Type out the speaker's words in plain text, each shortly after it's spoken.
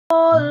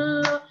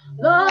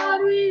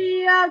Lord,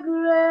 we are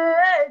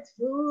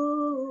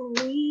grateful.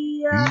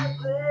 We are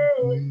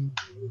grateful.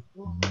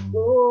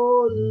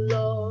 Oh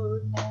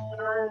Lord,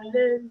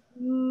 hallelujah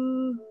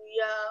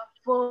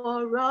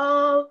for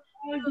all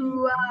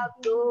you have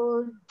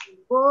done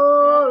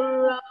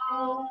for us.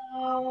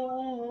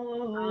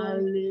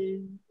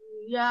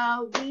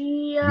 Hallelujah,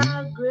 we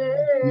are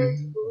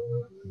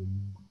grateful.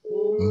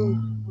 Oh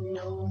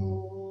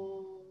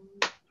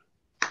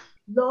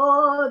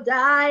Lord,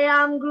 I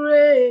am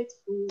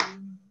grateful.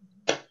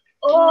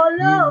 Oh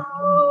Lord,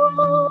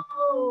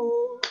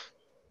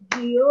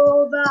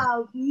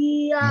 Jehovah,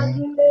 we are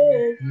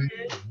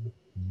grateful.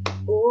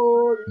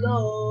 Oh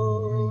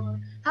Lord,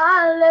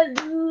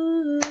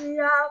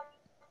 hallelujah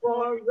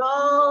for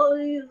all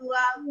you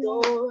have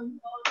done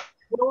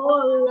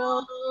for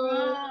us.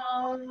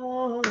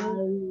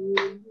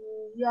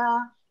 Hallelujah,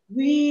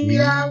 we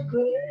are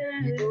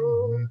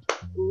grateful.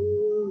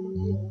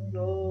 Oh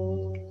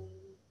Lord,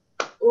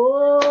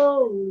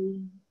 oh,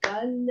 you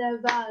can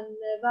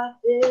never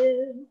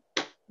fail.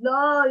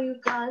 No, you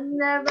can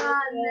never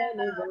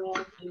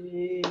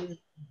fail.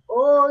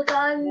 Oh,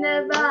 can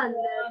never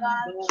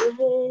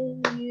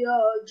change.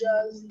 You're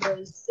just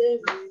the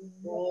same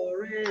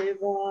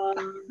forever.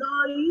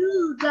 No,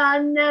 you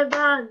can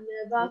never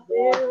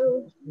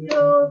fail.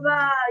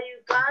 Jehovah, you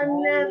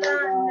can never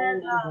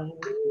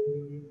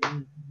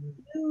fail.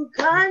 You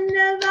can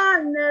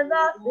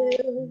never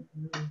fail.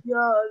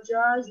 You're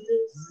just the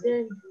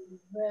same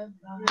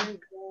forever.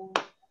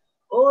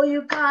 Oh,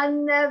 you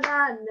can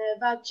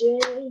never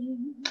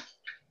change.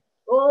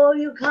 Oh,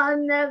 you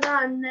can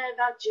never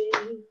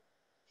change.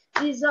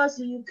 Jesus,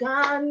 you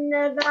can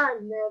never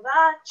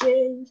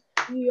change.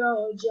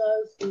 You're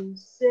just the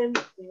same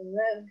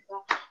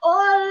forever.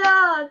 Oh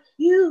Lord,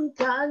 you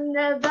can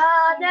never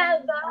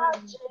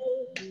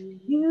change.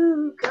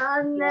 You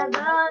can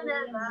never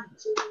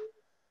change.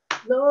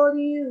 Lord,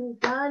 you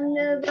can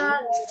never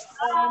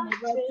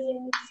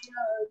change.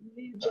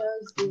 You're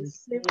just the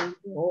same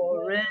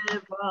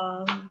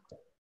forever.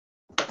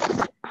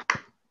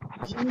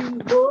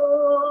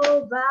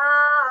 Jehovah,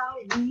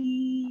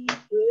 we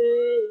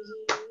praise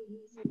you.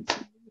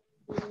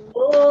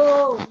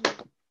 Oh,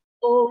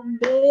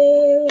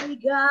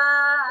 Omega,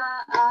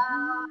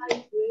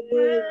 I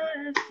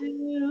praise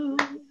you.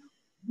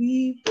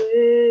 We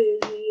praise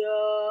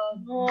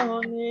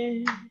your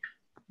name.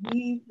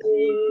 We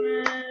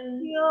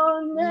praise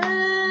your name.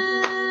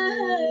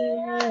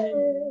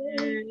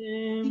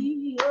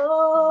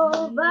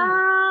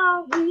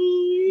 Jehovah,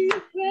 we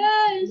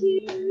praise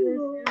you.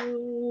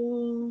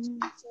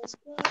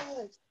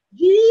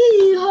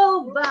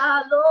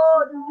 Jehovah,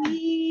 Lord, we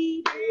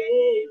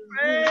praise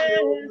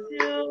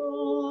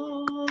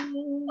you.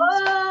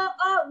 Oh,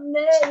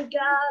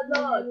 Omega,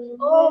 Lord,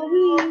 oh,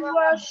 we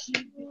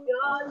worship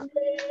your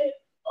name.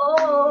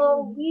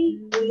 Oh, we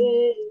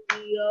praise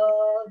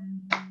your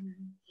name.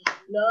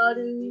 Lord,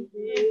 we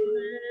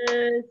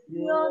praise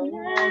your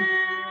name.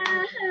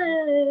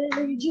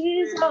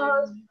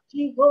 Jesus,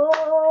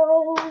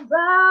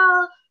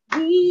 Jehovah,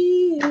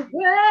 we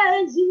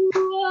praise you.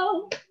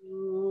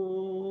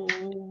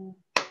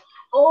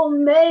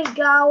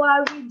 Omega,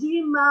 our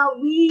Redeemer,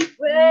 we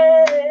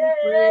praise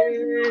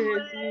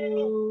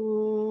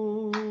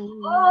you.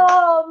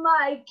 Oh,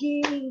 my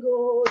King,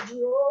 oh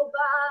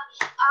Jehovah,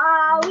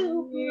 I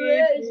will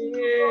praise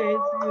you.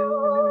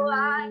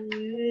 I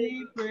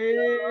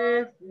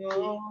praise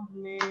your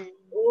name.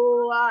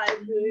 Oh, I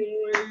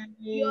praise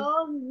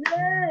your name.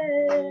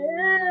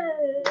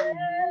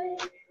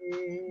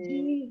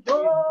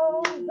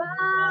 Jehovah,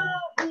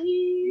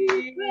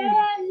 we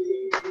praise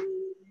you.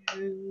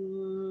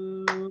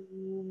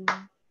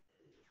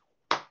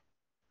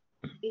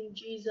 In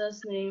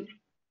Jesus' name,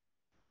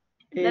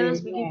 let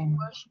us begin to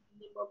worship the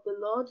name of the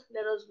Lord.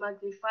 Let us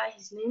magnify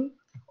his name.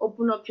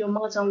 Open up your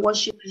mouth and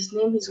worship his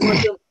name. He's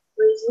worthy of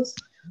praises.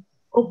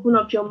 Open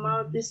up your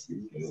mouth this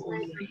night.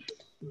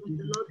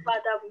 The Lord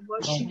Father, we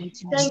worship you.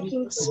 Thank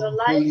you for your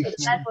life, for the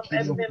life of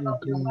every member of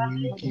your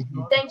family.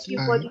 Thank you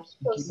for the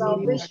gift of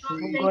salvation.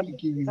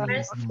 Thank you for the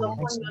mercy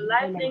upon your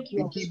life. Thank you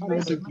for the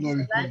mercy upon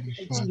your life.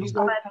 It's not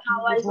by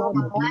power, it's not by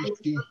might,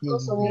 it's not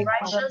because of the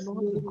righteous, it's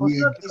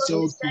not because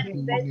we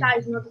stand better,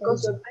 it's not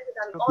because we're better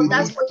than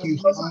others, but it's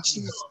because of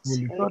Jesus.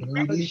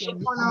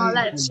 On our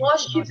lives,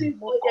 worship him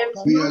for there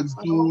is none to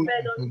be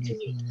compared unto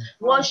him.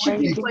 Worship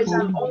him for he's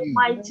an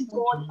almighty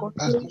God.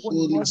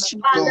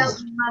 Father,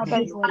 we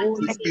magnify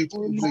his name.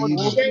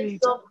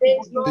 Ancient of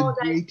days, Lord,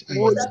 I give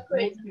you all the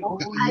praise. I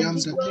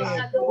give you all the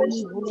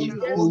adoration.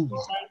 There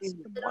is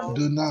no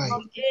Adonai,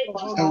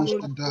 El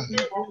Shaddai,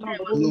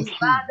 Elohim.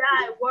 Father, I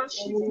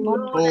worship you,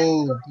 Lord.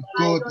 Oh, the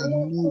God that no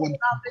one can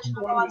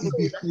compare. We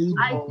behold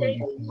I you, thank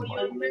Holy you for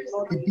your Father. mercy.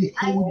 We behold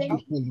I you, thank you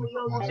for Holy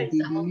your Father. grace. We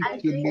I lift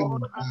thank your you name for on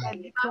the high.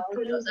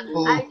 miraculous. Oh,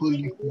 I thank Holy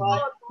you, Father.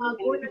 Lord, for our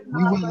going and You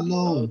our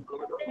alone thank you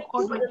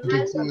for the are the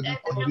lives of God that every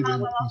can do member the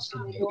of our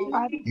impossible. family. You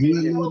Thank you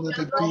for alone we are the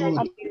are not heading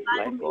God in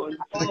life.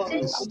 that can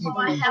Thank you see for our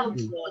things health,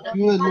 through. Lord.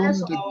 You Father, alone are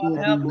so the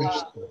God who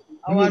restores.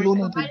 You our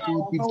alone are the Redeemer, God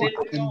our we Savior,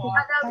 depend on.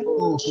 our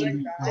Oh, Protector,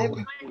 Holy Father.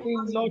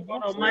 everything, Lord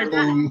God Almighty.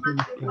 Oh, you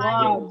Holy Wow,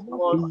 Father.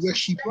 God, We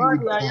worship you God,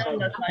 with I am gladness.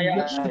 that I We am.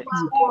 worship you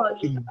with God.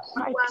 thanksgiving.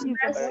 You are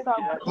merciful.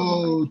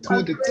 Oh, You are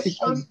through the thick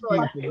gracious, and Lord.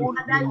 thin, Holy Father,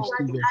 Father, we you are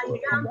still the I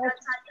worship am you. that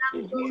I am,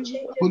 the Holy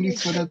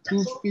unchangeable Father, King, the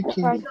through thick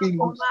and omnipotent thin,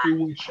 we God, still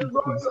the worship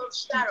you. Rose of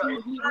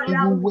Sharon. We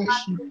Father, will we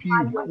worship magnify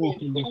you, your oh name.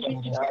 Holy We give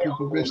Father, you for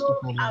the all rest of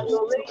glory, our lives.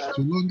 adoration.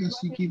 So long as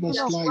you give us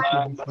Jesus life, Christ,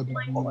 Holy Father,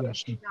 we will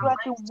worship in the you.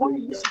 mighty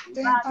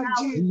name. Father,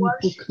 we We will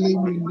worship you.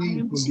 proclaim your We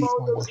name, give Holy you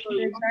all the Father, say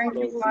glory. thank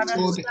We you, give Father.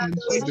 you all all the the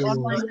ends of We the adoration,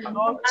 honor world. Lord. you,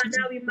 Lord.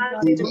 Father, we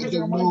We Praise let your magnify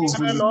them your holy know, name,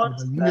 name, Holy Lord.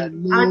 Father, you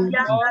Jesus. I alone Oh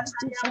am are God, that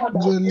God. I am, you the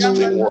You are the I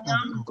am that alone unchangeable I are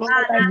King. am. God. God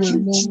Father, like You you you, deserve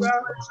alone Jesus.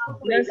 all are our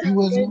God. praise. Blessed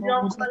You You Savior, alone deserve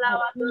are all God.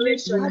 our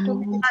You adoration.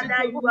 alone are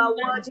Father, God. you are name.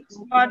 worthy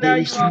to be Father, There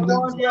you is praised. are none You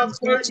worthy like are of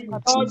you, praise. worthy Jehovah. to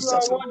be Lord, you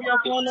are praised. You worthy of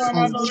are honor and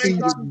worthy to be adoration.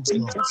 Unchangeable praised. You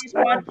God. are Indeed, you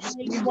are worthy the to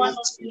be Holy One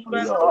of praised. Israel.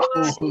 You are Oh,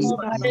 worthy, Holy Lord,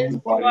 Lord. yes, Father,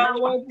 you You are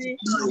are worthy. worthy,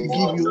 Lord. we give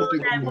Oh, you all Lord, the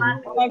I glory. like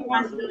magnify unto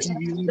your We you. give name.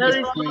 you all the There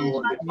is Lord, I none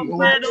praise. We give you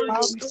all the compared magnify your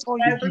unto honor. name.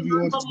 you. We There There is give is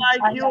you all none the none to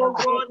like you, compare O to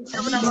adoration. you. God, in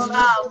heaven and We on give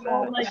earth. you Oh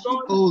all my the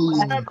God, Oh glory.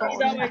 Lord, be We thou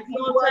give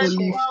you exalted, be Holy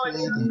worship thou for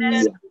your Father, exalted,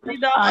 mercy, be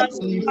thou for your Holy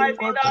magnified,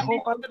 be thou grace, Father. for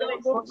lifted your up,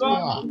 O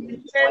God. Ah, We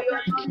faithfulness, say for your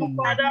thank thank you, you, loving Lord.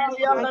 Father. kindness I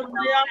am upon that our I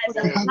am. lives.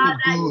 We have a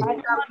Father, you God deserve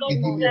Father, all and we the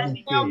you say never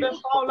we glory. have fail. the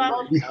You Father.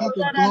 deserve We all have a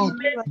the That has God glory.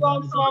 made and you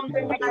God never something fail.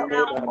 Father,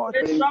 which cannot the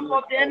we trap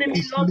of the enemy,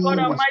 His Lord God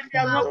name is Almighty,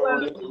 has not Father.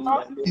 prevailed on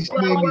us. His you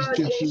are name Because is of worthy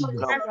your in Jehovah.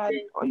 Jesus' mercy,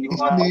 name. His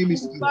because of name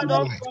is who God us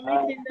Adonai. from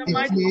it in the His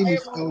mighty name name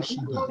is of El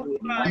Jesus Shaddai.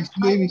 Christ. His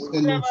name is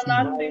Elohim.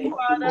 Everlasting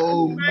Father,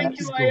 Oh, thank mighty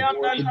you, I God, am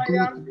that the I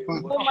God am. the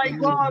Father Oh my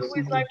can never God, who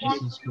is fail in like unto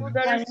Jesus' you? name.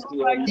 There is none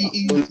like He unto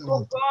is you, our oh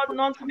God. God,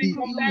 none to be He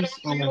compared is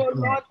unto you, our oh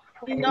God. Lord,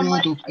 in The the God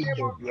mighty of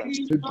name of Israel.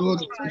 Jesus The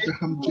God of Christ.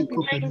 Abraham,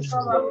 Jacob, Thank and you,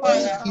 Israel. our Father.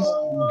 He is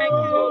our Thank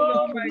God. you, oh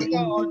my The God, you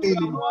are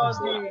unfailing God.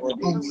 worthy.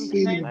 Thank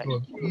Unfailing you,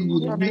 God. You will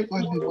Jesus. Thank never,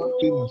 you, never Lord.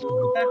 fail us,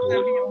 Holy Father.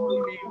 Blessed be your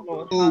holy name,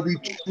 Lord. Oh, we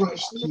Hallelujah.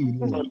 trust you,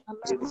 Lord.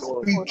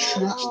 We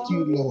trust you,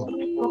 Lord.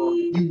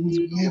 You will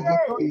never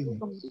fail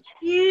us.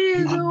 You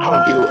He's the will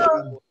never fail us.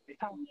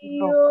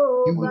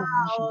 You will Jehovah never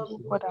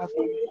of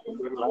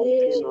fail us.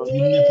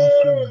 You never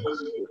fail us.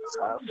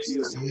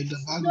 praise. You're the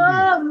Vande. The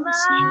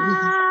You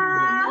never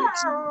fail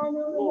us. man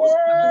who is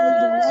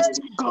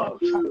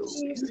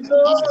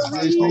There is none glory.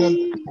 like your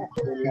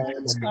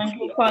faithfulness. Thank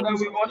you, Father.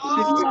 We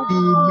worship you. You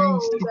remain All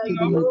the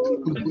seated on your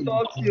throne, We Holy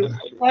exalt you. Father.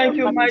 Thank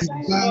you, We mighty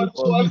bow God.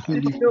 to We you, worship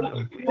Holy you.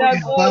 Father. We We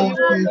adore bow you, our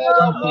O heads God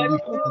to you, Holy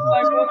Almighty. Who is Father.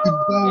 like unto We you,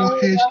 bow our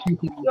heads Jehovah? to you,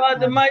 Holy You are the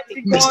Father.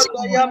 mighty We God. bow our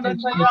I am that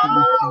heads I to you, am.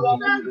 Holy There is all Father.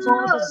 none the who is We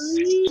like unto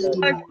glory you.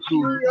 stand Like on your unto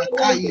throne. you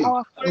alone. We Makaye,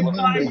 glorify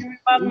Emmanuel. you. We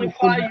Oh,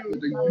 magnify Holy you.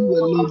 Father, you Oh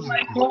alone are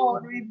my God.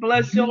 God, we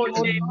bless your You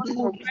holy name.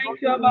 alone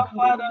Thank are you, God. Abba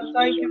Father.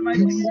 Thank you, mighty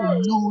You God.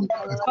 alone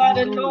are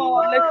Father, God.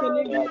 Lord, let your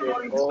name be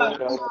glorified.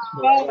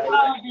 Bow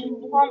down in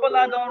humble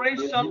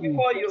adoration Oh,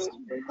 before you.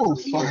 oh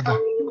Father,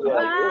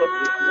 Jehovah of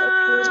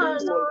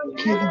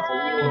King of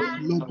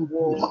praise. Lord of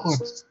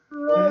Lords.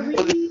 Glory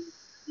to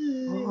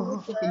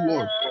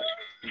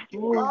Oh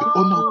Lord, the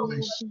honor of my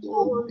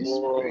soul, my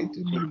spirit,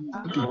 and my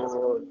body.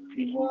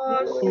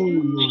 Oh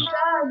Lord,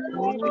 ah,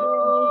 all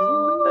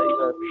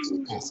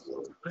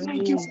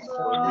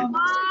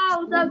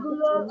the oh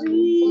glory.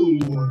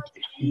 Lord,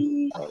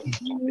 oh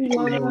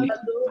Lord,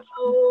 oh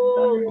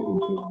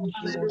Holy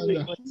Hallelujah.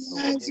 Father,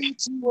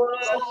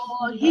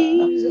 For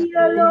he Holy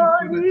alone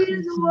Father, come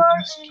is to the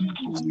rescue,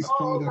 worthy Holy of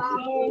Father. our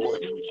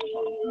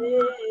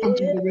Come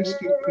to the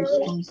rescue of your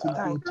praise. sons and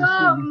daughters, No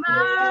Holy Father.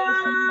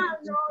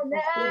 man on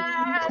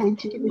earth Come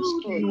to the could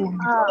rescue, do Holy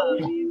Father.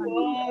 We you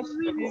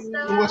worship you.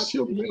 Show instead. us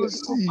your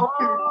mercy.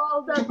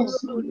 All the Show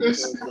us your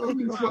mercy, glory.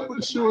 Holy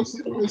Father. Show us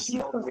your mercy. Show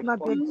You us the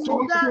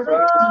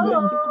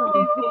your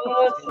mercy, We Lord.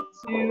 worship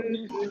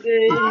you the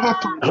today.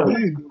 heart of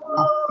men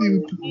have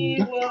failed to We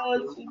conduct,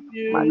 worship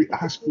but you we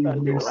ask for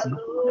your mercy.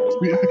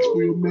 We ask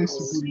for your mercy,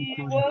 Alone. Holy We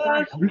Father.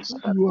 worship you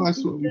Rescue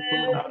us, Holy Father.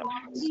 today.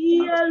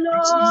 He Rescue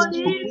alone us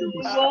from is all the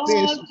We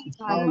snares of worship the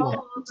worthy you fowler, of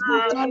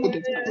our all the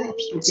today.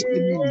 traps of the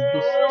enemy,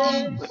 the Oh,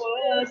 we schemes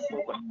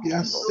worship he you.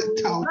 has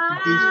set no out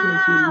against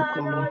us, Holy man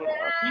Father. on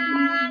We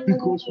earth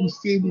Because we worship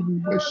say we will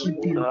you. worship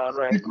glory you.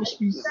 Because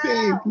we say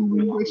himself. we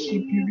will worship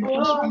you. We Because we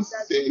All worship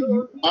the say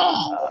you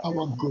are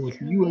our God.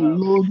 You glory.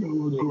 alone are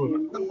our God.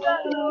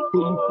 He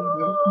Holy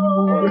Father, you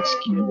will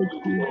rescue your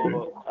children.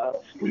 alone.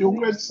 For your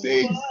word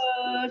says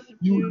worship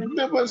you will you.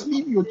 never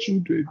leave your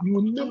children. You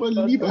will never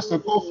leave us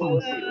as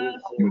orphans.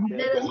 Worship You will Let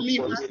never us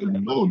leave begin us to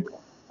alone.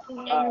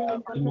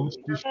 And as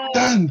we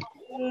stand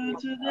you and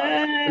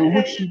today.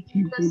 worship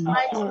you, Jesus' Holy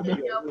mighty name Father,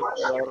 we have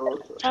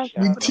worshipped.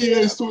 with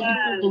tears, Holy Father,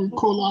 Amen. we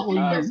call out on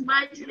Jesus' you.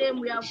 mighty name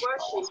we have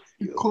worshipped.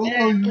 We call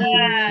out on you,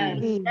 Holy Father.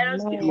 Amen. Let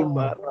us give up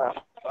Amen.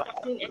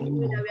 sin any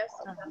way that Amen. we have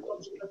sinned and come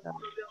to the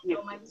glory of the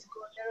Almighty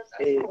God. Let us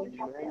ask for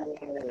forgiveness.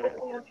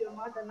 Open up your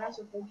mouth and ask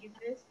for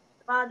forgiveness.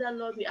 Father,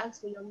 Lord, we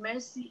ask for your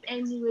mercy.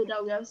 Any way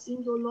that we have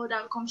sinned, oh Lord,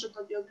 and come short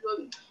of your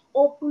glory.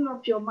 Open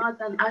up your mouth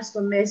and ask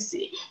for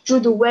mercy through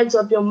the words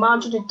of your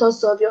mouth, through the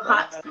thoughts of your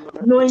heart,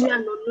 knowingly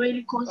and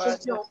unknowingly,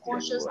 consciously or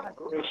unconsciously,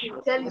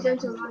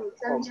 intelligent or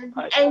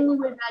unintelligently, any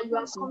way that you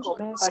have come to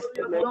the glory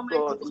of the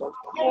Almighty God,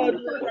 any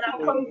way that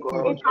have come to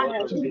Father,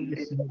 contact show you,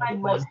 mercy, Lord, my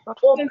God, Father.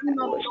 open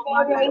up your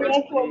mouth and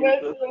ask for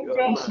mercy.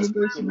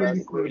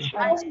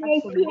 Show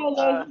mercy, Lord,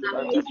 Father.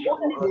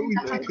 When we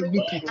take a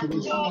look at our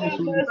lives,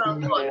 Lord,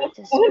 Father,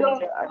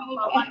 Lord,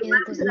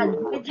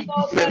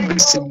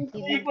 everything,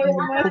 we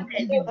have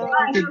completely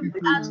wicked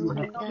before you,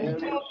 Lord,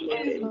 Father.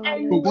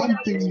 But one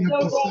thing we have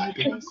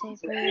decided,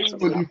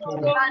 Holy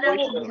Father,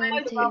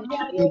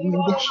 that we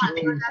worship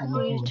you, Father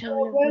God.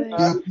 We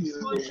have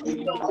decided,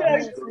 Father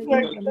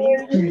God,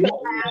 to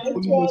walk in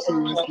holiness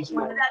and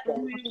righteousness,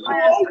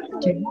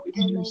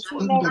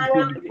 to not be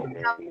your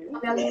standard,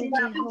 Holy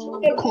Father,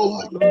 to call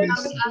out your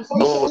mercy.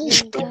 You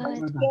see,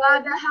 Father,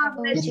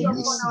 the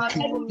mercy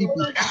can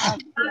even had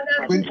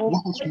when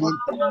whilst we are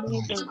in our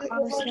lives.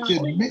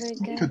 The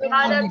mercy can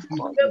only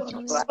be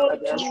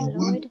if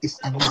one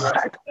is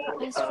alive.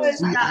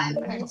 We are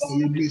alive by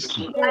your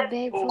mercy.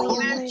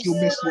 Pour out your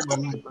mercy on our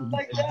life, Holy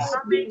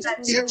Father.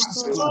 Hear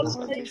us, Father.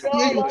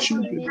 Hear your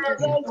children,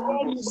 Father.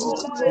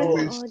 Pour out your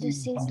mercy,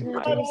 Holy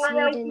Father.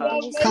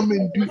 Come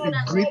and do a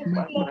great,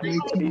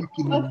 mighty work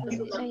in our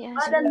lives.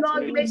 Do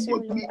what needs to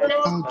be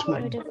found,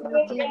 Holy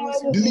Father.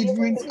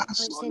 Delivering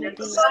us from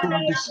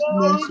the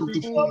snares of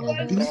the fowler.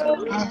 Deliver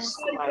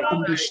us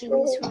from the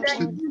traps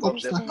and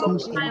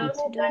obstacles and the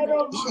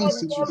lies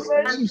and the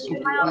schemes of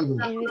the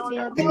devil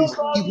and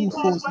his evil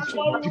forces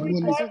and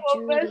demonic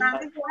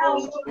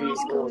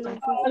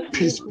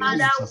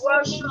principalities.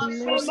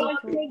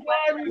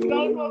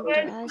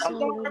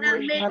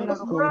 Father,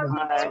 Holy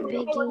Father, so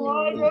Lord, we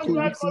desire,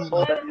 Holy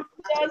Father.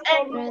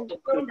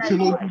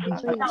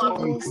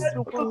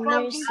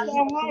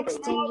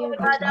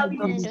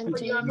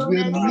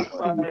 Holy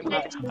Father,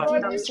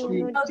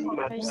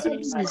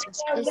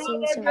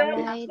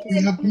 we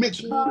are nothing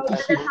without you.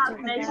 We have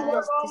made the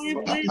decision.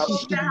 That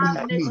decision we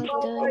have made.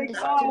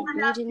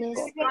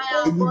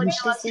 And we will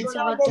stick to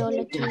that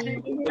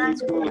decision.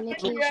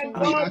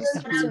 We ask you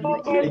for your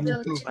mercy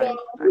and your help.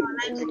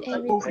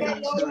 Oh, we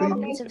ask for your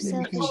mercy and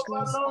your help.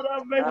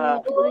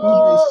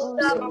 Lead us.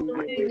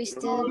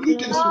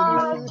 Lead us, Holy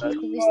Father.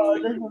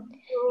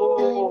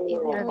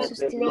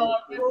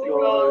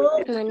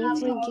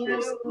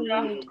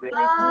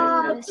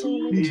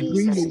 Please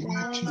bring your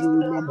word to your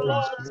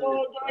remembrance, Father.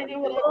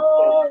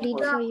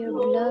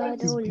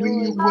 Please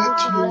bring your word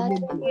to your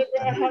remembrance,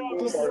 Father.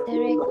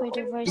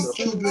 The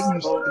children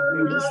you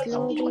said you would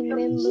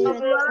not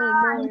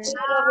count our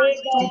sins.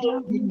 The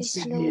children you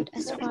said you would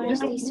count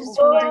our sins.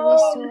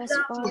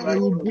 Father,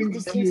 we'll bring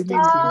it to your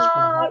remembrance,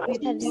 Father.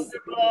 Please,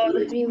 please,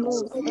 Father.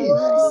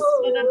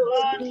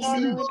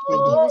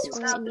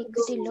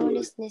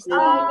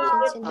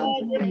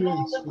 Hear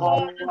us,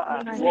 Father.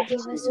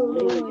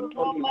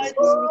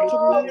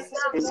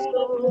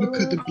 Look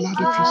at the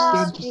blood of your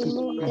Son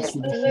Jesus Christ,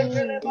 Holy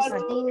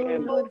Father,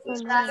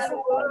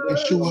 and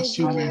show us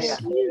your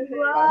mercy.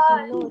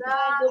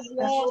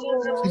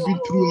 Even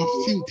through our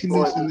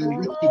filthiness and our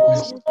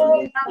wretchedness,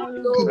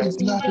 look at the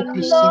blood of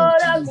your Son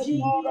Jesus,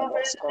 Holy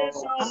Father.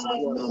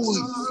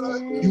 Holy,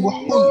 you are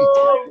holy,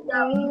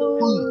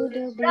 holy,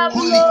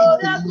 holy is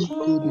the Lord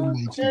God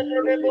Almighty.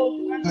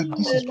 And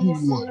this is who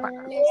you are.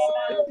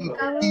 But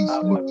please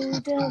look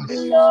at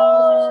us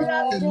with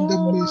tender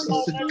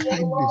mercies and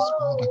kindness,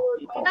 Father.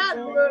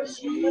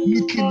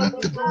 Looking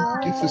at the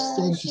blood of your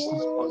Son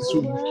Jesus Christ,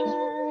 Holy Father.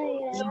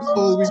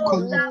 Oh, we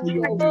call out for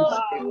your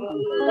mercy.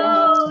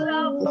 Mercy,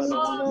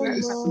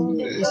 mercy,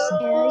 mercy,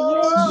 mercy on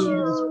us,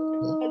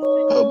 Father.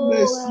 Have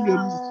mercy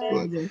on us,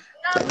 Father.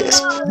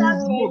 We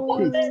will not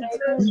quit.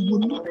 We will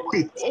not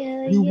quit.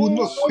 We will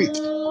not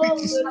quit.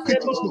 Quitting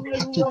is not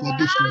part of our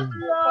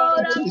dictionary.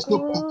 Quitting is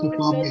not part of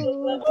our men.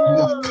 We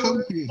have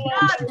come here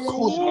because you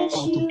called us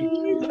out of the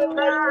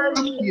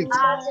come here,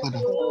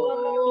 Father,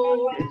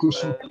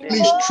 because you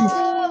place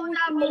truth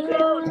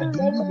and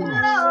deliver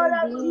us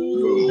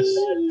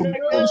from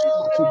all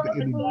sorts of the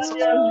enemy.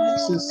 Deliver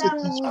us and set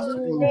us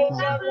free, Holy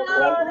Father.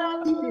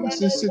 Deliver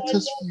us and set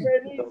us free.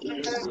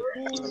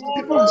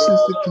 Deliver us and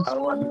set us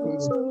free,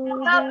 Father.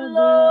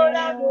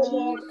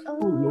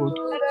 Oh Lord.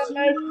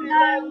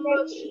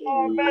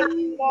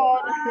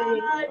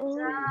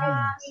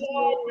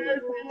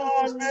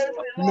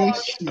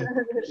 Mercy,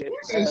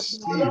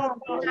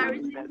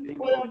 mercy,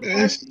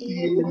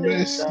 mercy, oh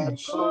mercy.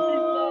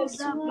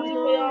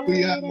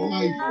 We are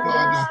alive,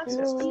 Father.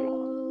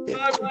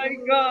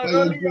 By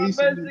your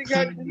grace and your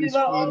kindness,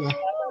 Father.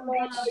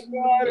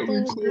 And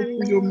we call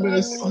for your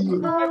mercy,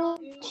 oh.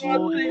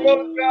 Oh,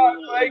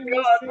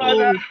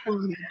 Father.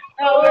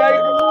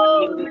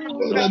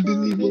 Father,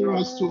 deliver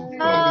us, oh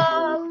Father.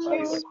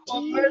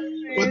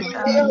 Father,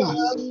 heal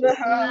us. Jesus.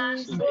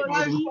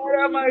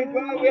 Father, my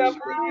God, we are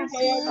pleading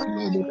for your Blood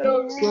mercy, of oh the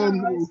God,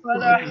 Lamb,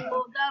 Father.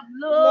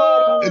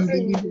 Lord, have blood,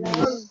 mercy blood, on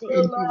us, oh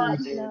Lord.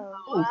 blood.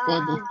 Oh,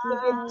 Father,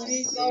 Forgive Oh, us,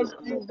 Jesus, oh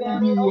Jesus, God.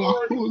 have you are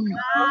mercy holy. on us,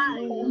 Oh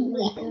oh You my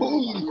are God,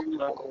 holy.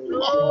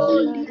 your Holy,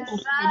 blood oh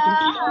is Father. Father,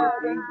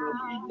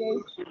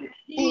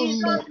 Jesus,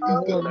 Holy is have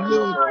the mercy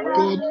Lord on us,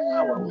 God Lord.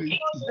 Almighty.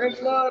 The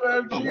blood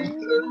of Our Jesus,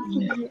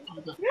 Heavenly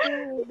Father.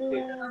 your the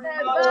blood.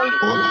 blood of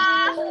All our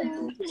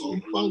Oh Oh,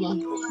 Father,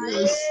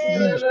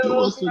 mercy. Show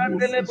us Jesus, your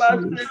mercy. Show us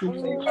your mercy.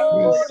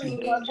 oh the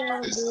blood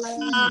of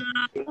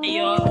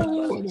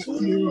Father,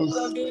 hear us.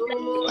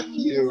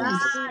 Hear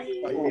us.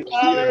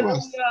 Hear Jesus.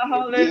 us.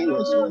 Hallelujah, Hear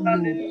us, O hallelujah, Lord.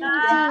 hallelujah.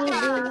 Your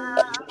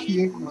blood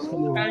Hear us,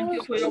 Lord. Thank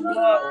you for your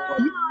blood.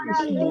 Hear us,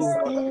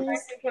 Lord. Thank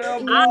Jesus, you for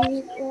your blood. you Thank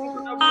you for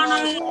your blood.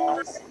 was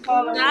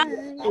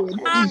Hallelujah. Lord,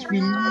 crucified please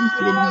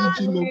release your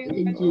legion of King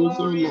of angels,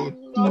 O glory, Lord, to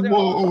Lord, the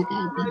war Holy on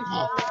our Creation,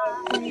 behalf.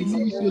 as a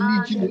Release your blood,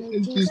 legion of Lord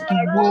angels to Jesus.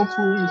 war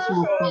for us, O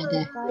Father.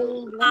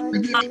 Purifying blood, We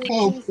oh need Lord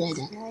help, Jesus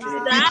Father. Christ. We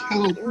need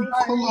help. We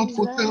call out Purifying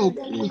for blood, help,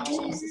 oh O Lord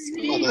Father. Jesus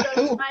Father, Christ.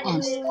 help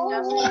us.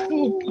 Father,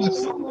 help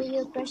us. For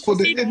your For precious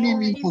the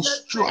enemy blood, has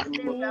struck. for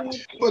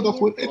Father, your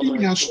for the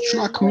enemy has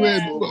struck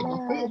red, precious Father.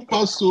 blood. Help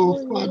us, oh Oh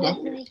Father.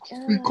 Lord, my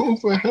We God, call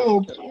for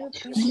help. for your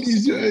precious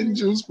Release your blood.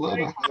 angels,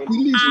 Father.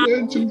 Release your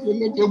angels and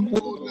let them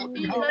war on our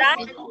behalf, Amen.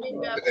 Father.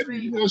 The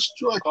enemy has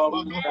struck,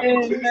 Father. The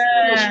enemy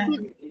has Amen. struck.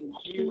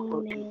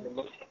 Amen.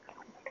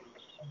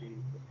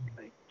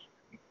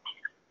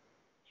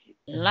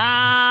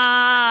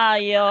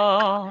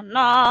 Lion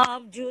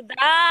of Judah,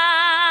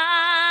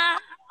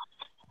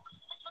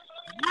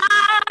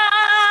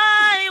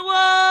 I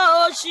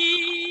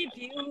worship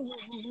you.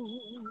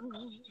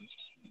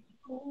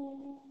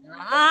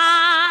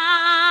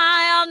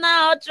 I am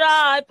now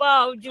tribe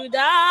of Judah.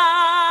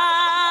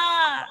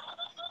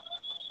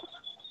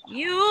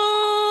 You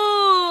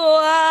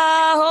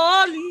are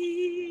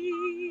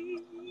holy,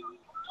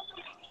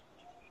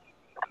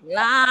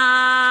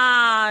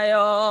 Lion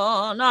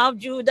of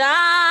Judah.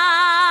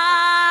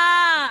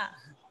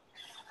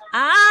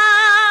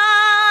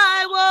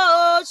 I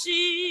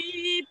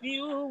worship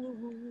you,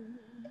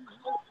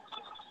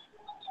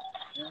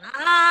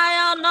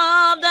 Lion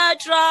of the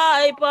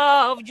tribe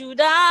of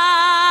Judah.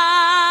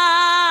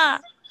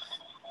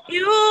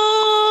 You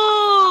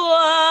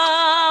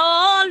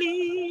are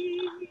holy,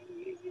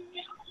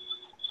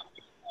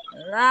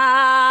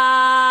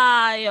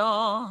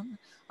 Lion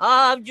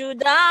of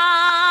Judah.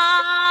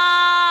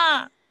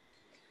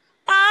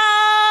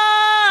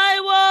 I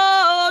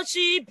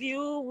worship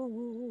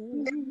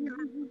you,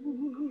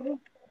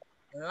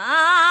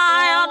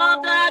 Lion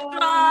of the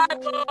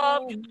tribe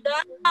of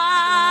Judah.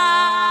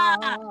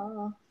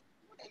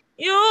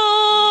 You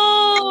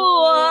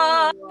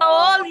are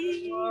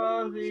holy.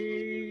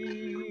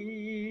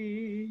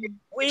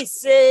 We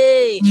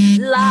say,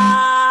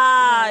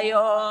 Lion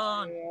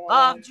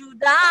of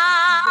Judah.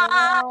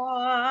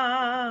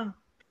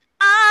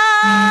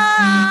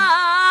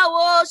 I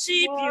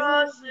worship you,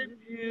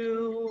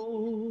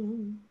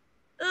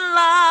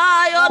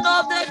 Lion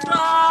of the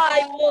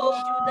tribe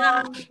of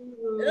Judah.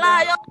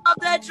 Lion of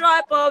the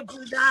tribe of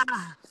Judah.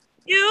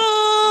 You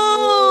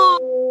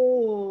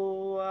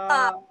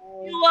are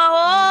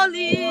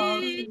holy,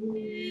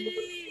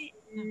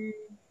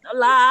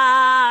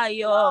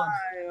 Lion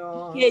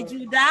of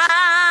Judah.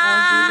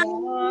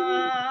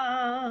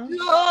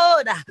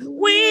 Lord,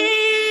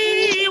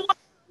 we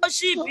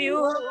worship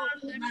you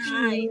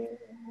tonight.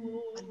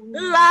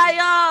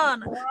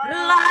 Lion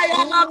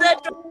of the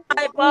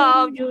tribe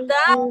of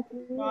Judah.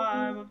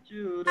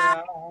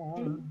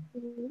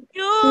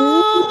 You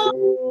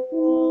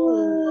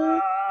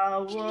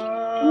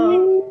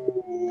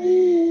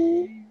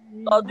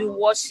Lord, we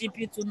worship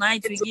you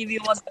tonight. We give you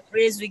all the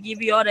praise. We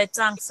give you all the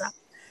thanks.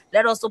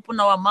 Let us open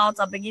our mouth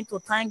and begin to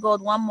thank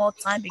God one more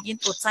time. Begin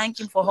to thank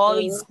Him for all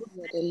His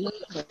goodness,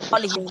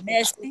 all His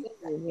mercy.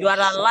 You are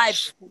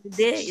alive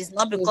today. It's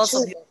not because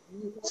of your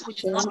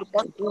it's not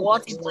because of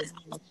what He does, it's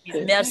because of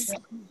His mercy.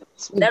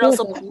 Let us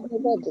open to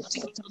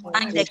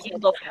thank the King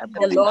of Kings,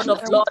 the Lord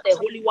of Lords, the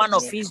Holy One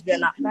of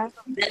Israel.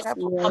 The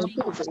supreme,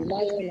 potent,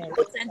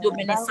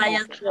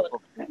 omniscient God,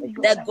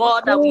 the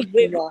God that we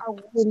wait for.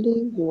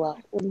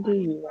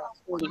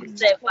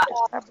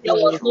 There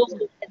was no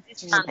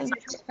existence.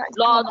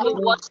 Lord, we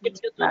worship you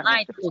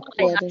tonight. Lord,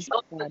 I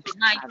exalt you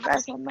tonight.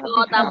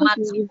 Lord, I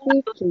magnify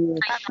you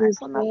tonight.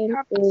 Of life.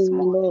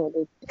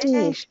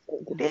 Thank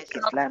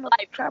you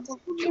for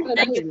keeping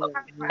the children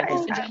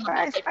alive.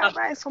 Thank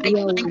you for keeping the pregnant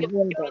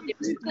women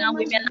alive.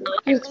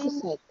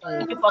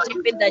 Thank you for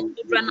keeping the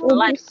children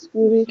alive.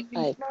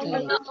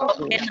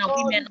 Of men and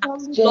women.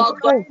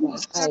 Lord God, your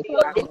name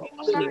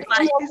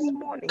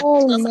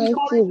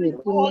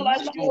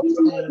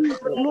be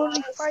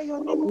glorified.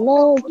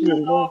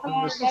 Jesus,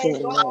 you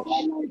so much.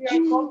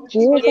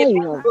 Jehovah,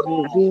 you have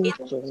revealed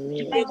to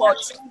me.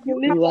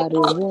 You are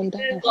a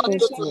wonderful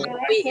God.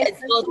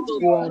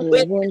 You are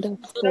a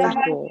wonderful God.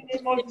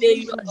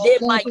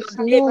 There is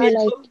none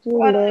like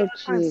you, Lord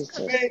Jesus.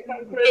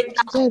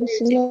 There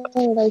is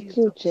none like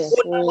you,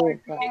 Jehovah,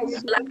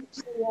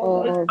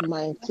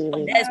 Almighty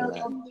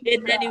Redeemer,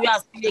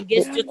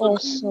 the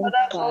awesome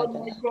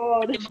Father,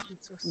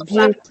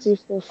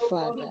 beautiful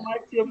Father.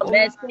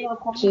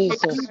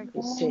 Jesus,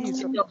 we say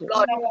thank you.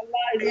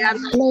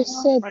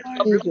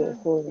 Blessed be your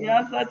holy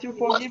name.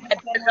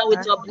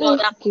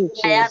 Thank you,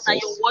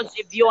 Jesus.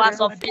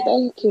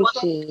 Thank you,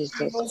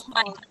 Jesus.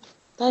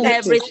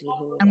 Thank you,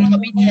 Jehovah.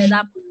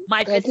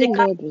 Daddy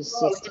Lord, we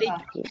say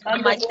thank you.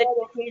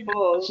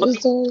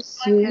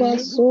 Jesus, you are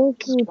so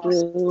good.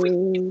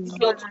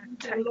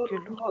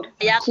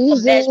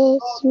 Jesus,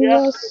 you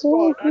are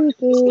so good.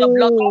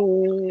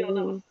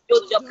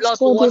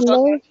 For the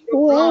love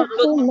you have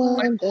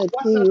commanded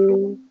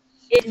you.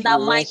 You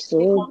are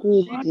so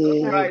good,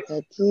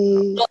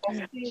 Daddy.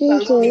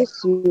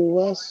 Jesus, you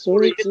are so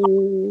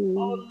good.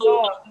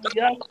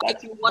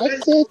 I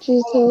say,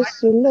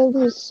 Jesus, you love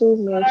me so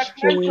much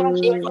too.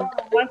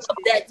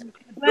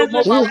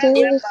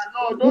 Jesus,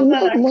 you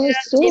love my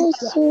soul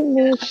so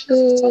much.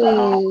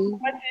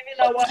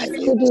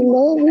 For the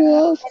love you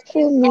have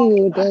for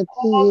me, oh Daddy,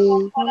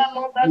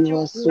 you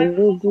are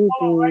so good.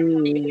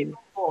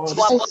 I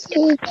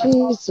say,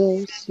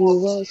 Jesus,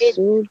 you are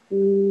so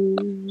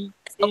good.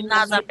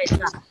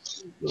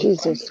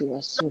 Jesus, you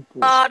are so good.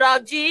 Blood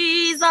of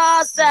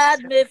Jesus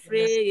set me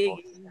free.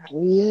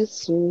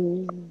 Yes,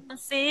 oh.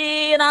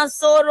 Sin and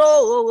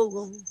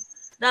sorrow.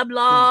 The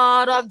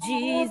blood of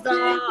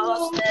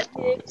Jesus set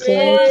me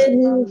Set free.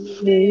 me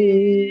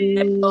free.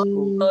 The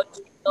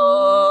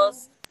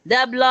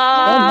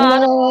The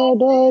blood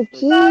blood of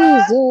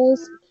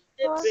Jesus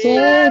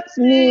set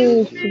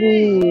me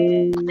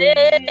free.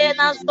 sin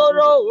and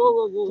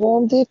sorrow.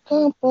 From the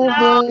camp of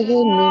the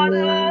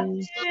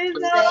enemy,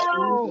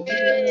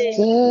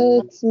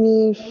 set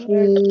me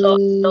free.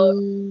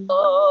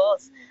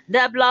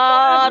 The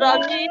blood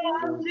of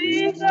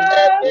Jesus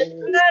set me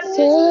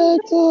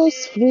Set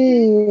us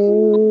free,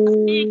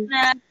 oh,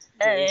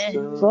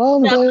 from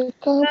the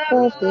camp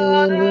of the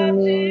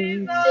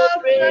enemy.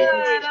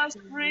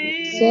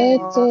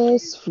 Set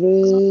us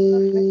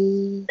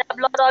free. The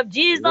blood of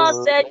Jesus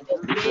set you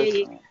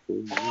free.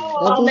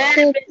 Daddy,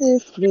 set me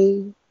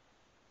free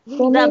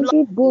from The blood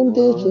every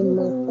bondage in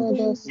my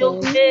father's you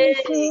house.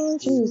 free.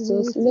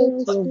 Jesus,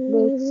 let your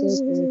blood set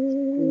me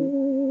free.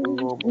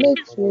 Let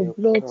your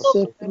blood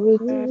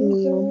separate me,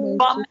 From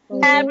Almighty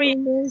Father. every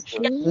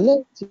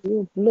Let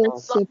your blood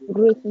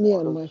separate me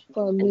and my Jesus.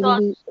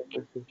 family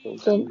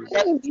from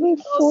every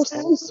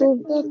forces of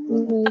The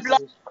darkness.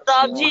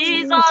 blood of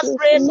Jesus Jesus,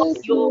 raise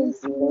let you. your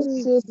blood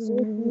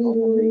separate me,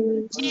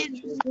 oh.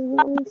 Jesus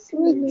Let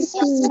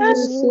your blood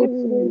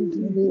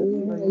separate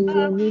me. I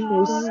am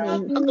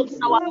innocent. open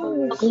our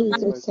tonight.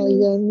 Jesus, I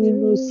am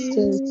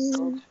innocent.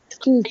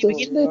 You Jesus,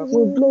 begin let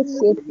your blood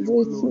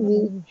separate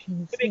me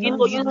to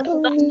use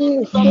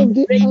the from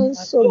the break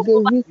hands of the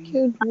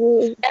wicked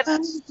one. every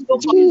yoke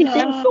of the devil,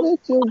 Jesus, yoke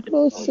let your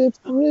blood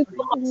separate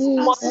me.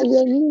 of I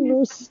am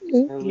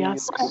innocent.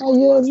 I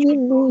am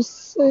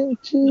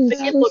innocent, begin to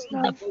Jesus. use the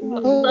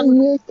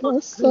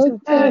Ayeka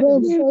satara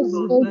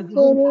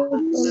basatara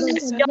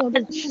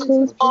balada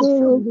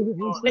sotoro.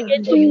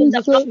 begin to use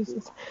the blood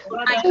Jesus,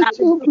 tonight. let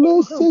your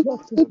blood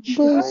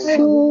separate my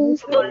soul.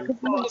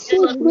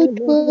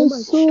 Separate my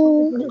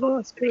soul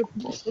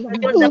Use the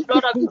from the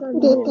blood of people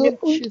that are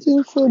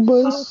hunting for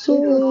my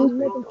soul.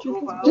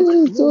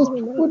 Jesus,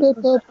 people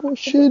that are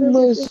pushing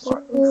my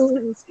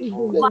soul.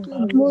 Let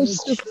your blood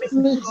separate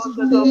me.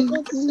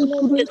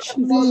 Separate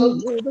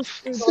me.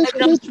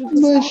 Separate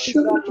my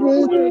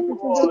children.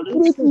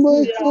 Separate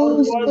my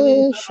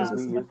husband.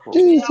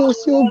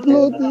 Jesus, your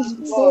blood is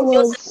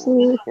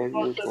powerful.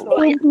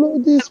 Your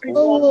blood is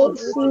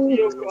powerful.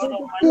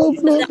 Your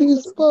blood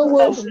is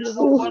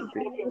powerful.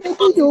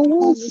 Daddy, your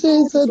word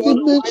says at the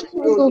mention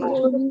of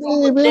your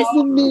name,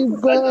 every knee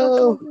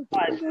bow.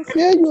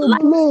 Where your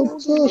blood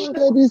touched,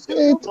 that is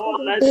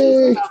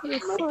earthquake.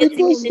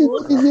 Because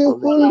it is a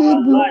holy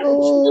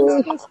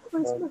blood.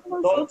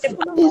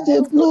 It's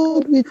a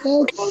blood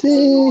without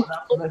sin,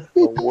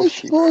 without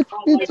spot,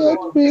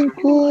 without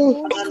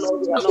wrinkle.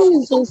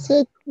 Jesus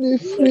set me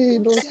free,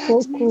 not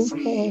for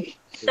compassion.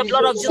 the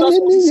blood of And Jesus.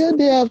 anywhere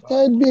they have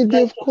tied me,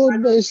 they've caught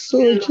my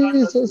soul.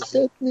 Jesus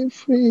set me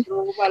free.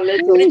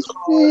 Loose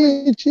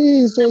me,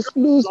 Jesus.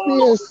 Loose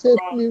me and set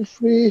me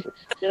free.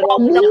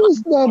 Come with the blood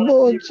Loose them,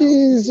 oh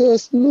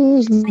Jesus.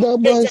 Loose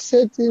them and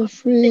set him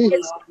free.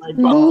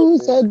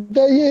 Loose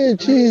Adaye,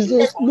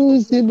 Jesus.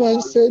 Lose him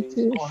and set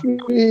him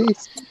free.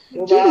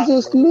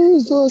 Jesus,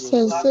 lose us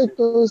and set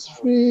us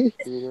free.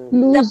 the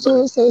Lose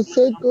us and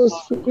set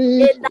us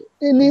free. in the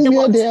name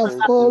Anywhere of they Jesus.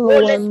 have called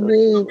Holy our Spirit,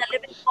 name. the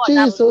living God,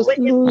 Jesus, break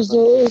it lose us.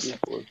 over.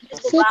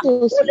 Set us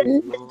Holy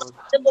free. Spirit,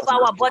 take over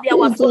our body,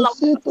 our soul, Jesus, our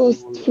set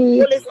us free.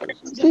 Holy Spirit,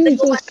 you take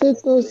over. Jesus,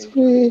 set us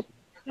free.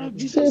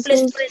 Set Holy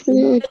us Spirit,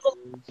 free. take over.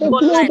 The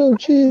blood of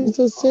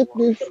Jesus set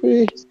me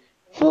free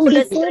from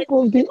the camp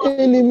of the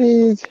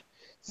enemies.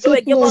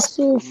 Set my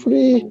soul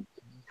free.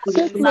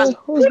 Set my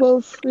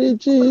husband free,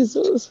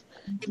 Jesus.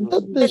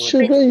 Set the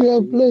children you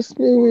have blessed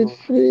me with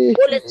free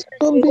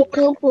from the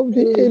camp of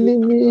the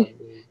enemy.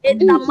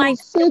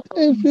 Jesus, set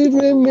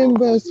every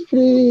members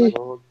free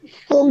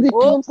from the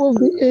camp of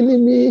the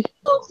enemy.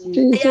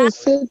 Jesus,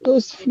 set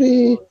us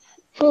free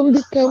from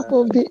the camp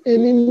of the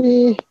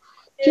enemy.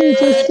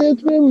 Jesus,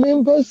 set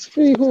members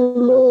free, oh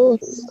Lord.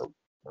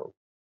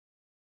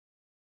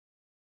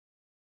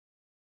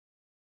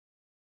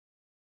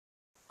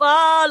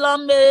 Follow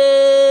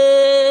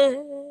me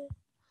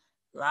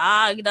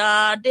like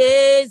the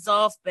days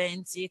of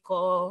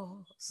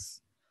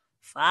Pentecost.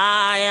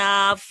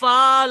 Fire,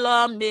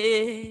 follow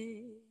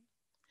me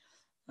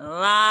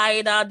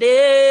like the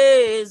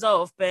days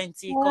of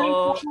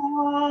Pentecost.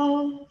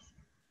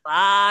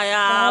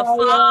 Fire,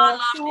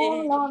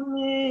 follow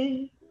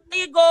me.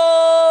 Holy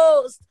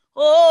Ghost,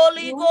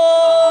 Holy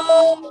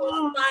Ghost,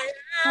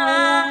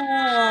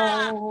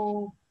 fire,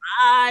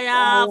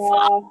 fire,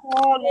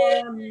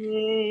 follow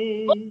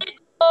me. Holy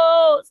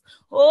Ghost,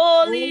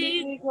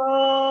 Holy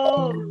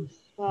Ghost,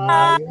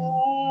 fire,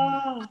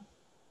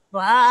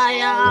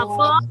 fire,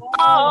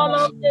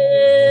 follow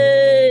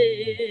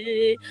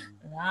me.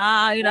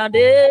 Like the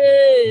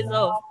days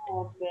of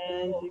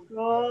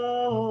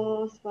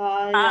Pentecost,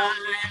 fire,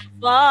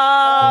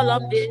 follow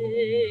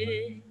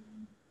me.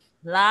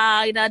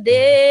 Like the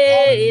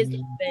days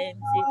of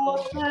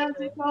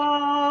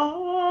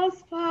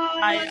Pentecost,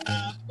 fire,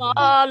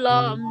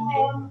 follow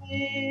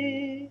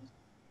me.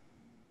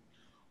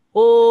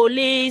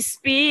 Holy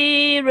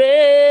Spirit,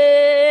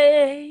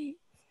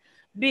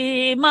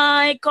 be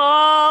my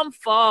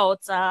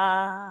comforter.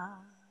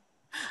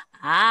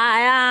 I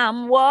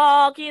am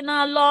walking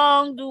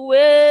along the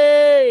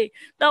way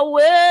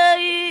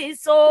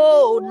is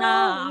so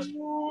narrow.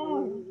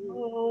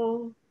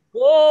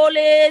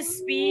 Holy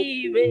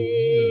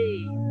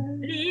Spirit,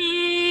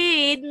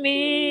 lead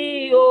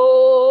me,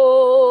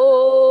 oh.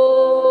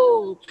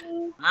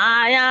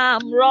 I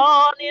am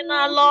running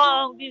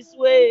along this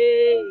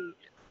way,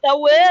 the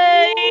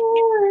way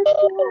is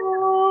so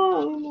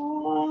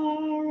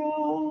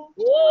narrow.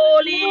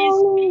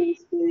 Holy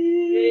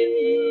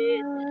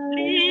Spirit,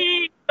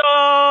 lead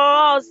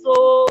us,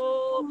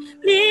 oh,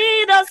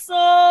 lead us,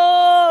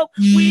 oh.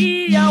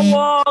 We are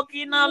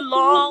walking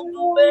along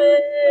the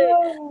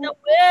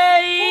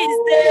way is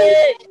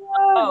there.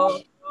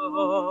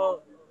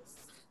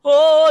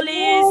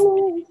 Holy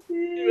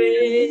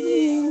Spirit,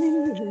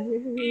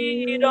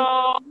 lead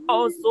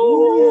us,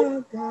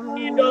 oh,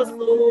 lead us,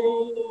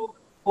 oh.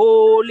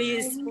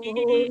 Holy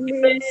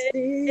Spirit,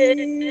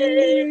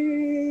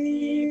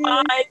 be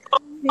my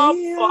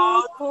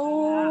comforter.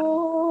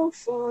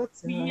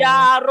 We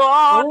are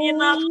running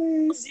along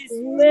this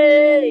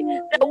way,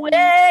 the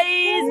way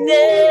is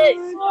there.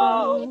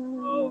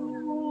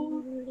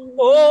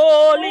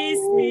 Holy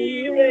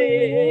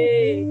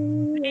Spirit,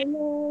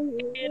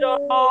 lead us.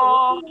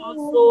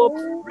 So,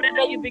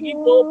 brother, you begin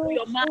to open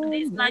your mouth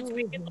this night. You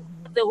begin to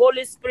ask the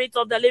Holy Spirit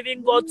of the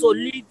living God to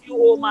lead you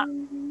home.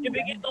 You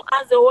begin to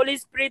ask the Holy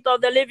Spirit of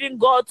the living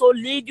God to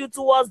lead you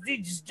towards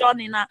this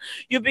journey now.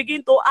 You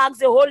begin to ask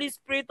the Holy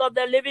Spirit of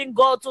the living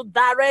God to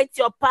direct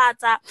your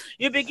path.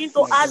 You begin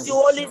to ask the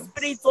Holy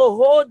Spirit to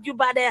hold you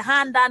by the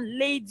hand and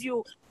lead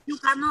you. You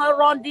cannot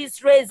run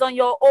this race on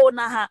your own.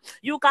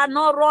 You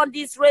cannot run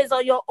this race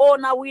on your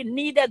own. We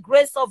need the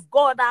grace of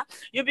God.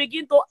 You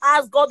begin to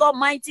ask God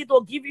Almighty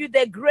to give you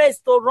the grace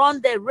to run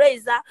the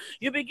race.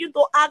 You begin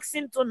to ask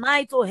Him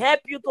tonight to help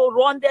you to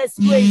run this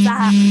race.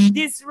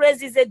 This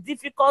race is a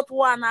difficult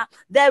one.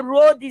 The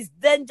road is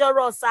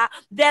dangerous.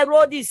 The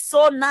road is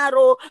so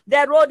narrow.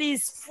 The road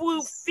is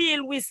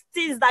filled with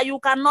things that you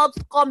cannot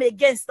come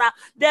against.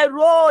 The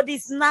road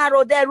is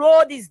narrow. The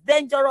road is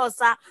dangerous.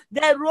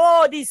 The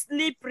road is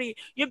slippery.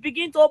 You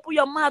begin to open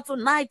your mouth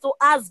tonight to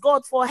ask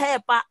God for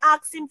help.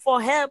 Ask Him for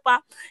help.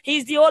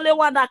 He's the only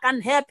one that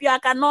can help you. I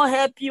cannot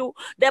help you.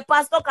 The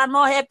pastor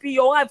cannot help you.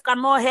 Your wife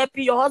cannot help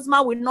you. Your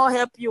husband will not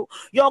help you.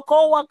 Your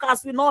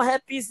co-workers will not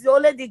help you. It's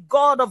only the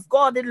God of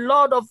God, the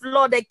Lord of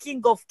Lord, the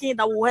King of Kings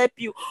that will help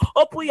you.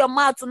 Open your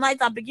mouth tonight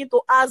and begin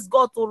to ask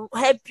God to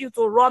help you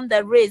to run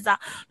the race.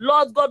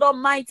 Lord God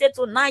Almighty,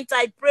 tonight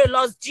I pray,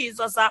 Lord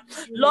Jesus.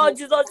 Lord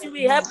Jesus, you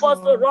will help us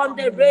to run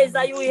the race.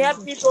 You will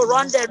help me to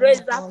run the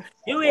race.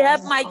 You will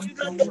help my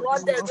children to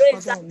run the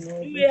race.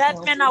 You will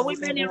help men and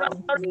women in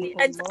authority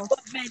and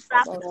government.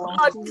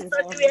 Lord Jesus,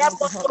 you will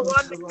help us to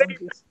run the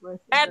race.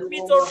 Help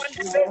me to run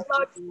the race,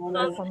 Lord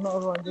Jesus.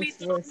 Help me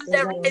to run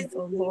the race.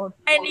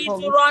 I need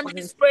to run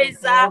this race.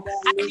 I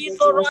need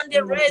to run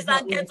the race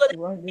and get to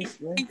the finish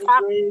point.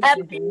 Help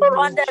me to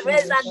run the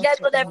race and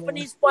get to the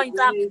finish point.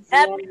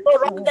 Help me to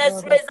run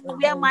this race and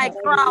wear my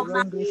crown.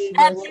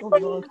 Help me to run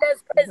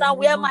this race and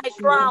wear my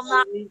crown.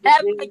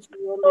 Help my children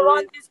to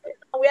run this race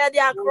wear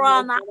their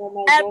crown.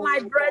 Help my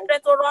brethren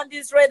to run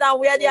this race and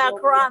wear their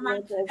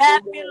crown.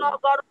 Help me,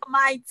 Lord God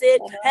Almighty.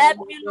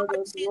 Help me,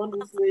 Lord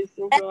Jesus.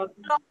 Help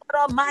me, Lord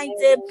God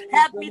Almighty.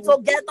 Help me to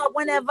get up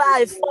whenever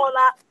I fall.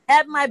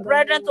 Help my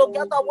brethren to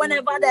get up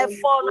whenever they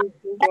fall.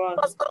 Help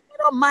us, Lord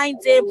God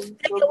Almighty.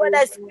 Take away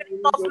the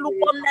spirit of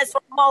lukewarmness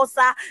from us.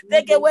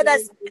 Take away the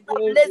spirit of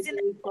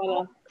laziness from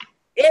us.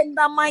 In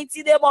the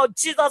mighty name of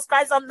Jesus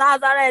Christ of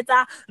Nazareth,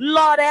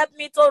 Lord, help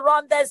me to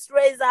run this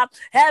race.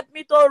 Help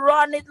me to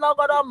run it, Lord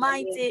God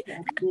Almighty.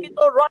 Help me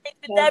to run it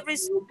with every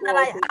spirit that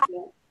I have.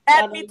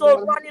 Help me to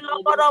run it,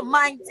 Lord God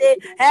Almighty.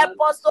 Help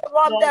us to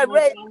run the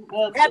race.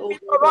 Help me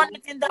to run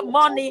it in the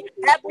morning.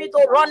 Help me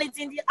to run it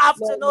in the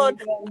afternoon.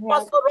 Help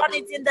us to run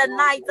it in the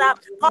night.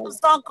 Come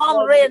sun,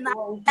 come rain.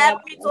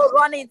 Help me to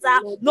run it.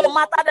 No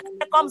matter the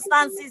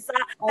circumstances.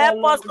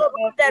 Help us to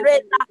run the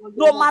race.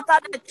 No matter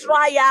the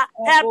trial.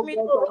 Help me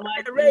to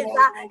run the race.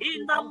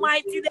 In the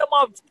mighty name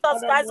of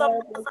Jesus Christ of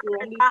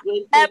Nazareth.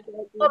 Help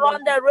me to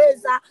run the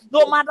race.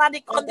 No matter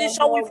the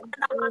condition we find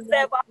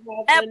ourselves.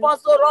 Help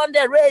us to run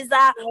the race.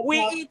 We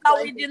eat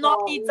and we do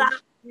not eat.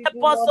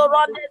 Help us to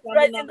run this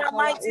race in the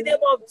mighty name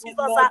of Jesus.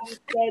 Help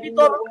me to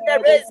run the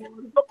race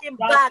without looking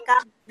back.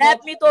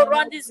 Help me to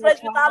run this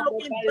race without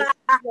looking back.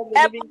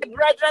 Help my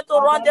brethren to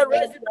run the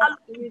race without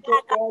looking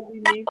back.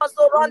 Help us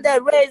to run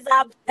the race.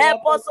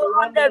 Help us to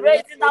run the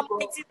race in the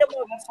mighty name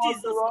of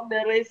Jesus. Run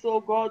the race, oh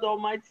God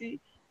Almighty.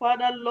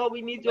 Father, Lord,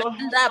 we need your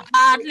help. The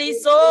battle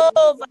is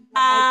over.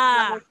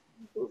 I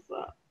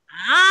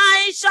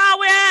shall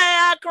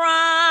wear a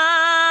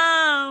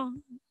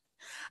crown.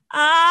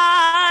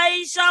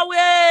 I shall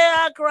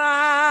wear a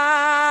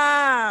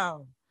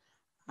crown.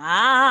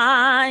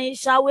 I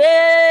shall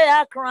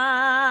wear a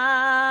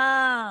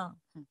crown.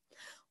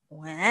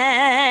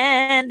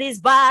 When this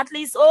battle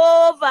is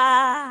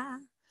over,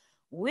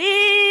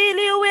 will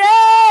you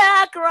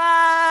wear a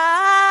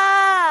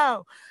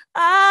crown?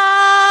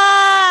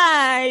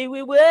 I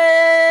will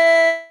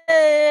wear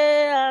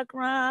a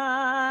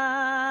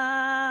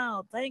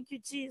crown. Thank you,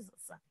 Jesus.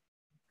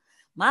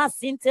 When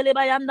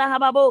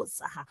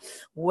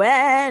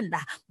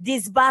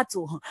this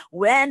battle,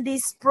 when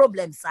these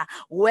problems,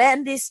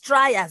 when these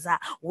trials,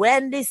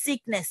 when this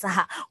sickness,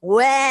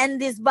 when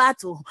this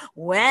battle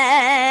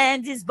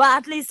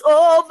is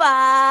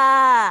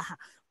over,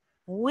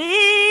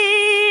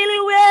 will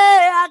you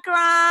wear a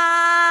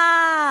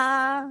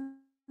crown?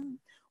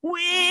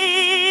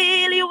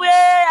 Will you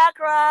wear a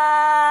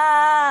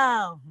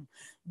crown?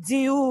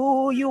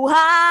 Do you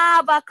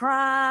have a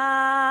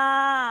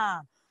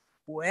crown?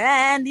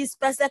 When this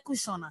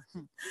persecution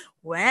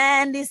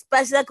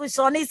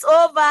is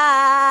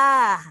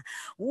over,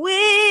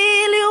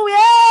 will you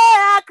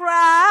wear a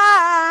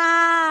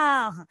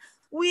crown?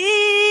 Will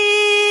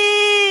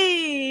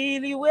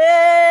you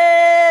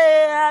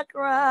wear a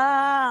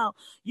crown?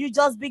 You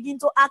just begin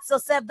to ask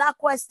yourself that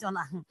question.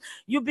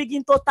 You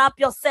begin to tap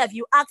yourself.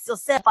 You ask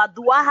yourself,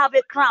 do I have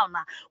a crown?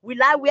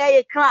 Will I wear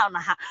a crown?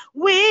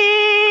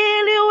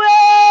 Will you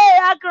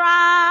wear a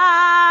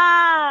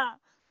crown?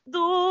 Do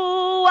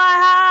I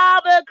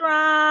have a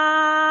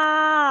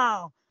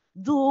crown?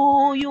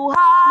 Do you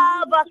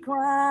have a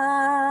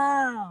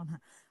crown?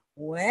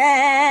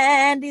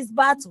 When this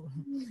battle,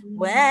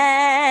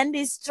 when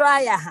this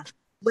trial,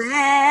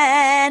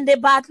 when the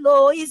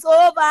battle is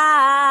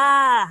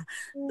over,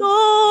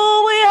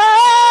 do we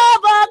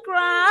have a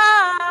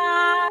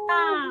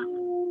crown?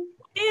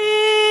 Will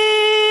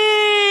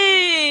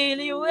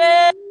you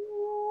wear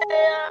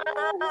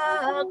a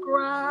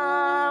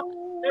crown?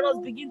 Let us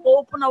begin to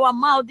open our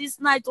mouth this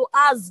night to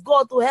ask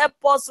God to help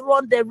us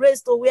run the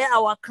race to wear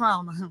our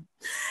crown.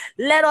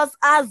 Let us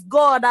ask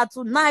God that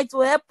tonight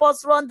to help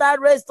us run that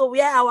race to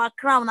wear our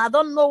crown. I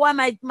don't know why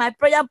my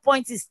prayer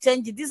point is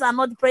changing. These are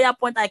not the prayer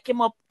point I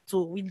came up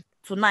to with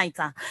tonight.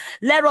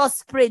 Let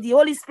us pray. The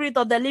Holy Spirit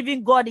of the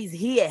living God is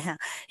here.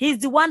 He's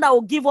the one that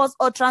will give us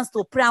utterance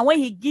to pray. And when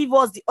he gives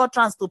us the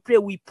utterance to pray,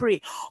 we pray.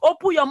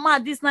 Open your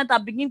mouth this night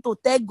and begin to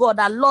tell God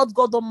that, Lord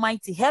God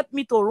Almighty, help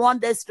me to run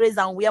this race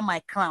and wear my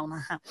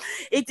crown.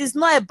 It is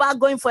not about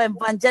going for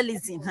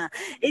evangelism.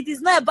 It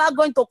is not about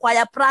going to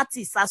choir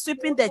practice,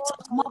 sweeping the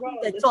church, mopping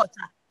the church.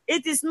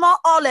 It is not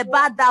all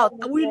about that.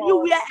 Will you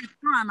wear a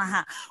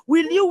crown?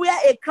 Will you wear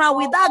a crown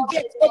with that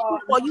gate open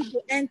for you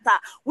to enter?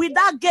 With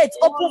that gate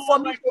open for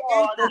me to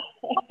enter?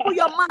 Open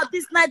your mouth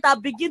this night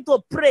and begin to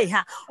pray.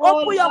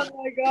 Open your mouth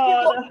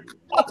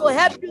to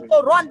help you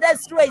to run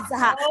this race.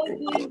 Open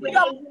your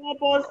mouth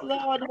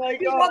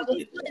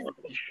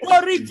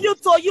to reveal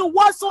to you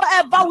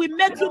whatsoever will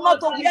make you not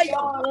to wear your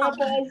crown.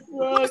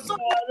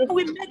 Whatsoever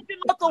will make you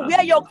not to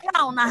wear your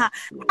crown.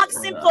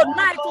 Ask him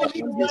tonight to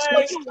reveal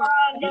to you.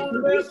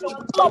 You should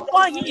call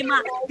upon him.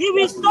 He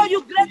will show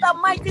you great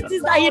and mighty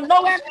things that he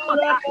knoweth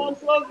not.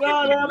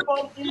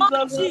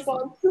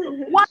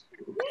 What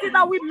is it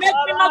that will make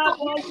me not to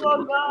wear my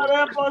crown?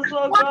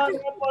 What is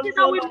it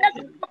that will make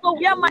me not to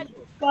wear my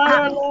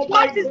crown?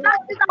 What is that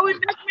thing that will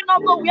make me not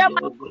to wear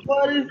my crown?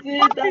 What is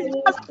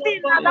that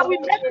sin that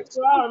will make me not to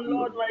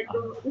wear my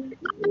crown?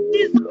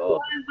 Jesus. Lord.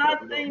 What is that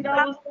thing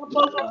that will stop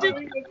us from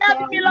wearing a Help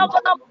crown? me, Lord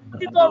God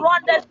Almighty, to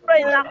run this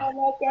race.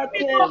 Help me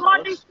to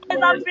run this race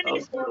and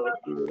finish. Help us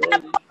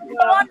to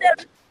run the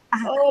race.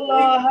 Oh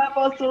Lord, help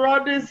us to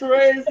run this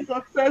race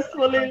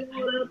successfully.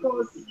 Lord, help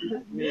us.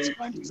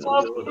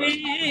 Lord,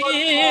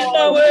 Clean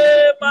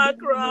away my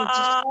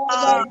cry. oh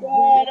my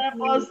God,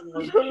 help us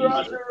to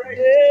run the race.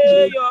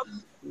 Hey, your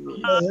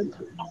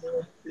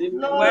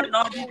Lord, when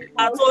all the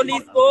help us. battle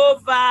is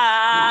over,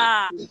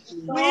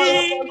 Lord,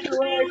 help we us to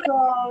wear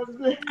crowns.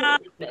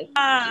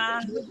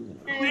 Jesus,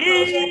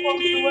 help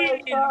us to wear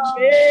will crowns.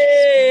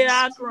 wear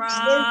a This is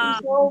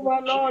crown. over,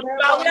 Lord, You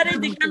help are us.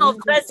 wearing the kind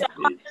of dress you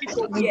are not fit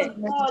to wear.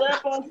 Lord,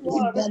 help us,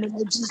 Lord. In the name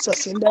of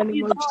Jesus, in the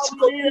name Fit of Lord, Jesus.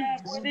 we to need do.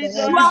 help. We need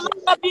your You help. are not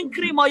rubbing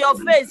cream on your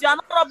face. You are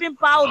not rubbing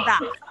powder.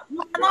 You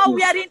are not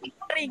wearing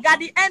ring. At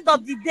the end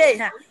of the day,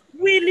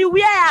 will you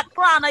wear a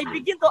crown? I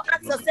begin to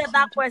ask yourself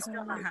that question.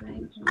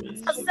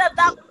 Ask yourself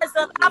that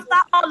question. After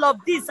all of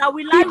this, I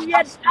will I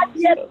wear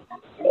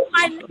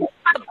my name?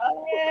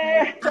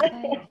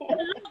 The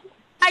Lord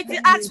Almighty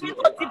asked me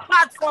to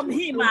depart from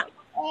Him. After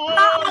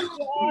all of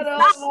God this,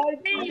 that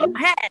in your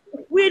Almighty. head,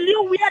 will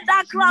you wear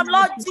that crown,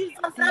 Lord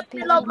Jesus? Help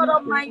me, Lord God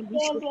Almighty.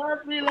 Lord,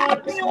 help me, Lord.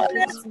 Help me,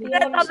 Holy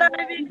Spirit Lord, of the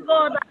living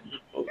God.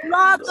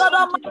 Lord God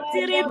Almighty,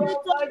 reveal God to me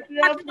Almighty,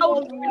 that help thing me, that will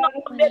oh make me not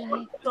God. to make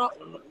me to.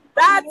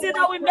 That thing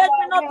that will make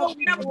me not to Help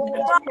me wear to my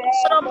wear that crown, God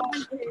crown, Lord.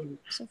 Almighty.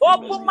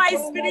 Open my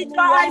Don't let spiritual me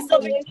eyes run to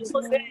the begin race in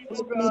to vain, see.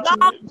 oh God.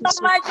 Lord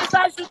Almighty,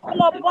 that should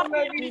call upon Don't me.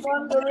 let me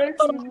run the race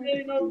in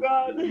vain, oh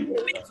God.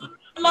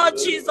 Lord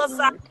Jesus,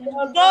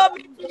 Just show help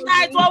me me,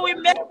 tonight what will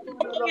make me oh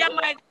not to wear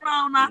Lord. my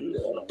crown.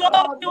 Show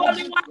Lord, me this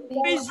only is one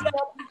what will vision.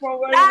 stop me from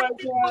wearing That my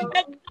thing will crown.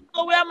 make me not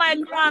to wear my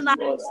crown.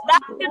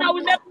 That thing that Stop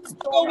will me make us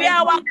not to from wear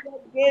our entering the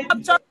gates,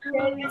 capture.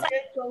 pearly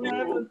gates of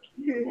heaven.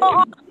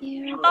 Oh,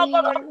 Lord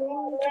God My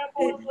God, help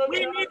Almighty, us, oh we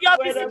God, need to your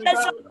wear the visitation.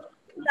 crown.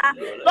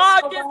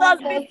 Lord Oh, Jesus,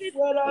 help us visit to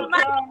wear that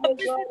tonight. crown, oh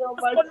Visit God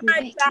us Almighty.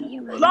 tonight.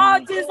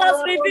 Lord Oh, Jesus, help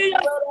us reveal to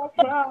wear yourself. that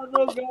crown,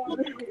 oh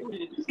God.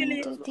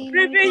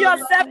 Reveal Oh,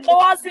 yourself to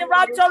us in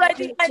rapture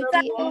ready and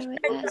time of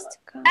night.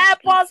 Help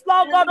us,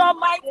 Lord God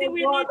Almighty. oh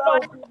We God, need that your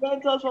will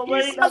prevent us from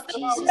wearing Jesus, that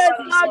crown. yes,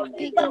 Father Lord God.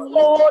 Jesus, to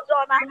hold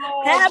on.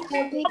 Lord, Help because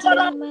us, the Lord God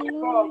grace Almighty, will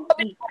come. to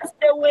be cast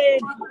away.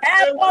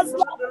 Help Grace us, to run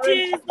Lord the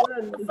race Jesus. to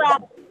end.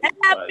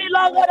 Help me,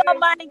 Lord God Grace,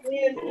 Almighty.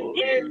 grace, In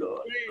grace,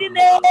 the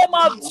grace. name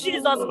of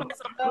Jesus In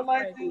Christ of the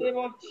Nazareth. mighty name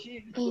of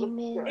Jesus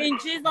In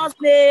Christ. Jesus'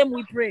 name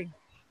we pray.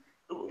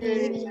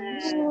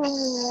 Amen.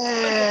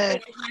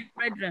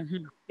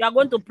 Brethren, you are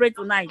going to pray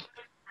tonight.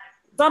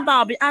 Sometimes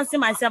I'll be answering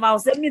myself. I'll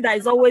say, me that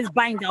is always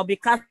bind, I'll be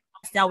casting.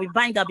 I'll be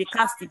bind, I'll be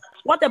casting.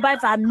 What about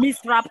if I miss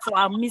rapture,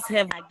 I'll miss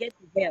heaven, I get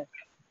to hell?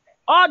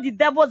 All the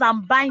devils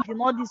I'm binding,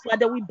 all this,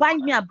 they will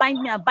bind me and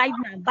bind me and bind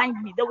me and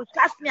bind me. They will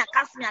cast me and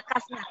cast me and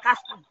cast me and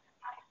cast me.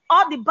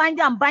 All the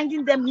binding, I'm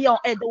binding them here on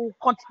earth.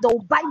 They will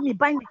bind me,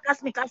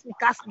 cast me, cast me,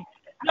 cast me.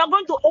 You are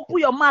going to open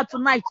your mouth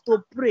tonight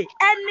to pray.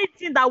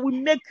 Anything that will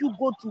make you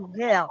go to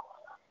hell.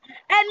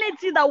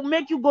 Anything that will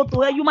make you go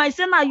to hell. You might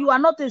say now you are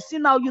not a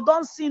sinner, you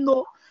don't sin,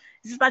 no.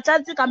 Sister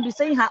Charity can be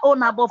saying her own,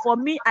 but for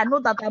me, I know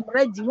that I'm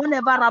ready.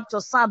 Whenever rapture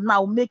sound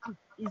now, make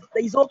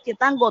it's okay.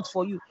 Thank God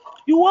for you.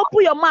 You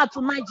open your mouth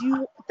tonight.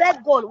 You tell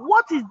God,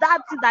 what is that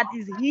thing that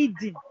is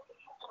hidden?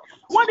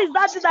 What is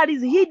that thing that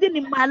is hidden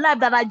in my life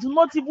that I do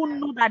not even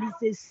know that is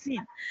a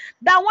sin?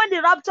 That when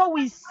the rapture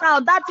will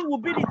sound, that thing will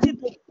be the thing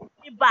to put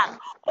me back.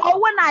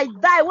 Or when I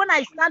die, when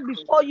I stand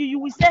before you, you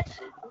will say,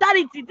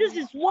 Daddy, this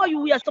is what you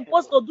were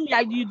supposed to do.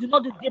 You do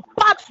not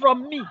depart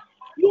from me.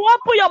 You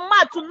open your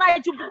mouth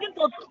tonight, you begin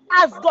to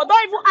ask God.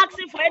 Don't even ask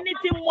him for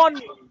anything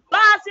money.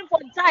 Don't ask him for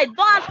tithe.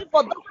 Don't ask him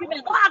for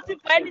documents. Don't ask him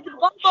for anything.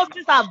 Because those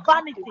things are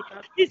vanity.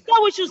 He said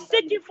we should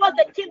seek him for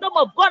the kingdom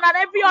of God, and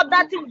every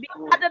other thing will be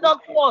added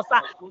unto us.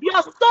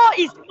 Your soul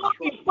is more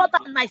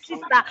important, my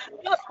sister.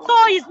 Your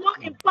soul is more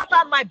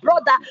important, my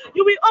brother.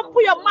 You will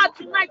open your mouth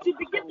tonight. You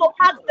begin to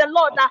ask the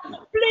Lord,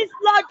 please,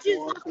 Lord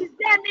Jesus, is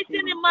there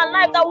anything in my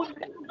life that will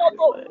make me not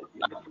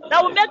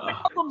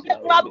to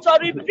make rapture?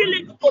 Reveal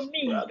it to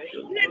me.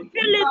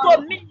 Reveal it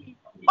to me.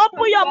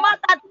 Open your mouth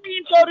and ask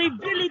him to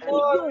reveal it to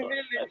Oh, you.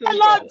 reveal it, Hey, oh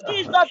Lord God.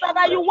 Jesus, and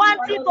that you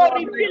want him Father, to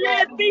Lord, my reveal God,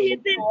 every reveal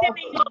it hidden to thing us.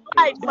 in your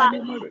life. In the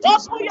name of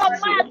Open Jesus. your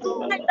mouth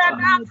tonight and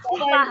ask him.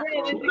 Father, is there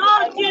anything in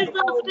Lord my life Jesus,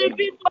 that will make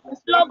reveal me to miss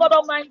me, Lord God rapture?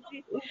 Almighty.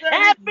 Is there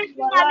anything in Everything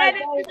my and life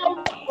that anything will that make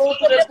will me make go me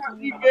to to the make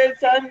pearly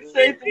gates and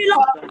say to reveal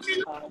Father? unto me,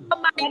 Lord God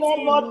Father,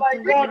 Almighty. Lord, my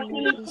God,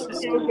 Reveal reveal it to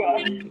me, oh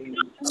God.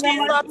 In the Jesus.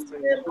 mighty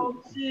name of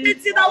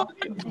Anything that Jesus. will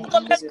make me to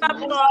make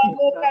rapture.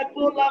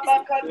 Makatola,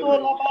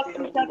 makatola,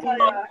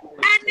 masikataya.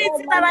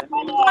 Lord, Anything my that I Father, have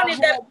done in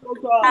the help, oh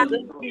God.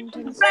 in the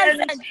Is there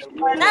present. anything in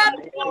my Help life,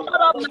 me, Lord Lord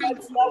God Almighty,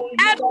 Almighty. that will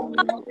Help hinder me,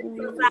 me Lord from making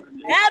Jesus. it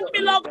to Help rapture? me,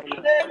 Lord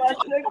Today, my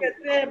Almighty. shake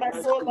it, my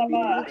soul,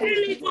 my.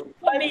 Reveal it to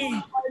My me.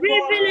 God, my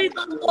Reveal it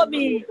unto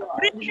me.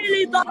 Reveal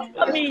it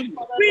unto me.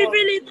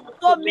 Reveal it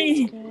unto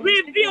me.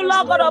 Reveal,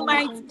 Lord God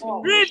Almighty.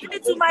 Reveal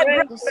to my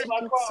brethren.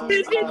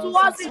 Reveal to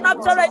us in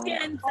absolutely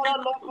and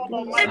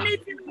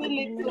anything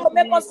to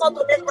make us not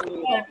to make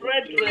rapture.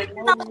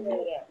 Anything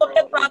to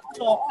make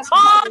rapture.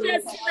 All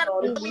the sin that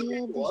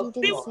Reveal the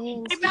hidden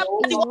sins. remember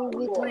the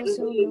Remove it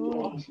also,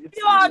 Lord.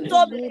 you unto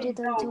me. Reveal it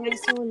unto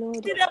us, O Lord.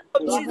 In the name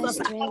of Give Jesus. us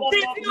strength.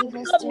 Reveal Give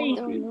us to strength, me.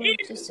 O In Lord,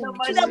 to the name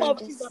subdue of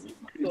this. Jesus.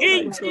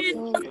 In Jesus'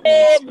 Lord,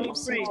 name we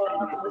expose pray. it.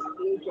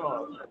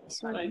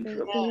 So we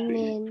pray.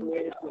 Amen.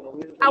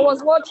 I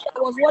was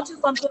watching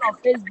something on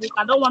Facebook.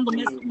 I don't want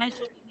to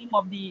mention the name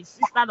of the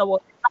sister that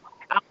was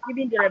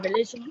giving the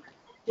revelation.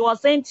 She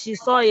was saying she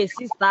saw a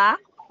sister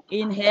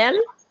in hell,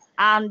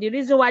 and the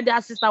reason why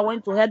that sister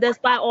went to hell,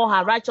 despite all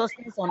her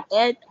righteousness on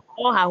earth,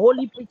 all her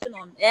holy preaching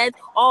on earth,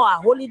 all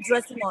her holy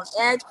dressing on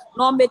earth,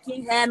 not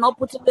making hair, not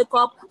putting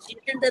makeup, she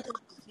ended up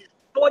in hell.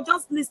 I was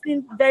just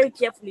listening very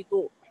carefully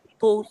to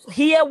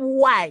hear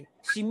why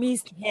she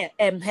missed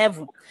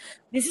heaven.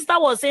 The sister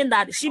was saying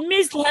that she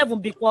missed heaven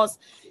because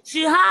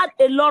she had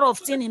a lot of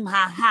sin in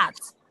her heart.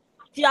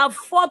 She has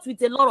fought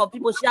with a lot of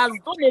people. She has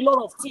done a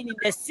lot of things in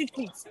the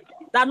secrets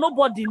that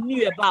nobody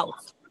knew about.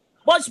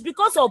 But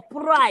because of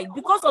pride,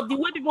 because of the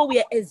way people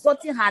were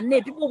exalting her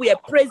name, people were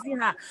praising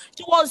her,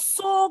 she was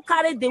so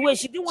carried away.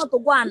 She didn't want to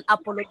go and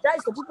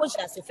apologize to people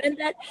she has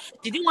offended.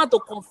 She didn't want to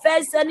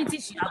confess anything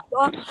she had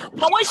done.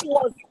 But when she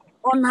was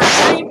on her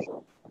time,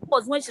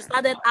 was when she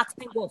started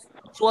asking God.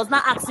 She was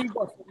not asking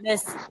God for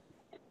mercy.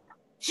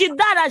 She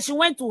died and she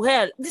went to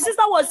hell. The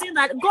sister was saying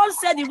that God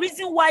said the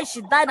reason why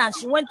she died and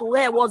she went to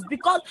hell was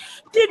because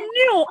she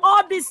knew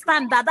all this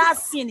time that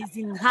sin is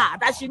in her,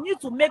 that she knew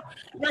to make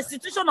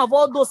restitution of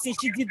all those sins.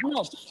 She did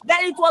not.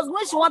 Then it was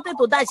when she wanted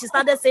to die, she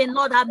started saying,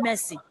 Lord have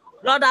mercy,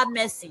 Lord have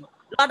mercy,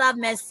 Lord have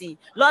mercy,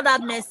 Lord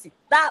have mercy.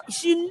 That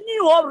she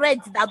knew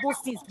already that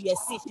those sins were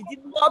sins. She did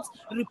not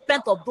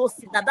repent of those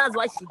sins. That's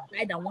why she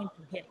died and went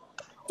to hell.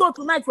 So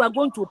tonight we are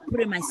going to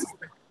pray, my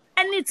sister.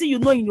 Anything you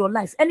know in your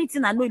life,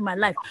 anything I know in my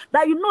life,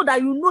 that you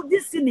know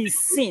this sin is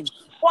sin,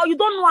 or you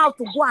don't know how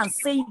to go and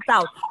say it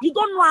out, you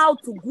don't know how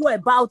to go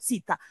about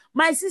it.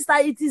 My sister,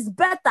 it is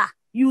better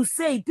you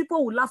say it.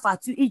 People will laugh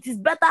at you. It is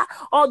better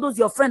all those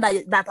your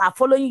friends that are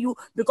following you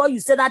because you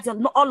say that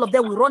all of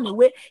them will run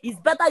away. It's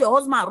better your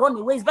husband run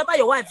away. It's better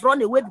your wife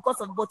run away because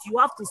of, but you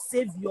have to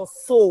save your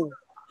soul.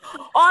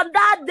 On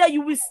that day,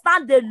 you will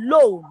stand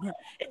alone.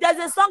 There's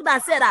a song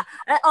that said that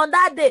on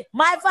that day,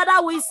 my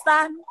father will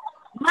stand,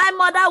 my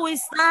mother will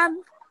stand,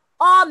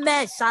 all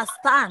men shall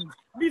stand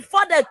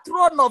before the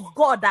throne of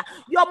God.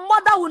 Your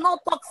mother will not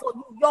talk for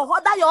you. Your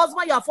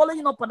husband you are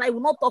following up on, will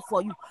not talk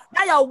for you.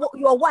 That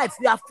your wife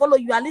you are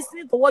following, you are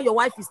listening to what your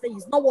wife is saying.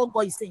 It's not what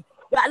God is saying.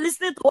 You are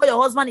listening to what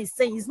your husband is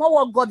saying. It's not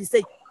what God is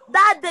saying.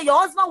 That day, your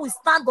husband will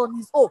stand on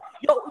his own.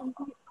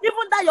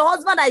 Even that your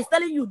husband that is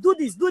telling you, do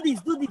this,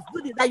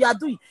 that you are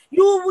doing,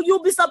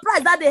 you'll be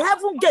surprised that the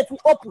heaven gate will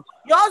open.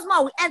 Your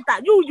husband will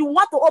enter. You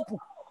want to open.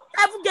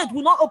 Heaven gate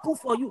will not open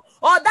for you.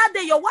 Or that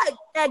day, your wife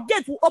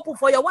gate will open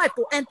for your wife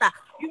to enter.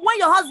 When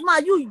your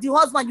husband, the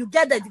husband, you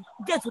get there, the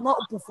gate will not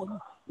open for you.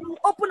 You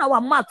open our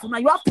mouth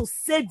tonight. You have to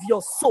save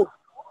your soul.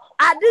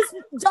 At this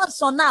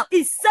junction now,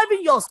 is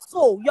saving your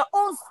soul, your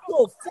own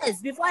soul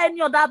first before any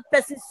other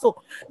person's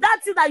soul.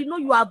 That's it that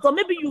you have done.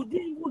 Maybe you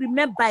didn't even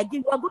remember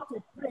again. You are going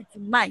to pray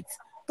tonight.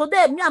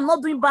 Today, I'm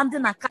not doing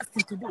banding and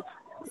casting today.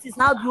 This is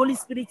how the Holy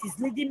Spirit is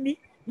leading me.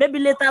 Maybe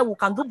later we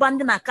can do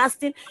banding and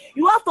casting.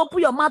 You have to open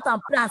your mouth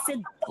and pray and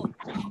say,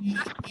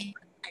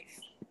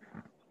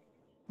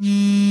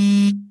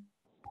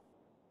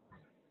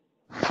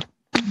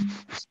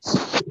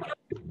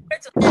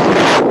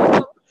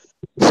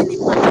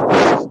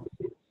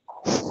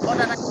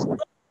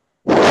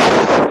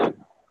 God,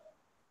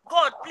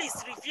 God,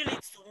 please reveal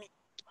it to me.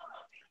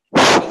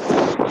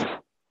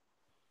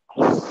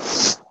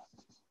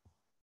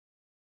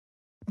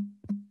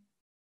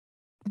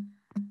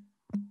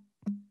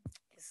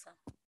 Yes, sir.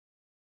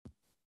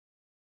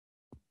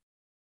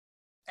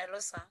 Hello,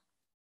 sir.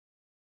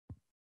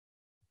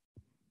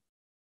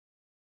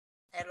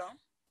 Hello.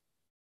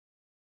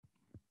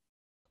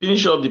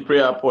 Finish up the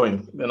prayer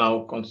point, then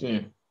I'll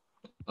continue.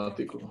 I'll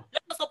take over.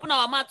 Let us open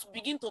our mouth to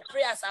begin to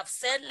pray as I've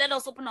said. Let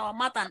us open our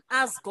mouth and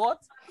ask God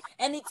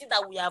anything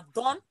that we have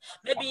done.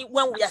 Maybe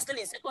when we are still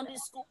in secondary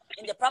school,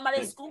 in the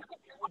primary school,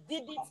 we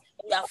did it,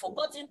 we have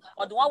forgotten,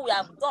 or the one we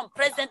have done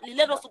presently.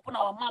 Let us open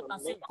our mouth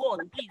and say, God,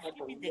 please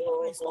give me the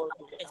grace of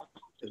confess.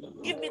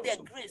 Give me the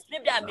grace.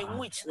 Maybe I'm a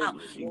witch now.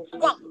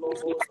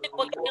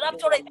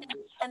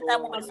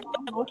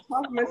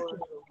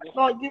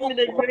 Lord, give me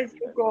the grace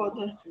of God.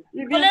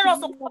 Reveal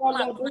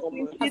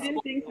hidden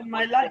things in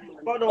my life,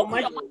 God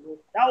Almighty,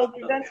 that will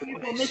prevent me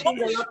from making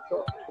the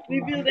rapture.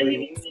 Reveal the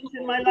hidden things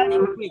in my life that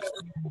will prevent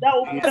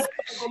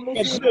me from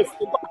making the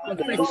rapture.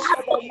 Lord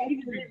God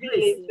Almighty, reveal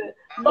it.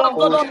 Lord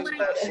God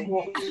Almighty,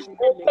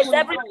 open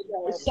every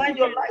shine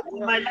your light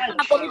in my life.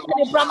 committed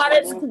in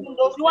primary school,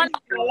 Those the one things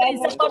in my in life,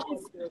 secondary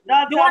school,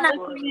 that the are one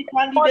making me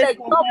for the candidate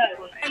for job,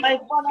 hell. My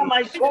Father,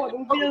 my God,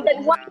 reveal the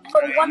one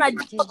I Give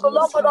just me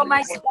Lord God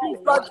Almighty, sense please,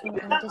 Lord, for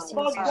all the that things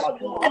Lord you God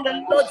speak. will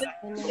unleash Lord, the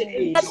When I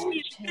have let lost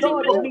me track reveal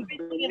Lord, it of to me.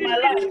 everything in my Reveal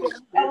life, it to me.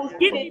 I will see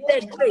Give the me the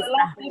works of the grace,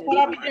 last day. give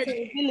Father, me begin the to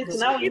reveal it grace,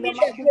 now in give the me the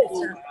mighty grace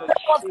name. to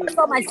confess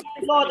all my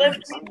sins. Lord,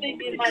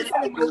 everything in my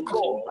life, oh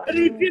God,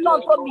 Reveal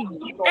unto me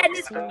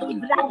anything that will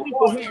drag oh me to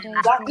God, hell. that has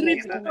been darkness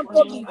Reveal hidden unto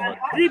from me. me. my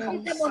heart,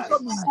 Reveal them Please unto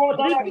me. God,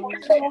 that are reveal Reveal it.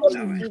 them causing unto us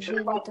me. to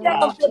Reveal it, Reveal O them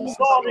Lord unto darkness, me. Jesus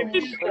God, Christ. reveal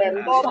Reveal them,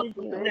 them Lord,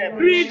 unto me. You reveal are them. my Lord.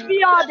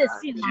 Reveal all the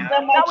sin In that the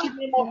will mighty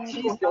name of Any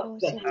Jesus.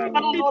 purpose, Father,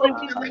 any Lord,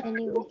 reveal it,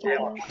 oh wicked God.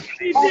 work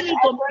reveal it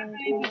to me. towards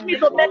my Help me life. to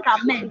make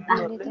amends.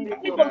 Reveal it, Help O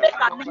me to God. make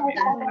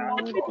amends. Oh Help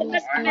Lord, me to make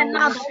please amends any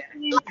now. wicked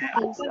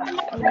things, any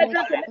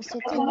Brethren, wicked to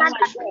make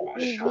positive. amends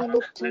that Reveal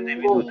it to me.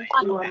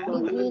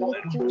 Reveal it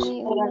to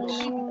me, O my Lord.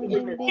 I'm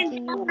in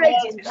begging you, Lord.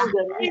 marriages,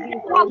 in the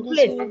Please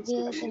workplace,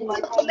 reveal help them.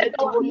 us to make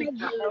our Give me,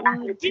 amends Lord,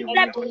 in give the me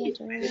the place.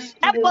 utterance,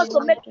 Help give us me to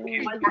the make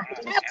utterance to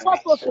help speak. us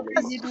to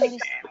As speak. Lord is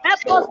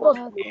Help us to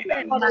back of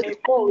speak my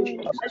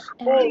Lord,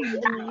 I'm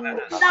begging you. in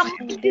the I'm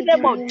mighty name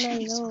begging of you, my Jesus.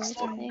 Lord.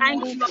 I'm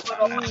Thank you, begging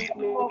Lord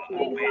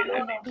you.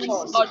 Almighty.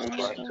 Jesus Lord Christ,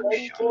 Jesus. I'm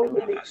begging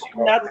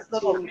you. That is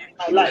not of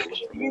my life.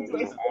 Begin to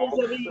expose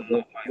every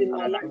evil in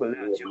my life.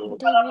 Father,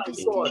 David my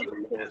is God,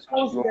 dead.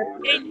 expose them.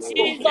 In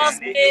Oh, Jesus'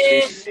 name,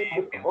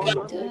 we are To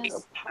praying. us,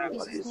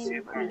 Jesus' name we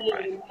pray.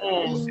 amen.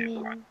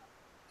 Amen.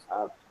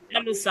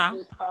 Hello, sir.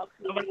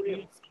 Over to you.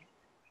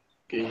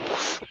 Okay.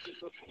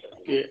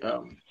 Okay.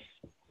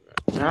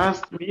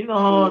 Cast me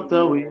not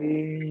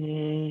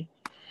away.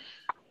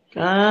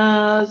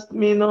 Cast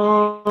me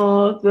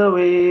not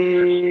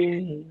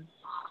away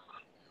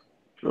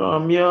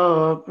from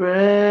your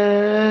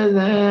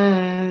presence,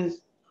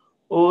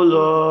 O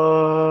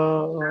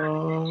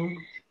Lord.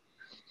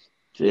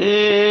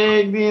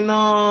 Take me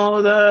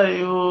not thy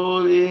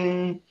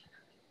Holy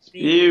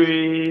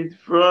Spirit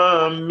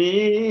from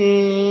me.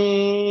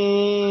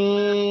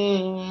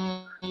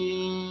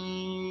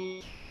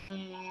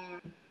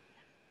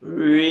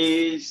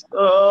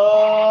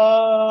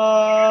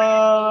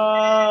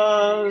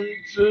 Restore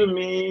to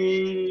me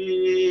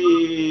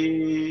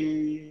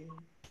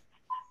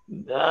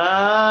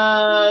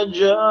the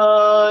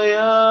joy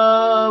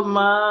of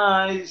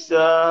my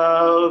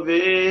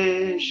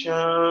salvation,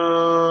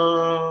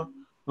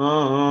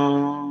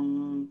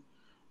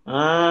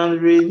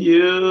 and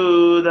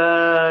renew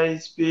thy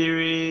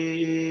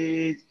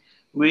spirit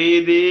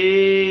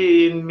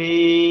within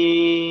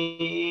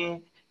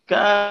me.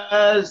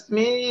 Cast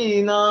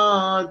me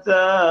not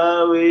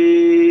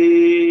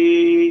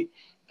away.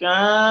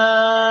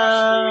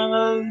 Cast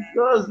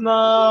us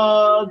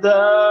not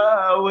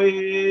away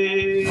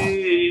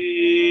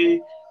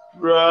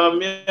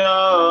from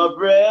your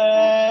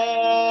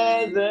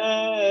presence,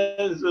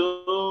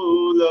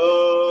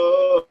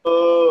 O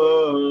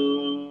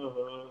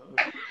Lord.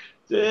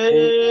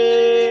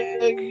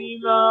 Take me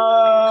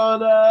now,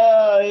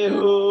 thy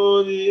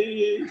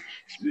Holy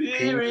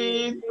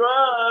Spirit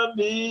from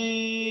me.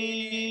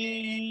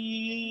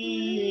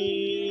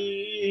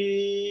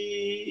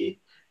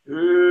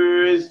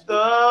 Restore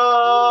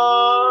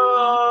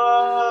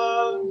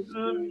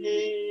to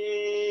me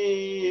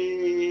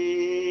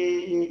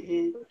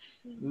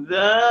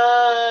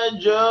the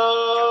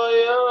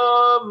joy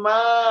of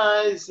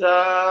my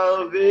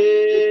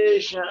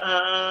salvation,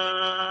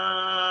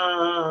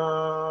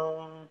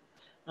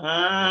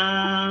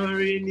 and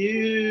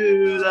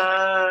renew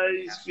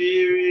thy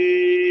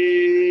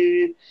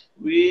spirit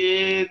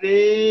within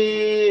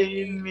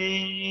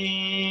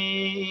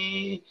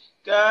me.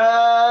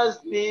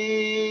 Cast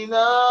me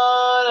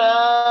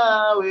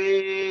not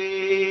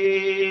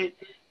away.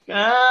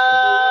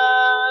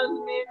 Cast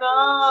me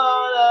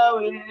not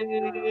away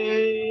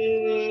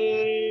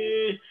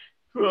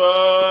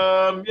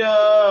from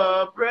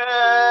your presence,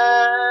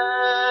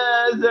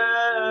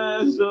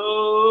 O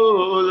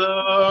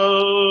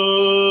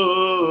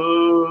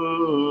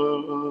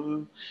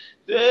Lord.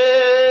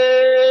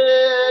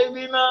 Take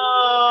me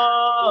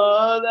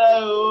now, thy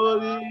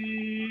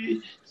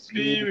Holy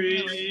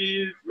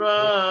Spirit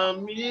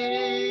from me.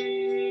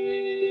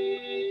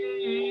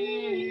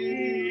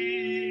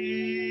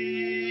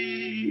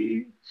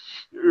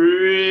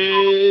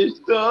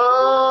 Restore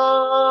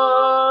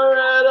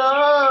it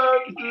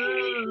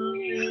unto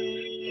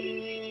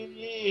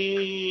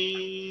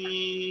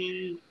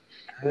me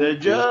the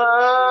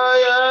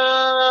joy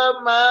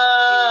of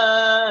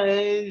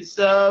my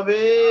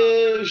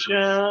salvation,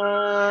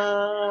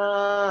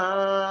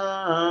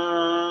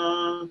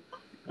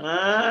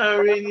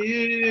 and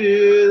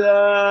renew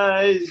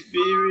thy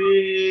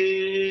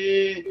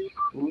spirit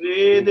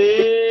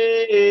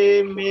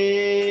within me.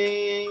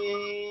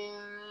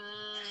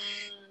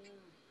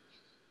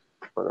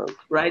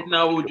 Right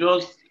now, we'll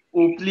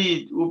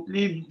plead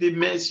the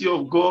mercy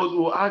of God.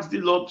 We'll ask the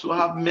Lord to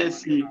have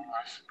mercy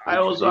I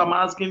also am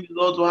asking the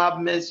Lord to have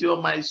mercy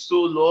on my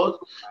soul, Lord.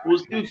 We'll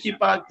still keep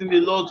asking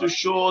the Lord to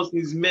show us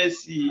his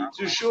mercy,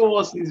 to show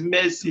us his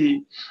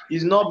mercy.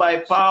 It's not by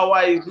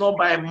power, it's not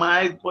by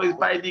might, but it's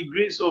by the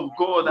grace of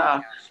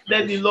God.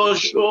 Let the Lord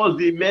show us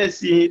the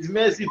mercy, his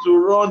mercy to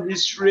run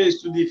this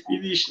race to the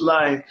finish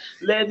line.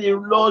 Let the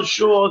Lord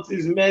show us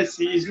his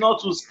mercy. It's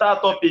not to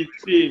start up a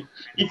thing.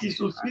 It is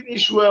to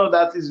finish well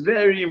that is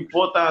very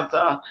important.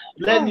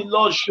 Let the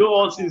Lord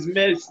show us his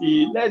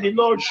mercy. Let the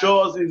Lord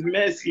show us his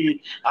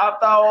mercy.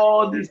 After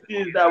all these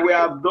things that we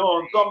have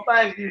done,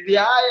 sometimes the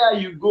higher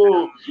you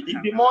go,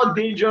 the more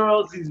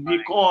dangerous it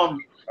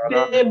becomes.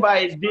 Day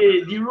by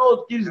day, the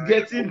road keeps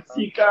getting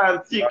thicker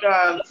and thicker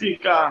and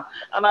thicker.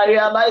 And I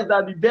realize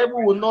that the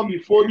devil will not be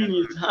folding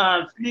his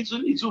hands.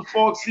 Little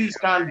foxes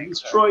can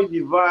destroy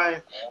the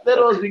vine. Let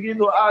us begin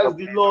to ask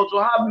the Lord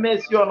to have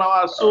mercy on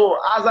our soul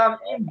as an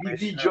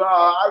individual,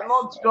 as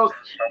not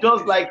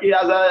just like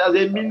as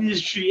a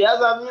ministry, as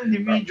an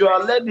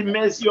individual. Let the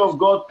mercy of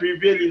God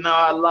prevail in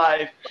our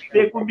life.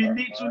 There could be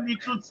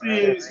little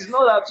things. It's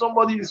not that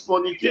somebody is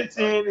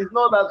fornicating. It's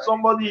not that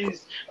somebody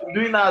is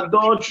doing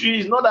adultery.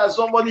 It's not that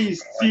somebody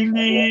is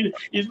stealing.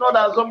 It's not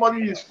that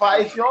somebody is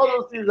fighting. All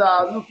those things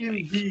are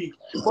looking big.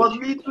 But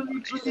little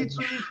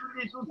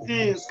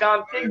things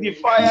can take the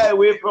fire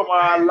away from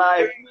our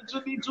life.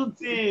 Little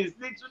things,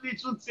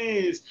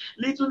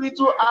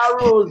 little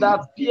arrows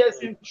that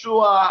piercing through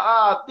our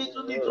heart.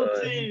 Little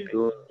things.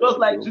 Just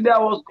like today I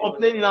was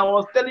complaining, I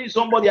was telling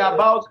somebody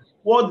about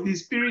what the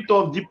spirit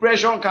of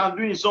depression can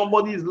do in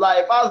somebody's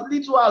life. As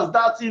little as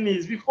that thing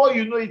is, before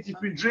you know it, it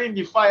will drain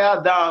the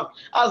fire down.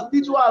 As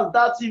little as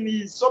that thing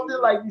is, something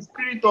like the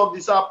spirit of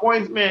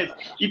disappointment,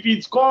 if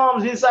it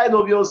comes inside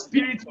of your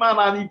spirit man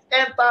and it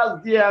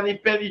enters there and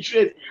it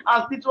penetrates,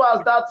 as little as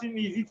that thing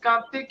is, it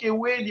can take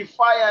away the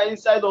fire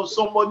inside of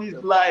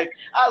somebody's life.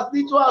 As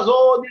little as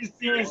all these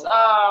things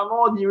are and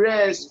all the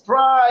rest,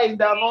 pride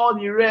and all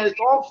the rest,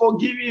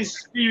 unforgiving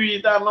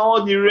spirit and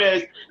all the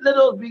rest, let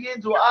us begin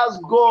to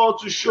ask God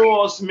to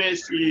show us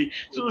mercy,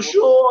 to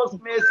show us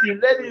mercy.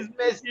 Let his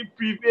mercy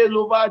prevail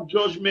over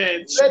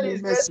judgment. Let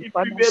his mercy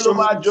prevail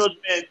over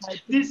judgment.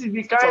 This is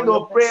the kind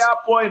of prayer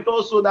point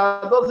also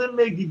that doesn't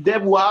make the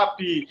devil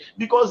happy,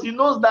 because he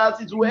knows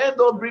that it will end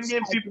up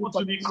bringing people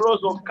to the cross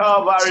of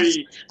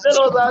Calvary. Let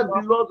us ask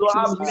the Lord to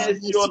have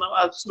mercy on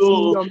our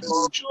soul,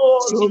 to show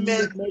us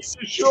mercy,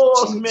 to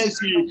show us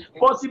mercy.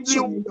 Possibly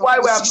why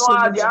we have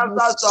not had the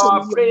answers to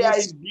our prayer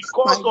is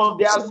because of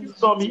there are still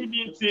some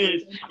hidden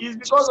things. It's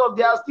because of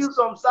there are still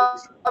some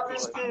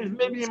certain things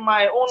maybe in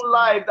my own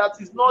life that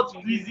is not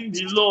pleasing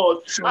the Lord.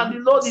 And the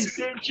Lord is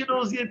saying,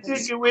 Chiedozie,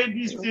 take away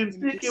these things,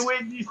 take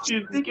away these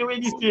things, take away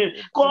these things.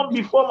 Come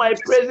before my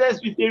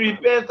presence with a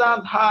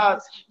repentant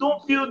heart.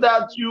 Don't feel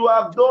that you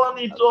have done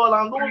it all,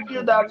 and don't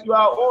feel that you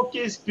are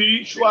okay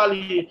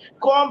spiritually.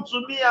 Come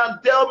to me and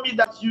tell me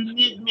that you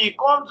need me.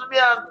 Come to me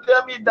and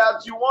tell me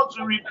that you want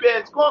to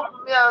repent. Come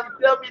to me and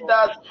tell me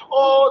that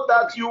all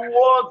that you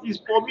want is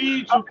for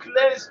me to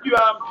cleanse you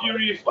and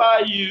purify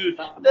you.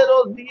 Let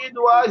us begin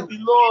to ask the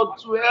Lord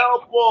to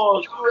help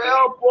us, to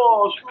help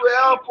us, to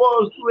help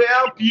us, to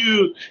help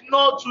you,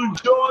 not to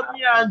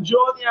journey and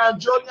journey and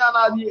journey, and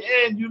at the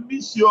end you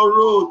miss your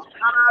road,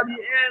 and at the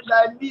end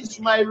I miss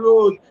my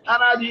road,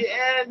 and at the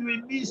end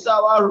we miss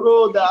our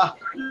road.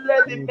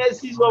 Let the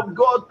mercies of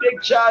God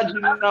take charge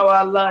in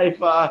our life.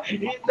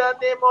 In the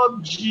name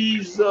of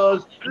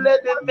Jesus,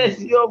 let the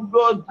mercy of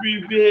God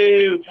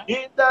prevail.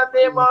 In the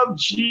name of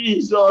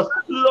Jesus,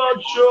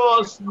 Lord, show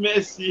us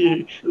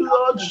mercy.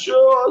 Lord,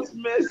 show us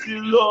mercy,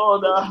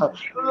 Lord.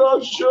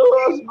 Lord,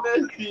 show us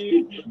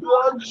mercy.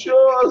 Lord,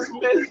 show us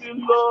mercy,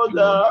 Lord.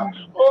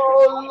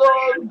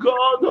 Oh, Lord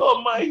God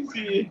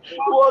Almighty,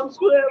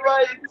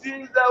 whatsoever it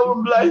is that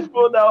will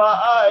blindfold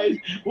our eyes,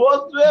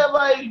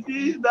 whatsoever it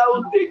is that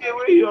will take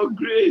away your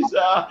grace,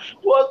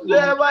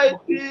 whatsoever it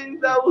is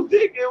that will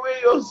take away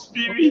your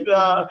spirit,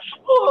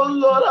 oh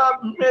Lord, have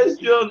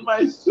mercy on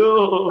my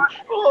soul.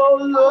 Oh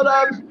Lord,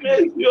 have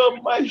mercy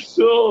on my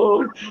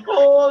soul.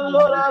 Oh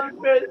Lord, have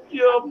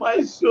mercy on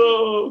my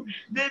soul.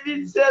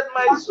 David said,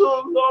 my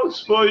soul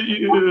longs for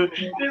you.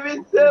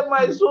 David said,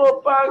 my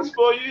soul pangs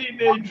for you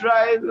in a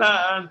dry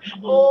land.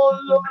 Oh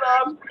Lord,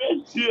 have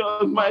mercy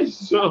on my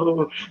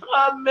soul.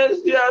 Have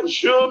mercy and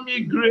show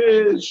me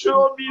grace.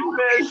 Show me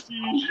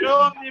mercy.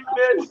 Show me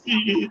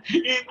mercy.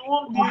 In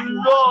whom the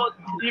Lord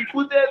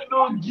imputed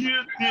no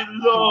guilty,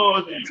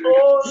 Lord.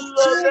 Oh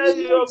Lord, let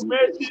your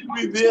mercy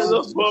prevail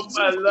upon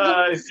my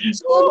life.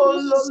 Oh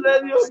Lord,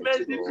 let your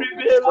mercy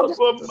prevail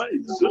upon my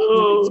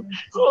soul.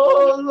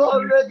 Oh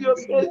Lord, let your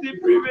mercy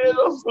prevail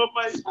upon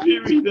my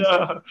spirit.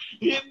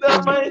 In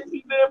the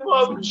mighty name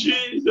of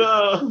Jesus.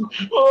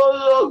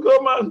 Oh Lord,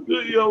 come and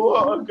do your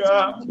work.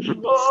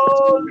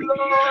 Oh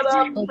Lord,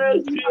 have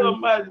mercy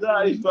on my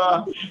life.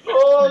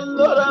 Oh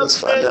Lord,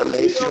 have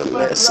mercy on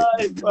my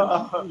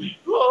life.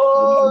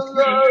 Oh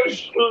Lord,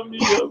 show me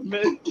your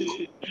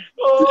mercy.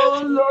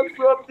 Oh Lord,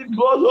 from the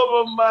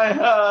bottom of my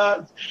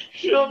heart,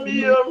 show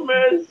me your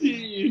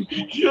mercy.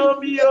 Show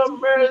me your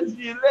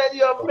mercy. Let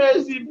your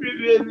mercy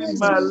prevail in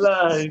my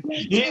life.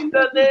 In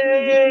the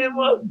name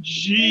of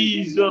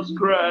Jesus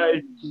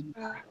Christ.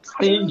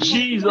 In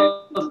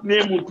Jesus'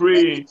 name we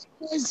pray.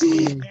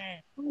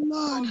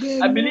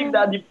 I believe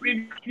that the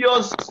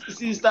previous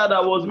sister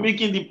that was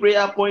making the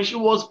prayer point, she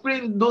was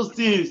praying those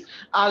things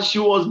as she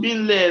was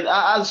being led,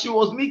 as she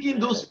was making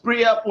those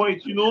prayer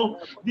points.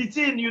 The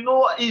thing,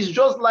 is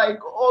just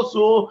like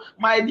also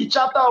the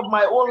chapter of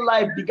my own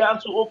life began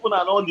to open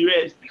and all the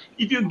rest.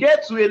 If you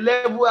get to a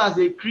level as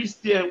a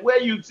Christian where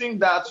you think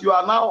that you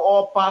are now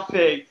all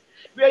perfect,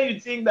 where you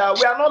think that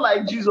we are not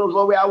like Jesus,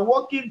 but we are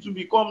working to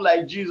become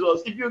like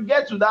Jesus, if you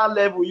get to that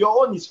level,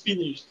 your own is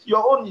finished.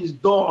 Your own is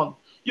done.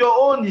 Your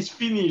own is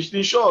finished.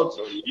 In short,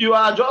 you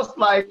are just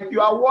like, you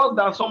are worse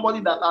than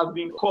somebody that has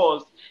been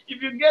cursed. If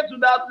you get to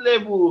that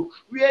level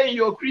where in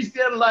your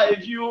Christian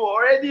life you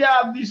already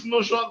have this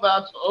notion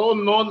that, oh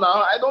no,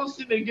 now I don't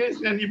sin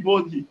against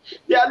anybody.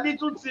 There are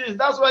little things.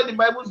 That's why the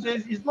Bible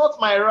says it's not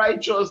my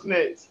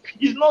righteousness.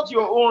 It's not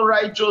your own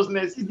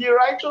righteousness. It's the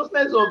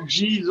righteousness of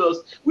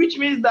Jesus, which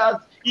means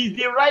that it's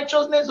the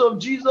righteousness of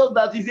Jesus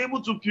that is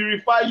able to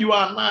purify you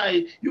and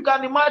I. You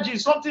can imagine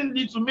something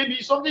little,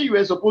 maybe something you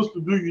were supposed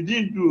to do, you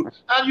didn't do,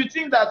 and you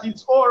think that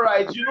it's all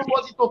right,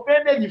 but it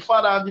offended the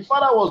Father, and the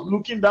Father was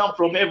looking down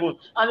from heaven,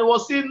 and he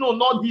was saying, no,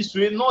 not this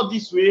way, not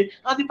this way.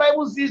 And the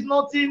Bible says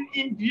nothing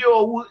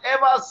impure will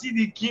ever see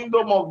the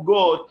kingdom of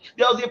God.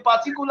 There was a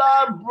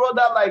particular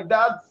brother like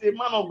that, a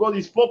man of God,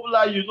 is popular,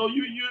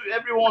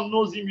 everyone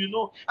knows him,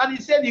 and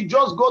he said he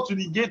just got to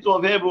the gate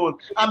of heaven,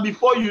 and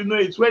before you know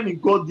it, when he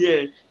got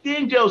there, the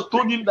angels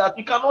told him that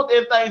he cannot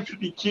enter into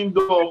the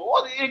kingdom.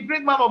 What a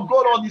great man of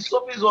God on the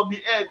surface of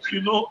the earth,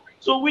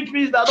 So which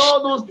means that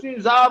all those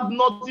things have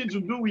nothing to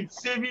do with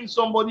saving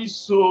somebody's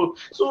soul.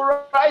 So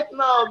right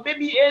now,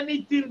 maybe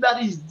anything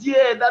that is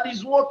there, that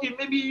is working,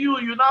 maybe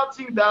you now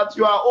think that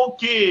you are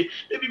okay.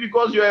 Maybe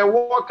because you're a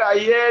worker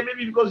here,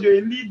 maybe because you're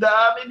a leader,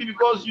 maybe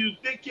because you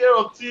take care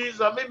of things,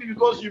 and maybe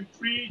because you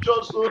preach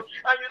also, and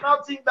you now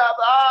think that,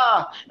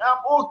 I'm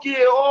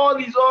okay, all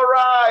is all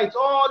right,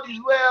 all is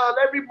well,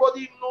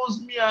 everybody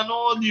knows me and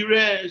all the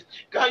rest.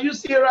 Can you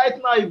say right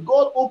now, if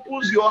God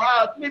opens your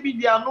heart, maybe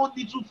there are no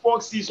little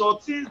foxes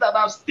or things that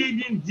have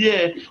stayed in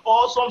there,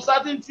 or some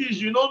certain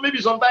things,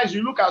 maybe sometimes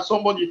you look at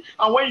somebody,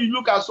 and when you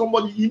look at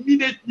somebody,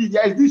 immediately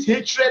there is this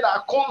hatred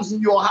that comes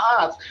in your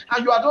heart,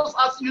 and you are just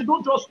asking, you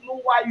don't just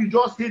know why you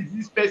just hate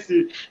this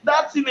person.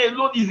 That thing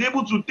alone is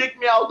able to take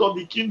me out of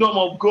the kingdom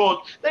of God.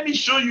 Let me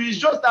show you, it's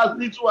just as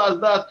little as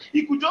that.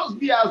 It could just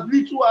be as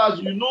little as,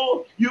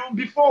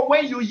 before,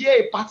 when you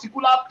hear a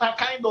particular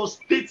kind of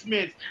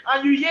statement,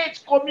 and you hear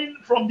it coming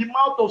from the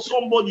mouth of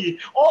somebody,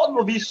 all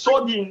of a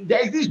sudden,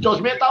 there is this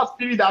judgmental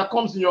spirit that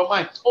comes in your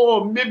mind.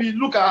 Oh, maybe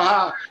look at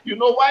her.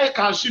 Why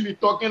can she be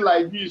talking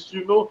like this?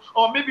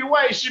 Or maybe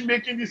why is she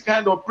making this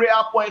kind of prayer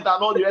point and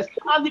all the rest?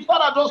 And the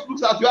Father just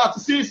looks at you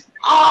and says,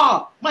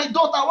 my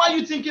daughter, why are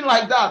you thinking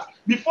like that?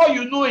 Before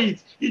you know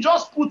it, he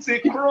just puts a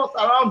cross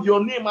around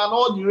your name and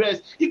all the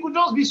rest. It could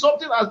just be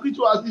something as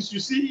little as this. You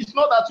see, it's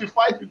not that you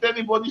fight with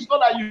anybody. It's not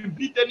that you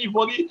beat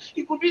anybody.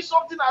 It could be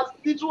something as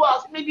little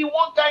as maybe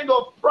one kind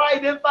of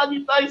pride entered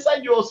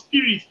inside your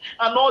spirit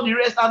and all the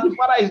rest. And the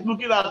Father is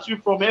looking at you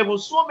from heaven.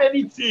 So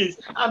many things.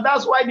 And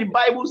that's why the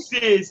Bible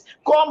says,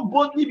 come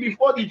boldly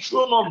before the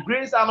throne of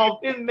grace and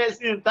obtain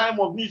mercy in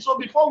time of need. So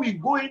before we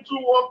go into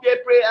warfare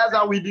prayers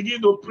and we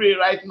begin to pray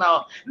right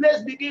now,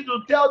 let's begin to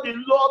tell the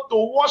Lord to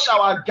wash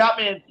our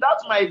garment.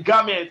 That's my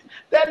garment.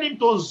 Tell him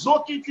to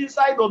soak it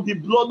inside of the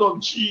blood of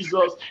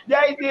Jesus.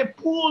 There is a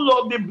pool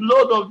of the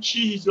blood of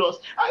Jesus.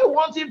 I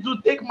want him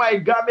to take my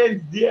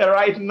garment there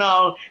right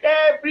now.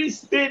 Every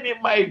stain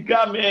in my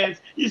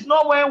garment. It's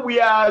not when we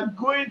are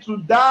going to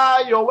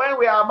die or when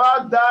we are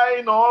about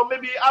dying, or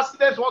maybe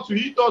accidents want to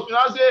hit us.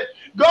 I say,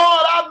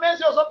 God have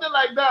mercy, or something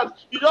like that.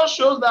 It just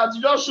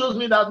shows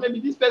me that maybe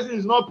this person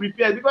is not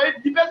prepared. Because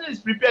if the person is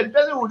prepared, the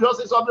person will just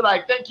say something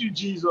like, thank you,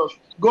 Jesus.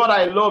 God,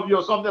 I love you,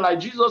 or something like,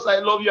 Jesus, I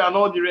love you, and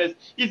all the rest.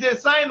 It's a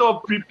sign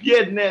of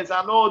preparedness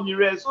and all the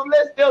rest. So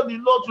let's tell the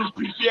Lord to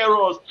prepare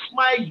us.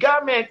 My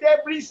garment,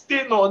 every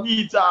stain on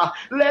it,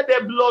 let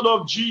the blood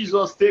of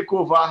Jesus take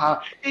over.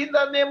 In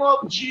the name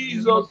of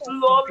Jesus,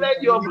 Lord,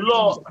 let your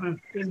blood.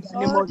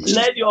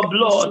 Let your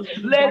blood,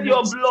 let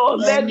your blood,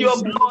 let your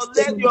blood,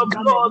 let your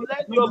blood,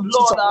 let your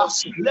blood,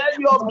 let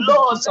your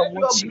blood, let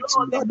your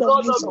blood, the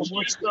blood of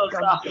Jesus.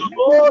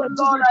 Oh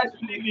Lord, I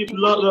plead the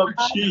blood of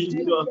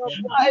Jesus.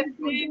 I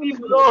plead the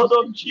blood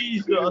of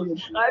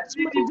Jesus. I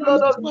plead the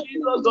blood of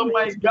Jesus on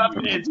my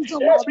garment.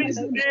 Every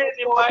stain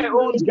in my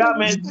own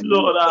garment,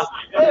 Lord.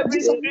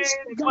 Every stain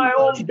in my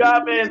own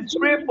garment.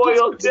 Pray for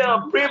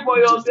yourself. Pray for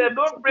yourself.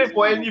 Don't pray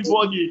for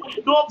anybody.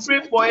 Don't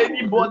pray for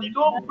anybody.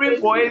 Don't pray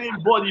for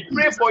anybody.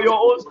 Pray for your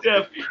own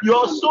self.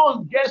 Your soul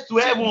gets to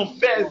heaven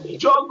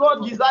first.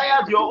 God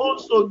desires your own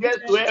soul gets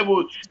to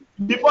heaven.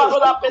 before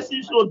another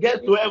person should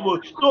get to heaven.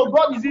 So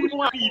God is even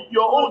happy if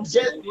your own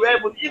gets to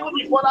heaven, even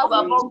if others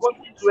are not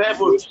gotten to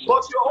heaven,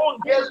 but your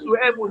own gets to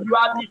heaven. You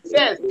are the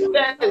first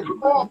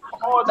before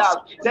others.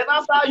 Then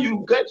after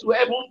you get to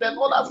heaven, then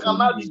others can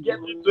now be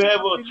getting to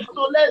heaven.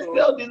 So let's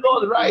tell the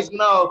Lord right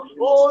now,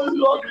 oh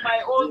Lord,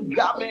 my own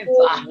garment,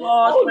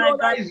 oh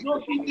Lord, I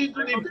soak it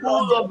into the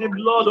pool of the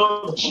blood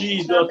of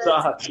Jesus.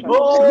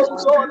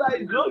 Oh Lord,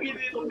 I soak it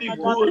into the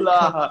pool.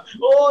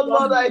 Oh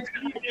Lord, I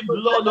plead the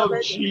blood of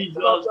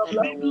Jesus,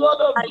 the blood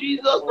of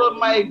Jesus on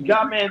my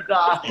garment.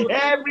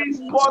 Every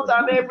spot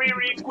and every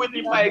wrinkle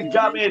in my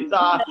garment.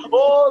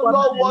 Oh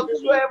Lord,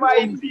 whatsoever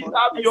it is,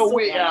 have your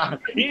way.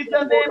 In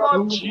the name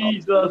of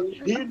Jesus.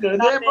 In the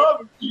name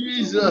of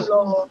Jesus.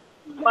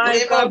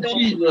 Name of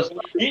Jesus,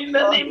 in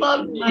the name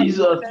of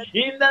Jesus,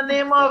 in the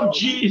name of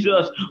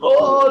Jesus.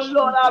 Oh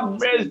Lord, have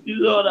mercy,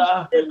 Lord.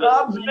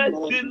 Have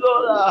mercy,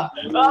 Lord.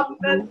 Have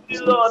mercy,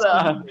 Lord.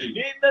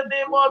 In the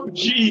name of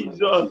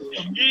Jesus,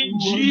 in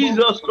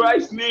Jesus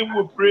Christ's name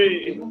we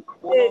pray.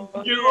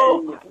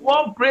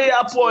 One prayer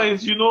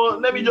point,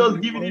 let me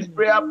just give you this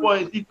prayer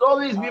point. It's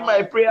always been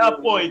my prayer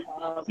point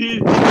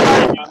since the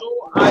time,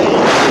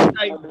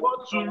 I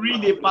got to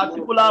read a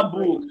particular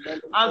book,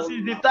 and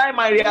since the time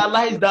I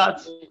realized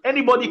that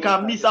anybody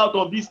can miss out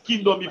of this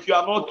kingdom if you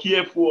are not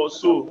careful.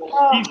 So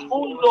it's,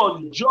 oh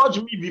Lord,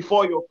 judge me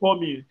before you're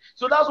coming.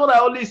 So that's what I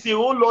always say,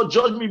 oh Lord,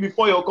 judge me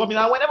before you're coming.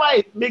 And whenever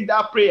I make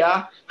that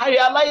prayer, I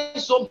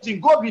realize something.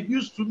 God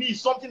reveals to me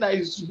something that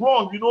is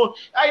wrong.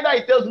 Either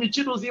it tells me,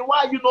 Chiedozie,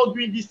 why are you not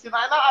doing this thing?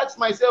 And I ask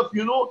myself,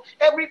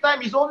 every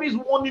time he's always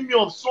warning me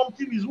of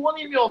something. He's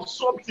warning me of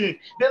something.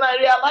 Then I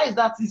realize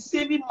that he's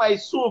saving my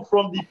soul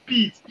from the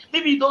pit.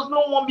 Maybe he does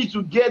not want me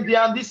to get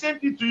there. And the same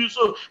thing to you.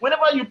 So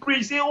whenever you pray,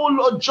 you say, oh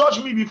Lord,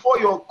 judge me before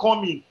you're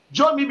coming.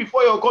 Judge me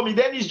before you're coming.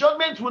 Then his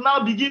judgment will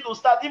now begin to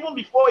start even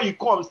before he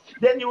comes.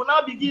 Then he will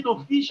now begin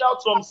to fish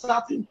out some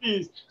certain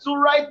things. So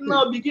right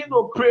now, begin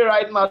to pray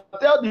right now.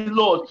 Tell the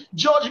Lord,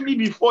 judge me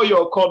before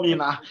you're coming.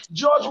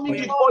 Judge me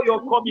before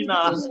you're coming.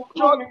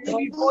 Judge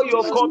me before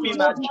you're coming.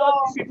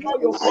 Judge me before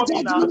you're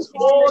coming.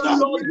 Oh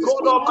Lord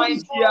God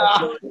Almighty,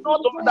 not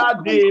on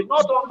that day,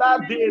 not on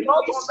that day,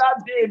 not on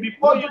that day,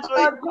 before you know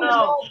it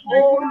now.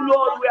 Oh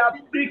Lord, we are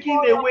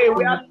taken away.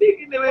 We are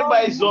taken away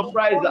by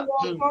surprise.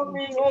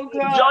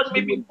 Judge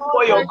me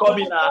before you're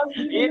coming.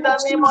 In the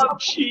name of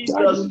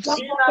Jesus.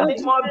 In the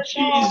name of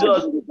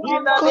Jesus.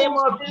 In the name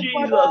of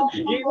Jesus.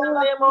 In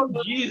the name of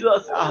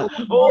Jesus.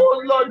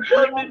 Oh Lord,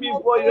 judge me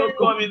before you're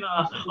coming.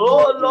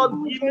 Oh Lord,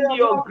 give me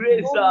your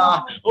grace.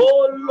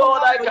 Oh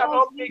Lord, I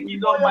cannot make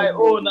it on my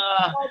own.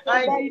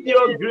 I need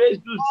your grace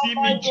to see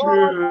me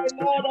through.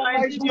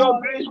 I need your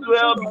grace to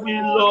help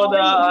me, Lord.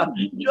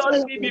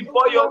 Judge me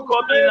before you're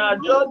coming.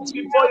 Judge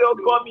me before you're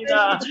coming.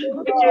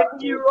 Take a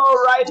mirror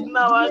right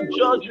now and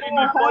judge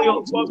me before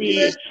you're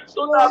coming.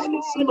 So that,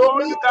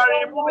 Lord, you can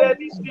remove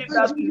anything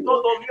that is not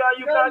of you and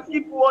you can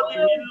keep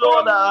warning me,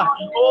 Lord.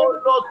 Oh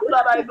Lord, so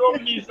that I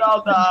don't miss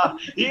out.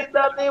 In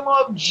the name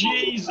of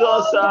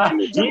Jesus.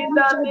 In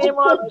the name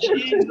of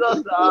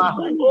Jesus.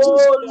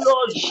 Oh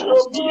Lord,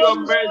 show me your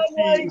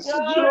mercy.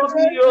 Show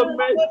me your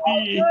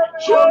mercy.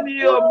 Show me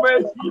your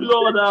mercy,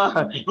 Lord.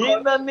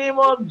 In the name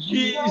of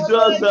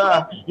Jesus.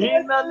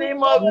 In the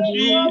name of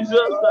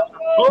Jesus.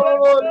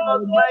 Oh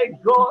Lord, my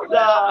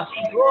God.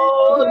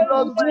 Oh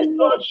Lord, my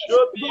God,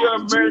 show me your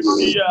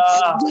mercy.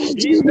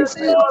 In the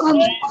name of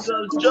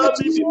Jesus. Show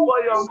me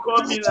before you're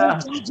coming.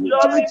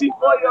 Show me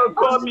before you're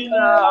coming.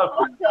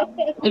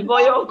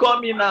 Before you're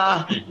coming,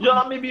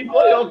 join me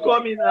before you're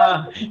coming,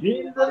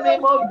 in the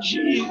name of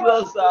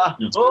Jesus.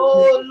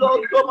 Oh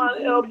Lord, come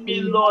and help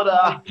me, Lord.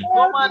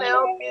 Come and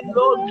help me,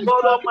 Lord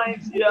God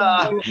Almighty.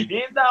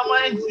 In the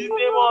mighty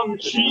name of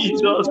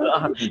Jesus.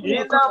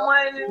 In the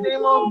mighty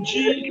name of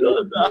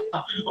Jesus.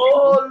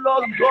 Oh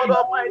Lord God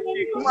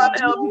Almighty, come and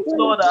help me,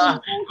 Lord.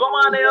 Come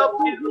and help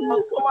me,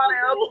 Lord. Come and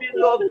help me,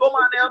 Lord. Come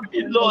and help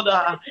me, Lord.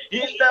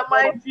 In the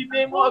mighty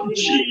name of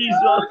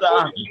Jesus.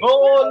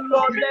 Oh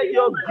Lord, let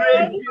your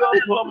grace be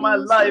upon my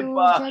life.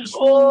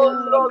 Oh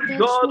Lord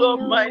God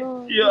Almighty,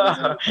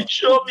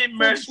 show me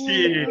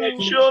mercy.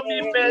 Show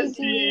me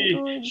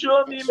mercy.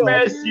 Show me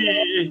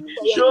mercy.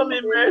 Show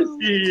me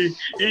mercy.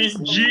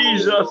 In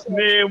Jesus'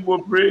 name we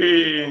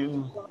pray.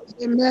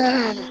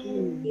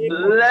 Amen.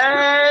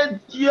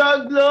 Let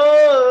your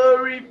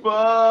glory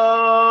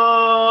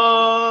fall.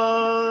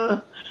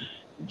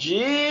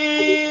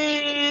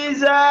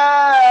 Jesus,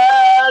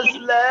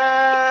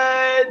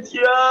 let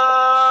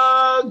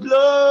your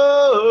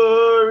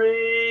glory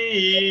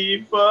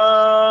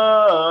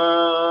fall.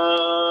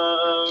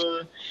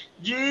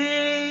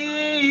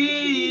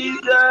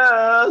 Jesus,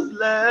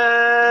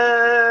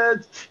 let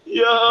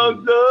your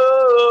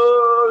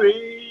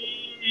glory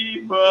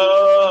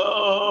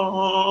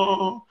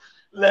fall.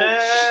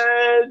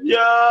 Let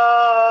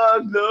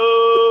your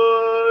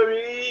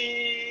glory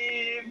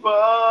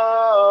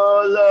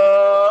fall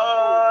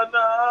on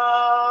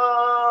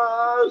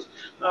us.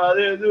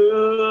 Hallelujah.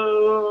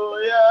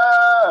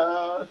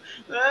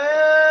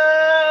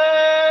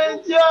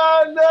 Let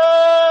your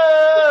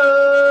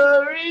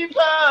glory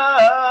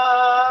fall.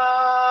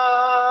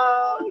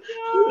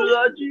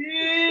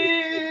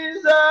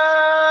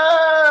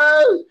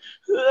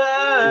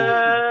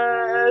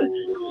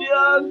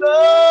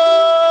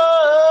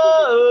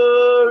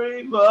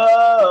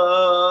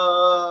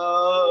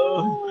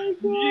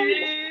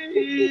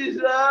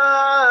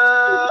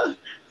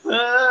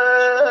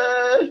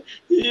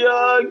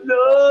 your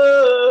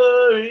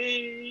glory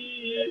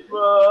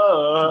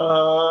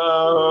fall.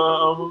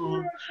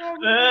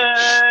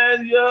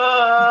 Let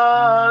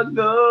your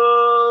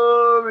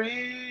glory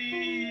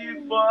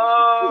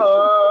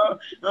fall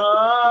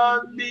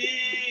on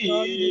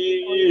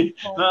me.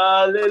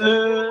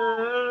 Hallelujah.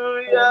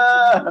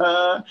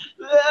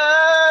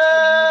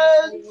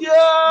 Let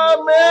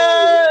your mercy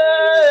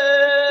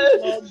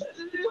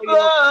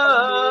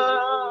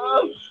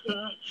fall.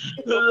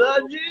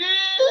 Lord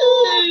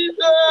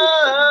Jesus,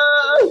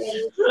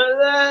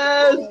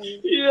 let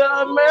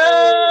your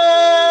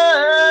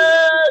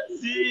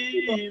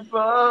mercy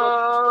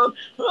fall.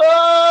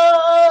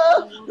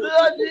 Oh,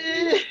 Lord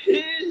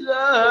Jesus,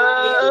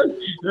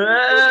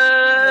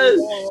 let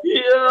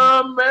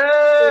your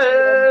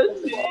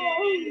mercy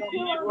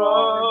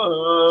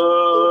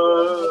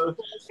fall.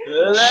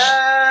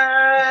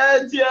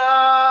 Let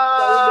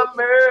your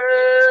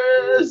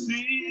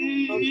mercy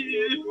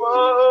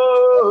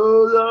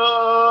fall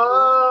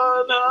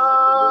on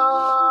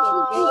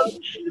us.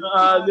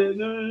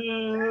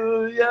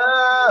 Hallelujah.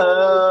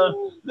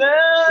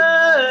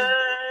 Let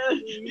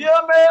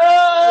your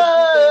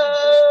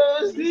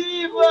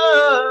mercy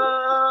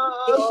fall.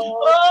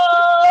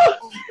 Oh,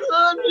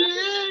 Lord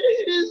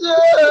Jesus.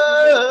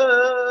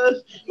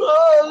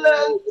 Oh,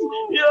 let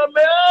your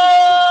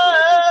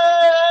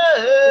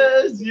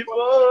mercy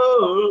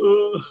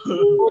fall.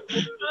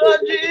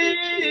 Lord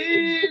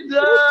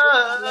Jesus.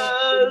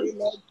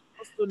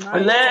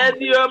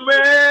 Let your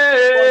mercy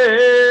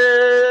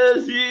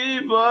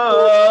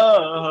fall.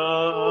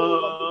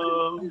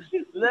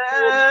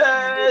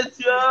 Let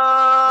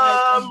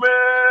your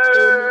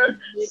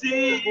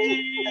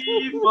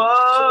mercy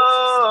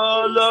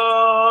fall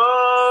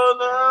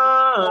on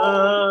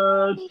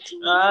us.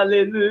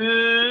 Hallelujah.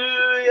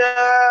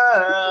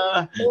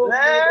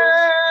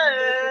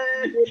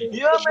 Let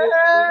your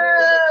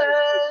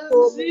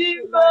mercy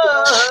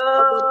fall.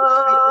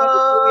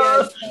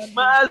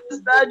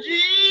 Master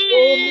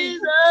Jesus,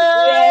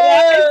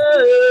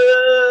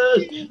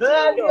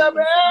 let your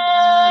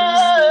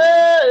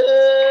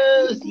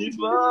mercy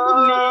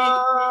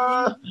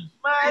fall.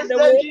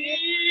 Master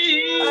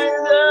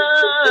Jesus,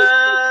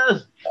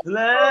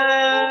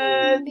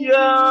 let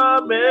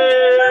your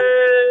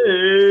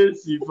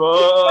mercy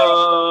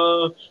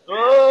fall.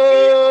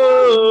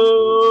 Oh,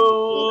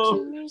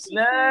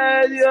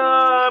 let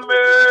your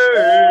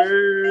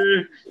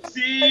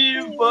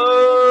mercy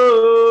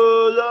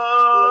fall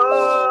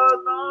on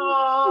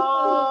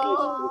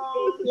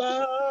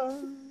us.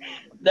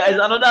 There is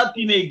another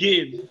thing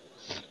again.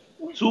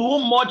 To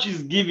whom much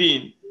is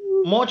given,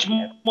 much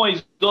more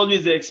is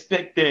always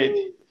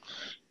expected.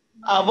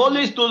 I've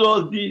always told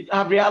us this.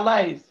 I've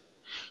realized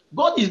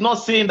God is not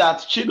saying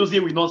that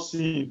Chiedozie will not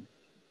sin.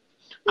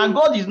 And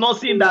God is not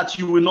saying that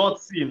you will not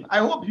sin. I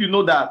hope you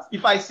know that.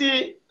 If I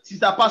say,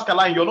 Sister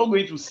Pascaline, you're not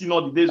going to sin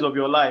all the days of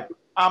your life,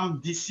 I'm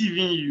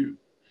deceiving you.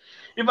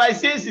 If I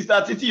say,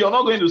 Sister Titi, you're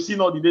not going to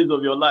sin all the days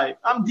of your life,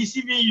 I'm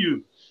deceiving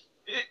you.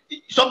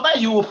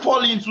 Sometimes you will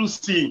fall into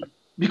sin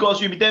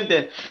because you'll be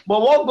tempted.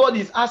 But what God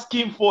is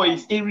asking for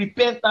is a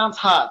repentant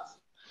heart.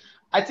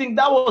 I think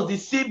that was the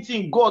same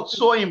thing God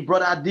saw in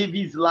Brother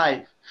David's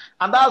life.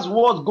 And that's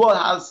what God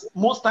has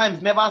most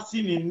times never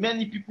seen in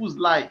many people's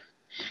life.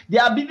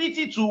 The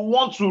ability to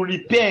want to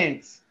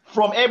repent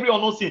from every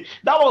unknown sin.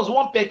 That was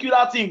one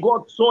peculiar thing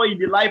God saw in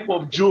the life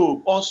of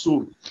Job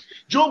also.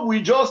 Job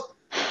will just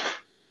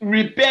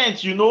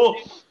repent,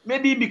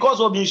 maybe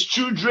because of his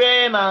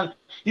children, and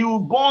he will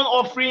burn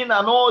offering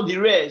and all the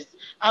rest.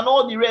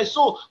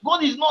 So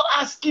God is not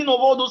asking of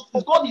all those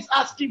things. God is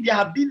asking the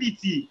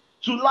ability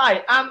to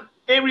lie. And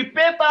a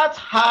repentant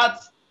heart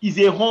is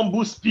a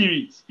humble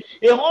spirit.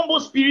 A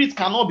humble spirit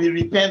cannot be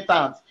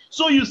repentant.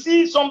 So you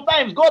see,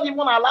 sometimes God even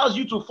allows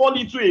you to fall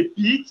into a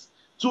pit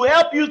to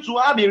help you to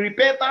have a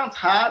repentant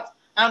heart,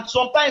 and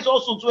sometimes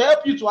also to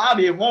help you to have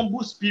a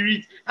humble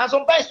spirit, and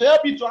sometimes to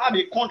help you to have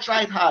a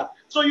contrite heart.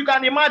 So you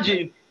can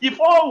imagine, if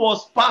all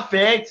was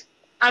perfect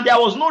and there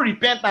was no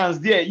repentance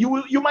there,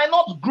 you might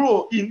not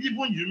grow in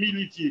even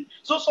humility.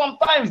 So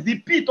sometimes the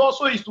pit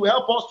also is to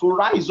help us to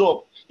rise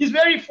up. It's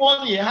very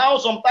funny how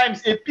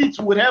sometimes a pit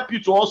would help you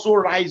to also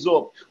rise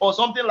up or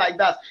something like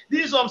that.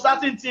 These are some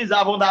certain things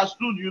I've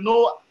understood,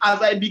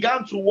 as I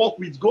began to walk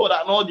with God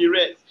and all the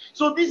rest.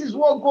 So this is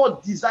what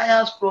God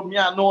desires from me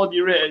and all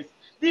the rest.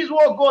 This is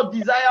what God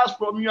desires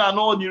from you and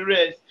all the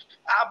rest.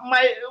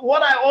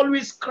 What I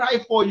always cry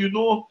for,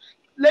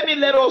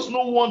 let us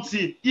know one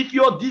thing. If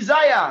your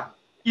desire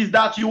is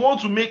that you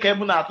want to make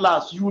heaven at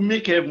last, you will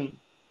make heaven.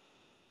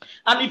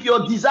 And if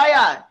your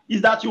desire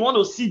is that you want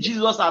to see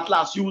Jesus at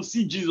last, you will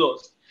see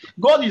Jesus.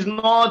 God is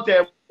not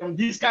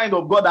this kind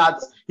of God that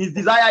his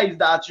desire is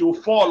that you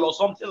fall or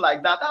something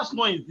like that. That's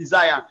not his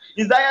desire.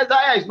 His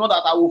desire is not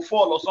that I will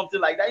fall or something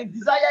like that. His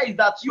desire is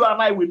that you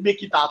and I will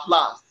make it at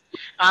last.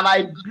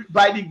 And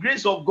by the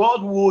grace of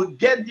God, will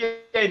get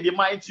there in the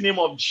mighty name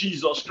of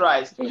Jesus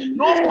Christ.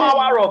 No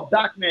power of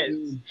darkness,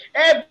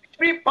 every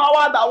every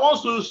power that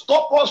wants to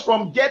stop us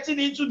from getting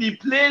into the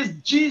place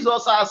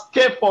Jesus has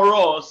kept for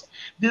us,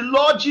 the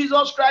Lord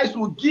Jesus Christ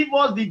will give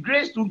us the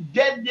grace to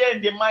get there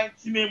in the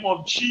mighty name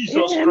of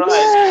Jesus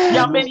Christ.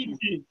 There are many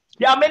things.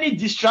 There are many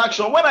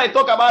distractions. When I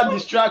talk about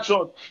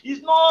distraction,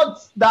 it's not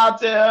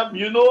that, I'm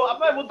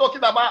not even talking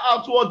about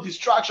outward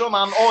distraction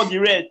and all the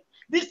rest.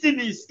 This thing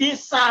is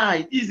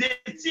inside. It's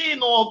a thing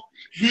of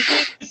the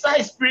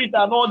inside spirit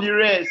and all the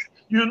rest.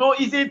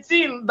 It's a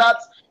thing that,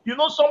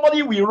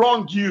 somebody will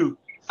wrong you,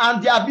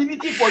 and the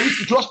ability for you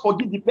to just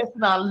forgive the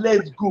person and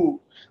let go.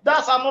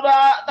 That's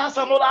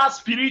another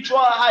spiritual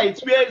height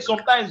where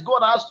sometimes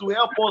God has to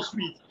help us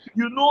with.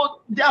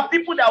 There are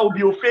people that will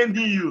be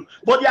offending you,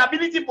 but the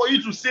ability for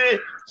you to say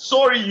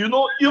sorry, you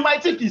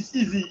might think it's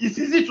easy. It's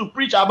easy to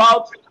preach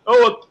about,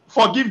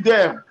 forgive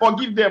them.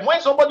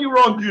 When somebody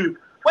wrongs you,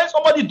 when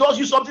somebody does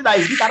you something that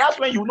is bitter, that's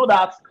when you know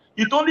that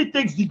it only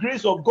takes the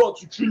grace of God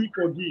to truly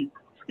forgive.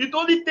 It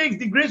only takes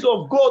the grace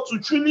of God to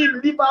truly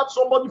leave out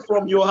somebody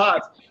from your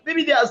heart.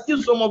 Maybe there are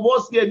still some of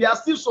us here, there are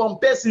still some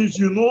persons,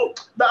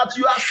 that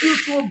you are still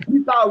so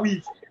bitter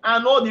with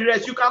and all the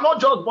rest. You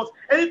cannot just, but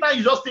anytime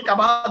you just think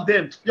about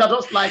them, you are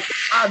just like,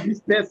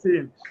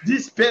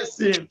 this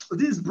person,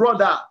 this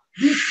brother,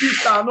 this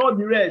sister, and all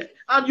the rest.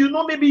 And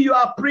maybe you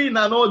are praying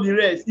and all the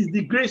rest. It's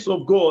the grace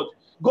of God.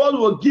 God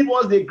will give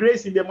us the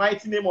grace in the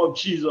mighty name of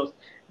Jesus.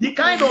 The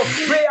kind of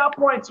prayer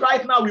points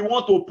right now we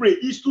want to pray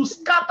is to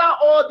scatter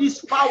all these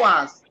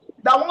powers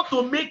that want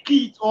to make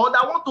it, or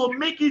that want to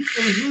make it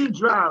a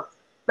hindrance,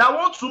 that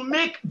want to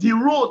make the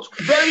road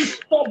very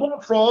stubborn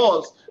for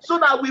us, so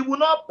that we will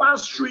not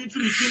pass through into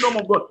the kingdom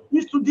of God.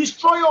 Is to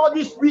destroy all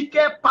these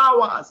wicked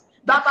powers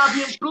that have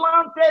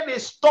implanted a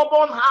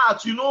stubborn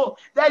heart.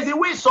 There is a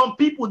way some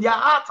people, their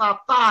hearts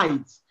are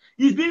tied.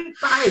 He's been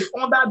tied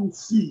under the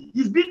sea.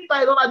 He's been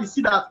tied under the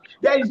sea that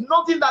there is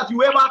nothing that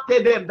you ever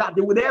tell them that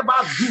they would ever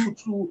do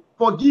to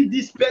forgive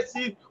this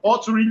person or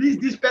to release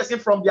this person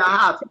from their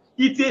heart.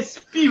 It's a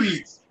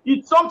spirit.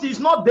 It's something. It's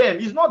not them.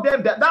 It's not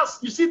them.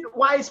 You see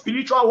why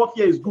spiritual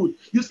warfare is good.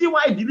 You see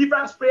why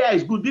deliverance prayer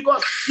is good,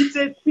 because it's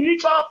a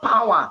spiritual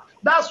power.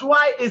 That's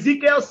why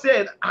Ezekiel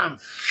said, and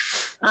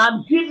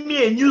give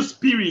me a new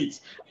spirit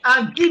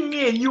and give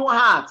me a new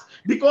heart.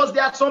 Because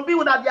there are some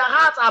people that their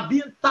hearts are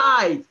being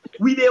tied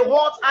with a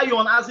hot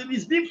iron, as if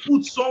it's being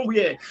put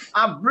somewhere.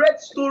 I've read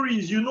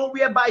stories,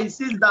 whereby it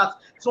says that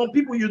some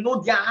people,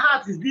 their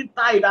heart is being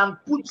tied and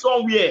put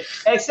somewhere.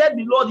 Except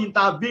the Lord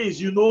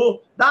intervenes,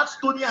 that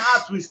stony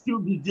heart will still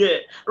be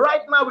there.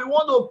 Right now, we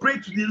want to pray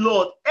to the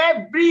Lord.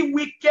 Every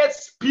wicked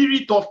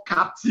spirit of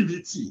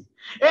captivity,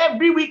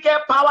 every wicked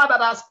power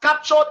that has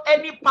captured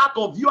any part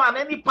of you and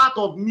any part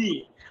of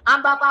me,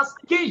 and that has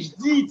caged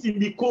it in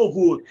the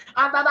coven,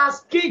 and that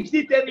has caged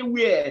it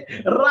anywhere.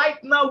 Right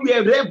now,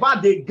 wherever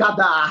they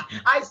gather,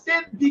 I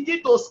said,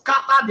 begin to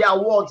scatter their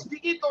words.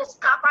 Begin to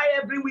scatter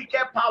every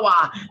wicked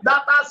power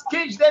that has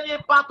caged any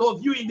part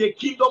of you in the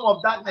kingdom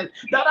of darkness,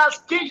 that has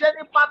caged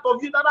any part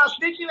of you, that has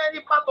taken any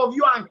part of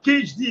you and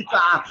caged it.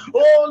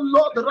 Oh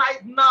Lord,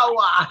 right now,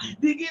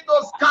 begin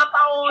to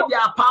scatter all their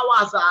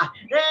powers.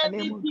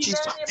 Any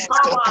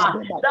power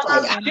that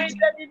has caged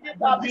anything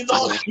that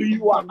belongs to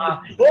you.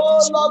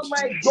 Oh Lord,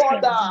 my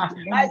God,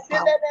 I say,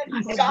 let them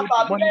be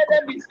scattered, let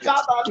them be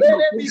scattered, let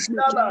them be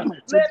scattered,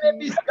 let them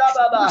be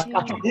scattered.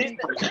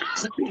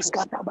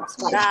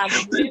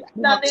 In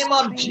the name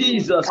of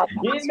Jesus,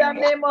 in the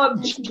name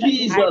of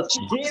Jesus,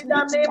 in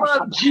the name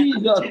of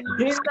Jesus,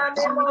 in the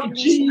name of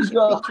Jesus.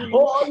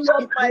 Oh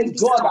Lord, my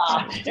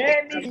God,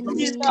 any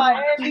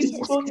sinner, any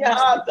stony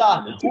heart,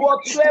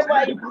 whatsoever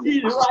it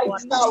is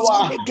right now,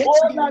 oh,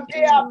 that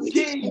they have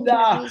changed,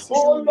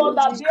 oh Lord,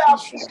 that they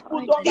have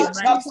put on that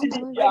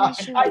captivity.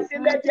 I say,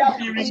 let there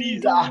be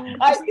release.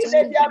 I say,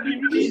 let there be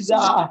release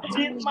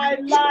in my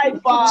life,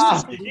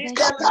 in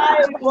the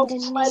life of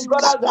my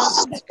brothers and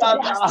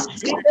sisters,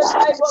 in the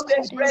life of the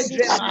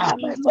brethren.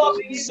 Lord,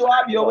 begin to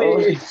have your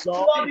way.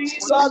 Lord, begin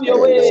to have your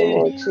way.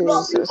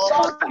 Lord, begin to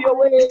have your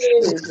way.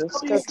 Jesus,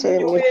 scatter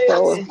any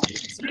power.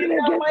 In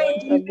the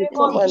mighty name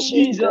of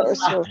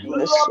Jesus,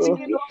 Lord,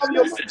 begin to have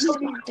your way.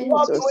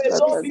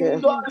 Lord,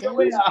 begin to have your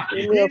way.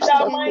 Any In the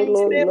obstacle, mighty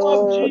oh name of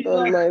Lord, Jesus.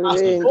 on my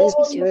way in this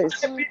Oh, place.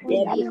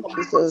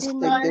 Jesus, take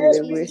them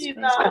every away.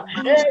 sinner,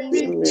 Take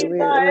them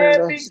away, oh Lord.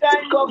 every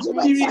kind of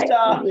spirit,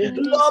 Lord,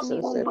 Jesus,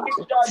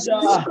 in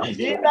charge.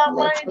 In the my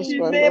mighty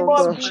husband, name oh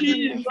of God.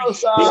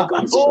 Jesus, Yes,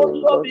 oh oh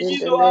Lord, God, in begin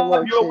the to name have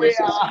of your way.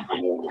 Jesus.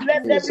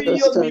 Let every Jesus,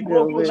 yoke be have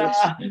your broken. way.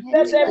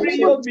 Let every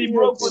yoke be Yoke be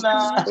broken.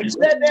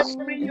 Let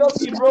every yoke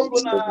be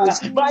broken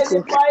broken. by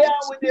the fire,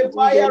 with the In the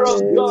fire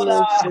of name God.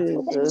 of Let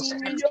Jesus.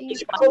 every yoke be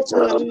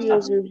broken. Every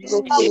yoke be The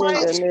broken in the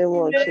mighty name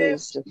of name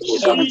Jesus. of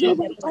Jesus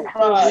Every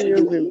Christ.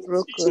 yoke be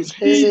broken. In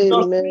Jesus'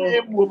 Amen.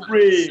 name we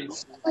pray.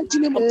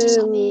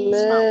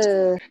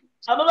 Amen.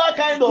 Another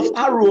kind of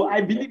arrow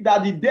I believe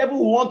that the devil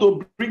will want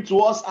to bring to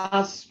us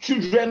as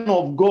children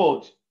of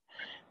God.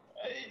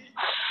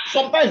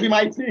 Sometimes we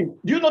might think,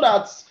 do you know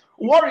that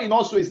worrying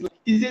also is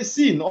a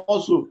sin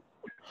also?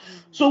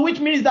 So which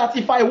means that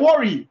if I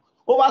worry,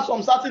 over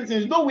some certain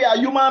things. Though we are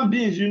human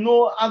beings,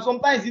 and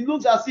sometimes it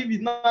looks as if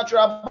it's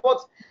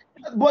natural,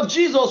 but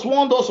Jesus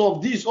warned us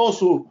of this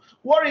also.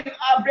 Worrying,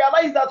 I've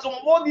realized that some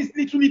of all these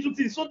little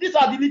things, so these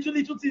are the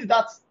little things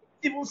that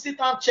even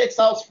Satan checks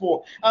out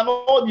for and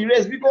all the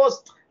rest,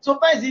 because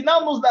sometimes he now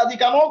knows that he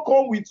cannot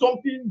come with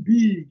something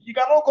big. He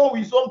cannot come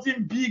with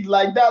something big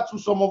like that to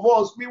some of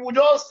us. We will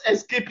just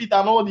escape it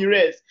and all the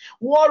rest.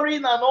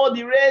 Worrying and all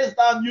the rest,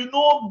 and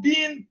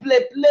being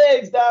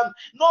perplexed and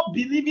not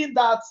believing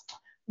that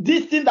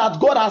this thing that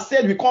God has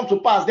said will come to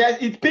pass.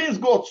 It pains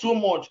God so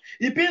much.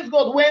 It pains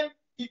God when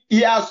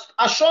he has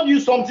assured you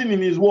something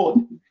in his word,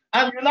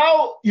 and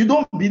you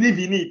don't believe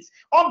in it.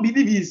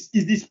 Unbelief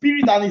is the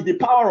spirit and is the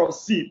power of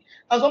sin.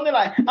 And something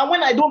like, and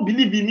when I don't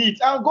believe in it,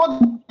 and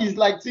God is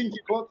like thinking,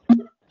 God,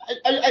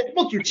 I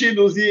spoke to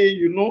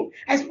Chiedozie,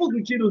 I spoke to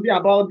Chiedozie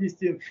about this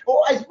thing.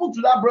 Or I spoke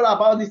to that brother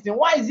about this thing.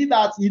 Why is it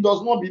that he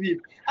does not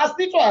believe? As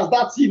little as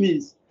that thing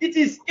is, it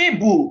is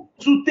able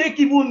to take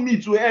even me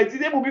to hell. It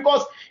is able,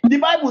 because the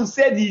Bible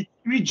said it,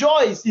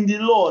 rejoice in the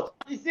Lord.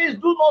 It says,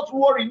 do not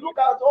worry. Look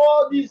at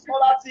all these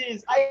other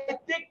things. I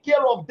take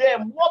care of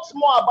them. What's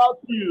more about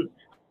you?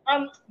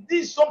 And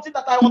this is something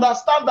that I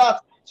understand,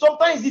 that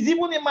sometimes it's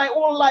even in my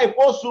own life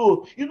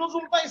also.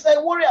 Sometimes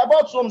I worry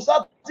about some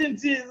certain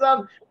things,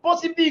 and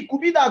possibly it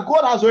could be that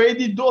God has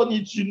already done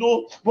it,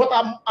 but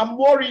I'm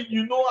worried,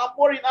 I'm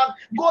worried. And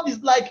God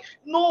is like,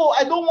 no,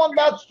 I don't want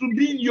that to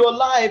be in your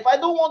life. I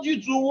don't want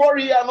you to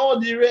worry and all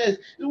the rest.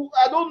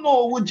 I don't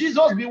know, would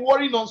Jesus be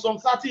worrying on some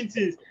certain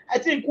things? I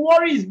think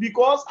worry is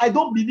because I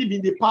don't believe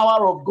in the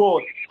power of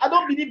God. I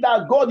don't believe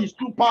that God is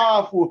too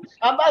powerful.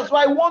 And that's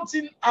why one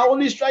thing I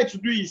always try to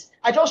do is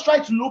I just try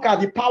to look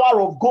at the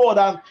power of God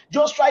and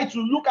just try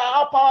to look at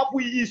how powerful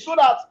he is, so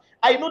that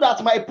I know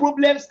that my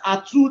problems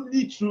are too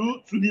little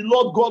to the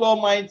Lord God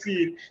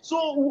Almighty.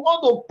 So we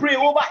want to pray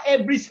over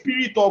every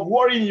spirit of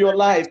worry in your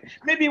life.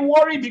 Maybe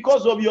worry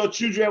because of your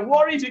children,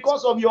 worry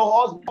because of your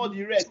husband, or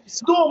the rest.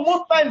 So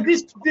most times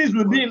these things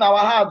will be in our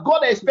heart.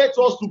 God expects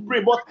us to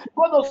pray, but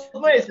God does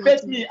not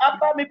expect me,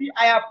 after maybe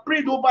I have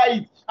prayed over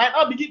it, I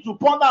now begin to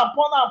ponder about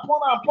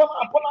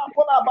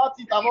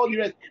it and all the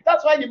rest.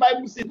 That's why the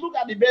Bible says, look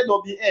at the bird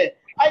of the air.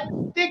 I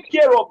take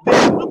care of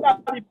them. Look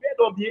at the bed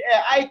of the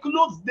air. I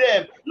clothe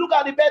them. Look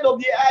at the bed of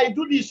the air. I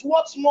do this.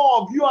 What's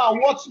more of you and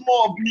what's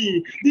more of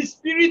me? The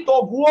spirit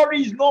of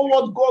worry is not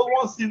what God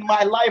wants in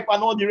my life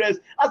and all the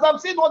rest. As I'm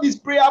saying all these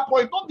prayer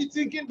points, don't be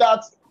thinking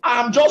that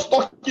I'm just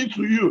talking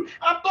to you.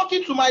 I'm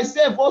talking to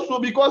myself also,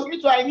 because me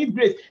too, I need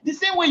grace. The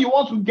same way you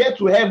want to get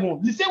to heaven,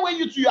 the same way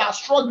you are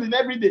struggling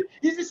every day,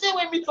 it's the same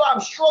way me too,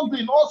 I'm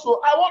struggling also.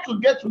 I want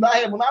to get to that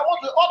heaven.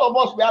 All of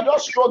us, we are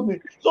just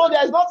struggling. So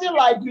there's nothing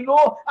like,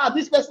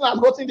 this person has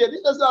gotten there,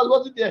 this person has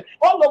gotten there.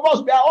 All of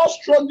us, we are all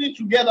struggling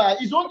together.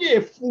 It's only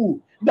a fool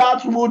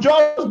that will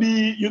just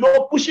be,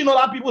 pushing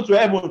other people to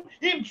heaven.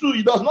 Him too,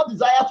 he does not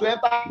desire to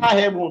enter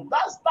heaven.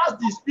 That's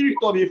the spirit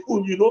of a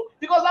fool,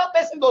 because that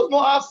person does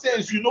not have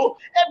sense,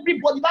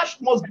 Everybody, that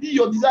must be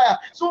your desire.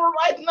 So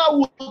right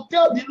now, we'll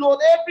tell the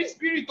Lord, every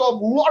spirit of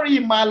worry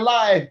in my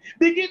life,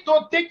 begin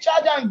to take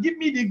charge and give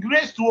me the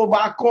grace to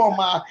overcome.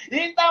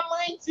 In the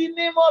mighty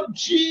name of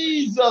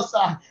Jesus,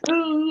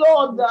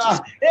 Lord,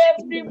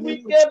 every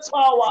wicked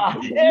power,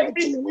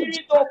 every spirit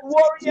of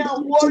worry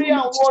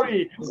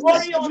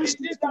on the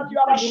things that you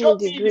have assured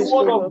me in the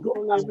word of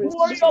God,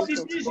 worry of the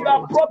things you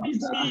have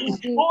promised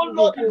me. Oh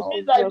Lord, it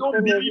means I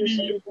don't believe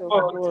in you.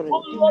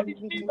 Oh Lord,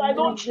 it means I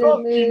don't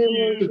trust in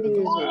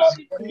you. Oh Lord,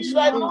 it means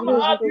I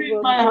don't have you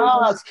in my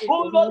heart.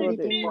 Oh Lord,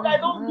 it means I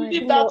don't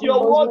believe that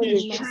your word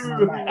is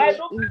true. I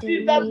don't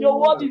believe that your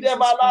word is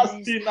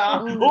everlasting.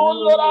 Oh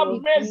Lord,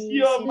 have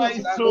mercy on my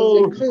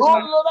soul. Oh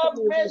Lord, have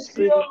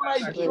mercy on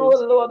my soul,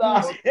 Lord.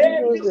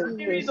 Every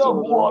spirit of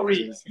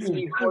worry,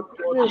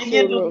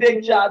 begin to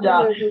take charge.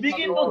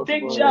 Begin to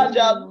take charge,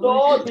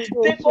 Lord.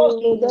 Take us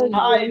to that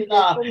height.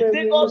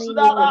 Take us to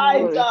that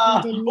height.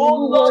 Oh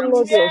Lord,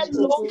 where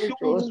Lord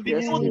you will be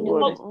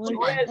putting us to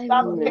rest,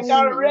 and we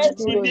can rest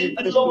in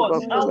the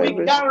Lord, and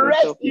we can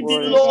rest in the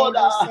Lord.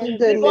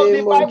 Because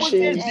the Bible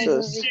says, be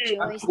still.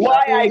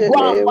 Why I go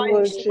and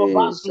fight your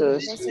battle. Be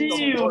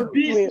still,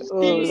 be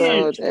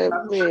still.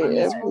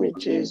 Help me,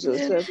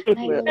 Jesus, help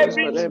me,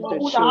 Every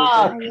troubled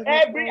heart,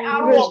 every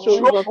arrow of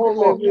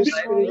trouble, every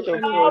spirit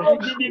of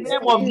arrows in the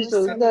name of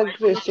Jesus, Jesus. that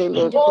grace, O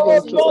Lord, give Oh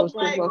unto Lord, us to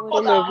my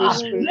overcome God, every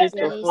spirit let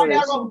the of worry.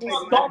 fire of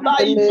God thunder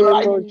In it the name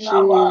right of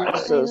now.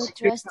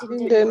 Jesus,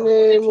 in the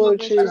name of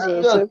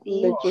Jesus, help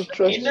me to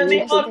trust In the you,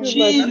 name to of put my faith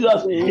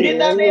Jesus, in in you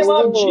the and name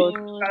your of word.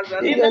 Jesus,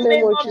 In in the the name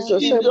name of of Jesus,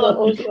 help my Jesus,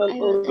 husband,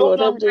 O God Lord,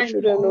 help the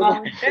children, O Lord,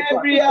 to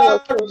every put our arrow,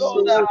 trust Lord,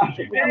 in you,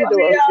 to build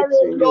every our faith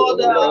arrow, in you, Lord,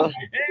 O Lord.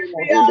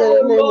 every In the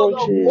arrow, name Lord, of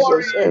of Jesus,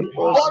 worry, help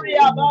us. worry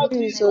about this,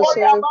 Jesus,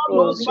 worry help about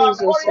us. husband,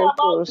 Jesus, worry help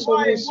about us. Holy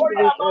wife, worry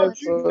Spirit, about help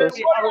children, us.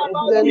 worry In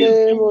about the this,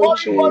 name of worry,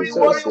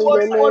 Jesus, in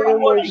the name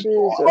name of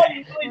Jesus.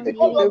 Take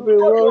away every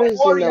worries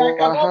in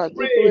our heart.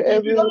 Take away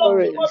every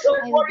worries.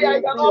 Take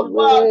it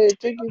away.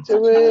 Take it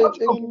away. Take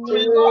it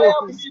away.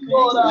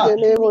 In the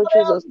name of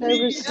Jesus.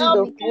 Every seed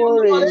of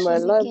worry in my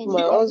life,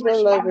 my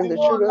husband's life, in the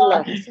children's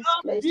life.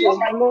 Let your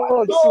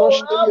blood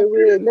flush them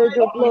away. Let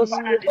your blood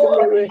scrape them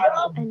away.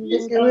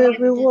 Take away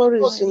every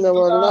worries in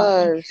our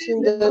lives.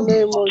 In the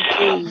name of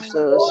Jesus.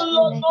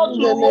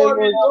 In the name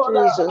of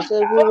Jesus.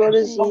 Every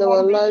worries in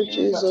our life,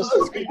 Jesus,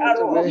 take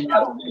it away.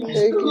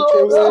 Take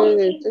it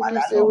away. Take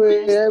it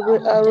away. Every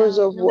arrows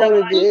of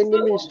worry the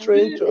enemy is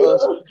throwing to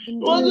us.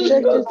 We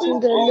reject it in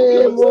the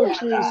name of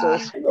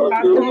Jesus.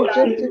 I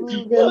reject it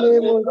in the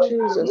name of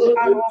Jesus.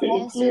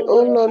 Help me,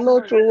 oh Lord,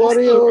 not to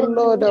worry, oh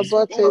Lord,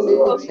 about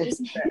anything.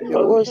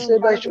 Your word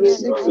said I should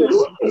seek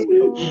first.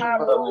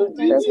 Help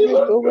me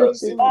to always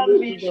seek your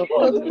kingdom.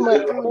 Help my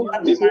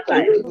husband to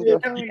seek your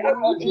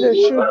kingdom. The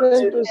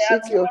children to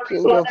seek your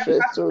kingdom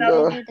first, oh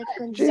Lord.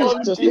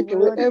 Jesus, take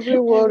away every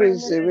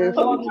worries away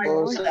from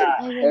us.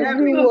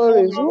 Every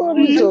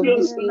worries of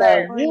this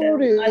life,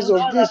 worries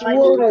of this,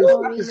 worries,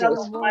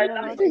 Jesus.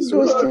 Take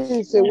those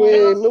things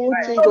away. No one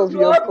think of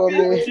your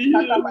coming.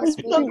 No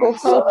think of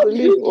how to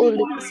live holy.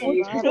 No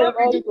think of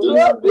how to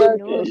live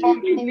righteous.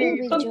 No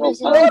think of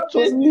how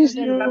to miss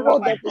the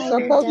reward that is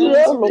about to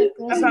fall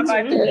upon them.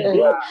 That is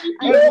our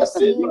children.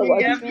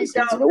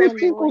 No one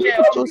think of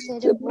how to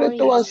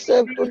separate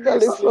ourselves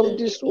totally from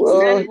this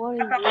world.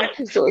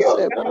 Jesus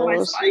help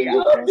us.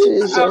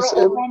 Jesus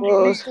help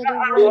us.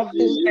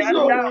 Jesus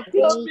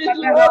help us. In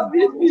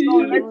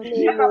the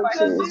name of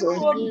Jesus.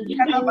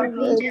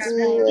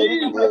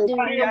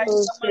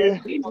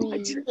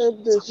 Help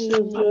the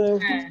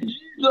children.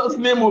 Jesus'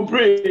 name we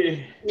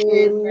pray.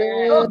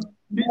 Amen. Just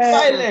be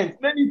silent.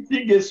 Let me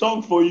sing a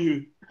song for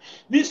you.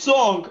 This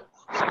song,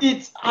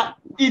 it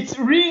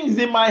rings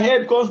in my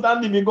head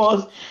constantly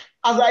because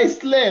as I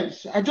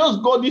slept, I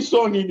just got this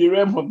song in the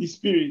realm of the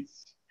spirit.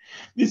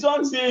 The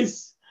song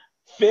says,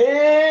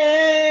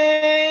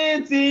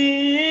 faith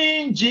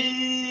in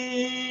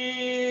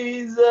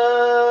Jesus,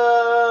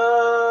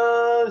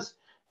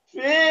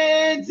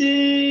 faith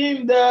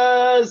in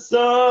the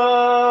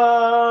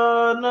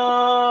Son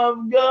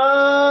of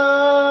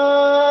God,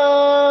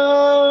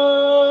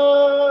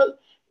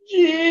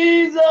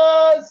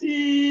 Jesus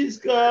is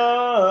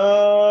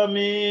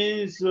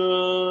coming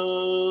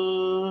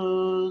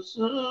so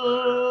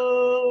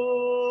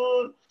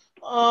soon.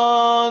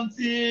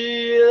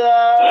 Until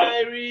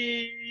I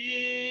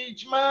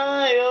reach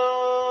my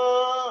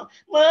own,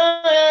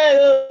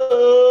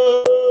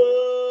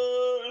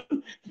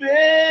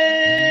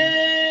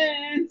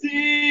 faith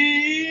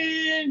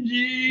in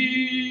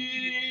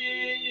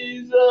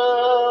Jesus,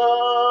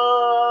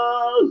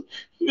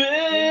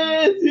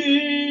 faith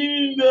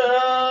in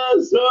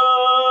the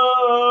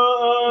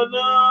Son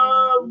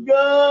of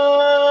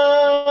God.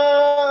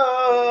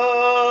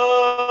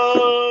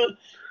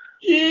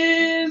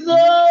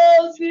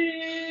 Jesus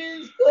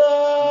is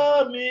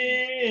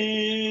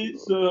coming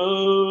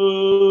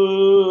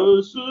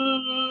so soon.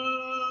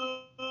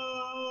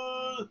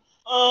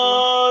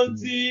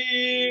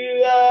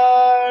 Until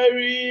I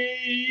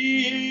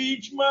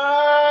reach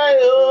my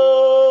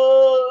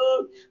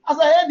own. As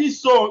I heard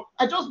this song,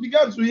 I just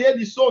began to hear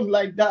the song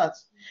like that.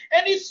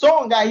 Any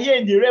song I hear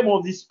in the realm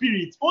of the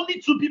spirit, only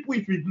two people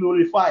it will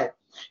glorify.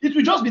 It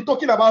will just be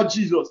talking about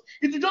Jesus.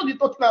 It will just be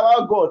talking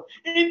about God.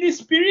 In the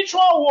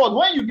spiritual world,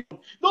 when you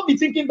don't be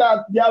thinking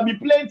that there will be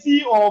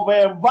plenty of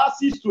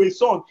verses to a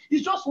song.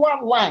 It's just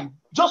one line.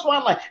 Just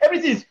one line.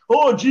 Everything is,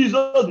 oh,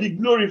 Jesus be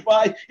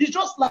glorified. It's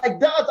just like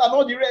that and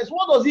all the rest.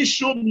 What does it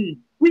show me?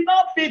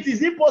 Without faith,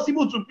 it's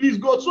impossible to please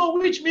God. So,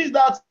 which means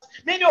that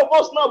many of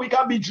us now, we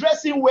can be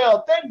dressing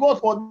well. Thank God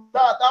for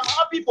that. I'm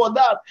happy for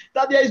that.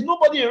 That there is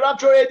nobody in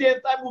Rapture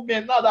Radiant Time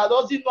Movement now that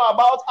doesn't know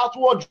about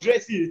outward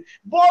dressing.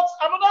 But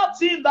another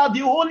thing that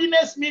the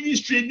holiness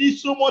ministry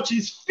needs so much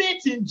is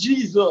faith in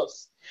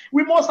Jesus.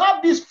 We must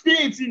have this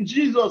faith in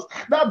Jesus,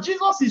 that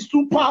Jesus is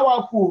too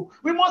powerful.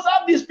 We must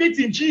have this faith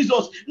in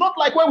Jesus, not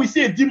like when we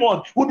see a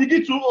demon, we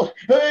begin to,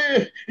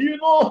 hey, they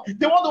want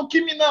to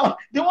kill me now.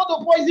 They want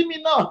to poison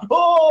me now.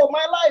 Oh,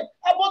 my life.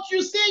 But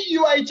you say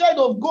you are a child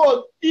of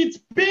God. It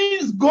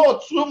pains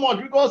God so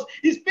much because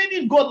it's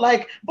paining God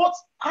like, but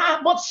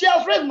she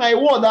has read my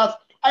word that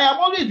I am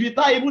always with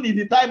her even in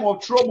the time of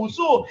trouble.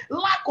 So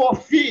lack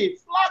of faith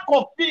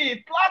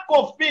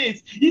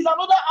is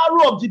another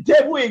arrow of the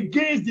devil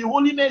against the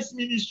holiness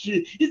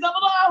ministry. It's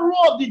another arrow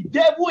of the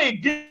devil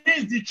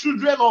against the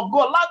children of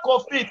God. Lack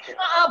of faith.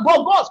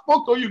 But God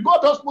spoke to you. God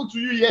just spoke to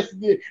you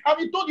yesterday. And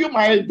he told you,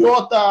 my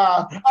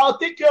daughter, I'll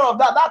take care of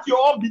that. That's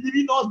your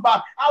unbelieving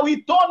husband. I will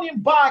turn him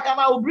back and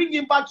I will bring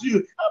him back to you.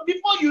 And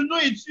before you know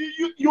it,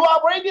 you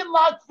have already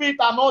lacked faith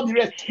and all the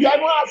rest. You have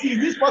even asked, is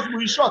this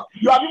possible? In short,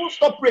 you have even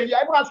stopped praying. You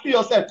have ever ask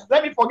yourself,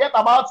 let me forget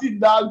about it,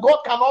 that God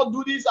cannot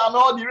do this and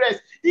all the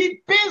rest.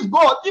 It pains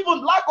God.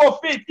 Even lack of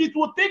faith, it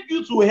will take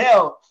you to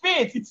hell.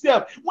 Faith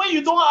itself. When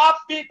you don't have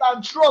faith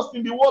and trust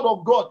in the word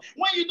of God,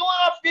 when you don't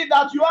have faith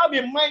that you have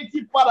a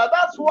mighty Father,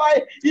 that's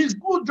why it's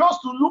good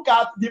just to look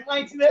at the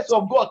mightiness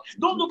of God.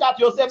 Don't look at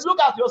yourself.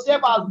 Look at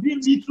yourself as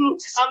being little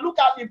and look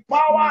at the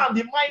power and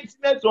the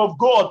mightiness of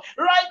God.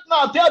 Right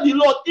now, tell the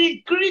Lord,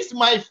 increase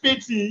my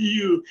faith in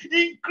you.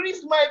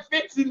 Increase my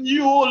faith in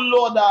you, oh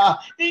Lord.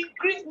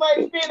 Increase my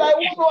faith. I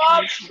want to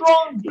have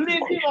strong,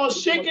 blazing,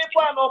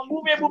 unshakable, and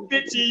unmovable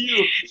faith in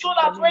you. So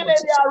that when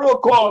any arrow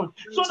comes,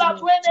 so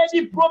that when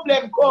any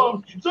problem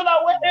comes, so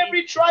that when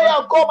every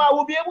trial comes, I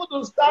will be able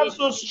to stand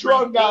so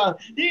stronger.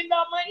 In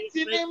the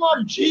mighty name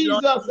of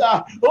Jesus.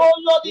 Oh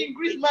Lord,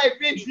 increase my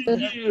faith in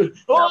you.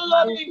 Oh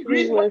Lord,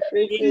 increase my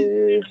faith in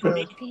you.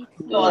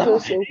 Lord,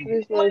 Jesus,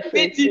 increase my faith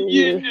faith in in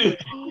you. you.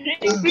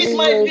 Increase Increase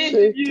my my faith in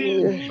faith in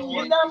you. you.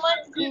 In the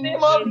mighty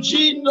name of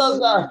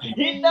Jesus.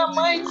 In the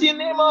mighty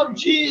name of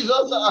Jesus.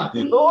 Oh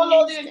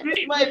Lord,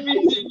 increase my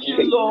faith in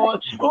you,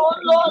 Lord. Oh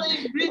Lord,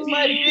 increase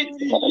my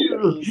faith in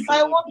you.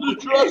 I want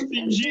to trust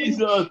in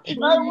Jesus.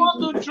 I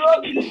want to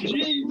trust in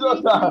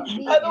Jesus.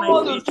 I don't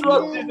want to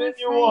trust in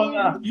anyone.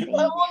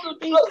 I want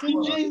to trust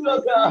in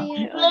Jesus.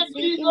 Let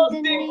Jesus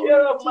take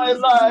care of my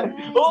life.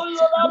 Oh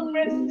Lord, have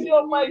mercy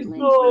on my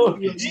soul.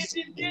 In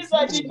the days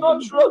I did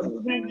not trust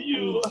in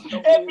you,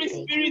 every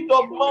spirit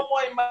of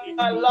murmur in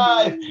my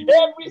life,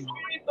 every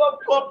spirit of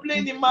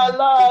complaint in my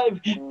life,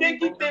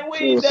 take it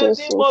away in the Jesus,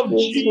 name of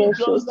increase my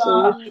Jesus. faith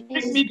in you.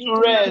 Bring me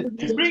to rest.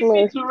 Increase Bring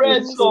me my to faith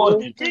rest, in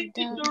Lord. you. Bring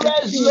me to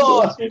rest,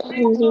 Lord. Jesus, Bring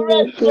me increase to my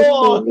rest, faith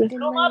Lord. in you.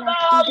 No matter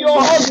how your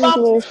Increase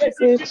husband my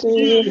persecutes faith in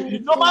you. you,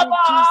 no matter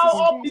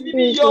how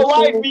unbelieving your Jesus,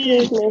 wife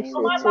increase is, my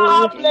no faith matter in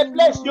how you.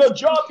 blessed your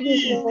job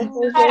Increase is, my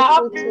I husband's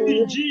have faith faith in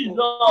in you.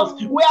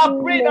 Jesus. We are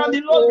Increase praying and my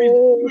the Lord will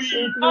do faith.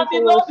 it. And Increase the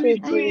our Lord will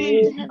faith do in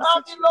it. you.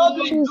 And the Lord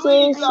will do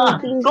it. Jesus,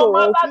 increase No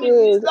our matter the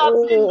things faith. that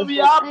seem to be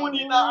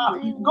happening,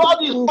 God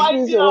is Increase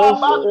fighting our our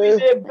battle in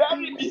faith. a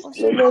very No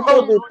mysterious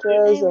matter the way.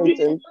 trials and In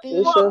the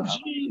name of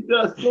temptation,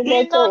 Jesus. no In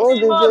matter the what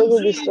name the of devil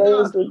is trying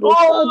Jesus. to do, Oh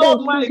Father,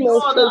 Lord, my increase my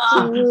God, faith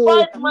in you.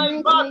 fight my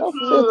That faith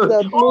battle.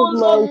 that Oh move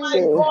Lord, my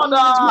mountains.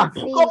 God,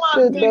 come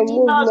and Faith that take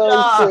move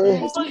charge.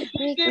 mountains.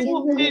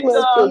 Unshakable Increase faith.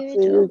 my faith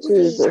in you,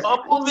 Jesus.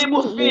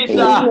 Unmovable faith.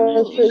 Increase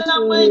my In faith the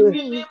in you.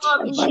 mighty name of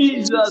Increase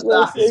Jesus.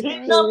 my faith In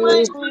in the you.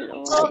 mighty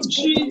name of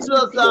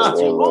Jesus. In the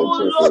name of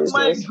Oh Lord,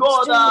 my Jesus.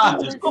 God,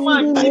 come In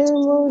and the give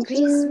name of me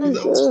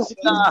Jesus.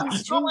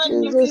 faith. Come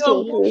and give me Jesus,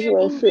 increase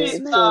my unmovable faith. faith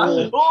in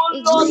you.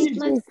 Oh Lord,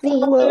 it's Increase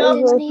my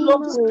help me husband's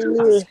not faith to in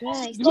trust. you.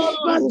 Not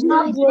to Increase trust my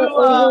you.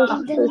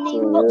 husband's faith Not in to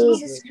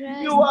you. believe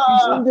you.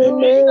 In the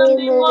In the name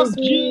name of of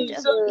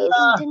Jesus. Jesus.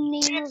 In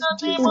the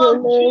name In the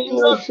of name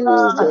of Jesus.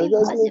 Jesus.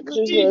 That In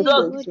increase my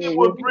Jesus' faith name in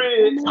we you.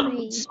 pray.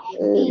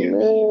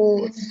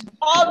 Amen.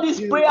 All these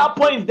prayer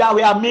points that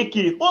we are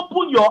making,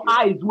 open your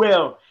eyes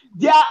well.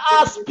 There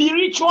are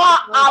spiritual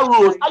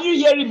arrows. Are you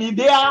hearing me?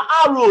 There are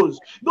arrows.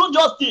 Don't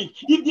just think.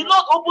 If the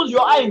Lord opens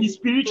your eye in the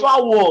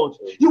spiritual world,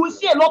 you will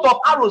see a lot of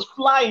arrows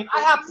flying.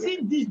 I have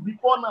seen this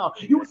before now.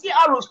 You will see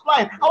arrows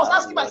flying. I was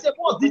asking myself,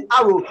 what's this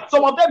arrow?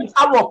 Some of them is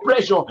arrow of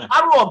pressure,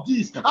 arrow of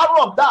this,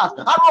 arrow of that,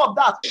 arrow of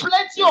that.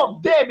 Plenty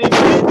of them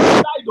against the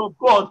side of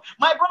God.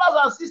 My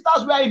brothers and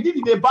sisters were indeed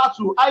in a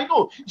battle. I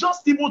know.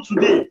 Just even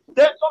today,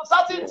 there are some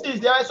certain things.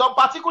 There are some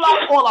particular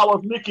call I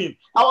was making.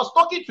 I was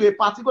talking to a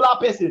particular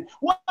person.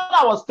 What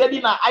I was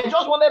telling her, I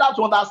just wanted her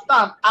to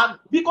understand. And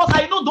because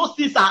I know those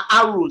things are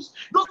arrows.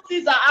 Those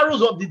things are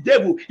arrows of the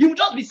devil. He will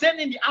just be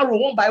sending the arrow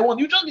one by one.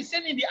 You just be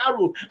sending the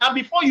arrow. And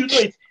before you know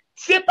it,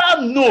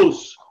 Satan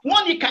knows.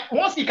 Once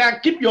he can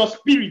keep your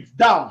spirit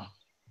down,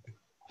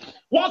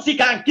 once he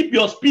can keep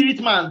your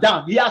spirit man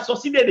down, he has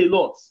succeeded a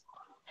lot.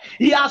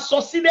 He has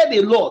succeeded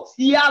a lot.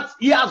 He has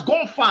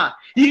gone far.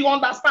 He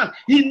understands.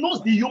 He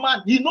knows the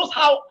human. He knows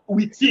how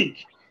we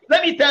think.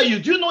 Let me tell you,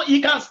 do you know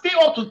he can stay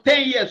up to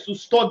 10 years to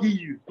study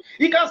you?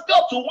 He can stay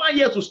up to 1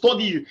 year to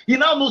study you. He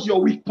now knows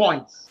your weak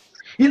points.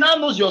 He now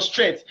knows your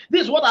strength.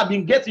 This is what I've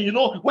been getting,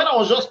 when I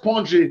was just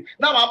pondering.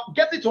 Now I'm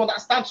getting to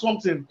understand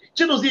something.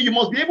 Chiedozie, you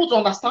must be able to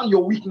understand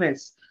your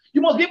weakness.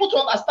 You must be able to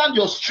understand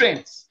your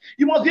strengths.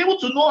 You must be able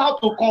to know how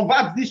to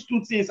convert these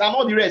two things and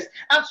all the rest.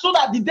 And so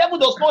that the devil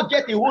does not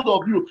get a hold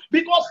of you.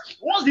 Because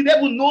once the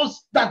devil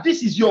knows that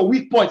this is your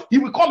weak point, he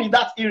will come in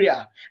that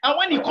area. And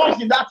when he comes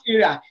in that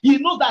area, he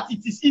knows that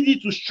it is easy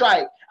to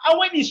strike. And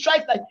when he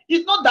strikes, like,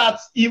 it's not that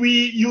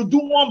you do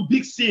one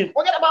big sin.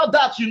 Forget about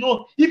that,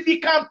 If he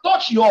can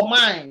touch your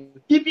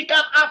mind, if he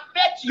can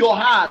affect your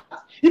heart,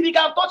 if he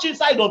can touch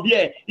inside of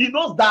here, he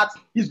knows that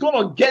he's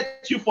going to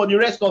get you for the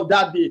rest of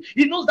that day.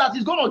 He knows that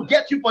he's going to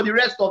get you for the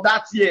rest of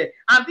that year.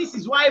 And this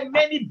is why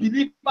many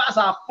believers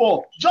are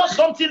for just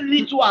something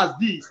little as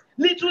this.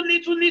 Little.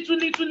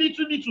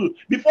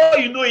 Before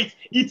you know it,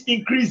 it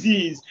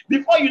increases.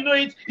 Before you know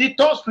it, it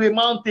turns to a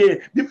mountain.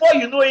 Before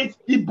you know it,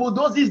 it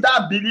bulldozes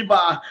that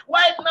believer.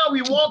 Right now,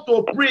 we want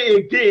to pray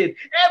again.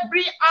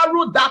 Every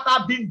arrow that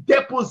has been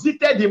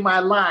deposited in my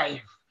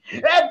life,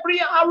 Every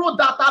arrow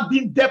that have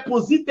been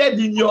deposited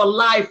in your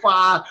life,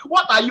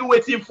 what are you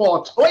waiting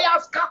for? Oh yeah,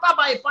 scatter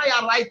by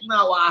fire right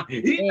now.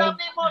 In the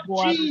name of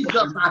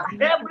Jesus,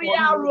 every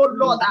arrow,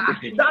 Lord, that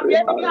the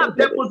enemy have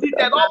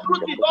deposited,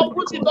 uproot it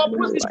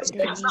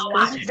right now.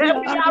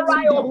 Every arrow,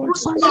 I uproot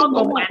it out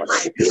of my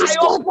life. I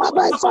uproot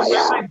it out of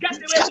my life. Get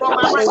away from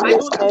my life. I Every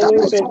don't need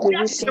you. arrows of the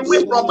Get wicked away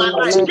one from my in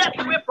my life. life, Get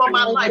away from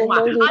my I life.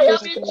 command you I to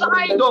am a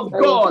scatter by child of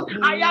fire. God.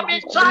 I am a I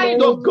child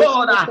command you of to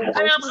God. I scatter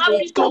by am fire.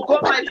 happy to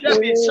call myself In a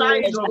the name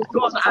child of of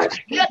God. Jesus.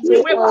 Get Every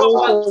away from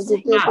arrows my of the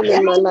life. devil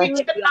in my You life,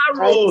 wicked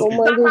I arrow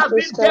command that you has to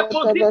been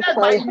scatter by deposited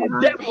by fire. the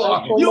I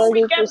devil. You command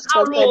you to wicked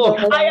scatter arrow.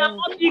 by I am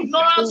not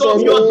ignorant in the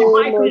of your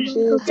name of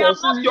devices. I am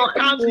Jesus. not your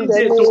In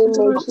the candidate. name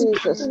of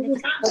Jesus.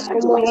 I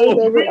command Arrow,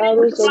 every release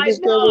arrows of the right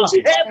now.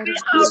 devil Every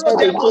arrow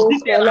fired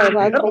against my deposited. life.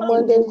 I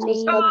command them to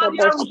scatter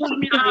by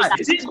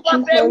This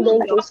was a command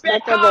them to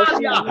scatter by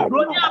Pekalia.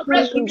 Ronia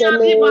in the Presunia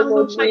name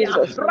of Divasaya.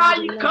 Jesus.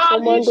 I Raikali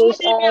command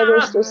those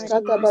arrows Sunia. to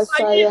scatter by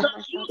fire. Ayiza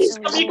Those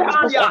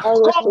Sunia.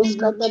 arrows Come to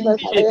scatter by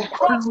fire.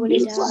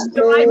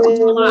 right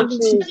Name now. of If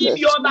Jesus.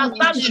 your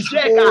understanding is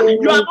check, Name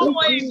you are of no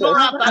more Jesus.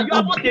 ignorant. You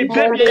are not a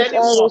Command baby those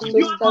anymore. arrows to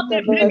You are not scatter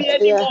a by baby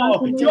fire.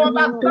 anymore. Your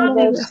Scatter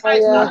understanding by is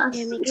right fire. now.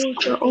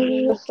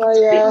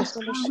 Fire.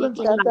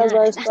 Scatter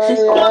by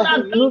God fire.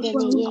 has built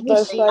you to By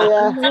succeed.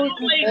 fire. You are no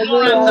more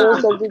Every ignorant.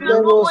 arrows of the You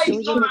are no devil more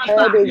ignorant.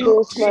 fired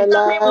against In my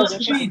the name life, of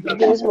Jesus.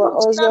 against my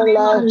In the husband's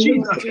name of life,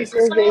 Jesus. In against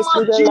the the name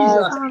of children's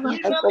life. Jesus. In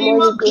I the name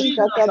command of you to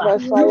Jesus. scatter by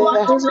You are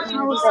fire. no more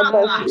Scatter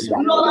by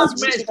ignorant. Lord fire. has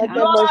mercy. Scatter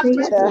Lord by has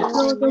mercy. fire. Lord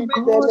has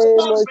In mercy. the name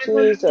Lord has of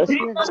mercy. Jesus.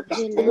 In the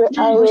name of Every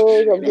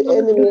arrows of the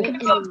enemy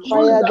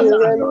fire the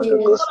realm Lord have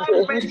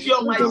ministry. mercy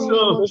on my Command you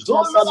soul. to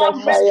Oh scatter Lord by have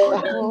mercy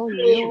fire. on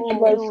my Scatter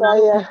by soul.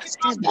 fire.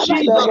 Jesus.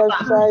 Scatter by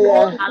Oh,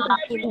 fire.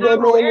 every In the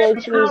arrow, name of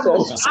every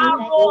arrow, Jesus.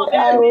 arrow of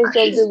every Arrows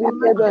of the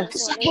wicked one.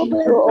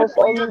 Arrow of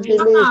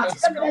unbelief.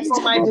 get away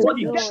from my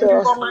body, get away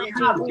Destruction. from my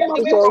heart, get Arrows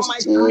away of from my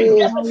spirit, sin.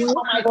 get away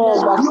from my Arrow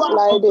of soul. You are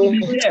supposed to backsliding.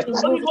 be there.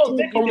 Holy Ghost,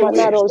 take it All away.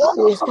 manner of Holy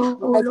sin. Ghost,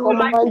 take I it away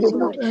right command you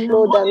now. to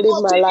load and Holy live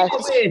Ghost, my take it life.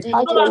 away.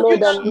 I So to that you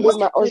load can and live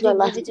my husband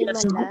life.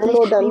 To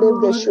load and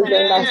live the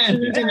children life.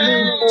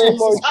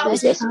 Name of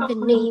Jesus.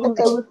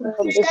 Get away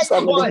from this Child of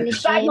family. God,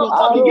 child of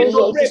God, begin Arrows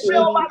to of pray. Pray sin.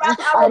 over that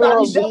arrow that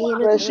Arrow the of devil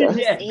has put depression.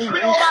 there.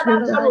 Pray over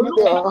that arrow.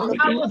 Look for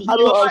those arrows in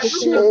your Arrow of life.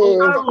 Look for those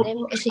shame. arrows.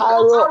 Look for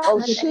those Arrow arrows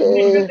of in your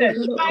shame. business.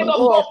 Kind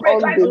of Arrow of corporate,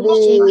 try to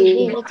command it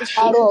unbelief. to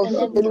die. Arrow of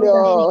In failure.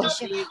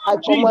 the name I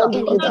of Jesus. command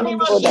you In to the die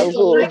name of more than Jesus.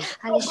 go. Let's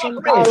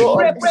pray. Arrow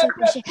Pray, of pray,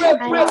 pray, pray,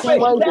 pray, I pray.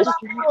 command Let to that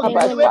arrow scatter get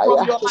by away from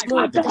fire. your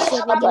life. Let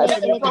Scatter that by arrow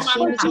get away from fire. my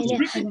life. It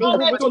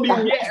deserve to be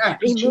here.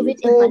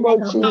 Name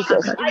of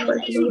Jesus. I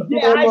see you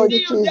there. Name I of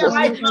see you there Jesus.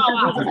 right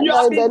now. You Father,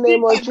 have in the been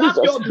name of thinking that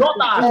Jesus. your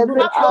daughter,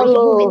 Every that your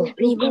arrow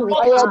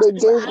fired daughter,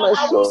 against my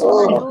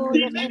soul,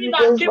 the baby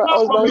that against came my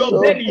out from husband's your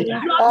soul, belly.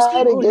 You have been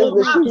fired thinking against of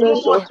the that so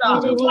children's soul. much.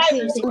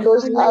 Right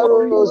now,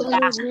 Command those arrows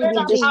pray be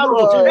that arrow,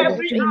 destroyed. I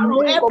every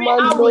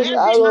command arrow, those every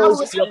arrows arrow,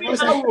 every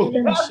arrow,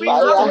 every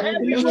arrow, fire,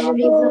 every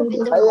arrow.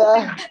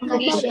 fire.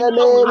 In the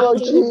name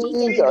of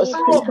Jesus.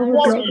 Arrow of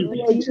worry,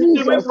 Name of get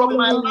away Jesus. from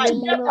my life,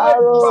 get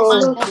away from my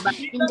Arrow life.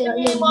 In the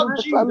name of my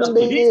Jesus, in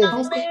family.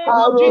 the name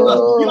of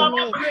Jesus, you Arrow. are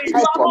not praying, I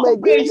you are come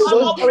not praying, you against are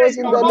those not praying, arrows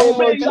you in are the not name of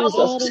praying, you are not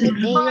Jesus. praying.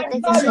 My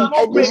God, you are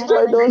I not praying.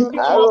 destroy those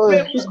You are not arrows.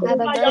 praying.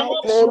 My God, you are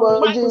not Name praying.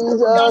 of My God,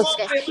 you are Jesus. not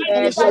praying.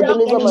 My sister, Lord, you are not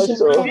deliver my praying.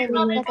 soul. In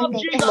the name of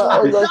Jesus, My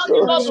husband's tell the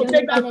soul. Lord to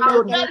take that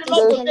arrow. Tell the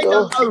Lord to Children's take that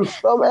soul. arrow.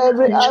 From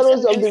every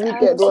arrows of the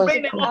wicked Not one.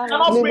 praying, you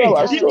cannot Deliver pray.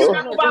 our If you soul.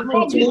 can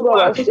overcome this Deliver our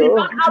one, if soul.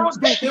 that arrow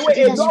takes away,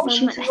 a door will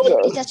be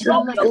open. Jesus.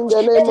 Door will In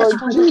the open. name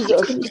of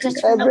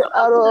Jesus. Every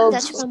arrow of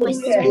There.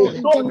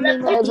 shame. So bless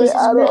Every you.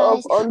 arrow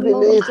of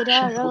unbelief.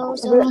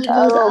 Every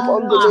arrow of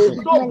unbelief.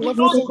 So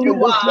pronounce In you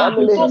this are.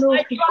 family. So I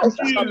attract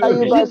scatter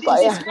you. you by In the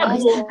fire.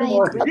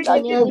 name of I in scatter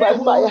you the by name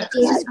of fire.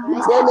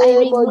 In the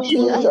name of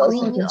Jesus.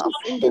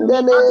 In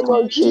the name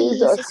of you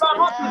Jesus.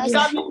 cannot be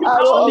standing, you cannot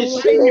Arrow be of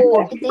shining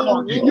for shame. too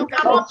long. You Of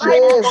cannot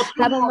hide it shame. for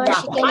too long.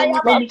 I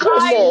am a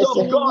child Backwardness.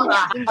 of God.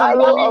 I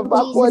am Arrow a of child of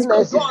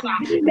backwardness. God.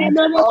 In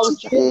the name Of of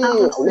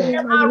Jesus. sin.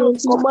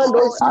 Arrows Command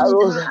those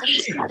arrows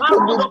to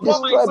arrows be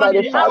upon my destroyed by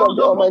the family, fire of arrows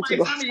the upon Almighty my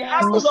God. family, To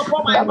arrows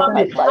upon my scatter by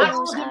family, fire.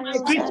 arrows in my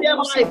Christian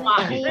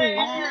life.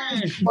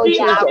 Oh In the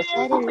Jesus.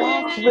 Every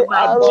name of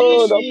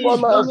arrow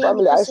upon my Jesus.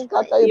 family, I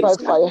scatter you by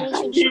fire.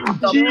 In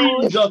Yes,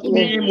 Jesus' name.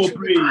 name we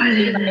pray.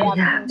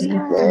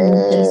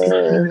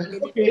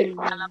 Amen. Okay.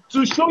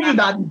 To show you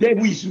that the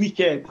devil is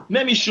wicked,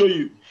 let me show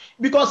you.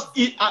 Because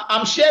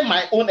I'm sharing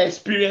my own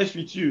experience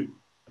with you.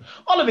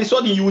 All of a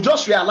sudden, you will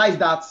just realize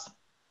that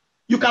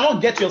you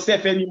cannot get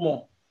yourself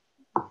anymore.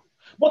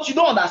 But you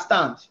don't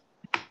understand.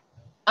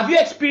 Have you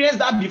experienced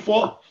that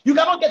before? You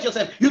cannot get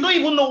yourself. You don't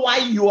even know why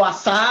you are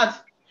sad.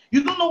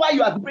 You don't know why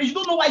you are depressed. You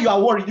don't know why you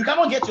are worried. You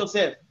cannot get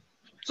yourself.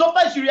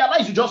 Sometimes you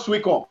realize you just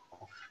wake up.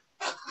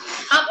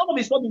 And all of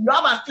a sudden, you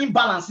have an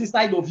imbalance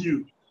inside of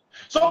you.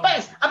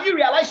 Sometimes, have you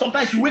realized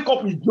sometimes you wake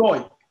up with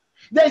joy?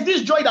 There's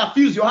this joy that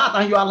fills your heart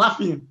and you are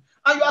laughing.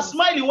 And you are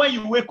smiling when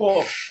you wake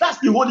up. That's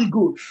the Holy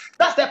Ghost.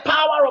 That's the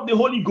power of the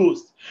Holy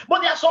Ghost.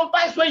 But there are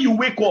sometimes when you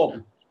wake up,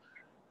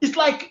 It's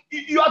like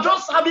you are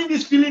just having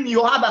this feeling in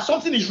your heart that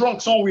something is wrong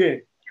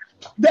somewhere.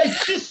 There's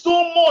just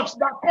so much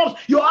that comes.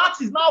 Your heart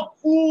is now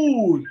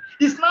full.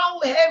 It's now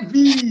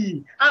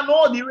heavy and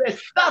all the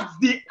rest. That's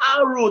the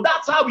arrow.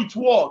 That's how it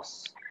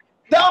works.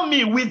 Tell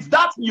me, with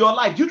that in your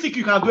life, do you think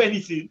you can do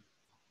anything?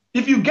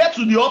 If you get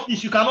to the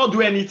office, you cannot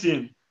do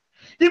anything.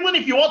 Even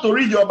if you want to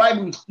read your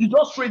Bible, you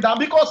just straight down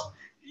because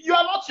you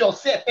are not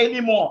yourself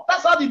anymore.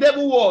 That's how the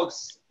devil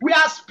works. We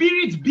are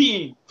spirit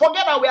being.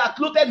 Forget that we are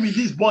clothed with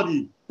this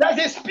body. There's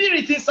a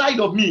spirit inside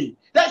of me.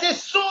 There's a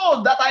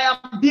soul that I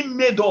am being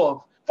made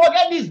of.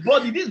 Forget this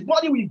body. This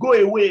body will go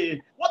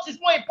away. What is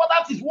more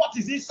important is what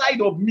is inside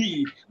of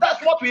me.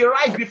 That's what we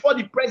rise before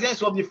the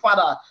presence of the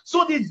Father.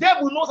 So the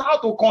devil knows how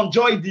to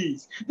conjure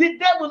this. The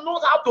devil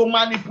knows how to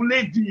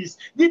manipulate this.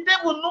 The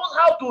devil knows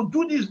how to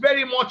do this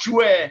very much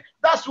well.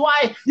 That's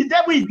why the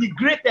devil is the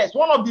greatest,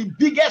 one of the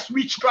biggest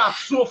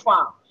witchcrafts so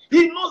far.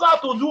 He knows how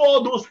to do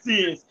all those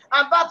things.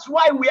 And that's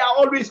why we are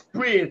always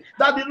praying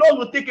that the Lord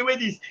will take away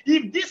this.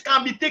 If this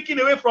can be taken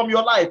away from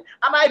your life,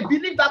 and I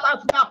believe that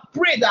as we have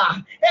prayed,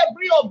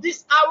 every of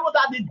this arrow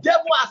that the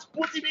devil has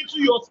put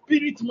into your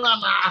spirit,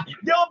 man,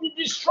 they will be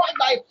destroyed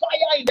by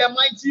fire in the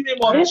mighty name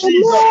of Jesus.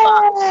 You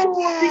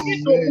will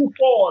begin to move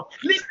forward.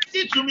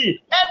 Listen to me.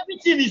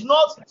 Everything is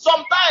not,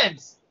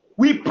 sometimes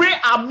we pray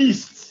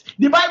amiss.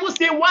 The Bible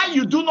says why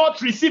you do not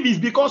receive is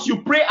because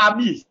you pray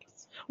amiss.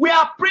 We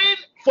are praying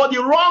for the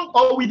wrong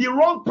or with the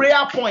wrong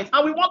prayer point,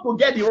 and we want to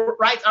get the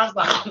right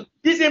answer.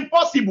 It's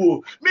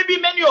impossible. Maybe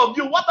many of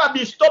you, what has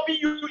been stopping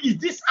you is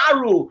this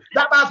arrow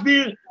that has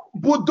been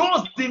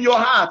bulldozed in your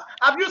heart.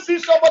 Have you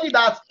seen somebody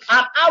that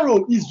an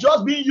arrow is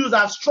just being used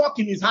and struck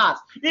in his heart?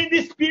 In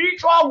the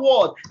spiritual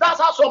world, that's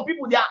how some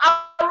people, there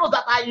are arrows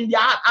that are in their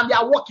heart and they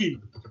are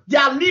walking. They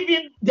are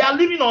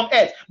living on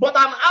earth, but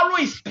an arrow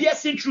is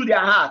piercing through their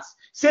hearts.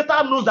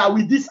 Satan knows that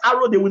with this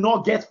arrow, they will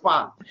not get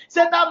far.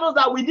 Satan knows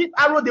that with this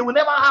arrow, they will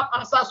never have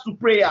answers to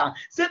prayer.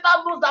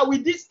 Satan knows that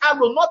with this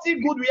arrow,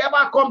 nothing good will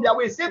ever come their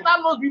way. Satan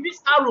knows with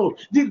this arrow,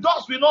 the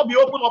doors will not be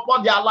opened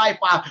upon their life.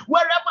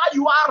 Wherever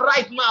you are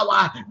right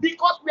now,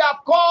 because we have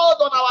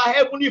called on our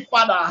Heavenly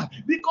Father,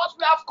 because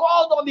we have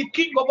called on the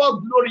King of all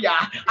glory,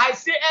 I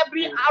say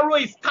every arrow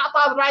is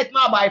scattered right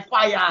now by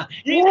fire.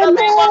 In the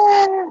name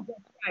of Jesus.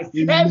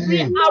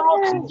 Every arrow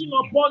sitting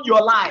upon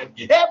your life,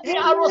 every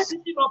arrow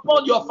sitting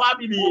upon your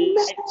family,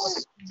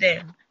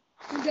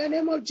 in the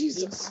name of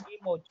Jesus. In the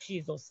name of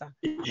Jesus.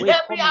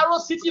 Every arrow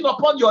sitting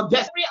upon your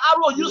desk, every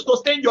arrow used to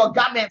stain your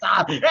garment,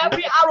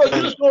 every arrow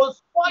used to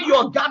spoil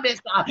your garment,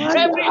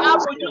 every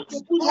arrow used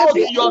to put holes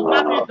in your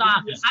garment.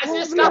 I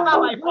say scatter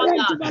by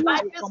fire. I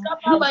say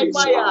scatter by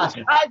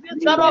fire. I say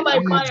scatter by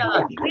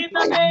fire. In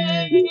the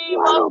name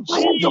of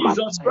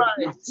Jesus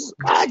Christ.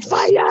 Catch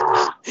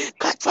fire!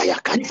 Catch fire!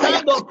 Catch The fire!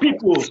 kind of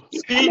people,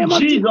 in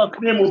Jesus'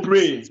 name we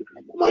pray.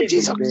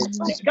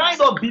 The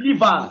kind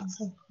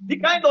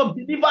of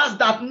believers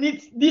that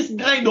need this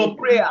kind of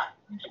prayer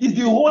is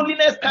the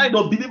holiness kind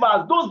of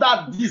believers, those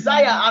that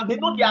desire and they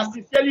know they are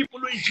sincerely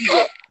following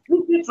Jesus.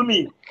 Listen to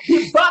me.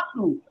 The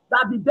battle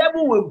that the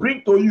devil will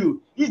bring to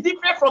you is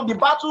different from the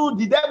battle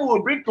the devil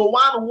will bring to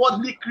one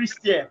worldly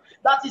Christian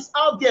that is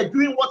out there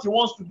doing what he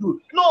wants to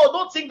do. No,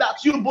 don't think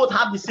that you both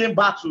have the same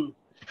battle.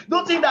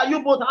 Don't think that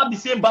you both have the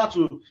same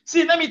battle.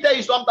 See, let me tell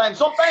you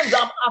sometimes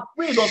I'm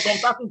afraid of some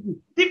certain things.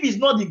 If it's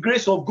not the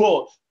grace of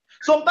God,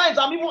 sometimes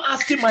I'm even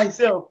asking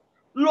myself,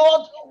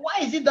 Lord,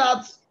 why is it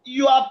that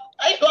you have,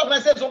 I ask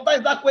myself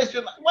sometimes that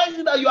question, why is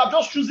it that you have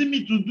just chosen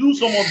me to do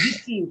some of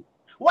these things?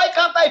 Why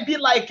can't I be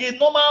like a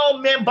normal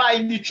member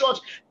in the church?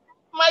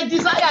 My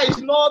desire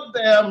is not,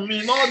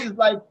 it's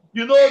like,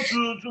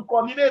 to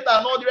coordinate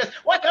and all the rest.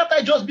 Why can't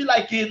I just be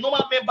like a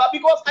normal member?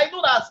 Because I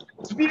know that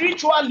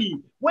spiritually,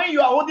 when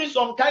you are holding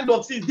some kind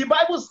of things, the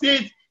Bible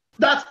says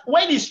that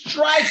when it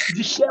strikes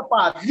the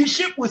shepherd, the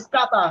sheep will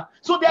scatter.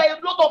 So there are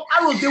a lot of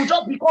arrows, they will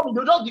just be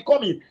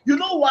coming. You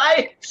know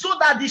why? So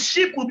that the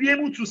sheep will be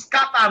able to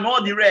scatter and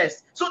all the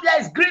rest. So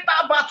there is greater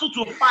battle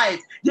to fight.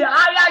 The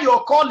higher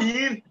your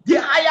calling, the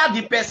higher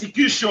the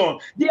persecution.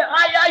 The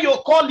higher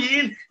your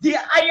calling, the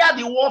higher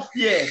the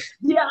warfare.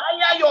 The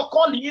higher your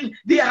calling,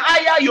 the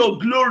higher your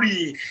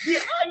glory. The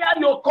higher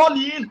your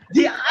calling,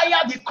 the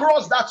higher the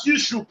cross that you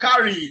should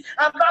carry.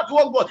 And that's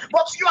what God.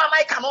 But you and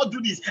I cannot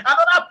do this.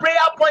 Another prayer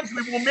point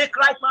we will make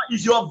right now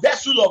is your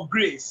vessel of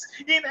grace.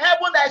 In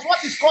heaven, there is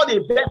what is called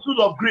a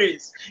vessel of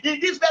grace. In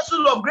this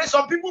vessel of grace,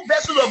 some people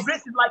vessel of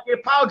grace is like a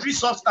powdery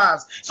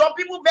substance. Some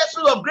people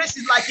vessel of grace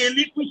is like a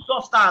liquid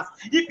substance.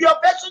 If your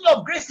vessel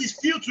of grace is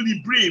filled to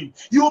the brim,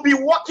 you will be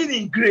walking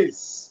in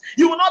grace.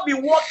 You will not be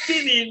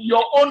walking in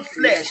your own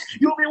flesh.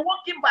 You will be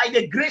walking by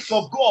the grace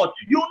of God.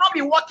 You will not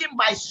be walking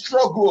by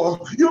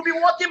struggle. You will be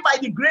walking by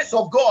the grace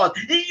of God.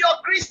 In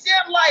your Christian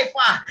life,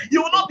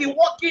 you will not be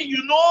walking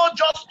asking,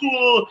 just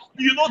to,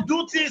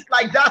 do things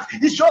like that.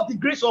 It's just the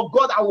grace of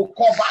God that will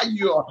cover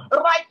you.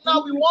 Right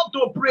now, we want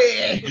to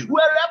pray.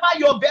 Wherever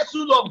your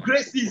vessel of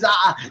grace is,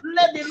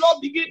 let the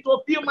Lord begin to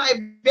fill my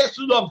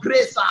vessel of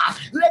grace.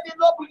 Let the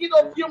Lord begin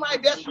to fill my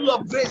vessel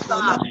of grace.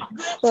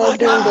 Grace to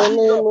Father, in the carry,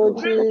 name of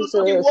grace to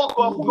do the Jesus, work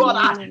of In the God,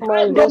 name of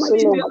my grace to Jesus,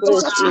 please vessel the of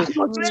Lord, grace, please.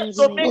 grace use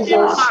to my make Jesus,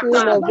 grace,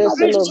 fill my impact,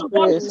 vessel grace use to of it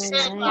touch upon grace.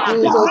 my lives,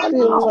 life. In Jesus, the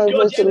fill name grace to my of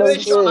your vessel of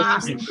Jesus generation, grace.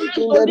 Christ. grace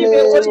In to the live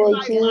a name holy of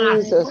Mighty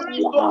life, God, Jesus. grace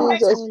fill to my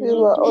make Jesus, vessel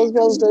fill of my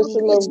husband's grace.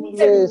 vessel Make of me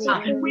yes, grace.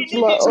 living we To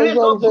need my the water.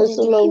 grace of husband's In God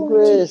the to vessel do of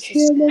name of grace.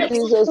 Jesus Christ.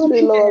 Jesus,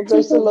 fill our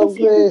vessel of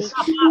Fill grace. me,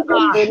 fill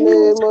In me, the fill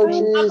me name to of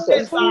pray.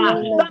 Jesus. Fill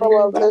my Fill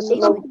our belly. In the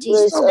vessel name of of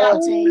grace. Jesus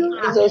Christ. All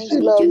Jesus, I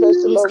fill need our your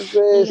vessel grace. of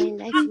All grace. my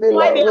life you Fill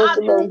why our they pour had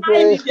out vessel in this the of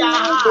pride name in grace. their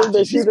Fill heart.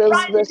 the Jesus The children's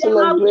pride Christ. in their vessel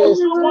of heart was grace.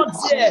 so much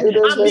Yes, there, Lord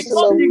Children's and vessel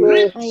Jesus because of the Christ.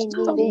 grace grace. was I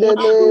so need In it. the much,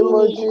 name We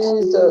of need it, oh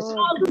Jesus.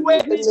 Lord. because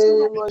In the when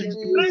name of Your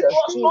grace grace. Jesus.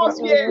 was Fill not us,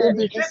 oh there, Fill Lord,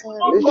 the, the they could vessel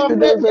not of the grace.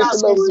 confess children's their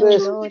vessel of Bless, sin oh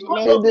grace. Lord.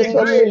 because Let Fill of it the this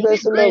family grace. flow. The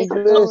vessel Let of it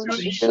grace was grace.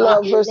 flow, Fill Jesus. sufficient.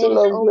 our Let vessel it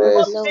of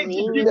What grace. overflow makes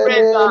the in In the the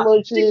difference? name name of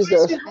of The grace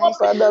Jesus. Jesus is what Christ.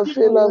 makes the Father,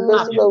 fill difference. our Oh,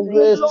 vessel your of Oh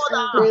grace. grace, Lord,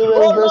 oh Fill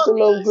oh our grace, Lord,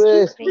 vessel of grace,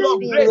 receive grace. full grace.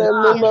 of Fill grace.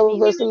 Every member of every Receive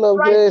vessel it of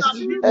right grace. now.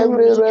 Begin to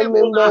Every receive heaven.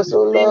 member,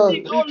 so Receive Lord,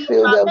 it, oh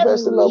fill Lord, their let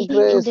upon it vessel me of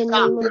begin to in grace. the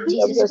start. name Fill of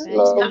their Jesus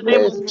vessel Christ. In of the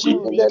name grace. of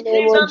Open In Jesus. the COVID,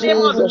 name In of the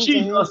name of Jesus.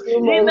 Jesus. abundance,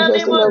 Fill In my the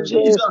name vessel of of overflow,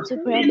 grace. Jesus.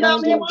 In the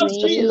Fill name superabundant my of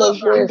vessel Jesus. of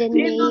grace in grace. the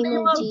In the name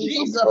name of of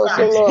Jesus Jesus.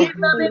 Also, Christ. Lord.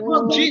 In the Oh name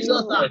of Lord,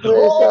 Jesus. your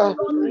Grace, Oh grace,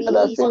 Lord, and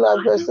I grace, fill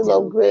our vessel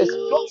of your grace.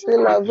 grace,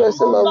 Fill our oh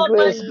vessel of your Lord,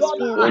 my grace. grace.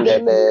 Fill God, In me, the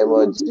name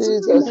of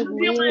Jesus. fill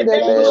fill me, my In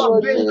the vessel replenish name of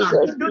of grace. me,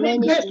 Jesus. You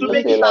need replenish grace to I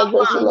make me, it fill our as far.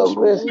 vessel of replenish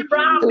grace. me.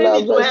 Abraham Fill made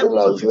our it to vessel heaven.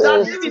 of Jesus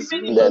That grace. if Christ he is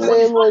made In it to the grace.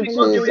 heaven, it's name not of Father,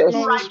 because they were Jesus.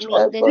 too replenish me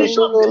righteous. in Help the It's us, name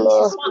just of O because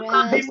Lord. Jesus they must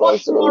have Help been Christ.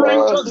 much us, O more Oh,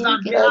 Lord. righteous than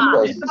thank you, they Help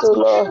are. us, Jesus. That's O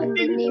why Lord. In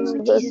the everything name is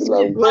of Vessel Jesus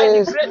of Christ. by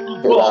the grace. grace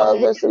of Fill God. our Father,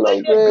 vessel It's by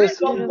of the grace.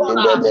 grace of Spirit of God.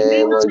 In the God, In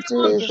name the of name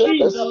of Spirit of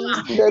Jesus. Jesus.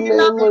 grace In the In the name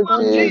that of name of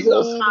comes with Jesus.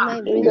 Jesus. it,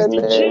 my In brings the me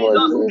In name of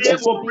Jesus' joy. name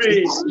Jesus. we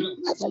pray. Brings me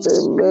peace.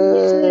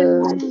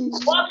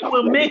 Amen. What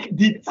will make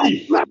the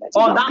thief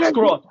on that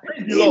cross?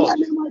 Praise the In Lord.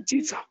 the name of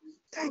Jesus.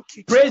 Thank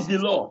you, Praise Jesus. the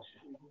Lord.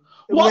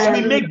 What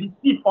will make the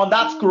thief on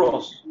that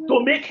cross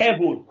to make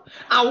heaven?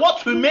 And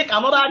what will make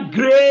another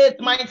great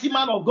mighty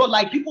man of God,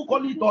 like people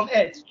call it on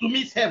earth, to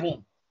miss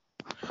heaven?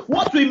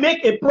 What will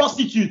make a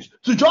prostitute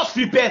to just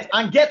repent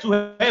and get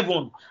to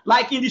heaven?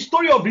 Like in the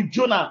story of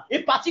Jonah,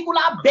 a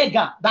particular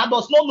beggar that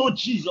does not know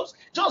Jesus,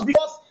 just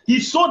because he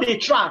sold a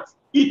tract,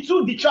 he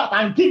took the tract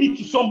and gave it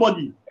to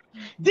somebody.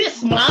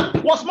 This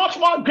man was much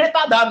more greater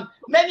than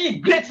many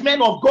great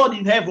men of God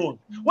in heaven.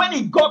 When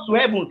he got to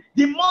heaven,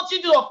 the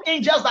multitude of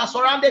angels that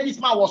surrounded this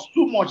man was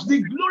too much.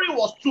 The glory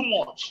was too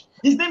much.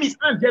 His name is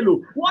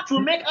Angelo. What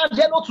will make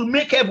Angelo to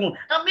make heaven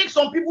and make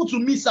some people to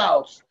miss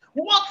out?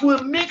 What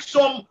will make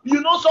some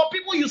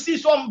people, you see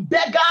some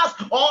beggars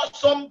or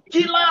some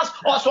killers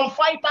or some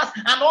fighters,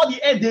 and all the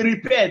end they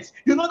repent.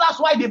 That's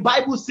why the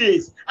Bible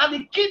says, and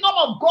the kingdom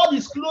of God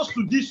is close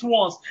to these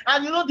ones.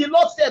 And the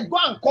Lord said, go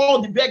and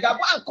call the beggar, go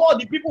and call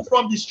the people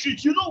from the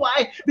street. You know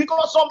why?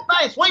 Because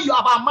sometimes when you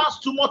have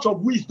amassed too much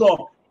of wisdom,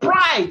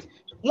 pride,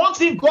 one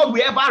thing God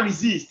will ever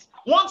resist.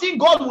 One thing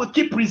God will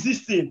keep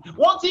resisting.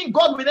 One thing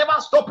God will never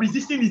stop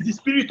resisting is the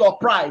spirit of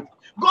pride.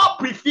 God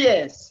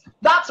prefers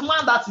that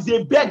man that is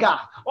a beggar,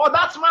 or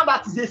that man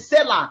that is a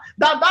seller,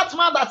 that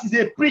man that is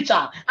a preacher,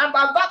 and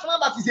that man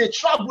that is a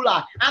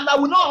traveler, and that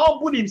will not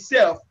humble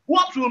himself.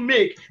 What will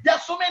make? There are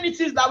so many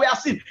things that we have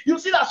seen. You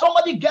see that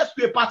somebody gets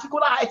to a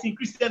particular height in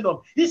Christendom.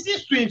 He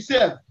says to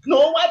himself,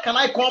 no, why can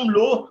I come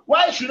low?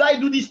 Why should I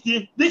do this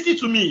thing? Listen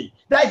to me.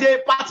 There is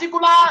a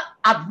particular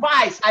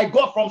advice I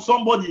got from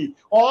somebody,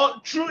 or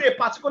through a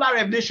particular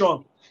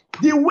revelation.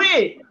 The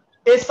way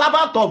a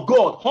servant of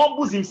God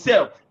humbles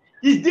himself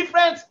is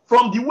different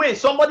from the way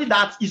somebody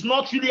that is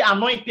not really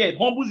anointed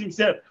humbles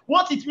himself.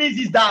 What it means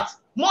is that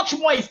much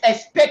more is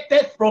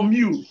expected from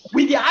you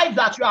with the height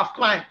that you have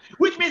climbed,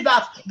 which means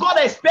that God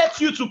expects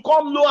you to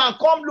come low and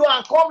come low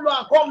and come low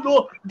and come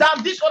low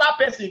than this other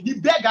person, the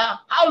beggar.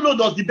 How low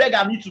does the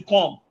beggar need to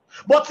come?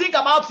 But think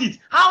about it.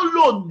 How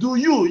low do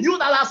you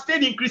that have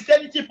stayed in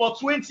Christianity for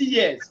 20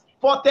 years,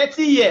 for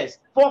 30 years,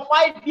 for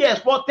 5 years,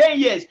 for 10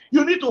 years,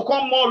 you need to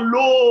come more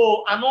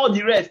low and all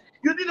the rest.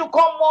 You need to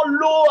come more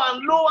low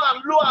and low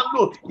and low and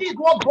low. This is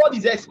what God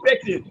is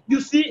expecting. You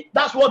see,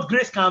 that's what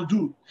grace can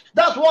do.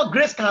 That's what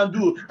grace can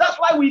do. That's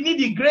why we need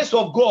the grace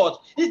of God.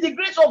 It's the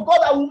grace of God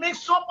that will make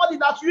somebody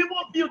that you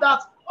even feel that,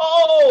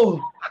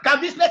 oh,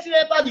 can this person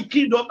enter the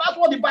kingdom? That's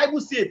what the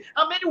Bible said.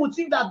 And many would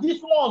think that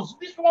these ones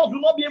will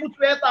not be able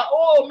to enter.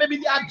 Oh, maybe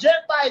they are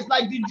Gentiles,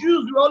 like the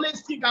Jews will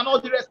always think and all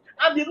the rest.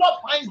 And the Lord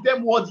finds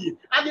them worthy.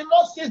 And the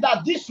Lord says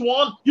that this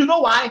one, you know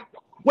why?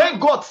 When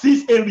God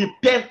sees a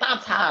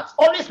repentant heart,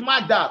 always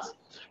mark that.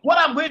 What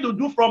I'm going to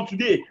do from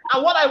today,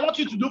 and what I want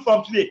you to do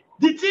from today,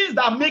 the things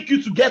that make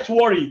you to get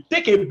worried,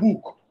 take a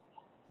book,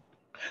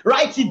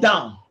 write it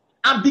down,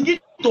 and begin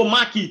to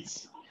mark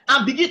it,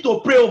 and begin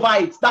to pray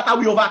over it, that I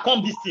will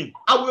overcome this thing.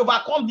 I will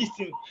overcome this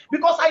thing.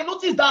 Because I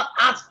noticed that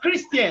as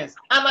Christians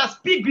and as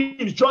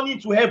pilgrims journeying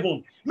to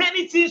heaven,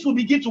 Many things will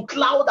begin to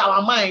cloud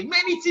our mind.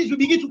 Many things will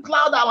begin to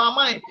cloud our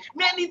mind.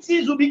 Many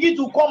things will begin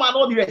to come and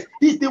all the rest.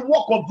 It's the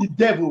work of the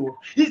devil.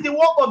 It's the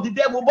work of the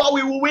devil, but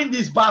we will win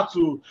this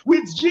battle.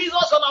 With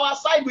Jesus on our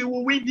side, we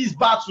will win this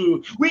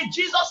battle. With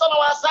Jesus on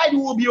our side, we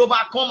will be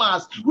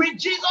overcomers. With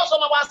Jesus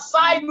on our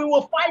side, we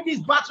will fight this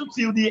battle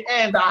till the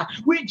end.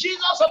 With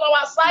Jesus on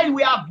our side,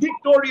 we are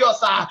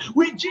victorious.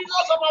 With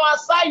Jesus on our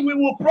side, we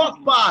will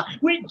prosper.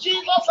 With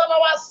Jesus on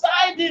our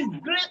side, His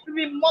grace will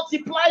be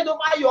multiplied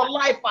over your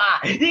life.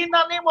 In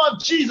the name of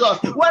Jesus,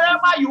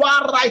 wherever you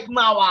are right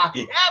now,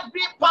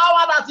 every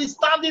power that is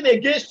standing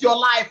against your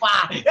life,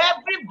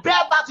 every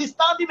bed that is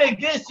standing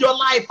against your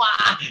life,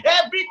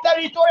 every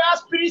territorial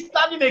spirit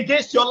standing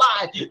against your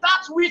life,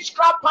 that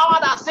witchcraft power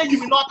that says you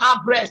will not have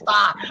rest,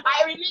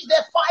 I release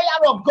the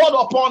fire of God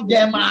upon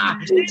them.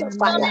 In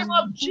the name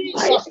of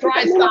Jesus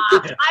Christ,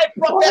 I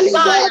prophesy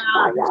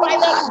by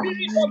the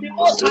Spirit of the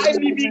Most High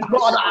Living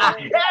God,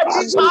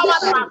 every power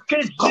that has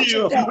caged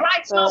you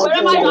right now,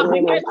 Father, wherever in you the have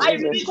been name of caged, I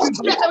Jesus, release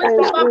you. Get away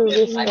from that every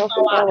place right witchcraft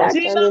now. power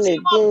In the standing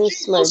name of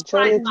against my Jesus Christ,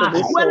 journey to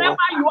this level,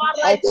 wherever you are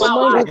I right now,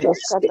 command you to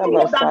this scatter by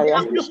rope that they fire.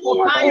 have used to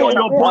tie on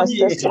your Every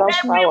body, ancestral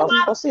every power,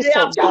 mark forces they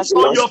have of put on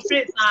darkness your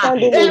face,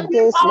 standing every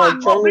against my power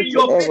journey covering to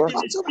your face ever, in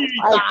the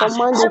spirit, I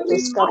command you to every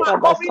scatter power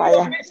by covering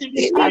your fire. face in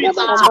the I spirit,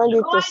 command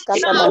you to right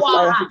scatter now, by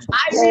fire.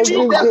 I release Every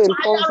the veil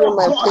fire covering of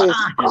my God. face,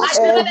 I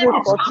say let every it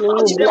be curtain scattered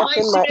will in the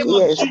blocking mighty my name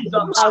of ears, Jesus.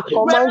 I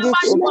command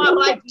Wherever it you are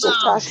right to now,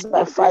 catch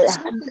by fire.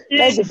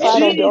 Let the in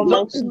fire of the Jesus'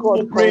 Almighty God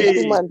name we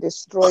consume pray. and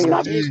destroy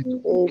it.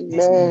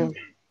 Amen.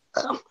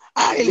 Good.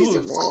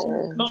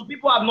 Amen. Some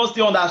people have not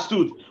still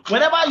understood.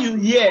 Whenever you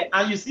hear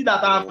and you see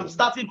that I'm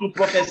starting to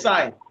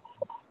prophesy,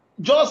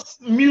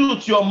 just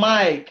mute your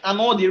mic and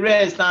all the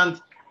rest, and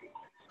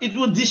it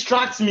will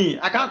distract me.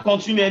 I can't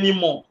continue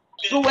anymore.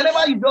 So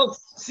whenever you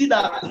just see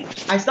that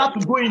I start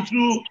to go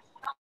into,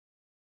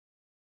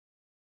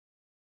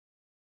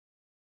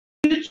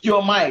 mute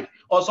your mic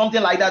or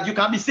something like that, you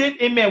can be saying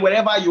amen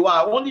wherever you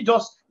are. Only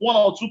just one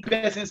or two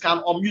persons can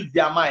unmute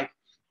their mic.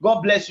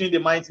 God bless you in the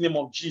mighty name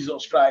of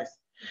Jesus Christ.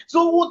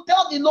 So we'll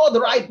tell the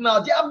Lord right now,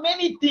 there are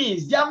many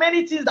things that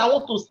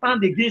want to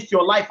stand against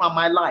your life and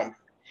my life.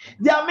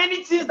 There are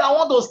many things that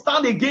want to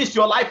stand against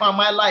your life and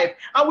my life,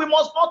 and we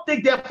must not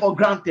take them for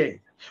granted.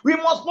 We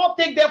must not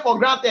take them for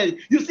granted.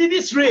 You see,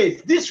 this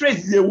race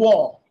is a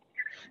war.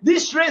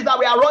 This race that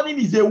we are running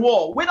is a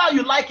war, whether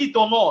you like it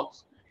or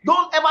not.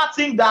 Don't ever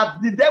think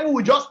that the devil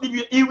will just leave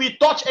you. He will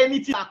touch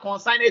anything that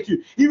concerns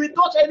you. He will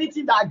touch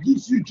anything that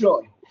gives you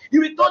joy. He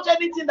will touch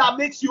anything that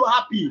makes you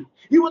happy.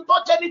 He will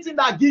touch anything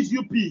that gives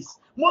you peace.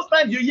 Most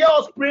times you hear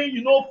us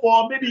praying,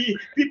 for maybe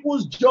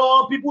people's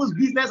job, people's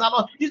business, and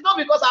all. It's not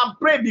because I'm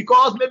praying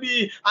because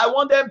maybe I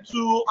want them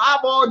to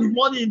have all the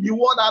money in the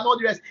world and all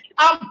the rest.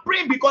 I'm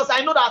praying because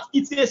I know that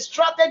it's a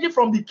strategy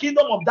from the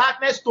kingdom of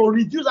darkness to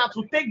reduce and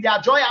to take their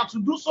joy and to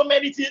do so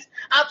many things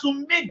and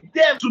to make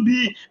them to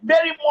be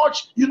very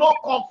much,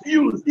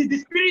 confused. It's the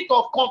spirit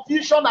of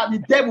confusion that the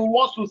devil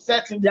wants to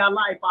set in their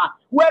life.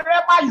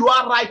 Wherever you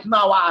are right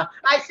now,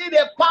 I see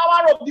the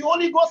power of the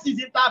Holy Ghost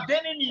is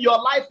intervening in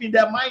your life in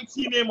the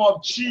mighty name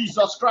of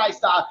Jesus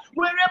Christ.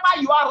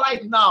 Wherever you are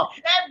right now,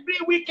 every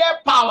wicked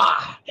power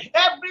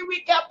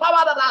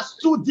that has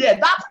stood there,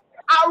 that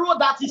arrow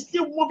that is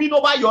still moving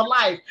over your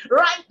life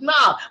right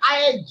now,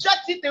 I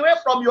eject it away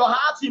from your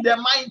heart in the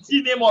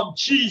mighty name of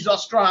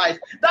Jesus Christ.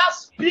 That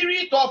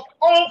spirit of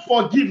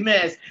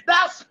unforgiveness,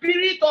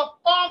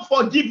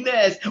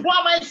 why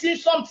am I saying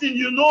something,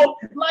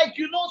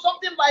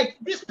 something like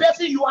this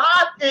person, you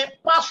had a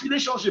past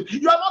relationship,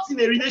 you are not in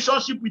a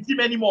relationship with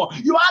him anymore,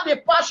 you had a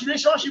past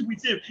relationship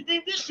with him.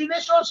 In this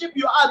relationship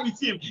you had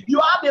with him, you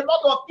had a lot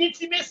of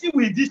intimacy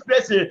with this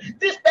person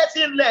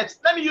left.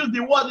 Let me use the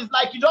word, it's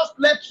like he just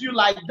left you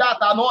like that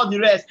and all the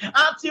rest.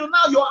 Until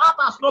now, your heart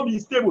has not been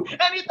stable.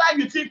 Anytime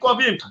you think of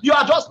him, you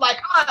are just like,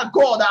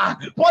 God,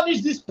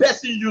 punish this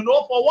person,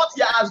 for what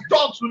he has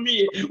done to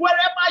me.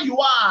 Wherever you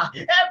are,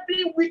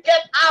 every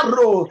wicked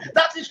arrow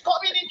that is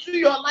coming into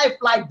your life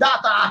like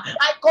that,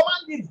 I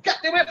command it, get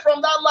away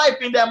from that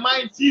life in the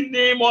mighty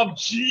name of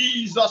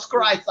Jesus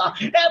Christ.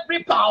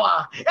 Every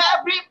power,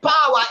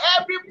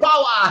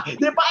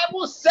 the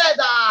Bible said,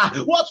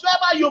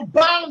 whatsoever you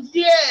bound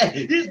here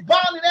is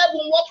bound in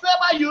heaven,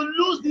 whatsoever you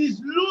lose is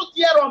loose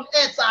here on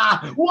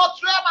earth.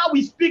 Whatsoever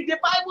we speak, the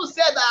Bible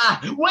said,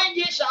 when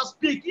ye shall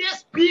speak, ye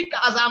speak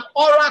as an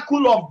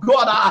oracle of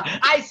God.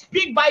 I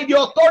speak by the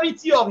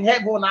authority of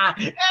heaven.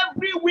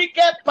 Every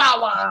wicked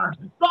power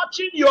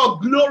touching your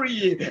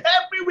glory,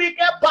 every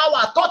wicked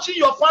power touching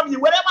your family,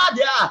 wherever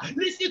they are,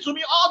 listen to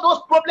me, all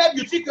those problems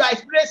you think you are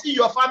experiencing in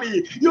your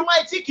family, you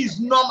might think is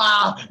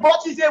normal, but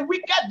it's a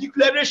wicked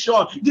declaration.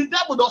 The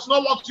devil does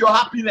not want your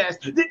happiness.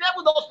 The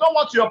devil does not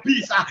want your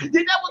peace. The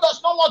devil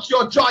does not want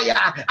your joy.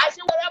 I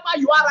say wherever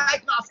you are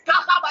right now,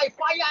 scatter by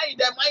fire in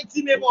the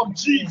mighty name of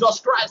Jesus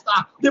Christ.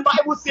 The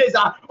Bible says,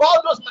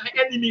 all those my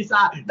enemies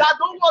that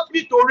don't want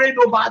me to reign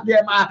over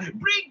them,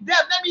 bring them,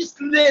 let me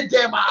slay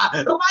them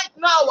right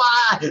now.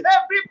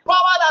 Every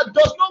power that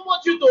does not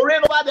want you to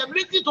reign over them,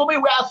 listen to me.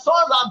 We are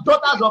sons and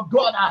daughters of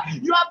God.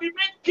 You have been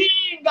made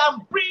king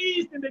and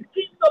priest in the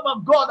kingdom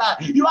of God.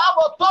 You have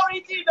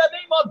authority in the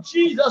name of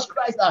Jesus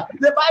Christ.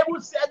 The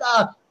Bible said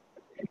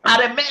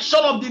at the mention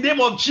of the name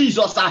of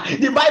Jesus,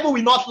 the Bible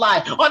will not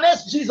lie.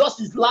 Unless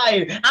Jesus is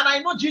lying. And I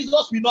know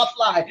Jesus will not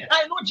lie.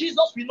 I know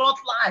Jesus will not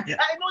lie.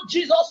 I know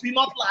Jesus will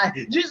not lie.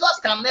 Jesus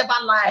can never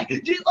lie.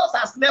 Jesus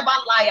has never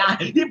lied.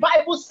 The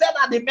Bible said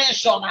at the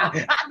mention, at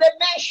the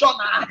mention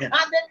of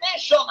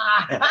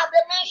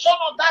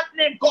that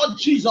name called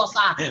Jesus,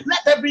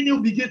 let every knee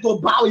begin to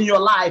bow in your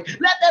life.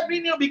 Let every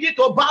knee begin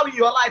to bow in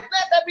your life.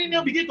 Let every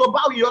knee begin to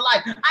bow in your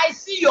life. I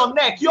see your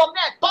neck.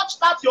 Touch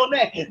that your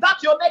neck.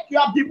 That your neck, you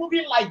have been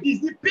moving like this.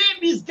 The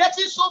pain is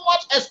getting so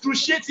much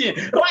excruciating.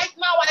 Right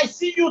now, I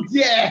see you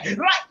there.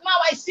 Right now,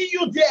 I see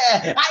you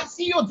there. I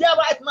see you there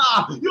right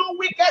now. You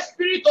wicked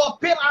spirit of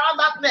pain around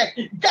that neck.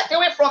 Get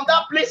away from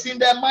that place in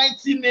the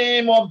mighty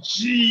name of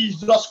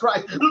Jesus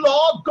Christ.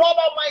 Lord God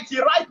Almighty,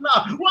 right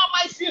now, who am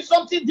I seeing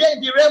something there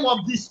in the realm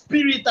of the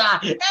spirit?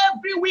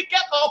 Every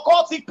wicked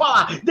occultic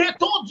power, they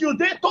told you.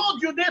 They even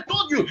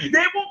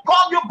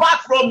called you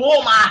back from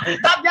home.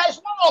 That there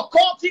is one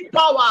occultic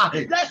power.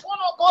 There is one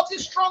occultic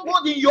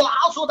stronghold in your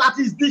household that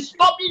is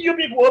disturbing you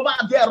people over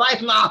there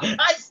right now.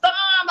 I stand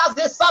as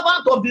a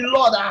servant of the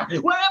Lord.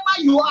 Wherever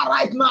you are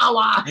right now,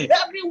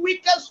 every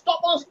wicked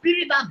stubborn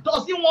spirit that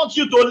doesn't want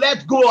you to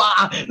let go,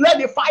 let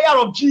the fire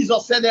of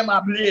Jesus set them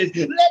ablaze.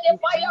 Let the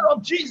fire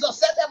of Jesus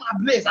set them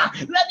ablaze. Let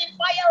the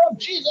fire of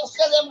Jesus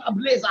set them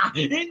ablaze.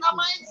 In the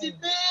mighty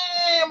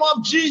name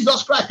of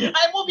Jesus Christ,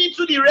 I move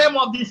into the realm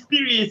of the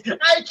spirit.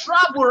 I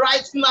travel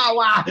right now.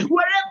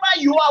 Wherever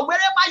you are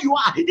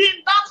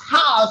in that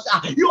house,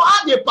 you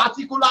had a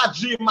particular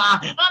dream.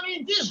 I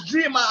mean, this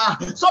dream,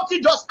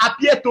 something just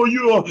appeared to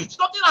you.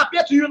 Something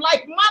appeared to you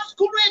like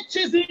masquerade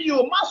chasing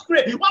you.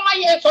 Masquerade. Why am I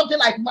hearing something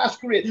like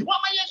masquerade? Why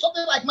am I hearing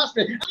something like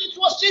masquerade? And it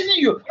was chasing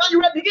you. And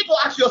you begin to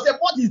ask yourself,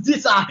 what is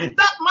this?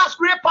 That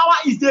masquerade power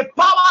is the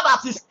power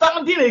that is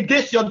standing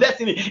against your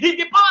destiny. It's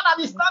the power that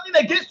is standing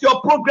against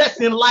your progress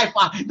in life.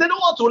 They don't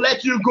want to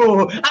let you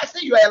go. I say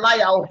you are a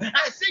liar.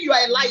 I say you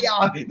are a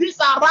liar. These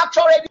are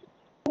rapture ready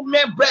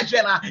men,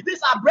 brethren.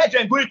 These are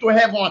brethren going to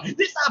heaven.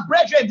 These are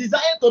brethren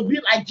desiring to be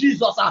like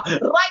Jesus. Right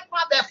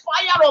now, the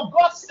fire of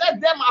God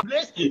set them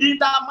ablaze in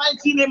the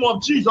mighty name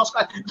of Jesus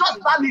Christ. Just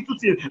that little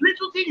thing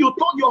you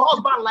told your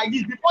husband like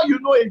this, before you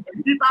know it,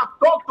 it has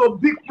come to a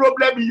big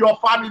problem in your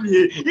family.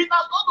 It has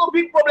come to a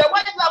big problem.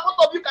 When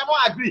both of you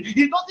cannot agree,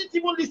 he doesn't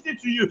even listen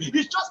to you.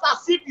 It's just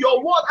as if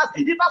your word has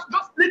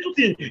just little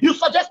thing. You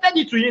suggested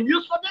it to him.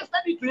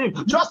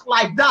 Just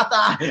like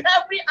that.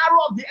 Every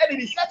arrow of the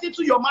enemy set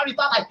into your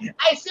marital life.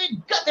 I say,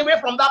 get away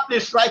from that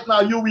place right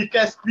now, you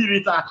wicked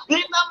spirit. In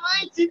the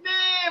mighty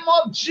name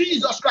of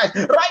Jesus Christ.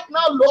 Right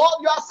now, Lord,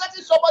 you are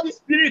setting somebody's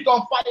spirit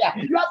on fire.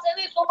 You are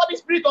setting somebody's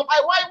spirit on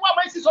fire. Why am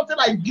I seeing something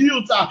like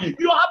guilt?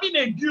 You are having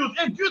a guilt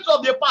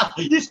of the past.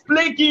 It's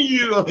plaguing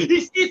you.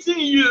 It's eating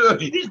you.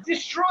 It's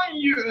destroying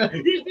you.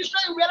 It's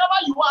destroying wherever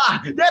you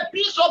are. The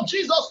peace of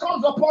Jesus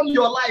comes upon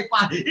your life.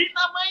 In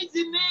the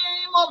mighty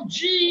name of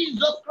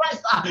Jesus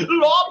Christ.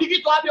 Lord,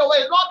 begin to have your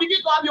way. Lord,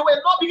 begin to have your way.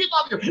 Lord, begin to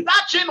have your way.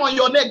 That chain on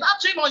your neck. I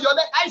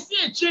see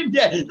a chain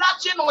there. That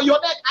chain on your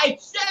neck, I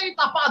tear it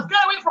apart.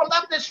 Get away from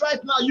that place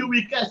right now, you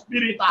wicked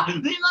spirit.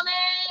 In the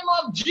name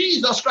of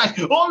Jesus Christ.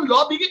 Oh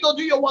Lord, begin to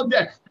do your work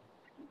there.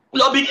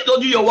 Lord, begin to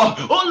do your work.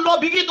 Oh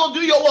Lord, begin to do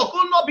your work.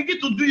 Oh Lord,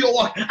 begin to do your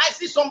work. I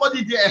see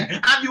somebody there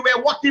and you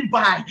were walking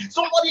by.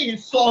 Somebody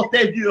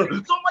insulted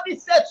you. Somebody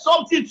said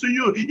something to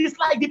you. It's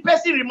like the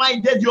person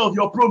reminded you of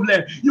your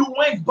problem. You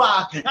went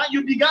back and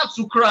you began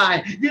to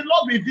cry. The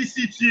Lord will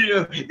visit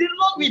you. The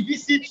Lord will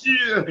visit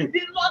you.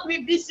 The Lord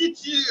will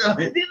visit you.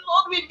 The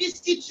Lord will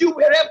visit you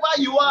wherever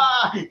you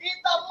are. In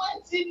the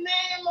mighty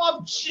name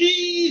of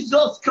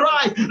Jesus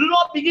Christ.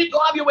 Lord, begin to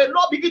have your way.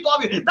 Lord, begin to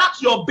have your way.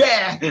 That's your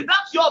bed.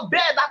 That's your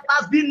bed that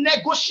has been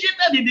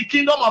negotiated in the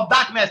kingdom of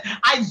darkness.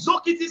 I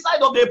soak it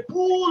inside of the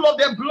pool of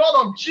the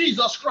blood of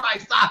Jesus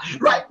Christ.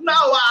 Right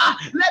now,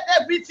 let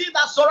everything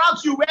that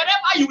surrounds you,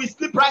 wherever you will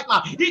sleep right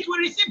now, it will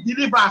receive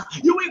deliverance.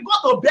 You will go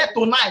to bed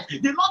tonight.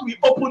 The Lord will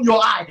open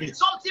your eye.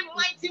 Something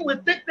mighty will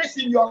take place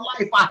in your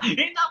life. In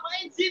the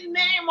mighty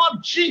name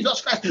of Jesus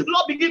Christ.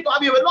 Lord, begin to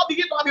have your way. Lord,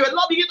 begin to have your way.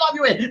 Lord, begin to have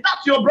your way.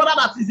 That's your brother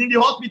that is in the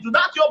hospital.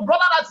 That's your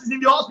brother that is in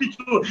the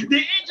hospital. The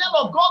angel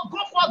of God,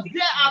 go forth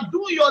there and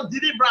do your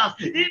deliverance.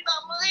 In the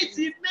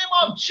mighty name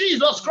of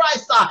Jesus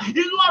Christ.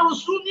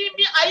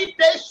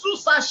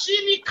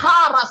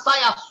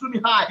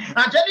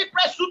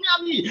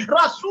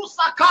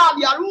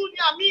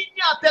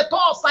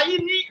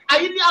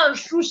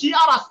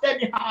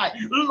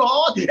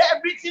 Lord,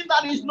 everything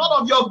that is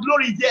not of your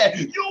glory there,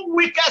 you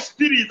wicked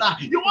spirit,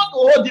 you want to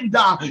hold him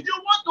down.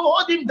 You want to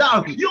hold him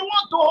down. You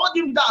want to hold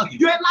him down.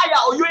 You're a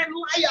liar. You're a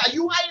liar.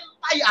 You are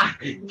a fire.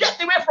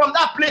 Get away from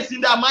that place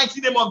in the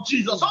mighty name of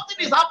Jesus. Something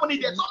is happening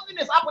there. Something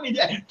is happening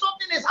there.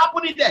 Something is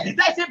happening there.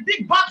 There's a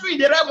big battle in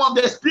the realm of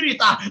the spirit.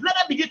 Let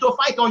them begin to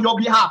fight on your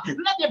behalf.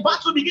 Let the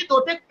battle begin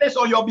to take place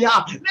on your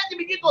behalf. Let it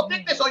begin to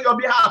take place on your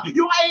behalf.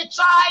 You are a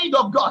child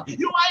of God.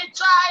 You are a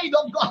child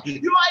of God.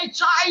 You are a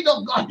child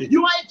of God.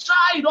 You are a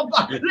child of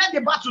God. Let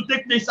the battle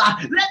take place.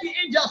 Let the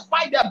angels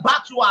fight the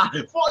battle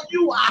for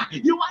you.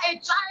 You are a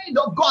child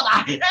of God.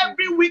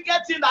 Every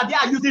wicked thing that they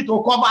are using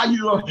to cover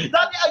you,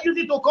 that they are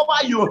using to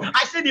cover you,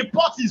 I say the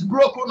pot is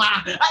broken.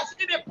 I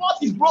say the pot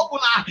is broken.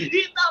 In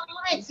the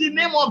mighty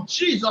name of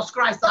Jesus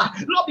Christ,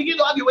 Lord, begin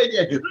to have your way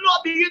there.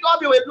 Lord, begin to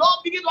have your way.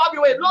 Lord, begin to have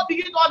your way. Lord,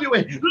 begin to have your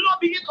way. Lord,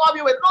 begin to have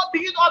your way. Lord,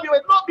 begin to have your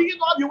way. Lord, begin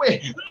to have your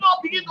way.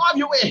 Lord, begin to have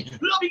your way.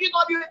 Lord, begin to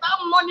have your way. That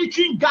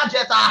monitoring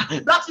gadget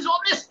that is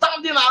always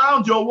standing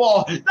around your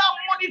wall. That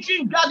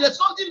monitoring gadget,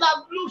 something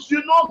that looks,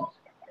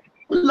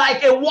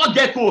 like a war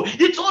gecko.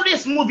 It's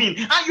always moving,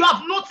 and you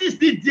have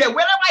noticed it there.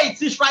 Wherever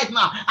it is right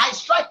now, I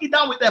strike it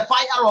down with the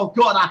fire of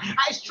God.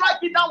 I strike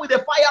it down with the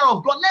fire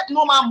of God. Let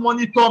no man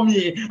monitor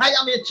me. I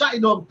am a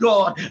child of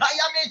God. I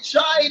am a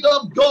child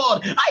of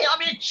God. I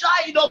am a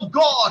child of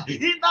God. In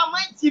the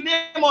mighty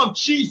name of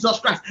Jesus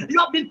Christ. You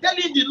have been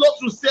telling the Lord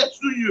to say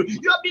to you.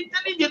 You have been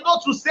telling the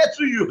Lord to say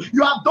to you.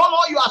 You have done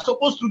all you are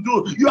supposed to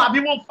do. You have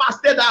even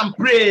fasted and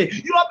prayed.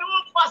 You have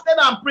even fasted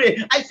and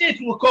prayed. I say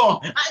it will come.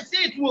 I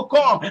say it will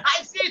come.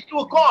 I say it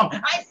will come.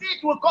 I say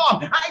it will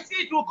come. I say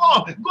it will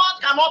come. God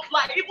cannot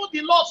lie. Even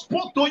the Lord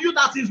spoke to you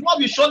that his word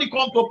will surely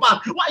come to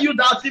pass. Why are you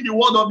doubting the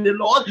word of the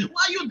Lord?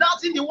 Why are you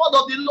doubting the word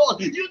of the Lord?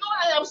 You know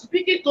I am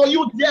speaking to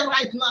you there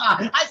right now.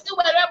 I say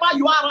wherever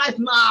you are right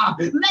now,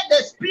 let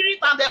the spirit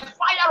and the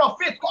fire of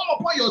faith come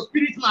upon your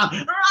spirit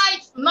man.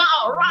 Right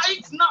now,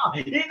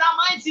 in the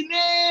mighty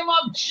name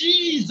of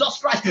Jesus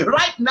Christ.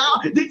 Right now,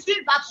 the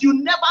things that you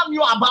never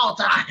knew about,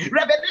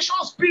 revelation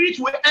spirit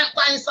will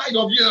enter inside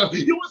of you.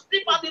 You will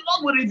sleep and the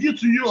Lord will reveal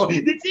to you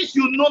the things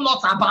you know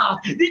not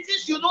about. The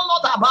things you know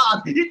not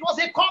about. It was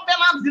a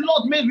covenant the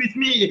Lord made with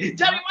me.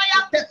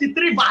 Jeremiah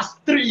 33 verse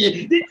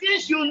 3. The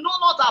things you know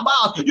not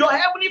about, your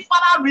heavenly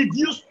Father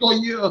reveals to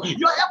you.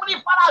 Your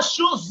heavenly Father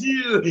shows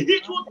you.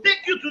 It will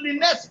take you to the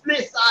next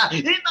place.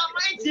 In the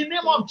mighty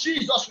name of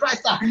Jesus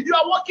Christ, you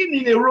are walking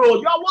in a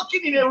road. You are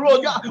walking in a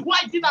road. Why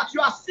is it that you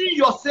are seeing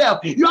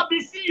yourself? You have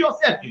been seeing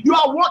yourself. You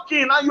are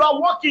walking and you are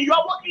walking. You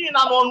are walking in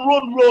an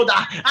unknown road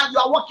and you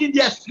are walking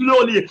there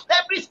slowly.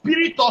 Every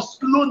spirit of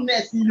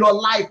slowness in your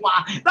life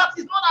that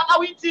is not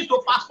allowing things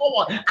to fast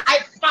forward, I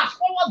fast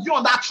forward you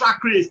on that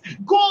track race.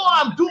 Go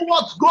and do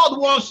what God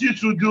wants you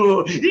to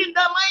do. In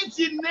the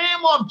mighty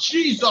name of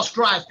Jesus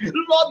Christ,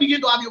 Lord,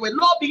 begin to have your way.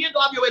 Lord, begin to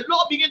have your way.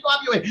 Lord, begin to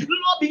have your way.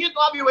 Lord, begin to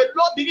have your way.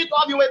 Lord, begin to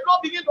have your way.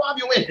 Lord, begin to have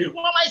your way.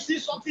 When I see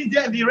something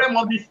there in the realm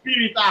of the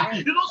spirit,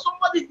 you know,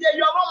 somebody there,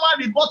 you are not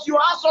married, but you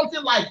have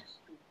something like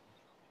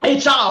a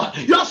child.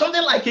 You have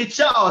something like a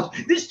child.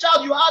 This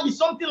child you have is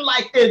something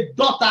like a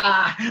daughter.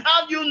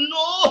 And you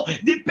know,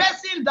 the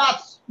person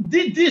that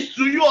did this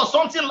to you or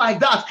something like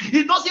that,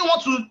 he doesn't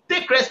want to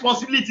take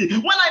responsibility.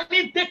 When I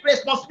mean take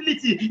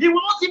responsibility, he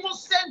will not even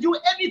send you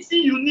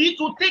anything you need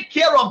to take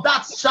care of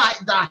that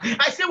child.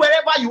 I say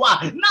wherever you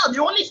are. Now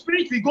the Holy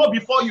Spirit will go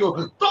before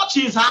you, touch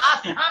his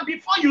heart, and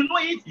before you know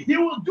it, he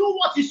will do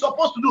what he's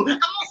supposed to do. I'm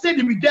not saying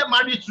he will get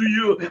married to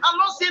you. I'm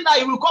not saying that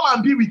he will come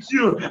and be with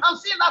you. I'm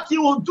saying that he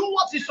will do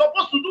what he's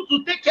supposed to do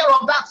to take care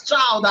of that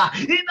child.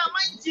 In the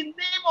mighty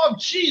name of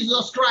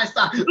Jesus Christ,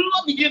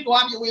 Lord, begin to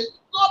have your way.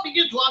 Lord,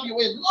 begin to have your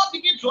way. Lord,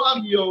 begin to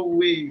have your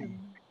way.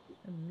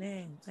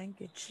 Amen. Thank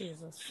you,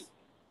 Jesus.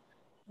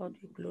 Lord,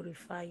 we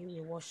glorify you,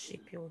 we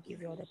worship you, we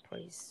give you all the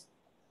praise.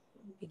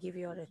 We give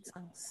you all the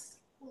thanks.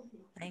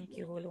 Thank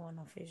you, Holy One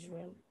of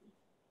Israel.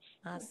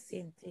 Thank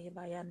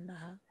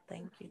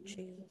you,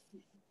 Jesus.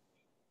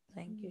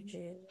 Thank you,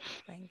 Jesus.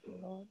 Thank you,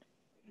 Lord.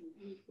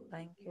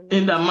 Thank you, Lord.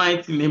 In the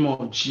mighty name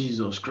of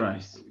Jesus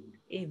Christ.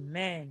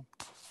 Amen.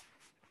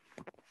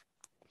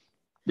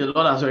 The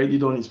Lord has already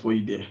done it for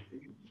you there.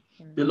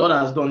 The Lord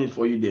has done it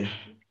for you there.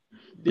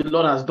 The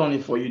Lord has done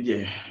it for you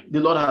there. The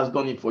Lord has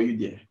done it for you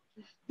there.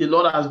 The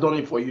Lord has done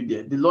it for you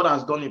there. The Lord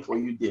has done it for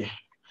you there.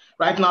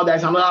 Right now,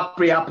 there's another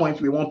prayer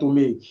point we want to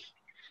make.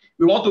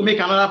 We want to make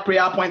another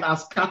prayer point and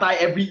scatter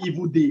every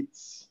evil date.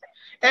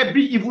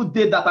 Every evil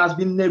date that has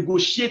been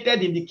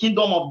negotiated in the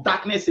kingdom of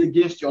darkness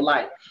against your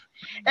life.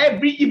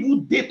 Every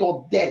evil date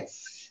of death.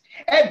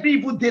 Every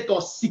evil date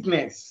of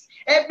sickness.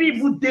 Every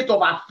evil date of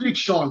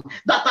affliction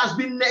that has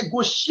been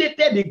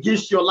negotiated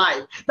against your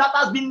life, that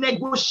has been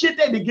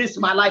negotiated against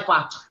my life,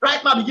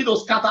 right now begin to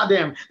scatter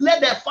them. Let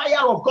the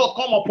fire of God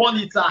come upon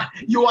it.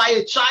 You are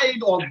a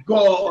child of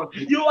God.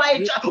 You are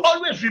a child.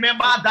 Always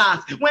remember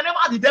that. Whenever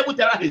the devil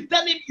tell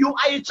him you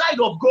are a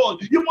child of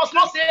God, you must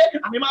not say,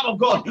 I'm a man of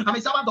God, I'm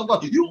a servant of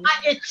God. You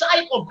are a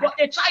child of God.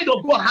 A child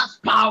of God has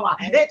power.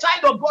 A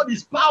child of God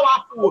is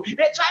powerful.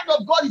 A child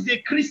of God is a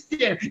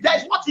Christian.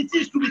 That is what it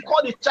is to be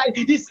called a child.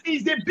 It is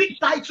the big Every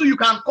title you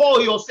can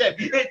call yourself,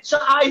 a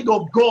child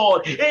of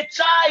God, a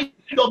child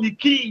of the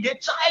King, a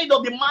child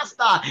of the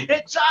Master,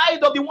 a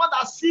child of the one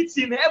that sits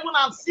in heaven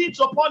and sits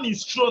upon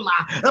his throne.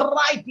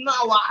 Right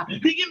now,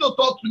 begin to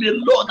talk to the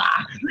Lord.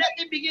 Let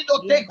him begin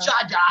to take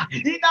charge.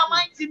 In the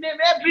mighty name,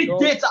 every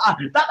data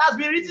that has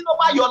been written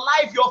over your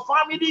life, your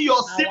family,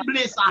 your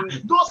siblings,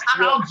 those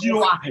around you,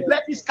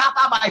 let it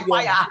scatter by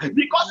fire.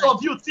 Because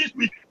of you, things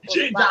will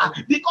change.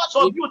 Because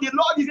of you, the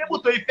Lord is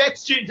able to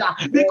effect change.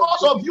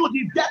 Because of you,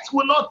 the death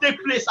will not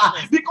take place.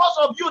 Because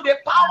of you, the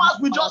powers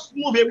will just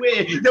move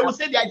away. They will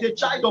say there is a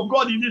child of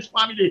God in this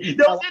family.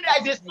 They will say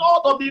there is a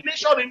sword of the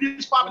nation in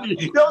this family.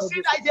 They will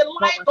say there is a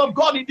light of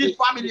God in this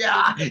family.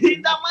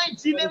 In the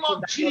mighty name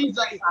of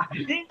Jesus.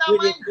 In the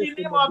mighty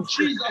name of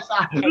Jesus.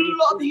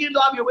 Lord, begin to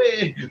have your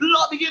way.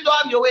 Lord, begin to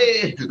have your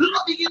way.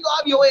 Lord, begin to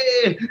have your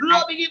way.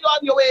 Lord, begin to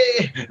have your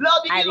way.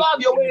 Lord, begin to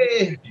have your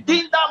way.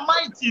 In the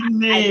mighty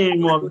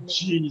name of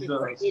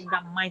Jesus. In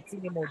the mighty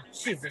name of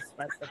Jesus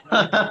Christ.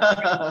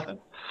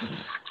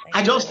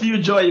 I just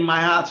feel joy in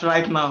my heart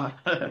right now.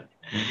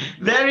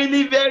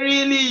 Verily,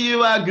 verily,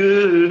 you are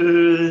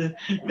good.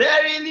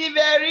 Verily,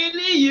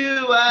 verily,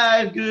 you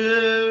are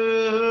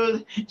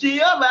good.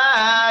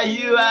 Jehovah,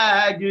 you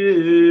are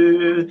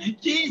good.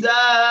 Jesus,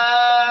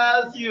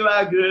 you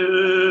are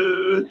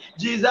good.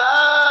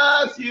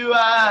 Jesus, you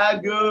are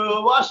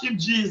good. Worship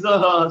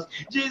Jesus.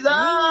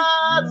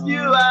 Jesus,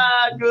 you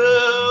are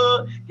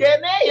good.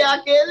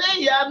 Keleya,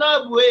 keleya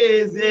no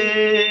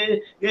bueze.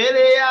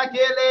 Keleya,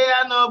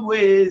 keleya no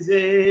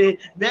bueze.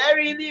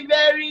 Verily,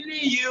 verily,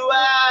 you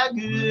are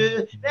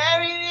good.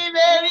 Verily,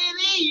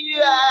 verily,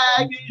 you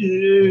are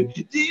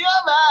good.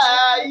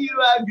 Jehovah,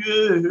 you are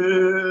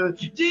good.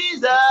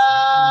 Jesus,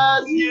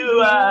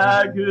 you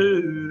are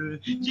good.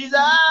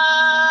 Jesus,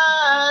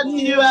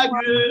 you are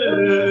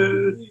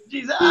good.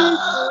 Jesus,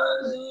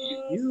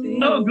 you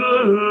are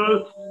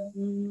good.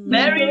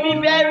 Verily,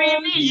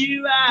 verily,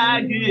 you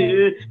are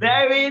good.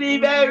 Verily,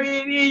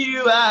 verily,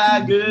 you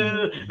are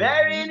good.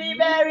 Verily,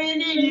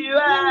 verily, you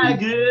are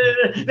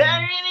good.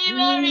 Verily,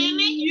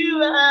 verily,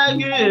 you are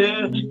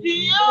good.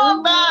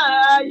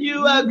 Jehovah,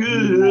 you are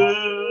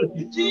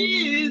good.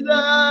 Jesus,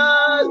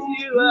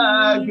 you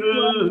are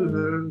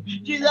good.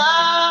 Jesus,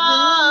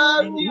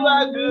 you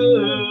are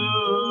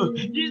good.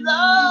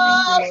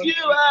 Jesus,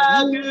 you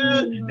are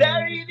good.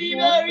 Verily,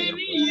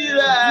 verily, you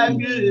are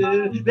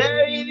good.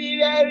 Verily,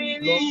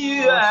 verily,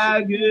 you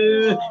are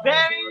good.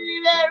 Verily,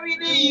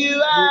 verily,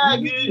 you are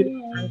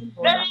good.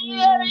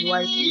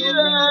 Verily, you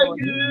are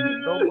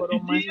good.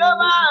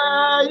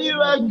 Jehovah,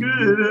 you are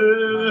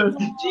good.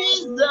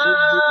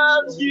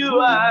 Jesus, you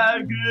are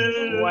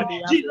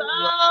good.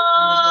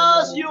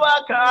 Jesus, you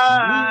are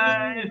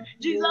kind.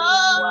 Jesus,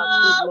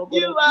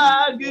 you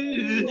are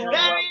good.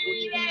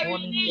 Verily,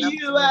 verily,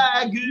 you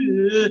are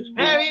good.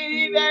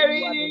 Verily,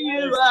 verily,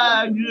 you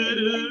are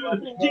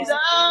good.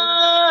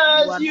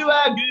 Jesus, you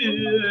are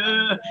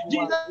good.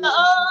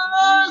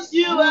 Jesus,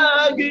 you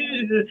are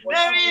good.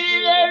 Verily,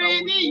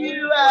 verily,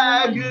 you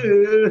are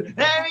good.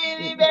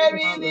 Verily,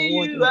 verily,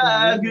 you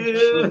are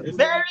good.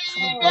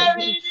 Verily,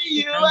 verily,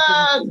 you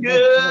are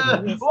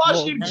good.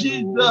 Worship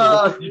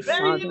Jesus.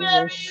 Verily,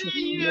 verily,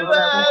 you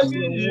are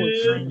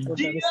good.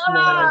 Jesus,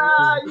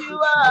 you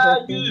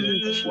are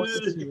good.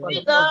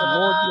 Jesus,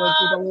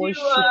 you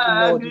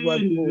are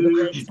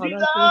good.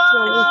 Jesus,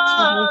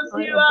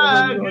 you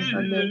are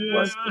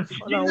good.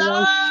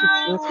 Jesus,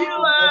 you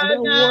are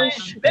kind.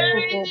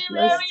 Verily,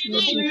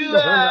 verily, you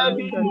are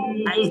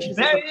good.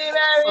 Verily,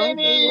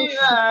 verily, you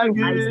are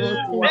good.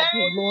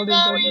 Verily,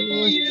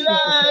 verily, you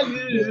are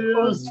good.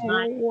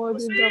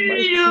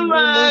 You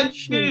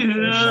are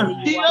good.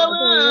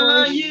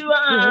 Jehovah, you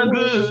are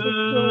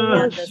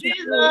good.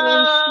 Jesus,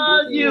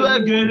 you are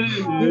good.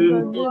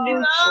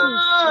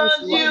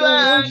 Jesus, you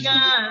are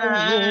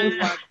kind.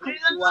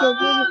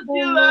 Jesus,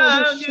 you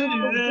are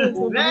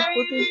good.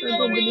 Verily,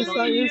 verily,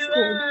 you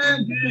are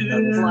good.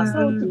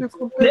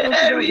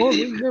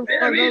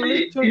 Verily,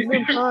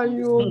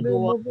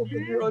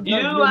 verily,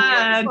 you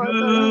are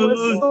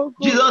good.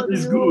 Jesus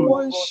is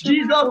good.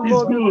 Jesus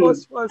is good.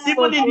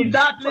 Even in the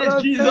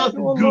darkness, Jesus is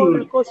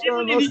good.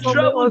 Even in the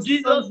trouble,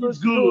 Jesus is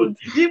good.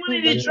 Even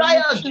in the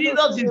trials,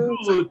 Jesus is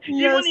good.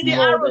 Even in the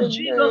arrows,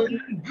 Jesus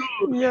is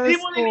good.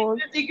 Even in the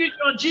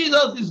persecution,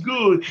 Jesus is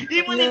good.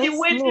 Even in the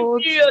waiting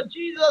period,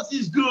 Jesus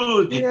is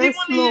good. Even in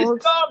the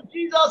storm,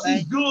 Jesus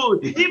is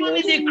good. Even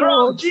in the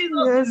cross,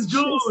 Jesus is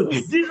good.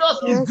 Jesus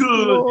is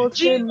good.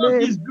 Jesus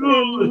is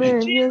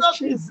good.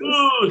 Jesus is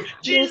good.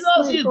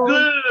 Jesus is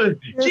good.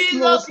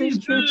 Jesus is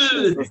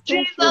good.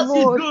 Jesus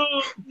is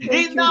good.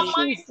 In the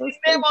mighty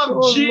name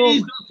of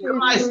Jesus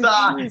Christ,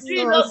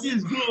 Jesus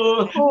is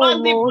good.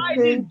 Magnify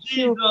this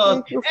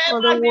Jesus.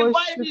 And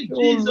magnify this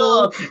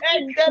Jesus.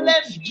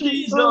 Excellent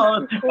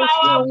Jesus.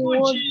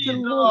 Powerful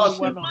Jesus.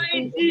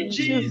 Mighty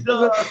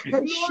Jesus.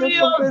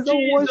 Glorious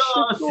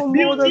Jesus.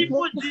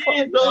 Beautiful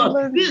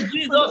Jesus. This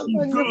Jesus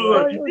is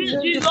good. This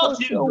Jesus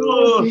is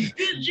good.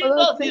 This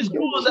Jesus is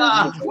good.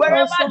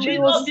 Wherever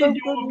Jesus is,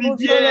 you will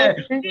be there.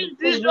 This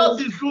Jesus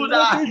is good.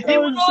 He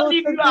will not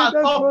leave you as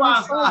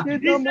orphans.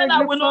 He said, I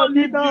will not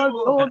leave you. I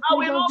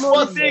will not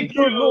forsake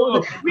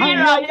you. Where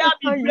I am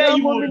is where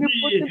you will be.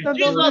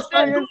 Jesus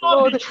said, do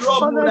not be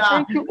troubled.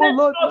 Let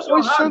not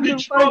your heart be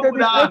troubled.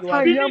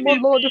 Believe in me.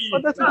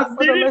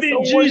 Believe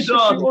in Jesus.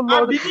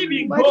 And believe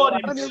in God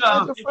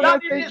himself.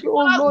 That in his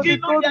Father's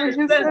kingdom there is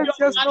plenty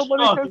of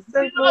mansion.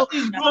 Jesus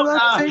is good.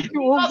 Jesus is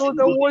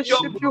good in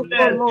your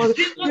goodness.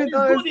 Jesus is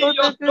good in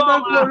your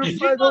storm.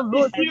 Jesus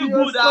is still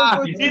good.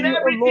 In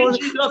everything,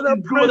 Jesus is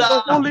good.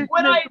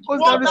 Whether it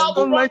worked out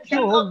wrong,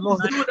 Jesus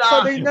is good.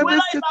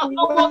 Whether it has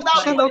not worked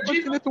out well,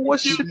 Jesus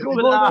is still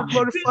good.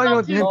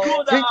 Jesus is good.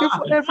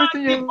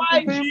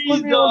 Magnify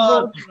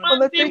Jesus.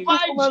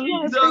 Magnify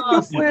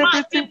Jesus.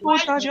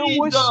 Magnify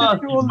Jesus.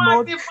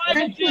 Magnify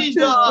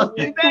Jesus.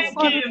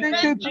 Thank him.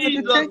 Thank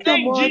Jesus.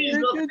 Thank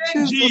Jesus.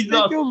 Thank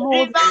Jesus.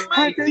 In the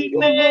mighty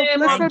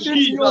name of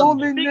Jesus.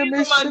 Begin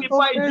to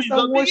magnify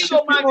Jesus. Begin to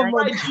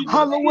magnify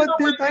Jesus. Begin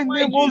to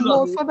magnify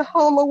Jesus.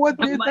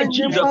 Magnify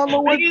Jesus.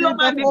 Begin to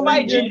magnify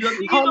Jesus.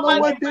 Begin to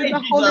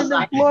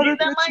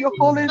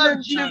magnify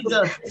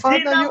Jesus.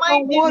 In the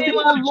mighty name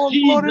of Jesus. In the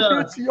mighty name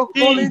of Jesus.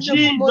 In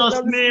Jesus'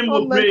 name we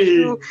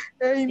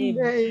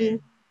pray.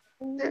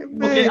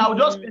 Okay, I'll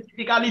just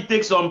specifically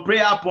take some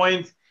prayer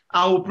points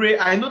and we'll pray.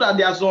 I know that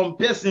there are some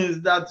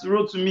persons that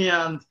wrote to me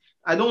and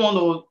I don't want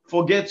to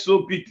forget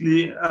so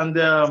quickly. And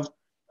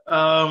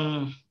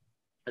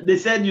they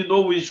said,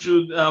 we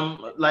should,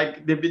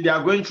 like they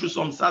are going through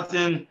some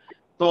certain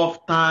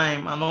tough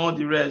time and all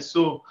the rest.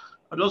 So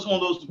I just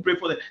want us to pray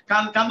for them.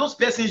 Can those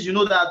persons,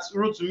 that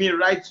wrote to me,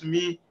 write to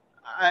me?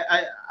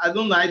 I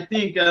don't know. I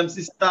think that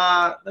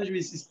should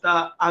be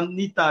Sister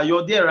Anita.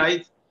 You're there,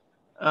 right?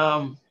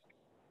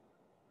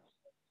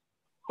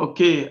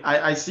 Okay,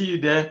 I see you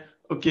there.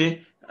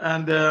 Okay,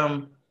 and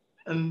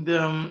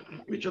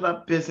which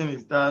other person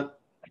is that?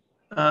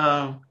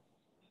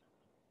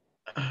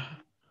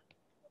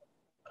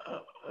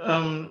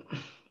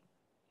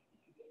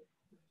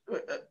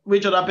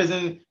 Which other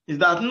person is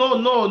that?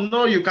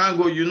 No, you can't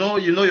go. You know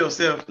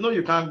yourself. No,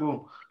 you can't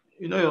go.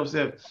 You know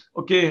yourself.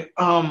 Okay.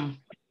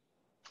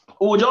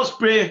 We'll just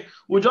pray.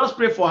 We'll just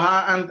pray for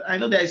her. And I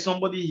know there is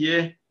somebody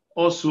here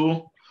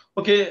also.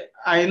 Okay,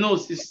 I know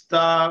Sister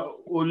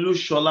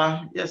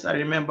Olushola. Yes, I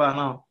remember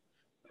now.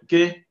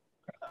 Okay.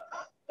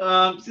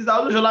 Sister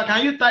Olushola,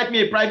 can you type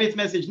me a private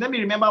message? Let me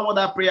remember what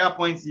that prayer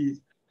point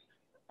is.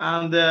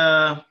 And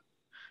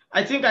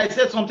I think I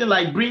said something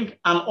like bring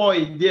an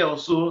oil there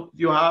also, if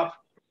you have.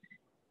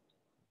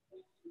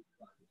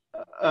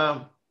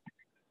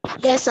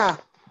 Yes, sir.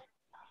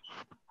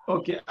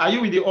 Okay. Are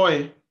you with the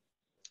oil?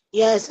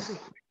 Yes.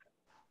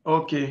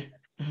 Okay.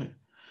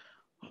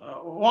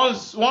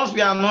 Once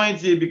we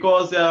anoint it,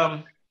 because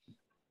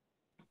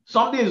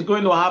something is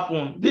going to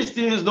happen. These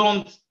things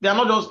they are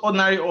not just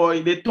ordinary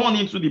oil. They turn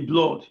into the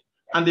blood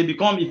and they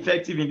become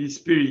effective in the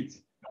spirit.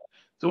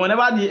 So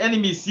whenever the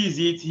enemy sees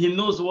it, he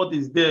knows what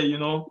is there,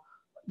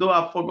 Though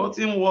I've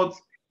forgotten what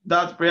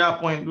that prayer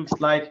point looks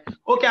like.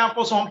 Okay, and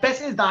for some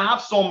persons that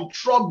have some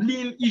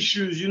troubling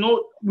issues,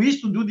 we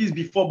used to do this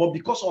before, but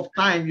because of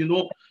time,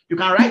 you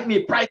can write me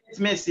a private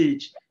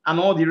message and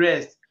all the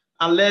rest.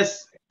 And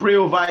let's pray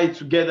over it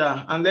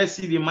together. And let's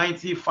see the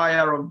mighty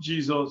fire of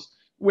Jesus.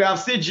 We have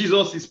said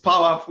Jesus is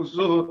powerful.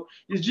 So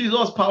is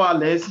Jesus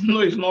powerless? No,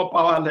 it's not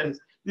powerless.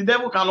 The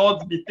devil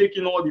cannot be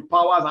taking all the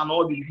powers and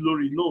all the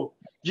glory. No.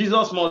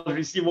 Jesus must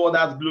receive all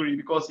that glory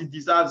because he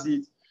deserves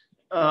it.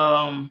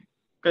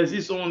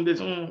 Because someone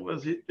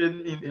was hit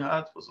in the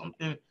heart for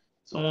something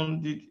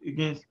someone did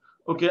against.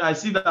 Okay, I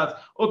see that.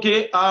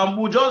 Okay,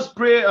 we'll just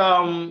pray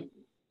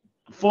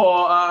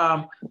for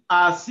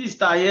our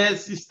sister here,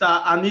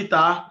 Sister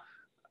Anita.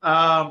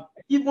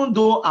 Even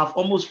though I've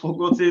almost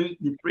forgotten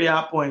the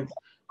prayer point,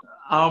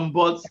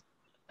 but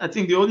I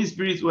think the Holy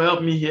Spirit will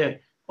help me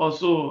here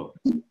also.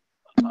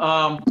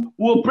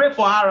 We'll pray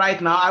for her right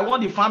now. I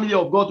want the family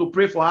of God to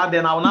pray for her.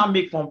 Then I will now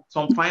make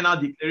some final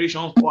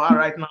declarations for her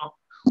right now.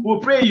 We'll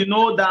pray,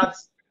 that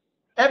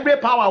every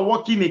power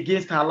working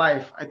against her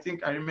life, I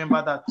think I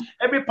remember that.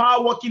 Every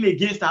power working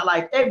against her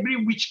life, every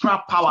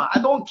witchcraft power,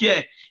 I don't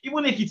care.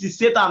 Even if it is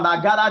Satan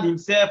that gathered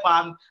himself,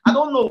 and I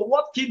don't know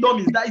what kingdom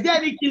is that. Is there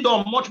any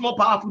kingdom much more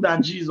powerful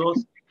than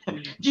Jesus?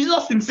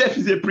 Jesus himself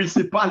is a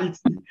principality.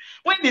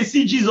 When they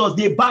see Jesus,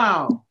 they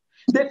bow.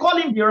 They call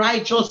him the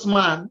righteous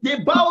man. They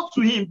bow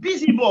to him.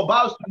 Beelzebub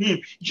bows to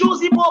him.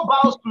 Joseph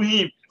bows to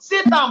him.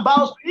 Satan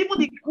bows to him. Even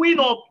the queen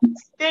of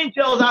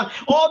angels and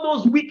all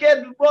those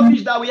wicked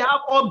rubbish that we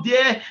have up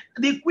there,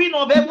 the queen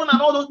of heaven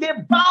and all those, they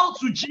bow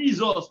to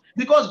Jesus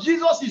because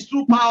Jesus is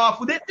too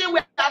powerful. They say we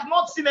have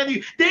not seen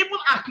any. They even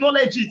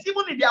acknowledge it.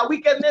 Even in their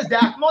wickedness, they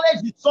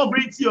acknowledge the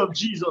sovereignty of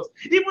Jesus.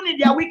 Even in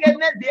their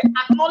wickedness, they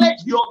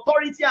acknowledge the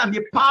authority and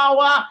the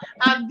power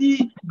and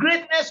the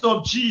greatness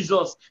of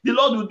Jesus. The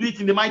Lord will do it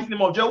in the mighty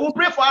name of Jesus. We'll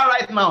pray for her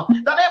right now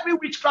that every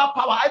witchcraft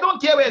power, I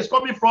don't care where it's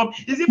coming from,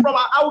 is it from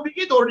her? I will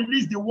begin to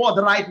release the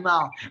word right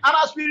now. And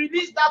as we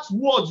release that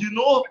word, you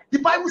know, the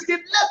Bible says,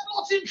 let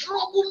nothing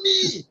trouble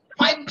me.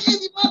 I bear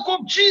the mark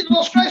of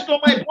Jesus Christ on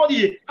my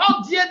body.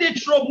 How dare they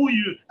trouble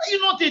you? Are you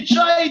not a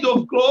child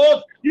of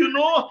God? You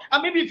know,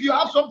 and maybe if you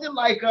have something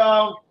like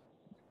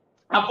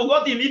I've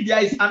forgotten if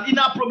there is an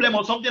inner problem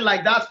or something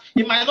like that.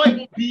 It might not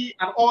even be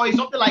an oil,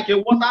 something like a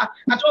water.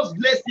 I just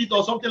bless it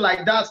or something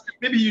like that.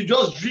 Maybe you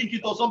just drink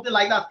it or something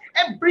like that.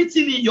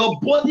 Everything in your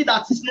body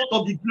that is not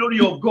of the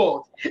glory of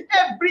God.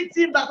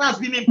 Everything that has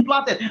been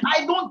implanted.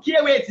 I don't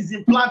care where it is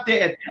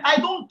implanted. I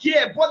don't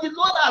care. But the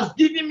Lord has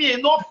given me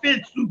enough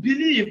faith to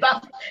believe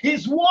that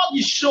His word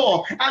is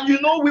sure. And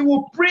you know, we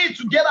will pray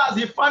together as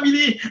a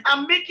family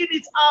and making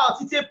it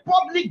out. It's a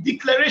public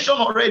declaration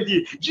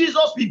already.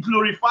 Jesus will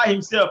glorify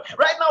Himself.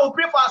 Right now, we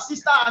pray for our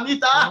sister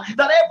Anita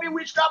that every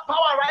witchcraft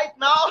power right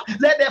now,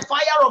 let the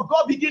fire of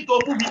God begin to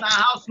move in our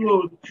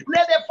household.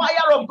 Let the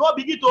fire of God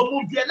begin to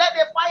move there. Let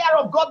the fire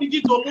of God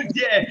begin to move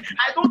there.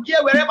 I don't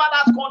care wherever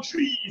that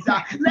country is.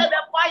 Let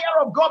the fire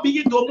of God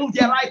begin to move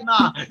there right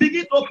now.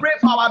 Begin to pray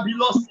for our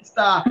beloved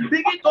sister.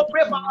 Begin to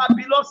pray for our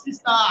beloved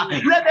sister.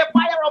 Let the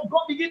fire of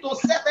God begin to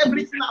set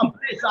everything in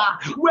place.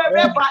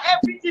 Wherever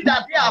everything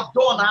that they have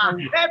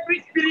done, every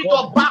spirit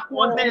of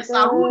backwardness,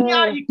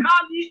 Arunia,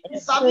 Ikali,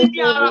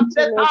 Isalimia,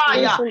 The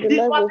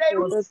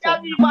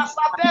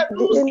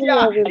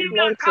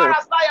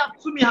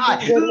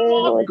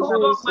Lord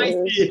God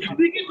Almighty,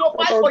 begin to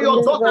fight for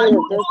your daughter.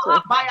 You know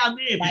her by her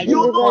name.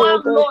 You know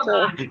her, Lord.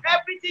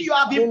 Everything you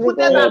have been put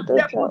and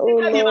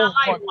deposited in her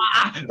life.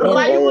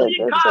 Every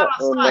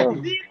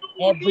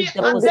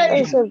on the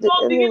eyes of the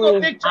Begin to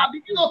enemy. take charge.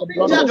 Begin to take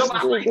Holy charge of her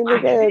Spirit, life.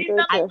 deliver In your the name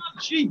daughter. of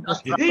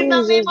Jesus. In the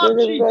Jesus, name of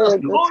deliver Jesus. your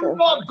Oh daughter.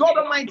 Lord God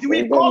Almighty, we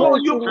In the call on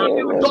mighty you for name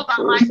your of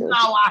daughter right Jesus.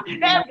 now.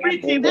 In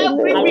Everything, the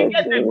every name of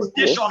wicked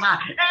negotiation, Jesus.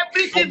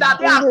 everything that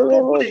they In have the name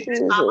spoken of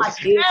against her life,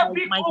 Jesus.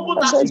 every covenant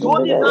that Father, is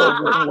holding deliver her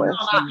your hand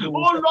daughter. down, oh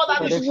Lord,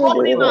 that is Jesus,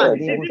 troubling deliver her. your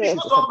Is it daughter.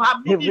 because of her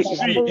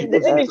ministry? From the Is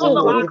it hands because of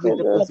of the her wicked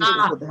business?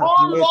 one. Oh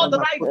Lord,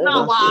 right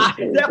now, Thank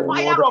you, the Jesus.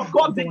 fire of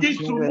God begins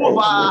to move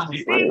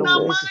Thank you, in the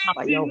Jesus.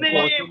 mighty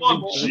name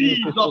of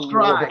Jesus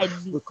Christ.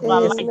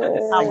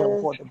 Amen.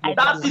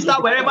 That sister,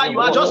 wherever you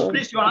are, just Amen.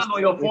 place your hand on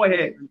your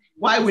forehead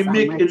while we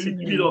make a little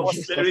bit of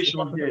in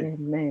declaration here.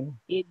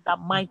 the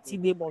mighty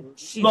name of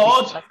Jesus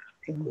Lord, Christ.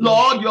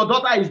 Lord, your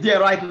daughter is there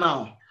right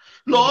now.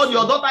 Lord,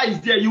 your daughter is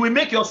there. You will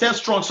make yourself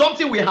strong.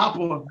 Something will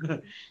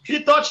happen.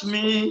 He touched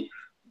me.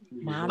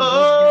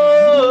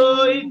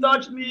 Oh, He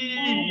touched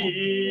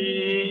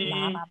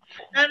me.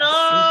 And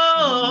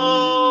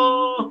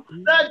oh,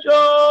 the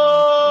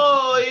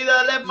joy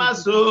that left my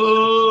soul.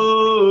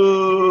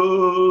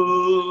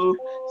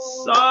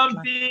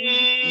 Something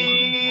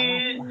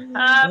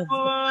happened.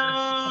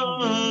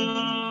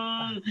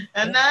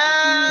 And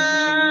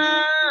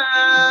now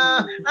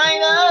I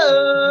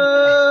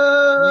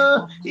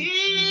know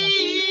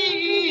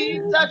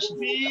He touched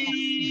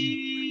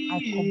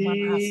me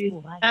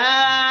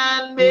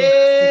and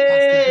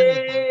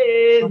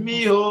made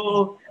me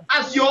whole.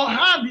 As your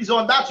hand is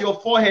on that your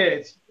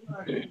forehead,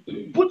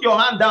 put your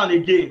hand down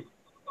again.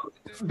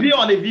 Be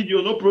on a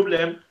video, no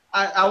problem.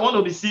 I want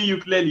to be seeing you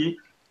clearly.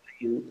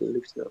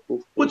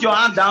 Put your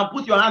hand down.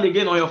 Put your hand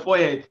again on your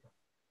forehead.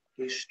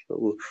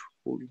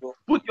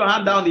 Put your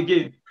hand down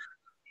again.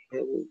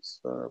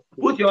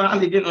 Put your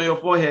hand again on your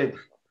forehead.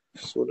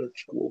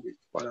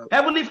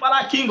 Heavenly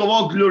Father, King of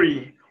all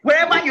glory,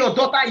 wherever your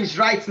daughter is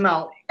right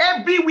now,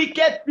 every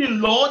wicked thing,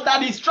 Lord,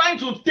 that is trying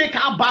to take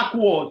her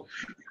backward,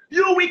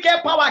 you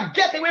wicked power,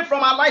 get away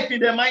from our life in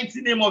the mighty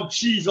name of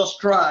Jesus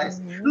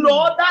Christ.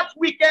 Lord, that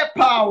wicked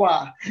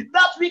power,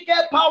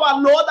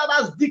 Lord, that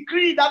has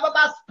decreed, that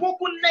has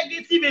spoken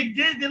negative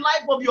against the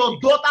life of your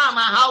daughter and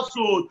her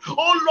household.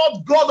 Oh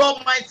Lord God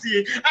Almighty.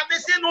 And they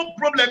say, no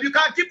problem, you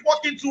can keep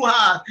working too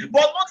hard,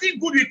 but nothing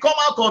good will come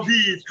out of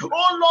it.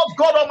 Oh Lord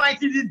God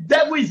Almighty, the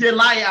devil is a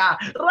liar.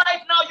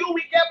 Right now, you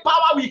wicked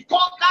power will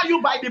conquer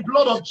you by the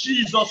blood of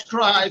Jesus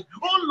Christ.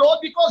 Oh Lord,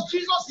 because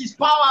Jesus is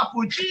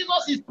powerful.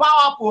 Jesus is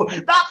powerful.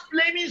 That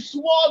flaming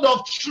sword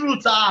of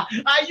truth,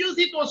 I use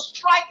it to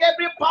strike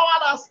every power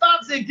that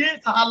stands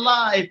against her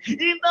life.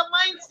 In the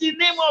mighty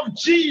name of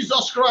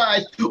Jesus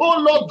Christ. Oh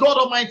Lord God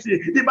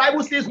Almighty, the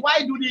Bible says,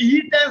 why do the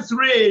heathens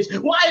rage?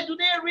 Why do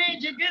they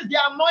rage against the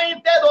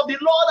anointed of the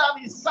Lord and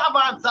his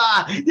servants?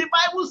 The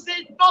Bible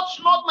says,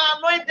 touch not my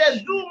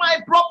anointed, do my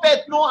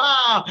prophet no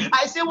harm.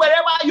 I say,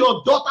 wherever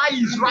your daughter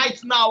is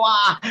right now,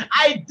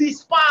 I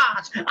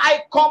dispatch,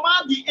 I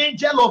command the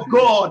angel of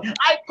God.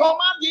 I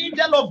command the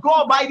angel of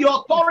God by the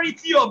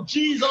authority of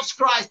Jesus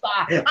Christ.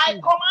 I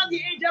command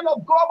the angel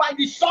of God by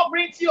the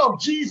sovereignty of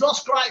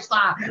Jesus Christ.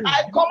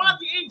 I command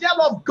the angel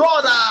of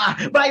God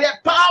by the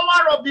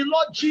power of the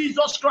Lord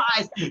Jesus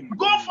Christ.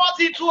 Go forth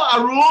into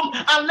our room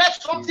and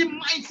let something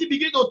mighty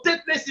begin to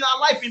take place in our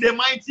life in the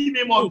mighty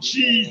name of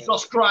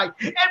Jesus Christ.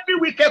 Every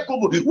wicked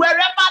couple,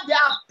 wherever they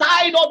have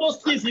tied all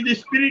those things in the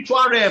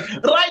spiritual realm,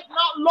 right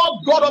now,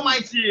 Lord God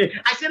Almighty,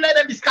 I say, let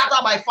them be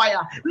scattered by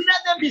fire.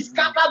 Let them be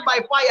scattered by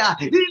fire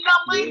in the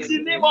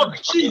mighty name of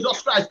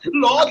Jesus Christ.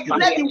 Lord,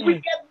 let the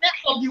wickedness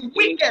of the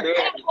wicked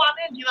come to an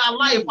end in our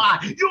life.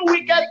 You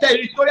wicked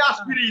territorial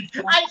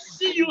spirit, I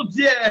see you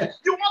there.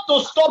 You want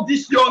to stop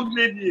this young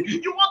lady.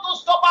 You want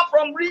to stop her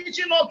from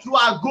reaching up to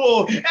her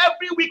goal.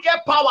 Every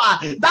wicked power,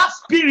 that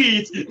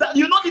spirit,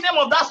 you know the name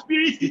of that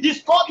spirit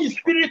is called the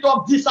spirit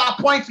of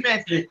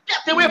disappointment. Get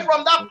away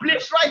from that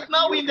place right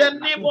now in the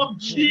name of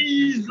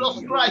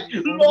Jesus Christ.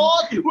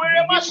 Lord,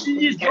 wherever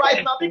she is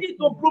right now, begin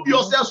to prove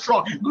yourself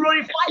strong.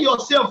 Glorify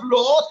yourself,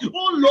 Lord.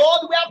 Oh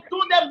Lord, we have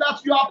told them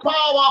that you are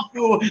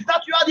powerful,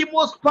 that you are the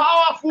most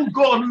powerful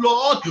God,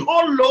 Lord.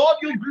 Oh Lord,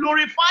 you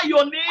glorify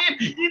your name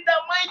in the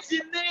mighty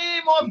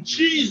name of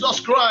Jesus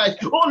Christ.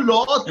 Oh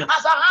Lord,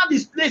 as our hand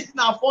is placed in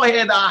our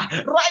forehead,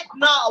 right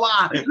now,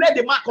 let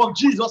the mark of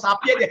Jesus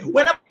appear there.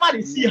 Whenever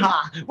they see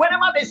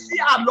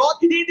her, Lord,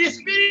 in the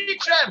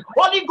spirit realm,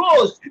 Holy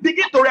Ghost,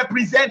 begin to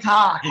represent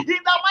her in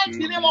the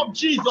mighty name of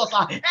Jesus.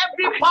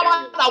 Every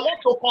power that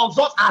wants to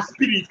consult her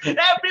spirit,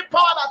 every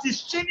power that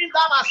is chaining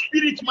down her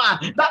spirit,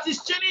 man, that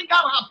is chaining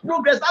down her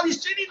progress, that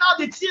is chaining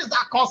down the things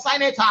that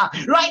concern her,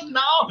 right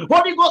now,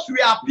 Holy Ghost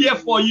will appear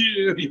for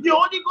you. The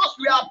Holy Ghost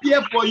will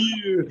appear for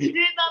you in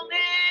the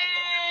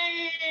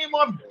name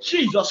of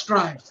Jesus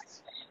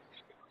Christ.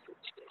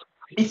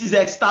 It is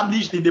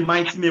established in the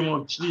mighty name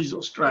of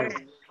Jesus Christ.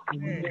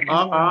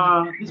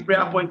 These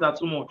prayer points are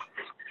too much.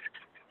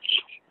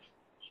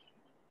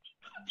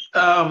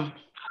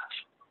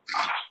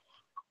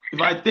 If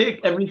I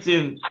take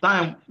everything,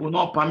 time will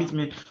not permit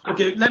me.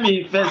 Okay, let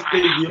me first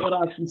take the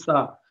other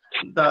sister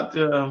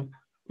that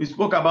we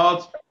spoke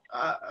about.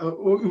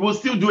 We will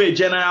still do a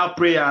general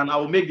prayer, and I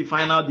will make the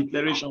final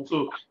declaration.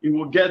 So it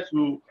will get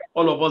to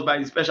all of us by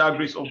the special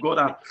grace of God.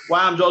 And why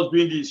I'm just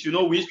doing this, you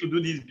know, we used to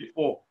do this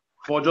before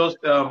for just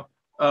a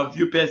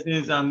few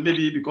persons, and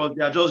maybe because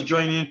they are just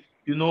joining,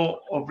 you know,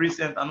 of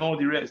recent and all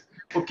the rest.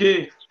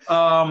 Okay,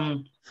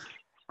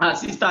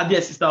 sister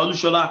there, Sister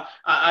Olushola,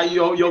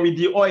 you're with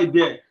the oil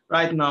there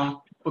right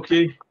now.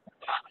 Okay,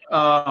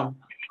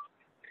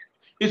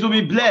 it will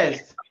be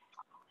blessed.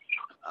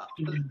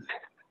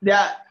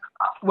 There,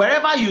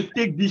 wherever you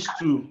take these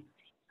two,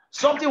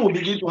 something will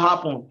begin to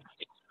happen.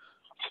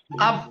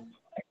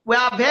 We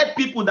have heard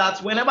people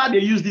that whenever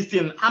they use this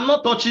thing, I'm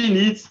not touching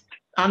it,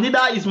 and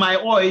neither is my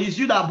oil, it's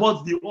you that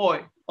bought the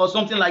oil or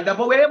something like that.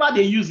 But wherever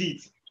they use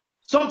it,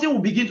 something will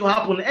begin to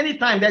happen.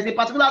 Anytime there's a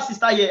particular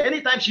sister here,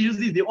 anytime she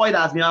uses the oil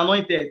that has been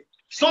anointed,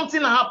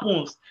 something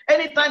happens.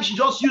 Anytime she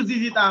just uses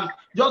it and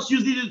just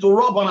uses it to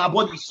rub on her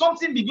body,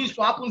 something begins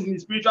to happen in the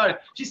spiritual realm.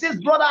 She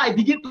says, brother, I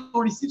begin to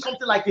receive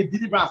something like a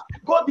deliverance.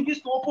 God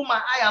begins to open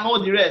my eye and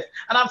all the rest.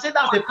 And I'm saying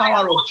that's the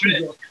power of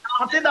Jesus.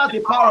 I'm saying that's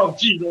the power of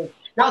Jesus.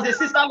 There's a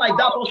sister like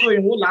that also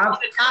in Holland.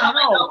 And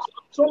now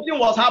something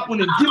was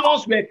happening.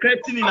 Demons were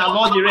creeping in and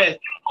all the rest.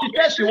 She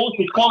said she wants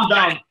to come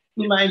down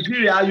to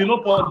Nigeria, you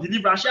know, for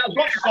deliverance. She has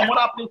gone to some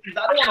other places.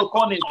 I don't want to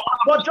call it.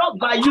 But just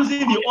by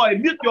using the oil,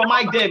 mute your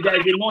mic there, there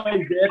is a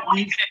noise there,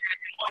 please.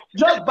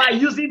 Just by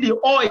using the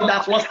oil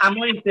that was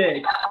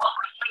anointed.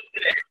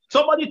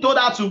 Somebody told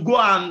her to go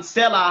and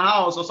sell her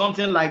house or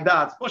something like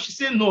that. But she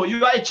said, no,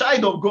 you are a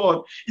child of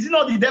God. Is it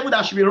not the devil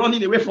that should be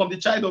running away from the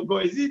child of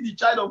God? Is it the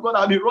child of God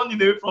that will be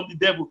running away from the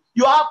devil?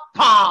 You have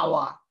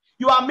power.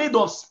 You are made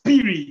of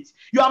spirit.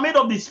 You are made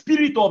of the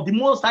spirit of the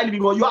Most High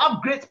Living God. You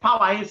have great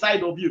power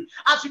inside of you.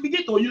 As you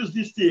begin to use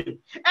this thing,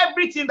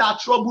 everything that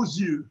troubles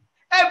you,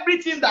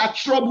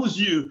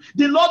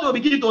 the Lord will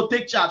begin to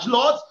take charge.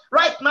 Lord,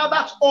 right now,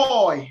 that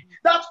oil,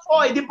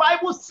 the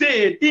Bible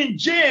said in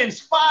James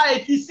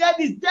 5, he said,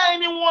 is there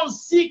anyone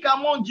sick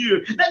among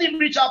you? Let him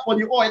reach out for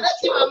the oil. Let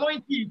him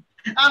anoint him.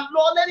 And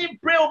Lord, let him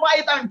pray over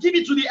it and give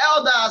it to the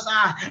elders.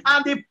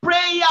 And the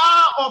prayer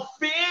of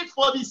faith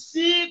for the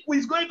sick who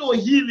is going to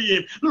heal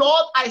him.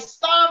 Lord, I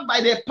stand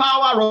by the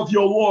power of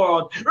your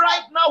word.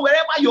 Right now,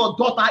 wherever your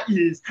daughter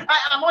is, I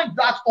anoint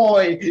that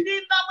oil. In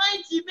the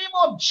mighty name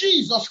of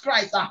Jesus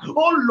Christ.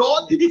 Oh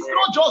Lord, it's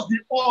not just the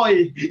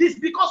oil. It's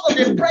because of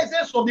the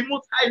presence of the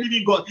Most High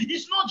Living God.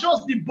 It's not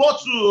just the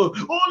bottle.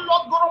 Oh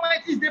Lord God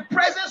Almighty, it's the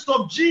presence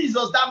of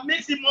Jesus that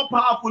makes him more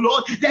powerful,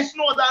 Lord. There's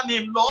no other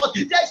name, Lord.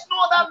 There's no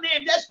other name.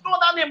 There's no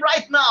other name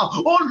right now.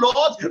 Oh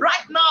Lord,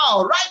 right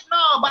now,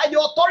 by the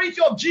authority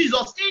of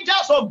Jesus,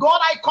 angels of God,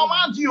 I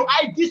command you,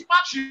 I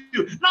dispatch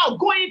you. Now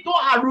go into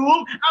her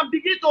room and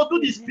begin to do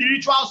the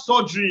spiritual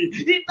surgery.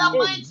 In the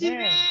mighty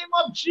name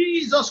of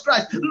Jesus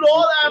Christ.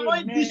 Lord, I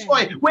anoint this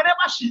oil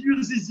whenever she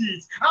uses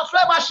it,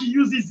 however she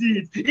uses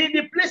it, in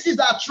the places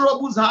that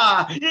troubles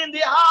her, in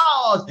the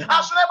house,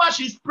 however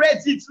she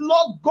spreads it.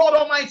 Lord God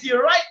Almighty,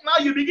 right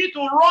now you begin to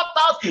wrought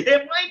out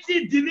a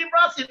mighty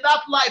deliverance in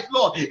that life,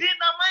 Lord. In the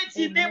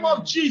mighty name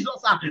of Jesus,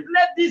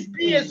 let this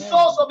be a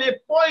source of a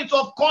point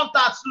of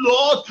contact,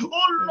 Lord.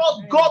 Oh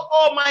Lord God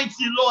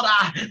Almighty, Lord,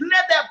 let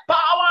the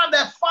power and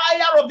the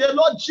fire of the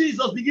Lord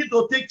Jesus begin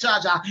to take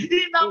charge. In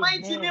the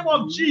mighty name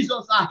of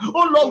Jesus,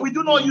 oh Lord, we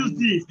do not use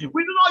this.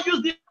 We do not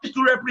use this this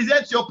to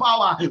represent your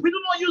power. We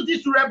do not use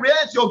this to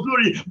represent your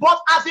glory,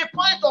 but as a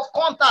point of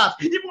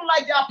contact, even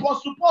like the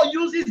Apostle Paul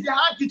uses the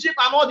handkerchief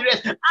and all the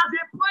rest, as a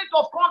point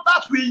of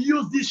contact, we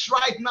use this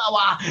right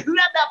now. Let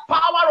the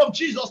power of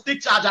Jesus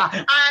take charge.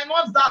 I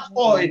want that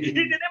oil in the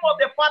name of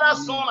the Father,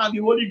 Son, and the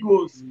Holy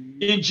Ghost.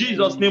 In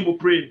Jesus' name we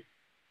pray.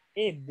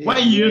 Amen. When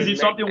you use it,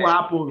 something will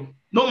happen.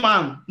 No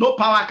man, no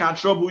power can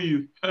trouble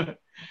you.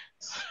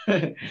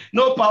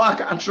 No power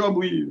can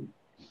trouble you.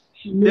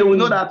 They will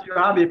know that you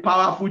have a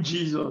powerful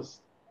Jesus,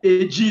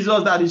 a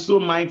Jesus that is so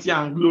mighty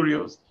and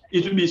glorious.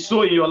 It will be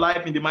so in your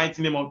life in the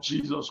mighty name of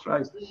Jesus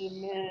Christ.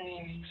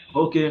 Amen.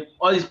 Okay,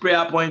 all these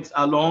prayer points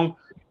along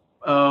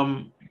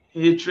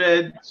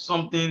hatred,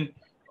 something.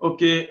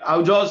 Okay,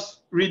 I'll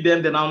just read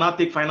them, then I'll not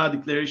take final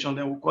declaration,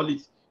 then we'll call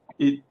it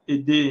a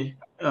day.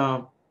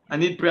 I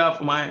need prayer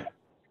for my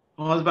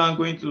husband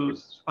going to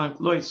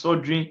Lloyd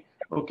surgery.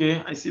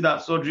 Okay, I see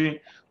that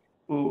surgery.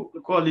 We'll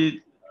call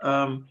it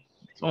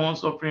someone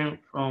suffering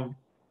from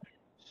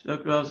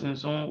sexual sin,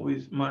 someone who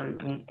is married.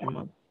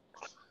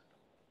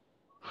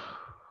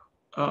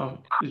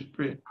 Please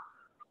pray.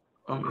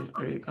 I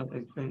can't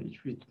explain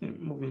each with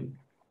moving.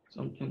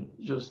 Something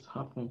just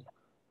happened.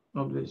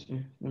 God bless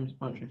you. Name is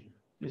Patrick.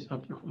 Please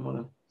help you for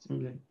mother.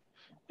 Simply.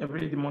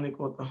 Every demonic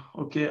water.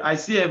 Okay, I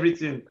see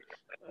everything.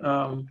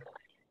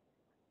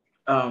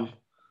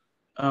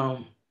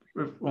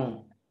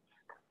 Reform.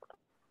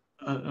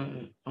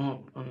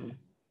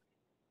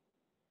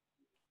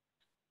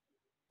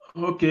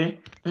 Okay,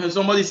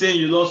 somebody saying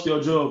you lost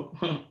your job.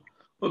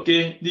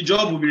 Okay, the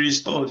job will be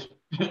restored.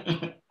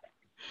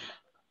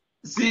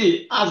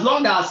 See, as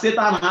long as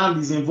Satan's hand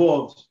is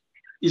involved,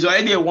 it's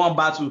already a one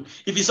battle.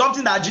 If it's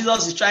something that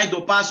Jesus is trying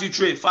to pass you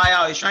through a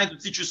fire, or he's trying to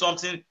teach you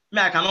something,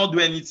 I cannot do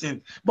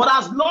anything. But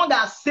as long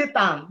as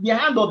Satan, the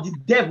hand of the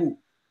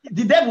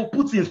devil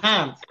puts his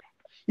hand,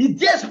 he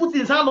just puts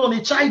his hand on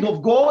a child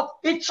of God,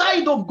 a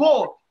child of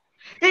God.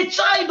 A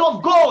child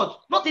of God,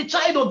 not a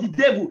child of the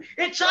devil,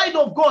 a child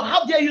of God.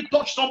 How dare you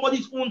touch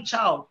somebody's own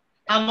child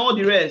and all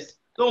the rest?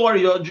 Don't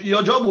worry,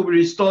 your job will be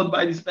restored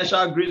by the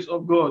special grace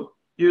of God.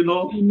 You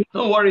know,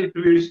 don't worry, it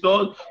will be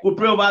restored. We'll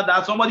pray over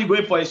that. Somebody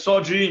going for a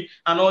surgery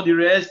and all the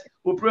rest.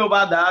 We'll pray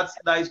over that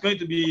it's going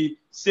to be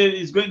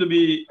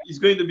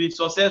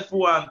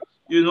successful, and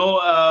you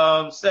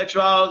know,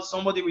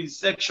 somebody with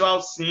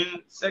sexual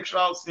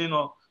sin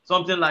or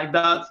something like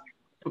that.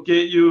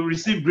 Okay, you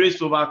receive grace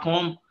to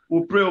overcome.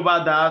 We'll pray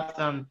over that,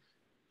 and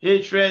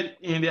hatred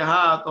in the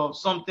heart of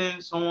something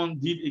someone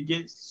did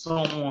against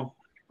someone.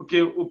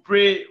 Okay, we'll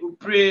pray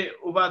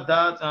over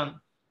that, and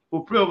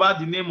we'll pray over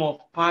the name of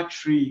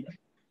Patrick.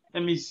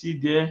 Let me see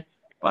there.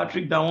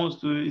 Patrick that wants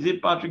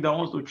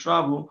to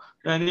travel?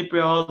 Then any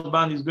prayer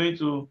husband is going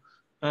to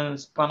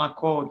spinal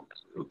cord.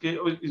 Okay,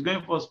 he's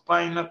going for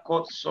spinal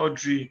cord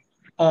surgery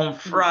on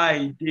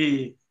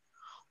Friday.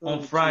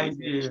 On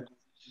Friday.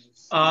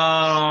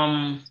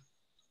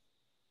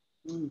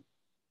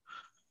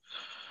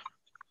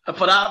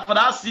 For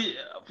that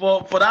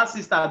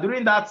sister,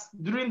 during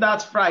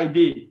that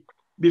Friday,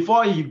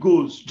 before he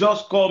goes,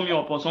 just call me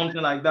up or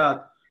something like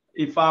that.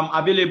 If I'm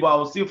available, I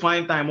will still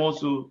find time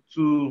also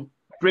to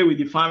pray with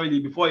the family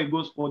before he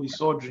goes for the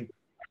surgery.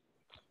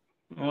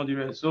 All the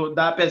rest. So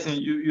that person,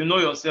 you know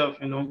yourself,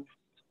 you know.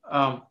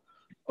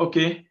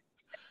 Okay.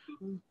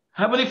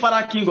 Heavenly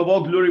Father, King of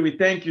all glory, we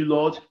thank you,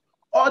 Lord.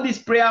 All these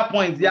prayer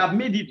points, they have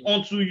made it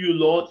unto you,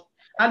 Lord.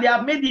 And they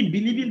have made it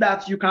believing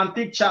that you can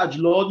take charge,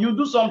 Lord. You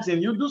do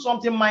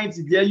something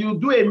mighty there. You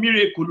do a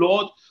miracle,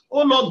 Lord.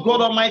 Oh, Lord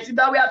God Almighty,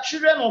 that we are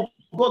children of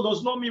God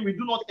does not mean we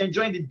do not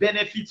enjoy the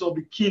benefits of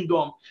the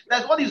kingdom.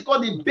 That's what is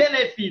called the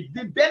benefit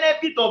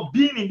of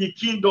being in the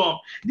kingdom.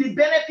 The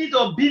benefit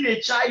of being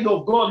a child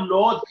of God,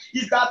 Lord,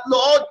 is that,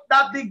 Lord,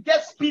 that they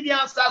get speedy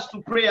answers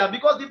to prayer.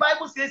 Because the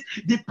Bible says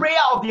the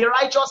prayer of the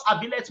righteous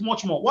availeth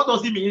much more. What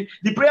does it mean?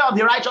 The prayer of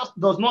the righteous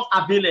does not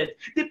avail it.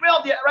 The prayer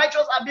of the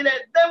righteous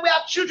availeth. Then we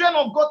are children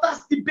of God.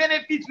 That's the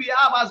benefit we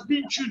have as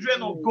being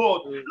children of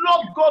God.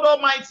 Lord God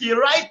Almighty,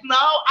 right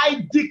now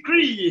I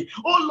decree,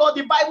 oh Lord,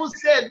 the Bible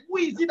said, who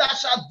is it that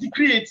shall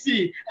decree a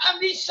thing,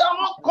 and it shall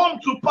not come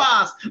to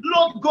pass?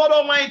 Lord God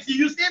Almighty,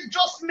 you said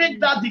just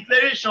make that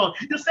declaration.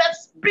 You said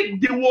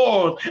speak the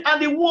word,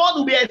 and the word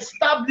will be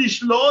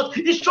established, Lord.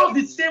 It's just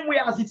the same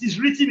way as it is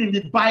written in the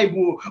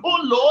Bible. Oh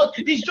Lord,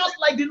 it's just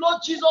like the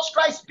Lord Jesus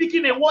Christ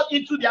speaking a word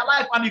into their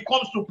life and it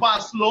comes to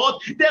pass,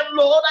 Lord. Then,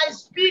 Lord, I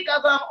speak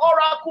as an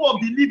oracle of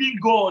the living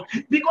God,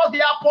 because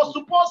the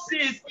Apostle Paul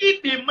says,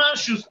 if a man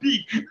should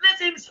speak,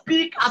 let him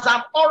speak as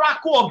an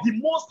oracle of the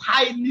most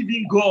high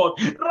living God.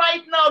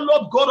 Right now,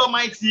 Lord God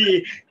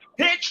Almighty,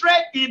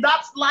 hatred in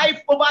that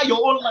life over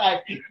your own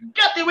life.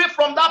 Get away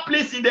from that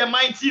place in the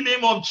mighty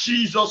name of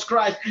Jesus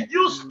Christ.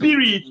 You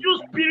spirit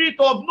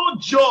of no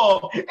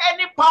job,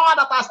 any power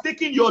that has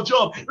taken your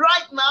job,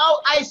 right now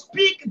I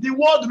speak the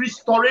word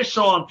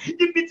restoration.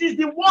 If it is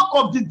the work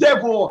of the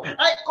devil,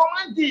 I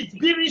command it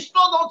be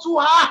restored unto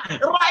her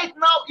right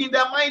now in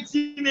the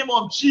mighty name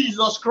of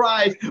Jesus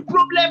Christ.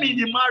 Problem in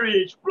the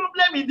marriage,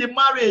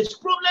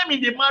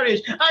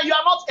 and you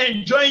are not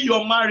enjoying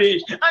your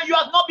marriage, and you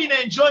have not been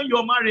enjoying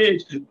your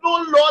marriage. No,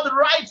 Lord,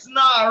 right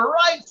now,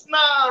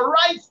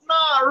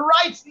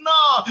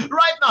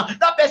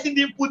 that person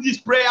didn't put this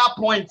prayer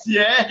point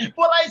here,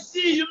 but I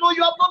see, you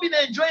have not been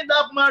enjoying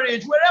that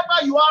marriage.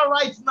 Wherever you are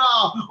right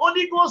now,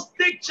 Holy Ghost,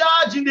 take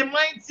charge in the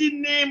mighty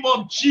name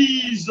of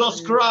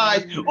Jesus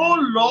Christ. Oh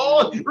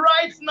Lord,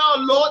 right now,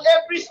 Lord,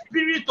 every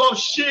spirit of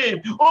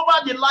shame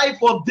over the life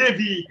of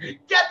David,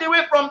 get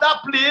away from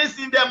that place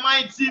in the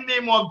mighty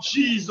name of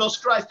Jesus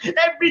Christ.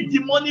 Every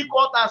demonic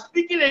altar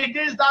speaking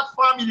against that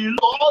family,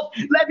 Lord,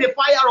 let the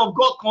fire of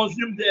God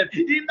consume them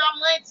in the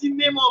mighty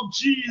name of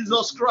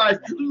Jesus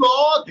Christ.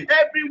 Lord,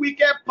 every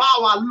wicked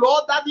power,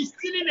 Lord, that is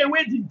stealing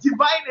away the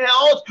divine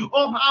health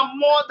of her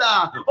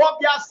mother, of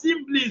their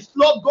siblings,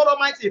 Lord God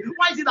Almighty,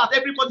 why is it that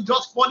everybody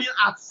just falling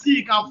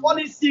sick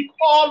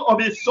all of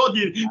a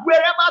sudden?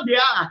 Wherever they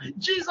are,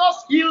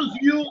 Jesus heals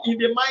you in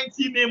the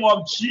mighty name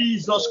of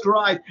Jesus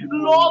Christ.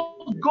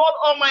 Lord God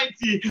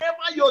Almighty,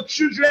 wherever your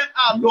children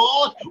are,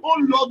 Lord, oh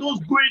Lord, those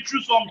going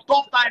through some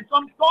tough time,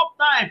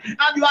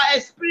 and you are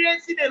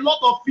experiencing a lot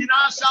of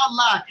financial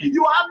lack.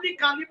 You hardly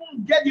can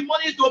even get the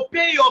money to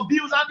pay your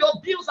bills, and your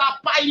bills are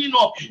piling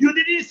up. You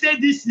didn't say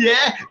this year,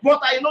 but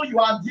I know you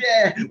are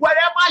there.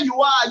 Wherever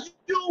you are,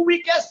 you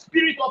wicked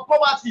spirit of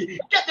poverty,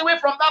 get away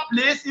from that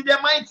place in the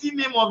mighty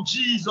name of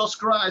Jesus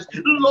Christ.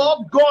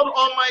 Lord God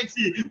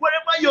Almighty,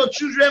 wherever your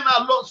children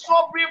are, Lord,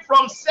 suffering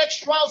from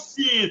sexual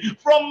sin,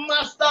 from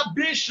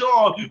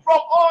masturbation, from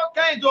all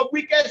kinds of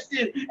wicked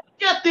sin,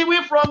 get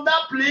away from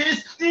that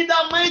place in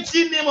the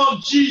mighty name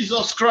of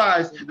Jesus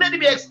Christ. Let it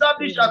be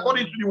established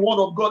according to the word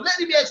of God. Let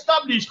it be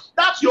established.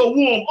 That's your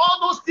womb. All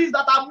those things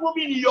that are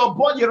moving in your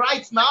body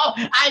right now,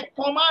 I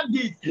command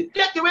it.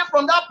 Get away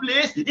from that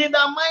place in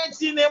the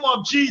mighty name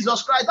of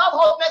Jesus Christ. That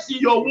hotness in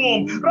your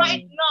womb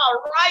right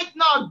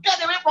now,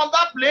 get away from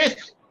that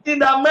place in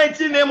the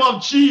mighty name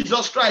of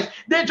Jesus Christ.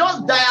 They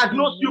just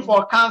diagnosed you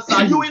for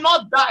cancer. You will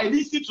not die.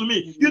 Listen to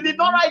me. You did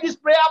not write this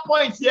prayer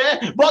point here,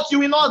 but you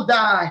will not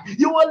die.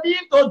 You will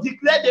live to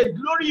declare the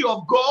glory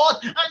of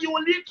God, and you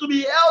will live to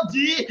be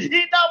healthy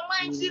in the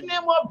mighty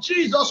name of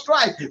Jesus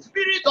Christ.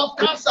 Spirit of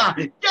cancer,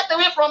 get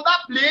away from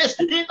that place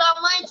in the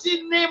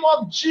mighty name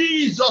of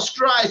Jesus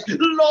Christ.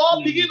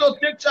 Lord, begin to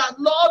take charge.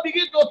 Lord,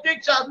 begin to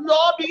take charge.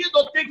 Lord, begin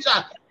to take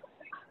charge.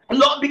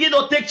 Lord, begin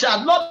to take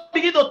charge. Lord,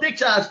 begin to take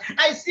charge.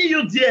 I see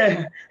you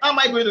there. How am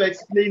I going to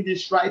explain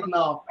this right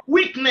now?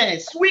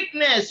 Weakness. Your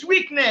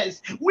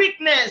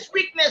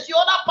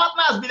other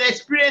partner has been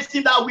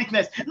experiencing that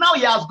weakness. Now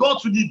he has gone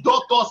to the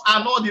doctors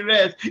and all the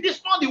rest.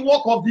 It's not the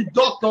work of the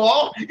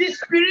doctor. It's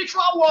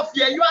spiritual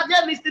warfare. You are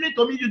there listening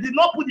to me. You did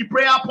not put the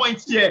prayer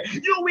points here.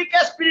 You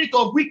wicked spirit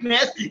of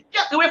weakness,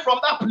 get away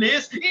from that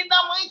place in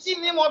the mighty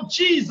name of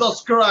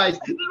Jesus Christ.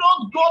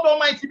 Lord God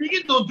Almighty,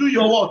 begin to do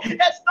your work.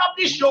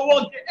 Establish your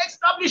work.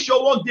 Establish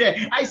your work there.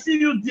 I see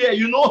you there.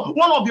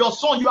 One of your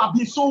sons, you have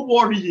been so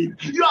worried.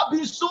 You have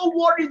been so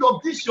worried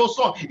of this, your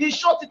son. In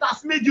short, it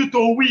has made you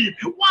to weep.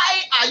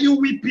 Why are you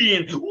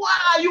weeping? Why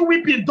are you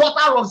weeping,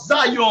 daughter of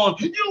Zion?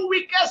 You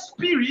wicked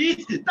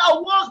spirit that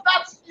wants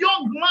that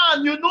young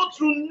man,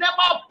 to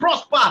never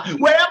prosper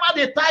wherever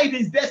they tied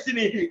his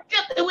destiny.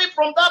 Get away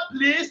from that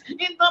place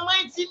in the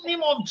mighty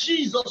name of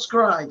Jesus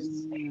Christ.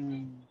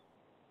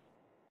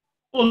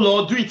 Oh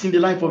Lord, do it in the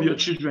life of your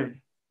children.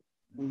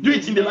 Do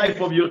it in the life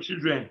of your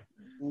children.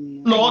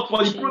 Lord,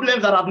 for the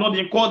problems that have not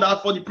been called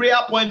out, for the prayer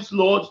points,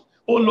 Lord,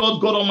 oh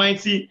Lord God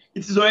Almighty,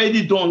 it is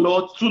already done,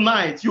 Lord.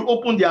 Tonight, you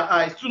open their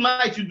eyes.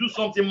 Tonight, you do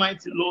something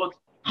mighty, Lord.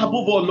 Above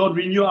all, Lord,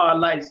 renew our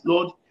lives,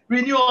 Lord.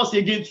 Renew us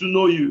again to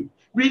know you.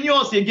 Renew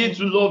us again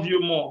to love you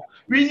more.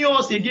 Renew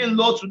us again,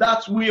 Lord, to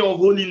that way of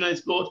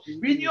holiness, Lord.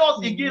 Renew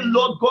us again,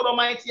 Lord God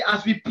Almighty,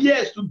 as we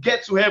pierce to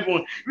get to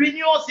heaven.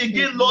 Renew us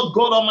again, Lord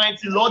God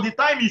Almighty, Lord. The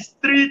time is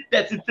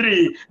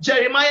 3:33.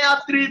 Jeremiah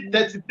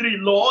 3:33,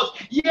 Lord.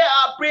 Hear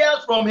our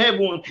prayers from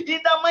heaven. In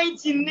the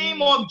mighty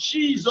name of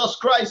Jesus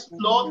Christ,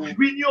 Lord.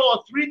 Renew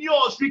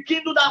us,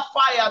 rekindle that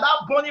fire,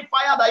 that burning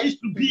fire that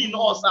used to be in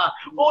us.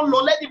 Oh,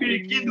 Lord, let it be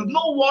rekindled.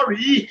 No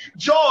worry.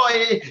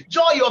 Joy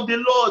of the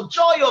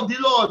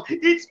Lord.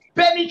 It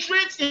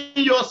penetrates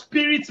in your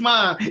spirit,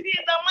 man. In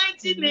the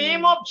mighty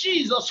name of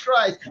Jesus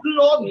Christ,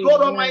 Lord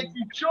God Almighty,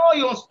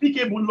 joy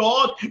unspeakable,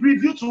 Lord,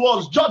 reveal to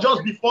us, judge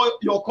us before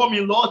your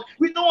coming, Lord.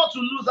 We don't want to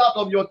lose out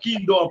of your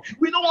kingdom.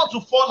 We don't want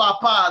to fall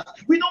apart.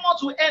 We don't want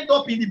to end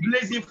up in the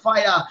blazing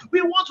fire.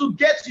 We want to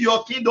get to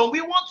your kingdom.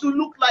 We want to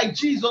look like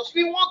Jesus.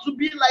 We want to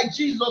be like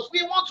Jesus.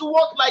 We want to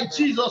walk like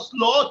Jesus,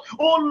 Lord.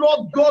 Oh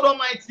Lord God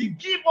Almighty,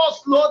 give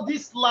us, Lord,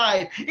 this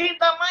life in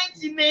the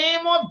mighty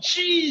name of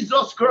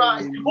Jesus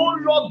Christ. Oh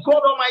Lord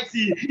God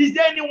Almighty, is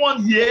there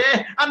anyone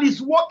here and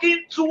is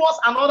walking towards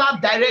another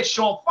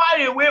direction,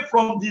 far away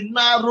from the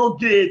narrow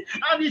gate,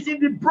 and is in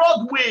the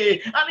broad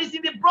way, and is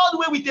in the broad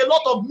way with a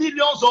lot of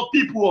millions of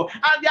people,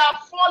 and they are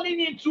falling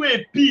into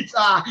a pit?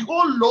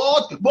 Oh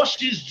Lord, but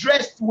she's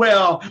dressed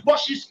well, but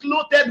she's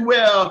clothed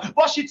well,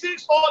 but she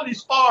thinks all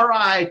is all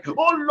right.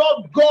 Oh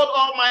Lord God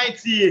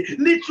Almighty,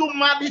 little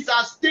malice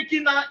has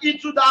taken her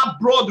into that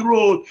broad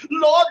road.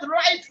 Lord,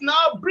 right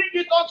now, bring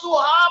it unto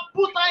her,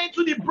 put her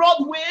into the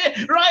broad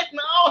way. Right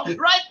now,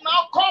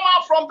 come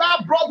out from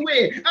that broad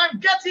way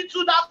and get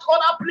into that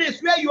other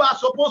place where you are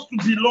supposed to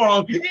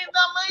belong. In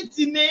the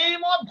mighty name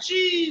of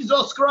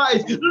Jesus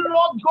Christ,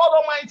 Lord God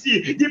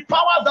Almighty, the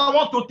powers that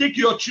want to take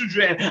your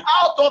children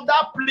out of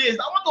that place,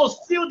 I want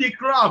to steal the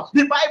crown.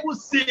 The Bible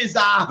says,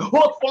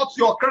 hold forth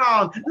your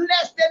crown,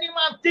 lest any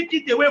man take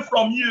it away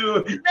from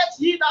you. Let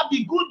he that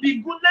be good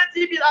be good, let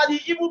he be that the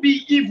evil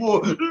be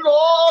evil.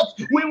 Lord,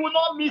 we will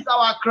not miss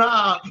our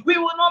crown. We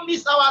will not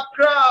miss our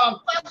crown.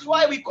 That's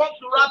why we come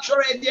to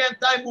Rapture at the End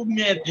Time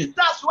Movement.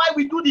 That's why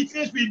we do the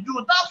things we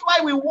do. That's why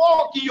we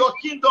walk in your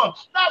kingdom.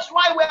 That's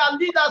why we are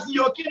leaders in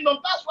your kingdom.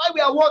 That's why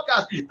we are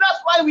workers. That's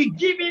why we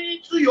give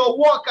into your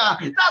worker.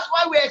 That's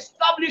why we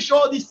establish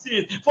all these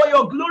things for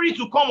your glory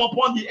to come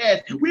upon the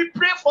earth. We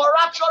pray for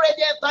Rapture at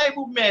the End Time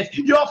Movement.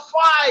 Your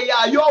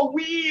fire, your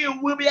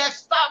will be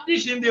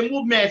established in the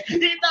movement. In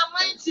the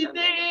mighty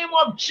name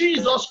of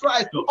Jesus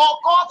Christ,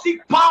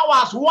 occultic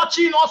powers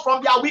watching us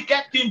from their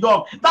wicked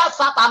kingdom, that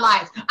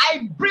satellite,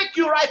 I break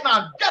you right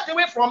now. Get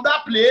away from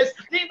that place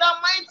in the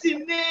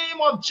mighty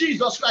name of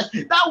Jesus Christ.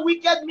 That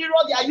wicked mirror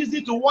they are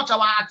using to watch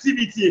our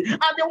activity,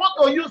 and they want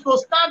to use to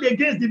stand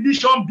against the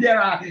vision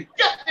bearer.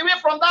 Get away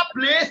from that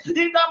place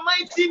in the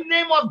mighty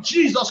name of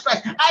Jesus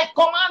Christ. I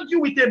command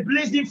you with a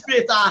blazing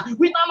faith,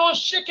 with an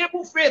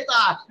unshakable faith,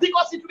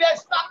 because it will be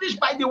established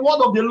by the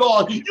word of the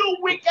Lord. You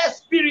wicked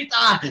spirit,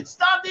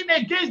 standing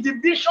against the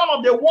vision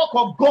of the work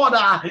of God,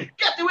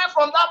 get away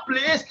from that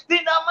place in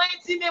the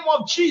mighty name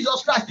of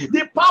Jesus Christ.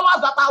 The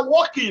powers that are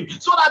working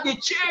so that they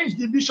change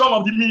the vision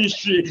of the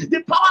ministry,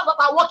 the powers that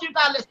are working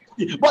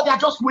tirelessly, but they are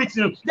just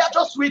waiting. They are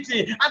just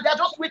waiting, and they are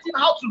just waiting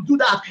how to do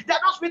that. They are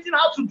just waiting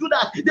how to do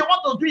that. They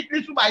want to do it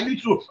little by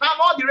little, and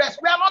all the rest.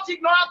 We are not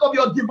ignorant of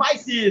your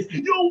devices.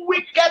 You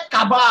wicked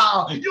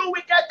cabal, you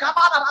wicked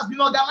cabal that has been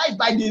organized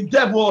by the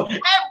devil.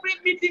 Every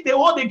meeting they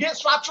hold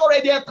against Rapture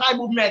Radio Time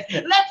Movement,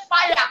 let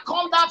fire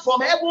come down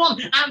from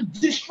heaven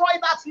and destroy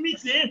that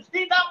meeting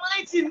in the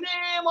mighty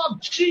name of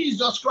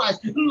Jesus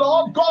Christ.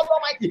 Lord God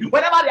Almighty,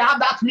 whenever they have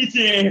that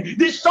meeting,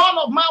 the Son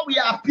of Man will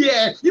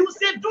appear. He will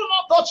say, do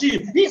not touch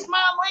him. He's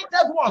my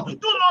anointed one.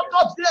 Do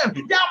not touch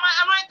them. They are my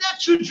anointed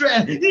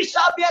children. He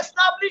shall be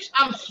established,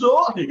 and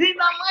so in the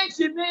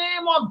mighty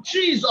name of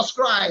Jesus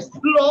Christ.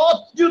 Lord,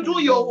 you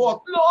do your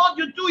work. Lord,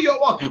 you do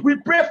your work. We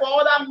pray for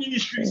other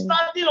ministries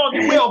standing on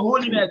the way of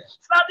holiness,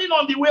 standing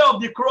on the way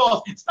of the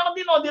cross,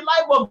 standing on the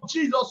life of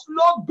Jesus.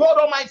 Lord God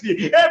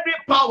Almighty, every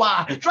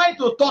power trying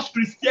to touch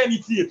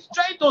Christianity,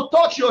 trying to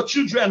touch your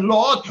children,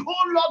 Lord,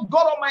 oh Lord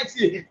God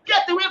Almighty,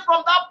 get away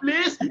from that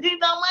place in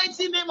the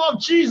mighty name of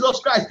Jesus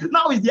Christ.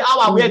 Now is the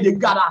hour where they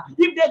gather.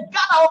 If they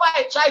gather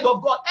over a child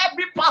of God,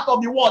 every part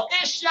of the world,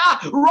 Asia,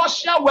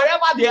 Russia,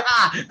 wherever they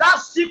are, that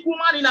sick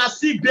woman in a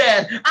sick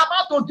bed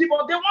about to give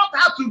up, they want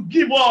her to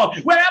give up.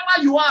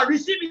 Wherever you are,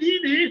 receive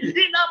healing in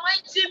the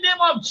mighty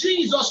name of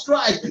Jesus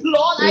Christ.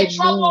 Lord, I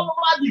travel all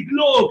over the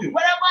globe,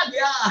 wherever they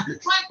are,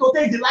 trying to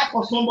take the life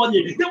of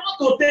somebody. They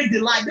want to take the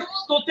life. They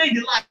want to take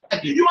the life.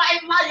 You are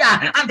a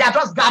liar, and they are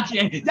just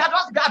gathering. They are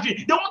just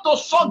gathering. They want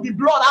to suck the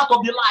blood out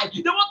of the life.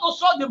 They want to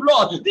suck the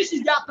blood. This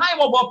is their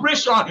time of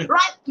operation.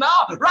 Right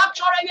now,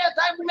 Rapture Radio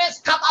Time Movement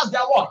scatters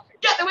their work.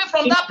 Get away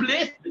from that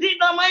place in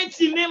the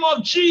mighty name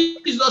of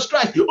Jesus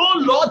Christ. Oh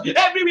Lord,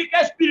 every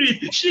wicked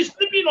spirit, she's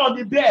sleeping on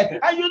the bed,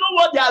 and you know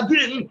what they are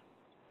doing?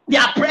 They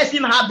are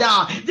pressing her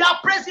down. They are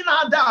pressing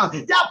her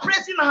down. They are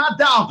pressing her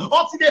down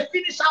until they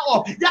finish her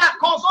up. They are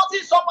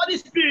consulting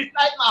somebody's spirit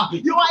right now.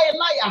 You are a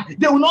liar.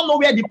 They will not know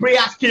where the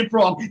prayers came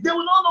from. They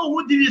will not know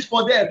who did this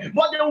for them,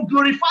 but they will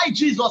glorify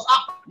Jesus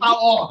after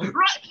all.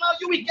 Right now,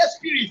 you wicked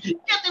spirit,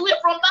 get away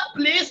from that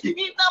place in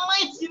the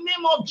mighty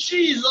name of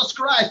Jesus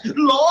Christ.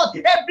 Lord,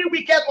 every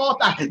wicked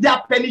altar, they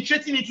are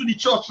penetrating into the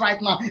church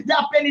right now. They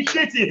are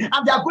penetrating,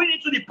 and they are going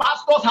into the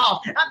pastor's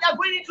house, and they are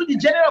going into the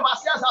general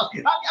overseer's house,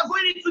 and they are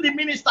going into the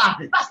minister.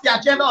 That's the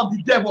agenda of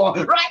the devil.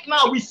 Right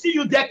now, we see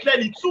you there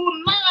clearly.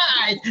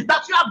 Tonight,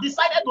 that you have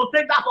decided to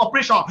take that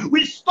operation,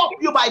 we stop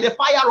you by the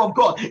fire of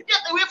God.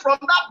 Get away from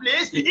that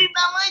place in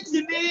the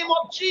mighty name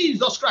of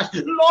Jesus Christ.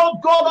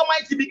 Lord God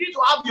Almighty, begin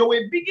to have your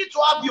way. Begin to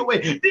have your way.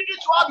 Begin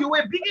to have your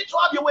way. Begin to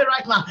have your way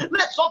right now.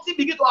 Let something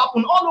begin to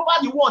happen all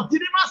over the world.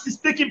 Deliverance is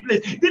taking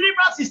place.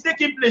 Deliverance is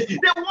taking place.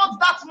 They want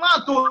that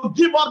man to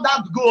give up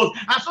that gold,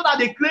 and so that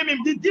they claim him.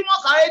 The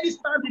demons are already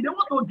standing. They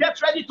want to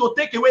get ready to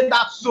take away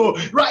that soul.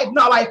 Right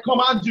now, I I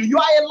command you. You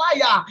are a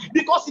liar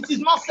because it is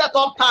not set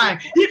up time.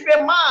 If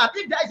there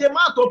is a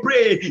man to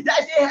pray, there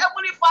is a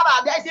heavenly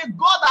Father, there is a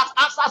God that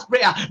answers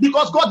prayer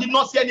because God did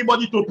not see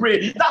anybody to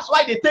pray. That's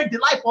why they take the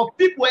life of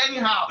people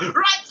anyhow.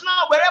 Right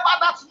now, wherever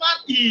that man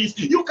is,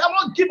 you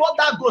cannot give up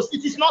that ghost.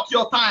 It is not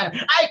your time.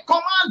 I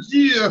command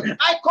you.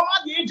 I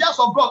command the angels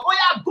of God. Oh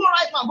yeah, go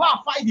right now. Go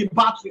and fight the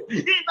battle.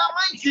 In the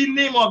mighty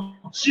name of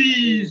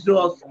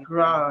Jesus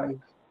Christ.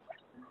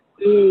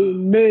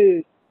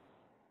 Amen.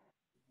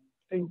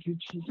 Thank you,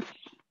 Jesus.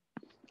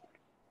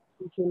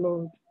 Thank you,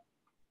 Lord.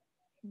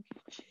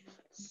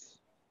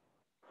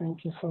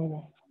 Thank you,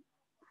 Father.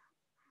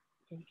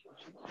 Thank you,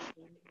 Jesus.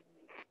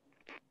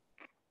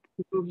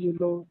 We love you,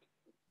 Lord.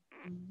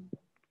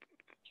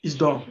 It's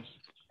done.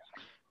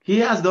 He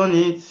has done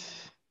it.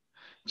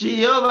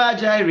 Jehovah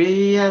Jireh,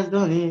 he has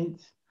done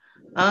it.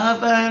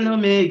 Alpha and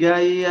Omega,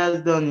 he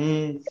has done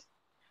it.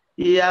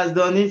 He has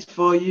done it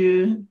for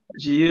you.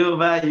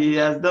 Jehovah, he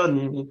has done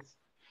it.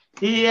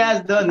 He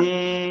has done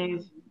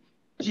it.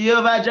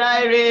 Jehovah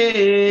Jireh.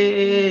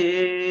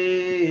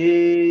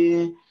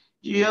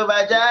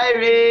 Jehovah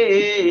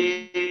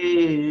Jireh.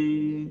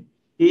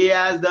 He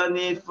has done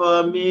it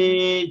for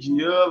me.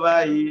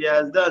 Jehovah, he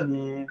has done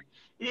it.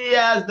 He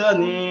has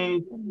done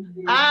it.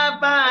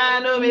 Alpha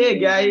and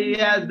Omega, he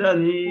has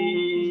done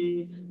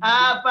it.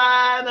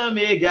 Alpha and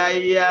Omega,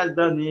 he has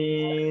done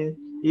it.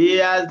 He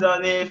has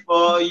done it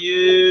for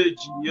you,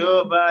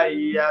 Jehovah,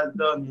 he has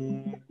done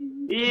it.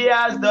 He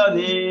has done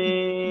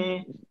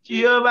it.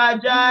 Jehovah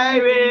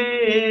Jireh.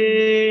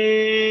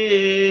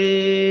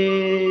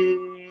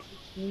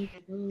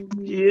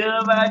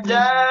 Jehovah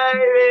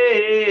Jireh.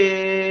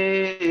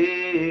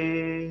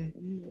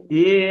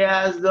 He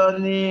has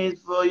done it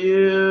for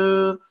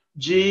you.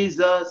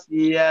 Jesus,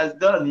 he has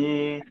done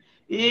it.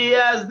 He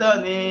has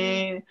done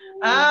it.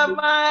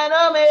 Alpha and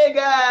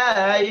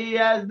Omega, he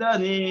has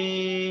done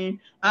it.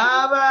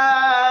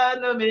 Alpha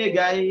and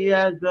Omega, he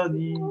has done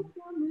it.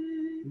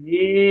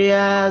 He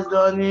has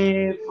done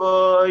it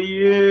for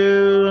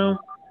you.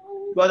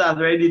 God has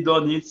already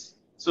done it.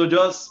 So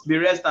just be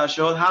rest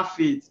assured, have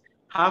faith.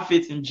 Have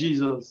faith in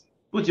Jesus.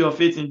 Put your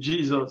faith in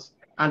Jesus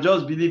and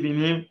just believe in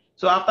him.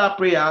 So after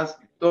prayers,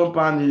 don't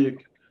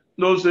panic.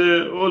 Don't say,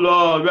 oh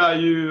Lord, where are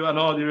you? And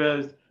all the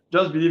rest.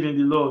 Just believe in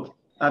the Lord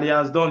that he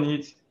has done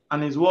it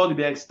and his word will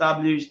be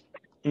established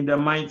in the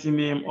mighty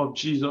name of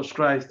Jesus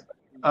Christ.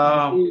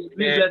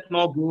 Please let's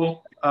not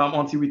go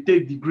until we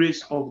take the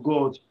grace of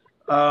God.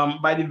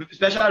 By the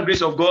special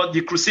grace of God,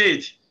 the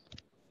crusade.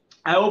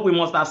 I hope we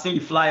must have seen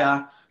the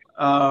flyer.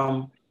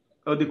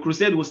 The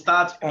crusade will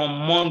start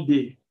on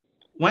Monday.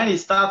 When it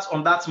starts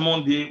on that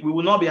Monday, we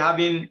will not be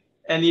having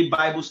any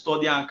Bible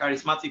study and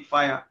charismatic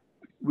fire.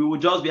 We will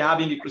just be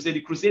having the crusade.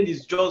 The crusade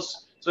is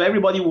just so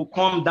everybody will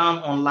come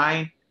down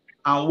online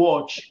and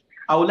watch.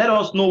 I will let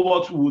us know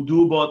what we will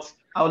do, but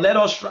I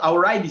will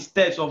write the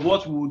steps of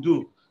what we will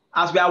do.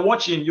 As we are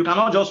watching, you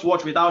cannot just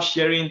watch without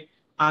sharing,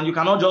 and you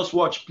cannot just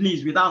watch,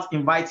 please, without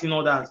inviting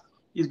others.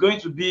 It's going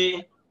to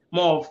be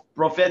more of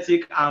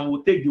prophetic and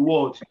will take the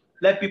word.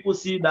 Let people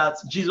see that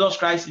Jesus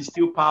Christ is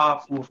still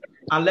powerful,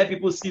 and let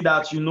people see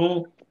that, you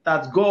know,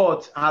 that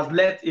God has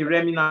left a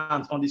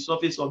remnant on the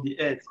surface of the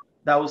earth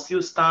that will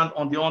still stand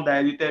on the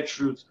undiluted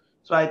truth.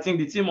 So I think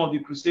the theme of the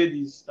crusade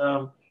is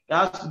it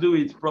has to do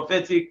with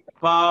prophetic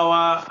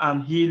power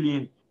and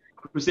healing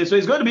crusade. So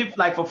it's going to be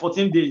like for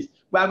 14 days.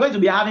 We are going to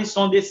be having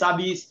Sunday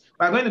service.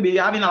 We are going to be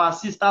having our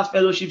sisters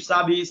fellowship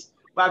service.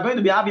 We are going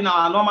to be having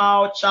our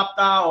normal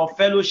chapter or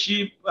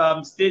fellowship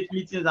state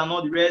meetings and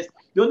all the rest.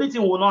 The only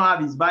thing we will not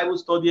have is Bible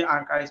study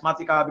and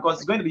charismatic hour because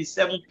it's going to be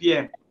 7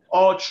 p.m.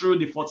 all through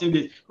the 14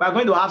 days. We are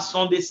going to have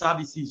Sunday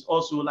services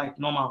also like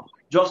normal,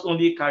 just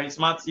only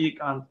charismatic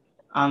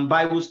and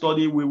Bible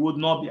study we would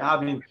not be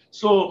having.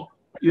 So,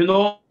 you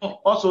know,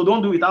 also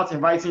don't do without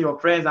inviting your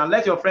friends and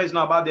let your friends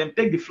know about them.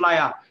 Take the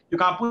flyer. You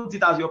can put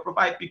it as your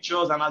profile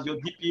pictures and as your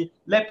DP.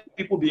 Let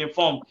people be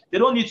informed. They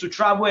don't need to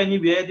travel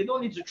anywhere. They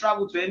don't need to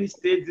travel to any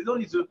state. They don't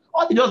need to.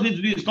 All they just need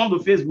to do is come to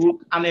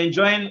Facebook and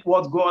enjoy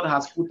what God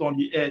has put on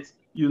the earth,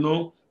 you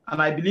know. And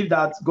I believe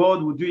that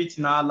God will do it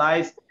in our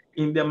lives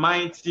in the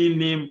mighty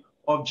name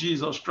of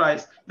Jesus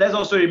Christ. Let's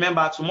also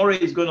remember tomorrow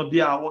is going to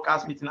be our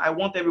workers meeting. I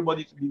want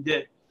everybody to be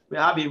there. We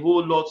have a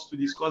whole lot to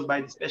discuss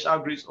by the special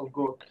grace of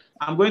God.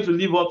 I'm going to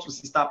leave up to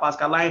Sister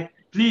Pascaline.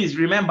 Please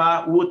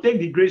remember, we'll take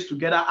the grace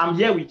together. I'm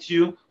here with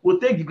you. We'll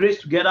take the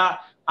grace together,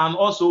 and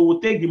also we'll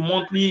take the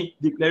monthly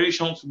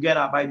declaration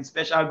together by the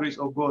special grace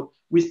of God.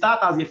 We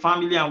start as a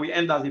family and we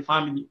end as a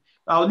family.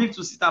 I'll leave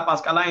to Sister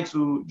Pascaline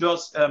to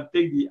just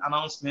take the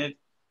announcement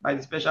by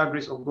the special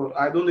grace of God.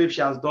 I don't know if she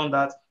has done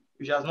that.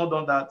 If she has not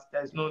done that,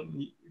 there is no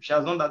need. If she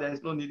has done that, there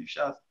is no need. If she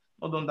has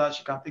not done that,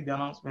 she can take the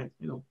announcement,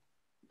 you know,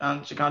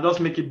 and she can just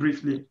make it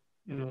briefly,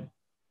 you know.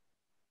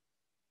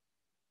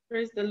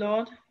 Praise the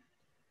Lord.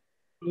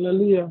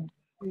 Hallelujah.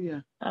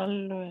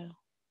 Hallelujah.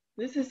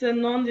 This is a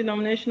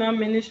non-denominational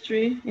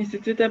ministry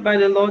instituted by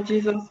the Lord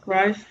Jesus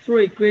Christ through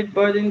a great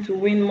burden to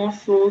win more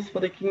souls for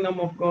the kingdom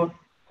of God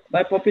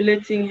by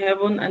populating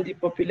heaven and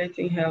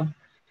depopulating hell.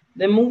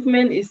 The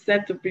movement is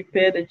set to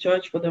prepare the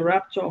church for the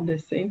rapture of the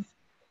saints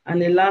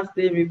and the last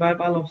day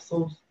revival of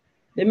souls.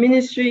 The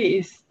ministry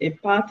is a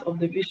part of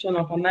the vision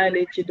of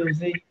Anaele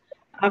Chiedozie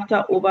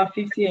after over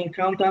 50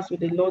 encounters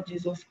with the Lord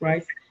Jesus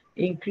Christ,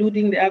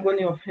 including the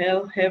agony of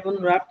hell,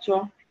 heaven,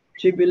 rapture,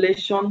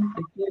 tribulation,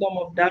 the kingdom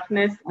of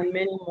darkness, and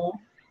many more,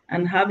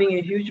 and having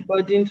a huge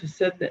burden to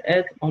set the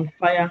earth on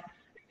fire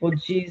for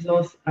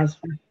Jesus as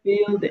we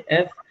fill the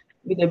earth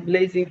with a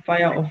blazing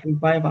fire of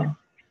revival.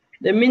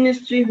 The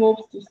ministry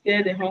hopes to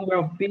scare the hunger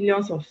of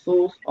billions of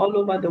souls all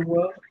over the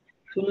world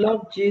to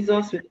love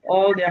Jesus with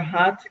all their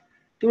heart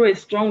through a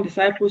strong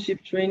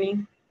discipleship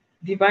training,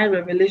 divine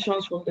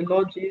revelations from the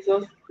Lord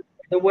Jesus,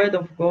 the Word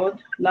of God,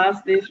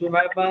 last days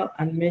revival,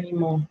 and many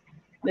more.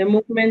 The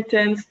movement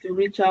tends to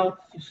reach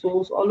out to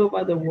souls all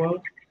over the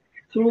world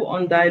through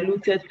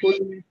undiluted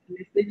holiness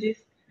messages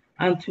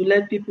and to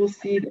let people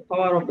see the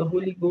power of the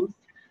Holy Ghost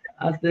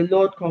as the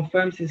Lord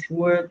confirms His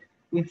word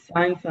with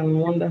signs and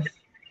wonders.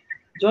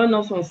 Join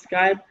us on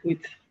Skype with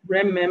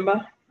RREM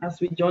member as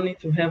we journey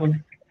to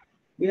heaven.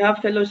 We have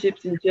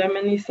fellowships in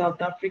Germany,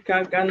 South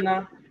Africa,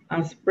 Ghana,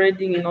 and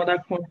spreading in other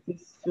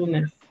countries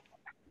soonest.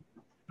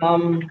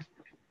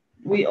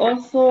 We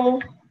also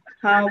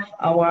have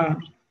our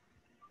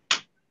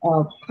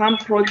camp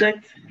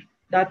project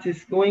that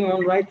is going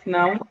on right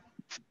now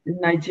in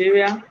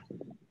Nigeria.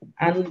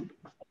 And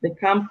the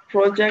camp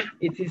project,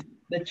 it is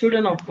the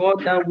children of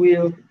God that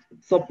will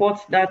support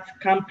that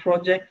camp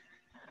project.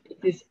 It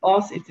is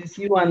us, it is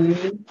you and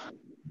me,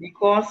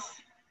 because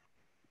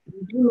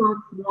we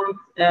do not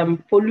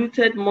want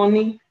polluted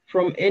money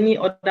from any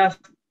other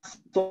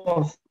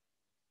source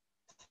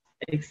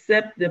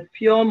except the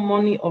pure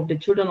money of the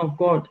children of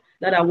God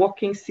that are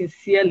working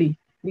sincerely.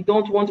 We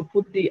don't want to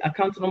put the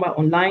account number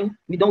online.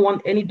 We don't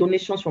want any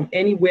donations from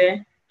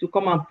anywhere to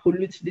come and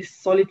pollute this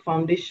solid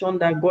foundation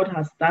that God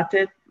has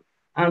started.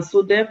 And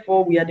so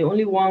therefore, we are the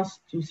only ones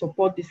to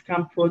support this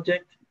camp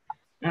project.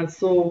 And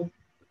so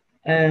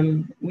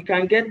we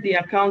can get the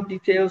account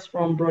details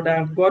from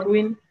Brother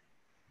Godwin.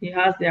 He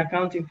has the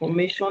account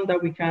information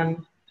that we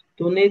can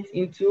donate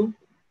into.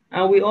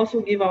 And we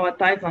also give our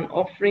tithes and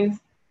offerings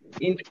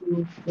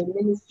into the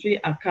ministry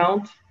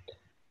account.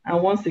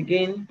 And once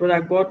again,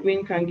 Brother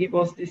Godwin can give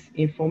us this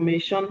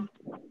information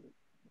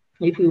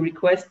if we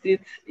request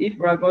it. If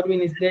Brother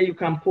Godwin is there, you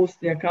can post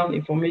the account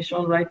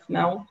information right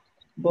now.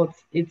 But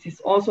it is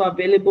also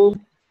available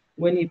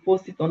when he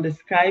posts it on the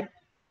Skype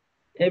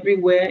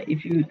everywhere.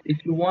 If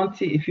you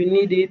want it, if you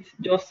need it,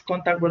 just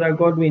contact Brother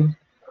Godwin.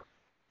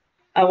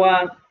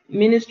 Our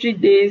ministry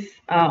days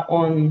are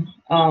on,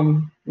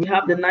 we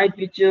have the night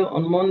vigil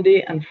on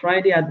Monday and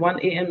Friday at 1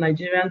 a.m.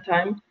 Nigerian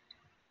time,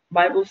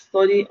 Bible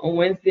study on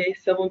Wednesday,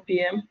 7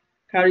 p.m.,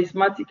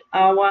 charismatic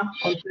hour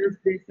on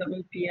Thursday,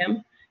 7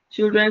 p.m.,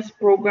 children's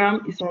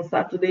program is on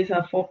Saturdays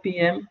at 4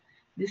 p.m.,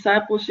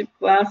 discipleship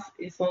class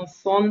is on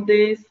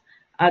Sundays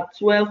at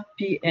 12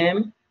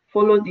 p.m.,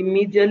 followed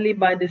immediately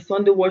by the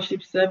Sunday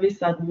worship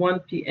service at 1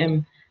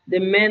 p.m. The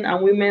men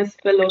and women's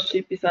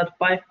fellowship is at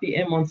 5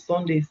 p.m. on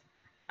Sundays.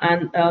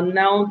 And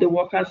now the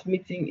workers'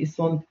 meeting is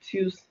on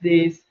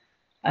Tuesdays.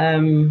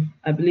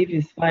 I believe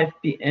it's 5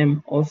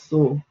 p.m.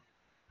 also.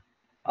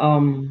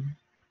 That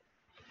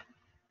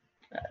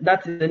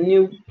is a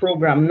new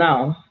program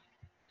now.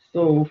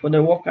 So for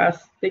the workers,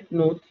 take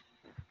note.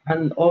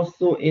 And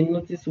also a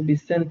notice will be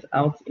sent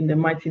out in the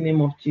mighty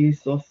name of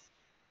Jesus.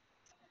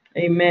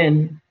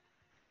 Amen.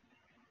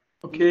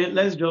 Okay,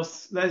 let's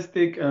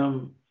take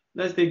the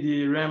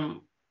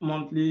RREM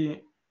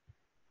monthly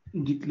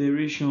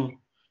declaration.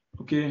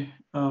 Okay,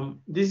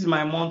 this is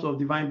my month of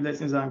divine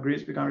blessings and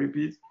grace. We can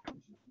repeat.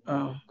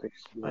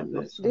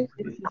 This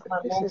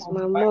is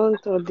my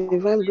month of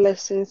divine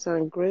blessings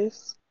and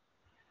grace.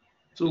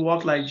 To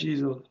walk like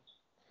Jesus.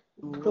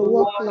 To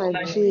walk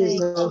like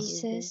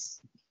Jesus.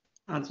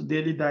 And to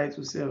daily die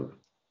to self.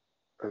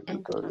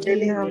 And to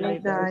daily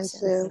die to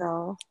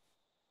self.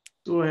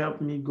 So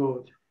help me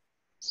God.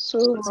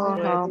 So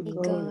help me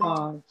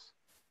God.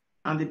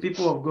 And the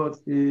people of God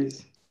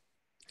says,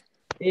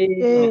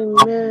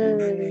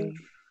 Amen.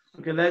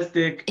 Okay, let's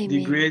take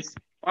the grace.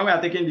 When we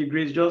are taking the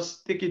grace,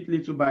 just take it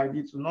little by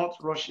little, not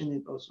rushing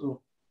it also.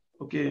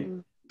 Okay.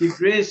 The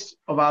grace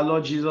of our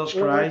Lord Jesus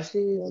Christ,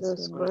 the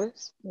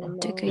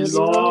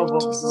love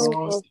of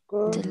God,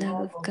 the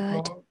love of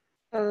God,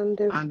 and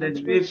the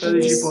sweet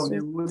fellowship of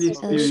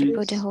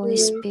the Holy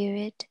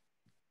Spirit,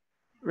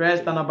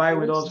 rest and abide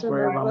with us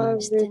forevermore.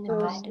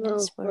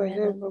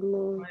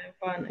 Forevermore.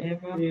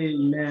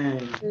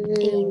 Amen.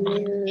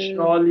 Amen.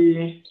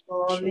 Surely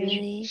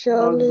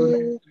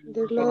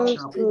the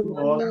Lord's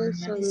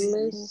goodness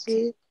and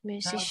mercy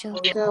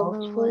shall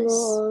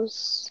follow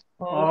us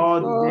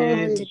all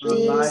the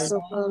days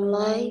of our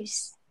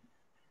lives,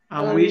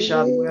 and we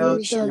shall dwell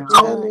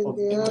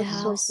in the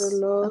house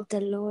of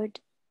the Lord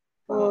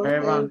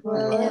forever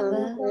and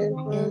ever.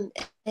 Amen.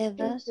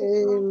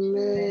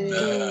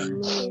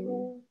 Amen.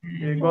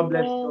 Okay, God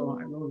bless you.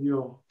 I love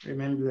you.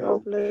 Remember.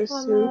 God bless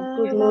you.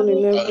 Good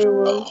morning,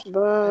 everyone.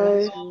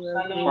 Bye.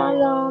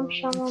 Shalom,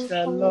 shalom,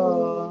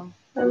 shalom.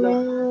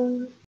 Amen.